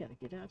 and we gotta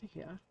get out of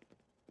here.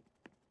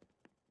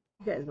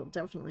 You guys will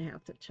definitely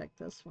have to check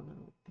this one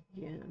out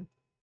again.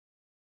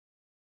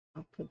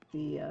 I'll put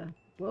the,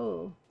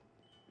 whoa.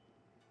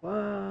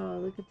 Wow,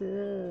 look at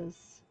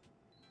this.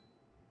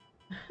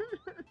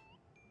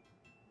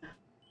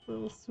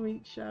 Little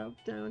sweet shop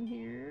down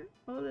here.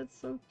 Oh, that's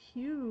so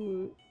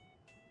cute.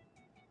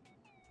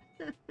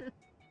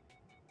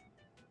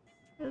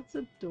 That's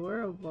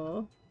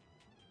adorable.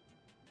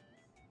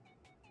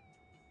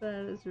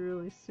 That is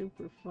really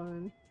super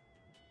fun.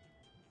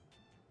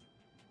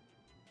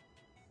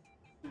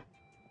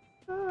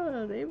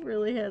 Oh, they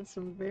really had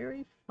some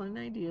very fun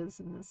ideas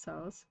in this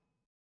house.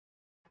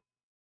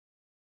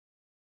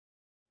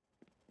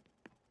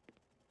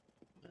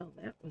 Well,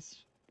 that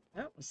was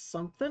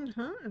something,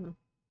 huh?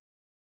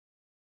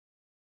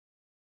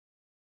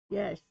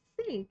 Yeah, I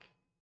think,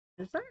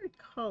 as I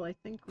recall, I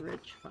think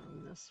Rich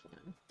found this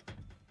one.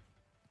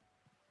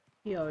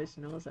 He always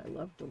knows I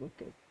love to look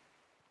at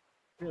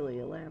really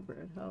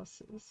elaborate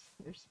houses.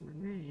 There's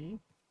Marie.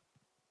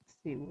 Let's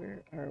see,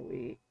 where are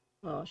we?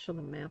 Oh, I'll show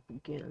the map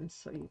again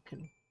so you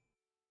can.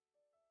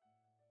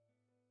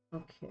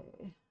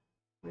 Okay,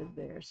 we're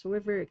there. So we're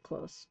very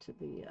close to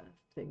the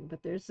thing,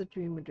 but there's the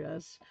dream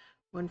address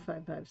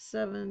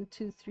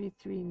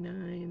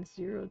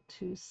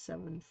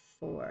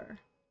 1557-2339-0274.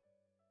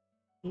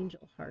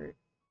 Angel Heart.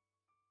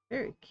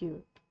 Very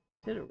cute.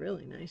 Did a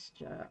really nice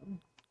job.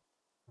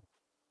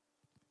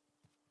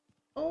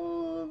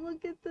 Oh,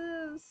 look at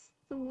this.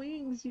 The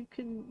wings, you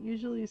can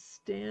usually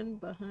stand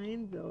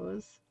behind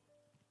those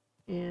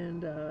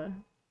and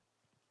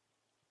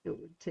it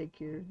would take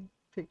your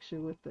picture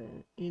with the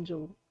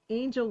angel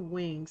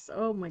wings.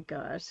 Oh my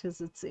gosh,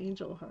 because it's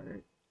angel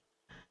heart.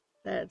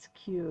 That's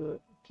cute.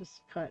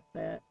 Just cut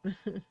that.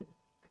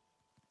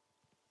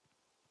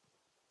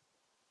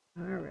 All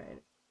right, I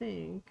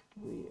think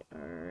we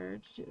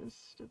are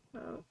just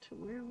about to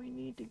where we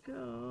need to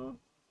go.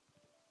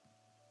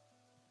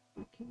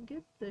 We can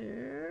get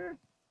there.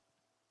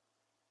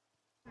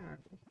 All right.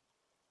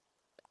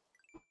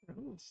 We're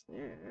almost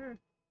there.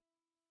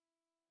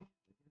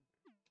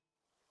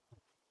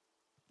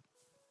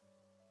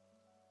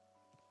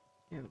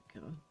 There we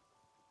go.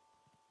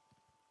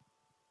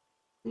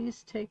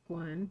 Please take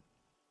one.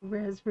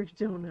 Raspberry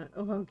donut.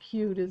 Oh, how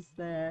cute is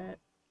that?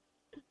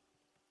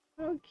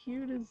 How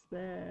cute is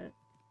that?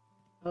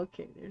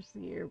 Okay, there's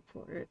the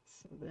airport.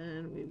 So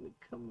then we would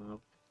come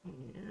up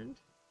and,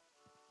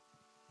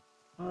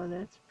 oh,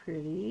 that's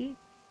pretty.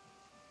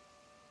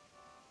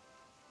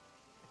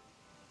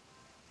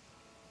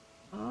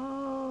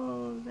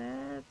 Oh,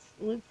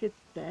 look at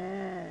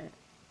that.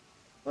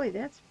 Boy,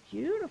 that's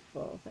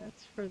beautiful.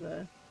 That's for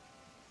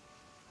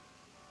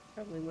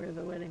probably where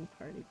the wedding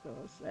party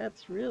goes.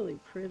 That's really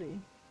pretty.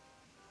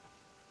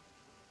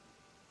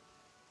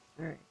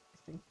 All right, I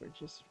think we're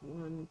just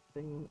one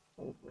thing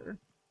over.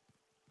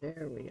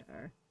 There we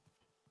are.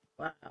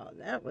 Wow,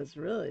 that was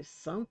really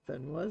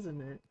something,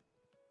 wasn't it?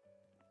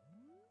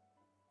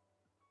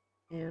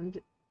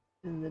 And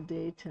in the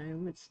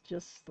daytime, it's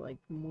just like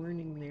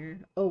morning there.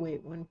 Oh,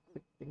 wait, one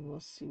quick thing. We'll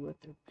see what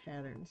their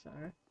patterns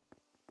are.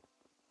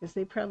 Because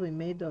they probably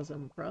made those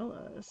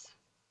umbrellas.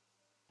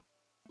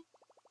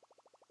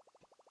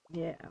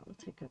 Yeah, we'll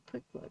take a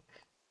quick look.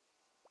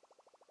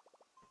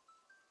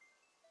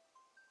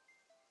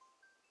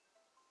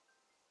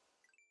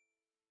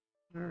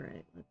 All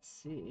right, let's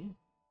see.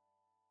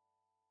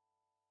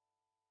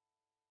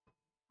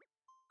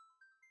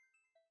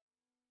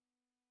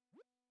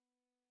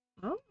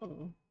 Oh,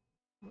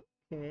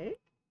 okay.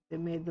 They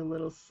made the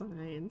little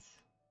signs.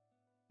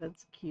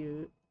 That's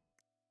cute.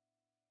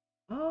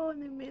 Oh,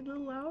 and they made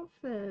little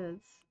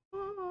outfits.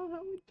 Oh,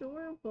 how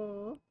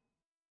adorable.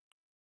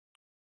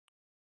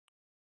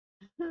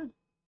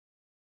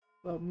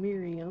 Well,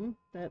 Miriam,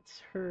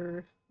 that's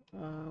her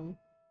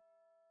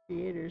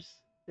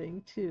creator's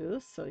thing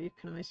too, so you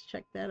can always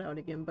check that out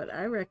again. But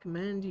I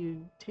recommend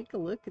you take a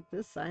look at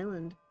this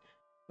island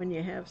when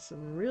you have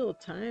some real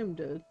time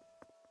to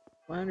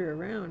wander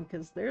around,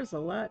 because there's a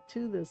lot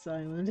to this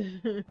island.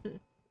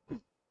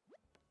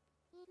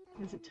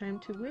 Is it time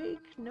to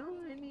wake? No,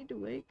 I need to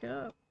wake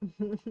up.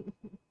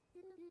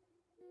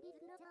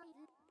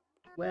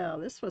 Well,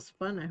 this was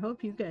fun. I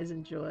hope you guys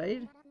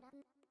enjoyed.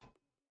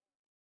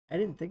 I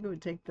didn't think it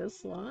would take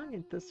this long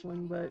at this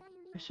one, but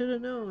I should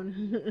have known.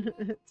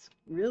 It's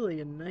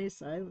really a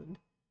nice island.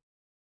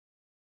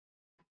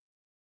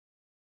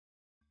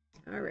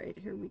 All right,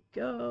 here we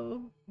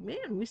go.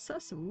 Man, we saw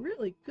some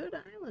really good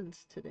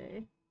islands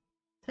today.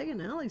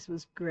 Teganelli's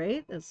was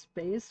great. The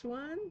space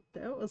one,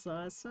 that was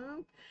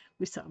awesome.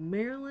 We saw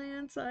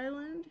Maryland's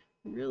island,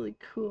 really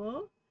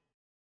cool.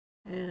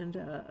 And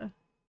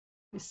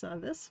we saw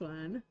this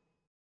one,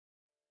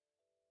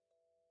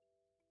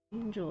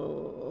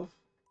 Angel,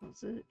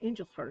 was it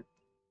Angel Heart?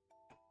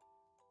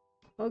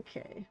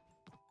 Okay.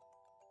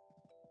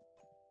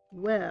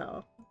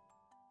 Well,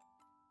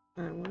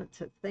 I want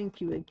to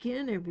thank you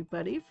again,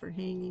 everybody, for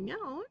hanging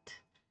out.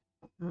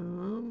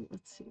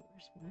 Let's see,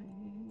 where's my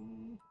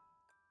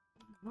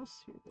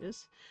mouse? Here it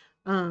is.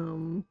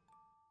 Let's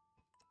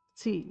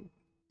see,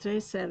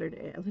 today's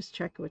Saturday. Let's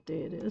check what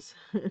day it is.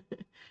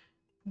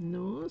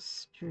 No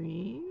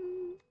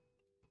stream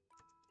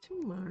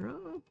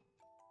tomorrow.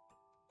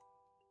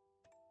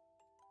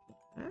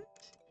 But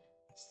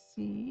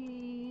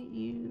see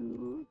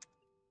you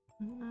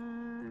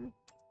on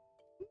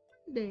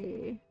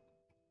Monday.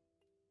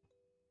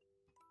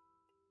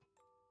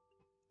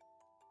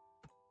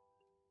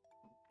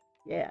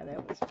 Yeah,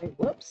 that was great.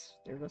 Whoops,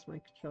 there goes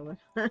my controller.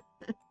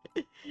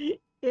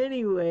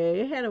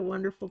 Anyway, I had a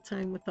wonderful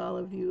time with all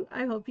of you.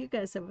 I hope you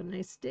guys have a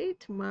nice day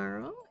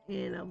tomorrow,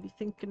 and I'll be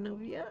thinking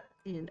of you,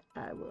 and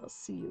I will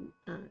see you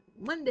on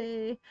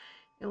Monday.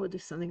 And we'll do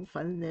something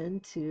fun then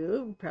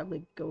too.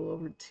 Probably go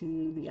over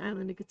to the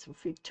island to get some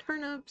free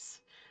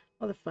turnips.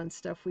 All the fun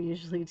stuff we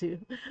usually do.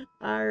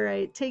 All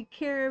right, take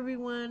care,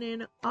 everyone,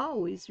 and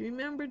always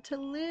remember to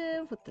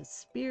live with the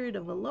spirit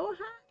of aloha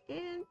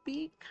and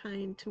be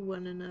kind to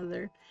one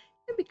another.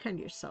 And be kind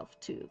to yourself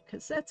too,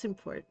 because that's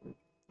important.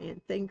 And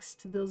thanks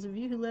to those of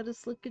you who let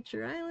us look at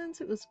your islands.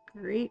 It was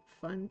great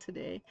fun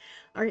today.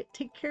 All right,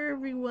 take care,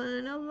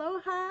 everyone.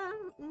 Aloha.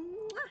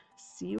 Mwah. See you.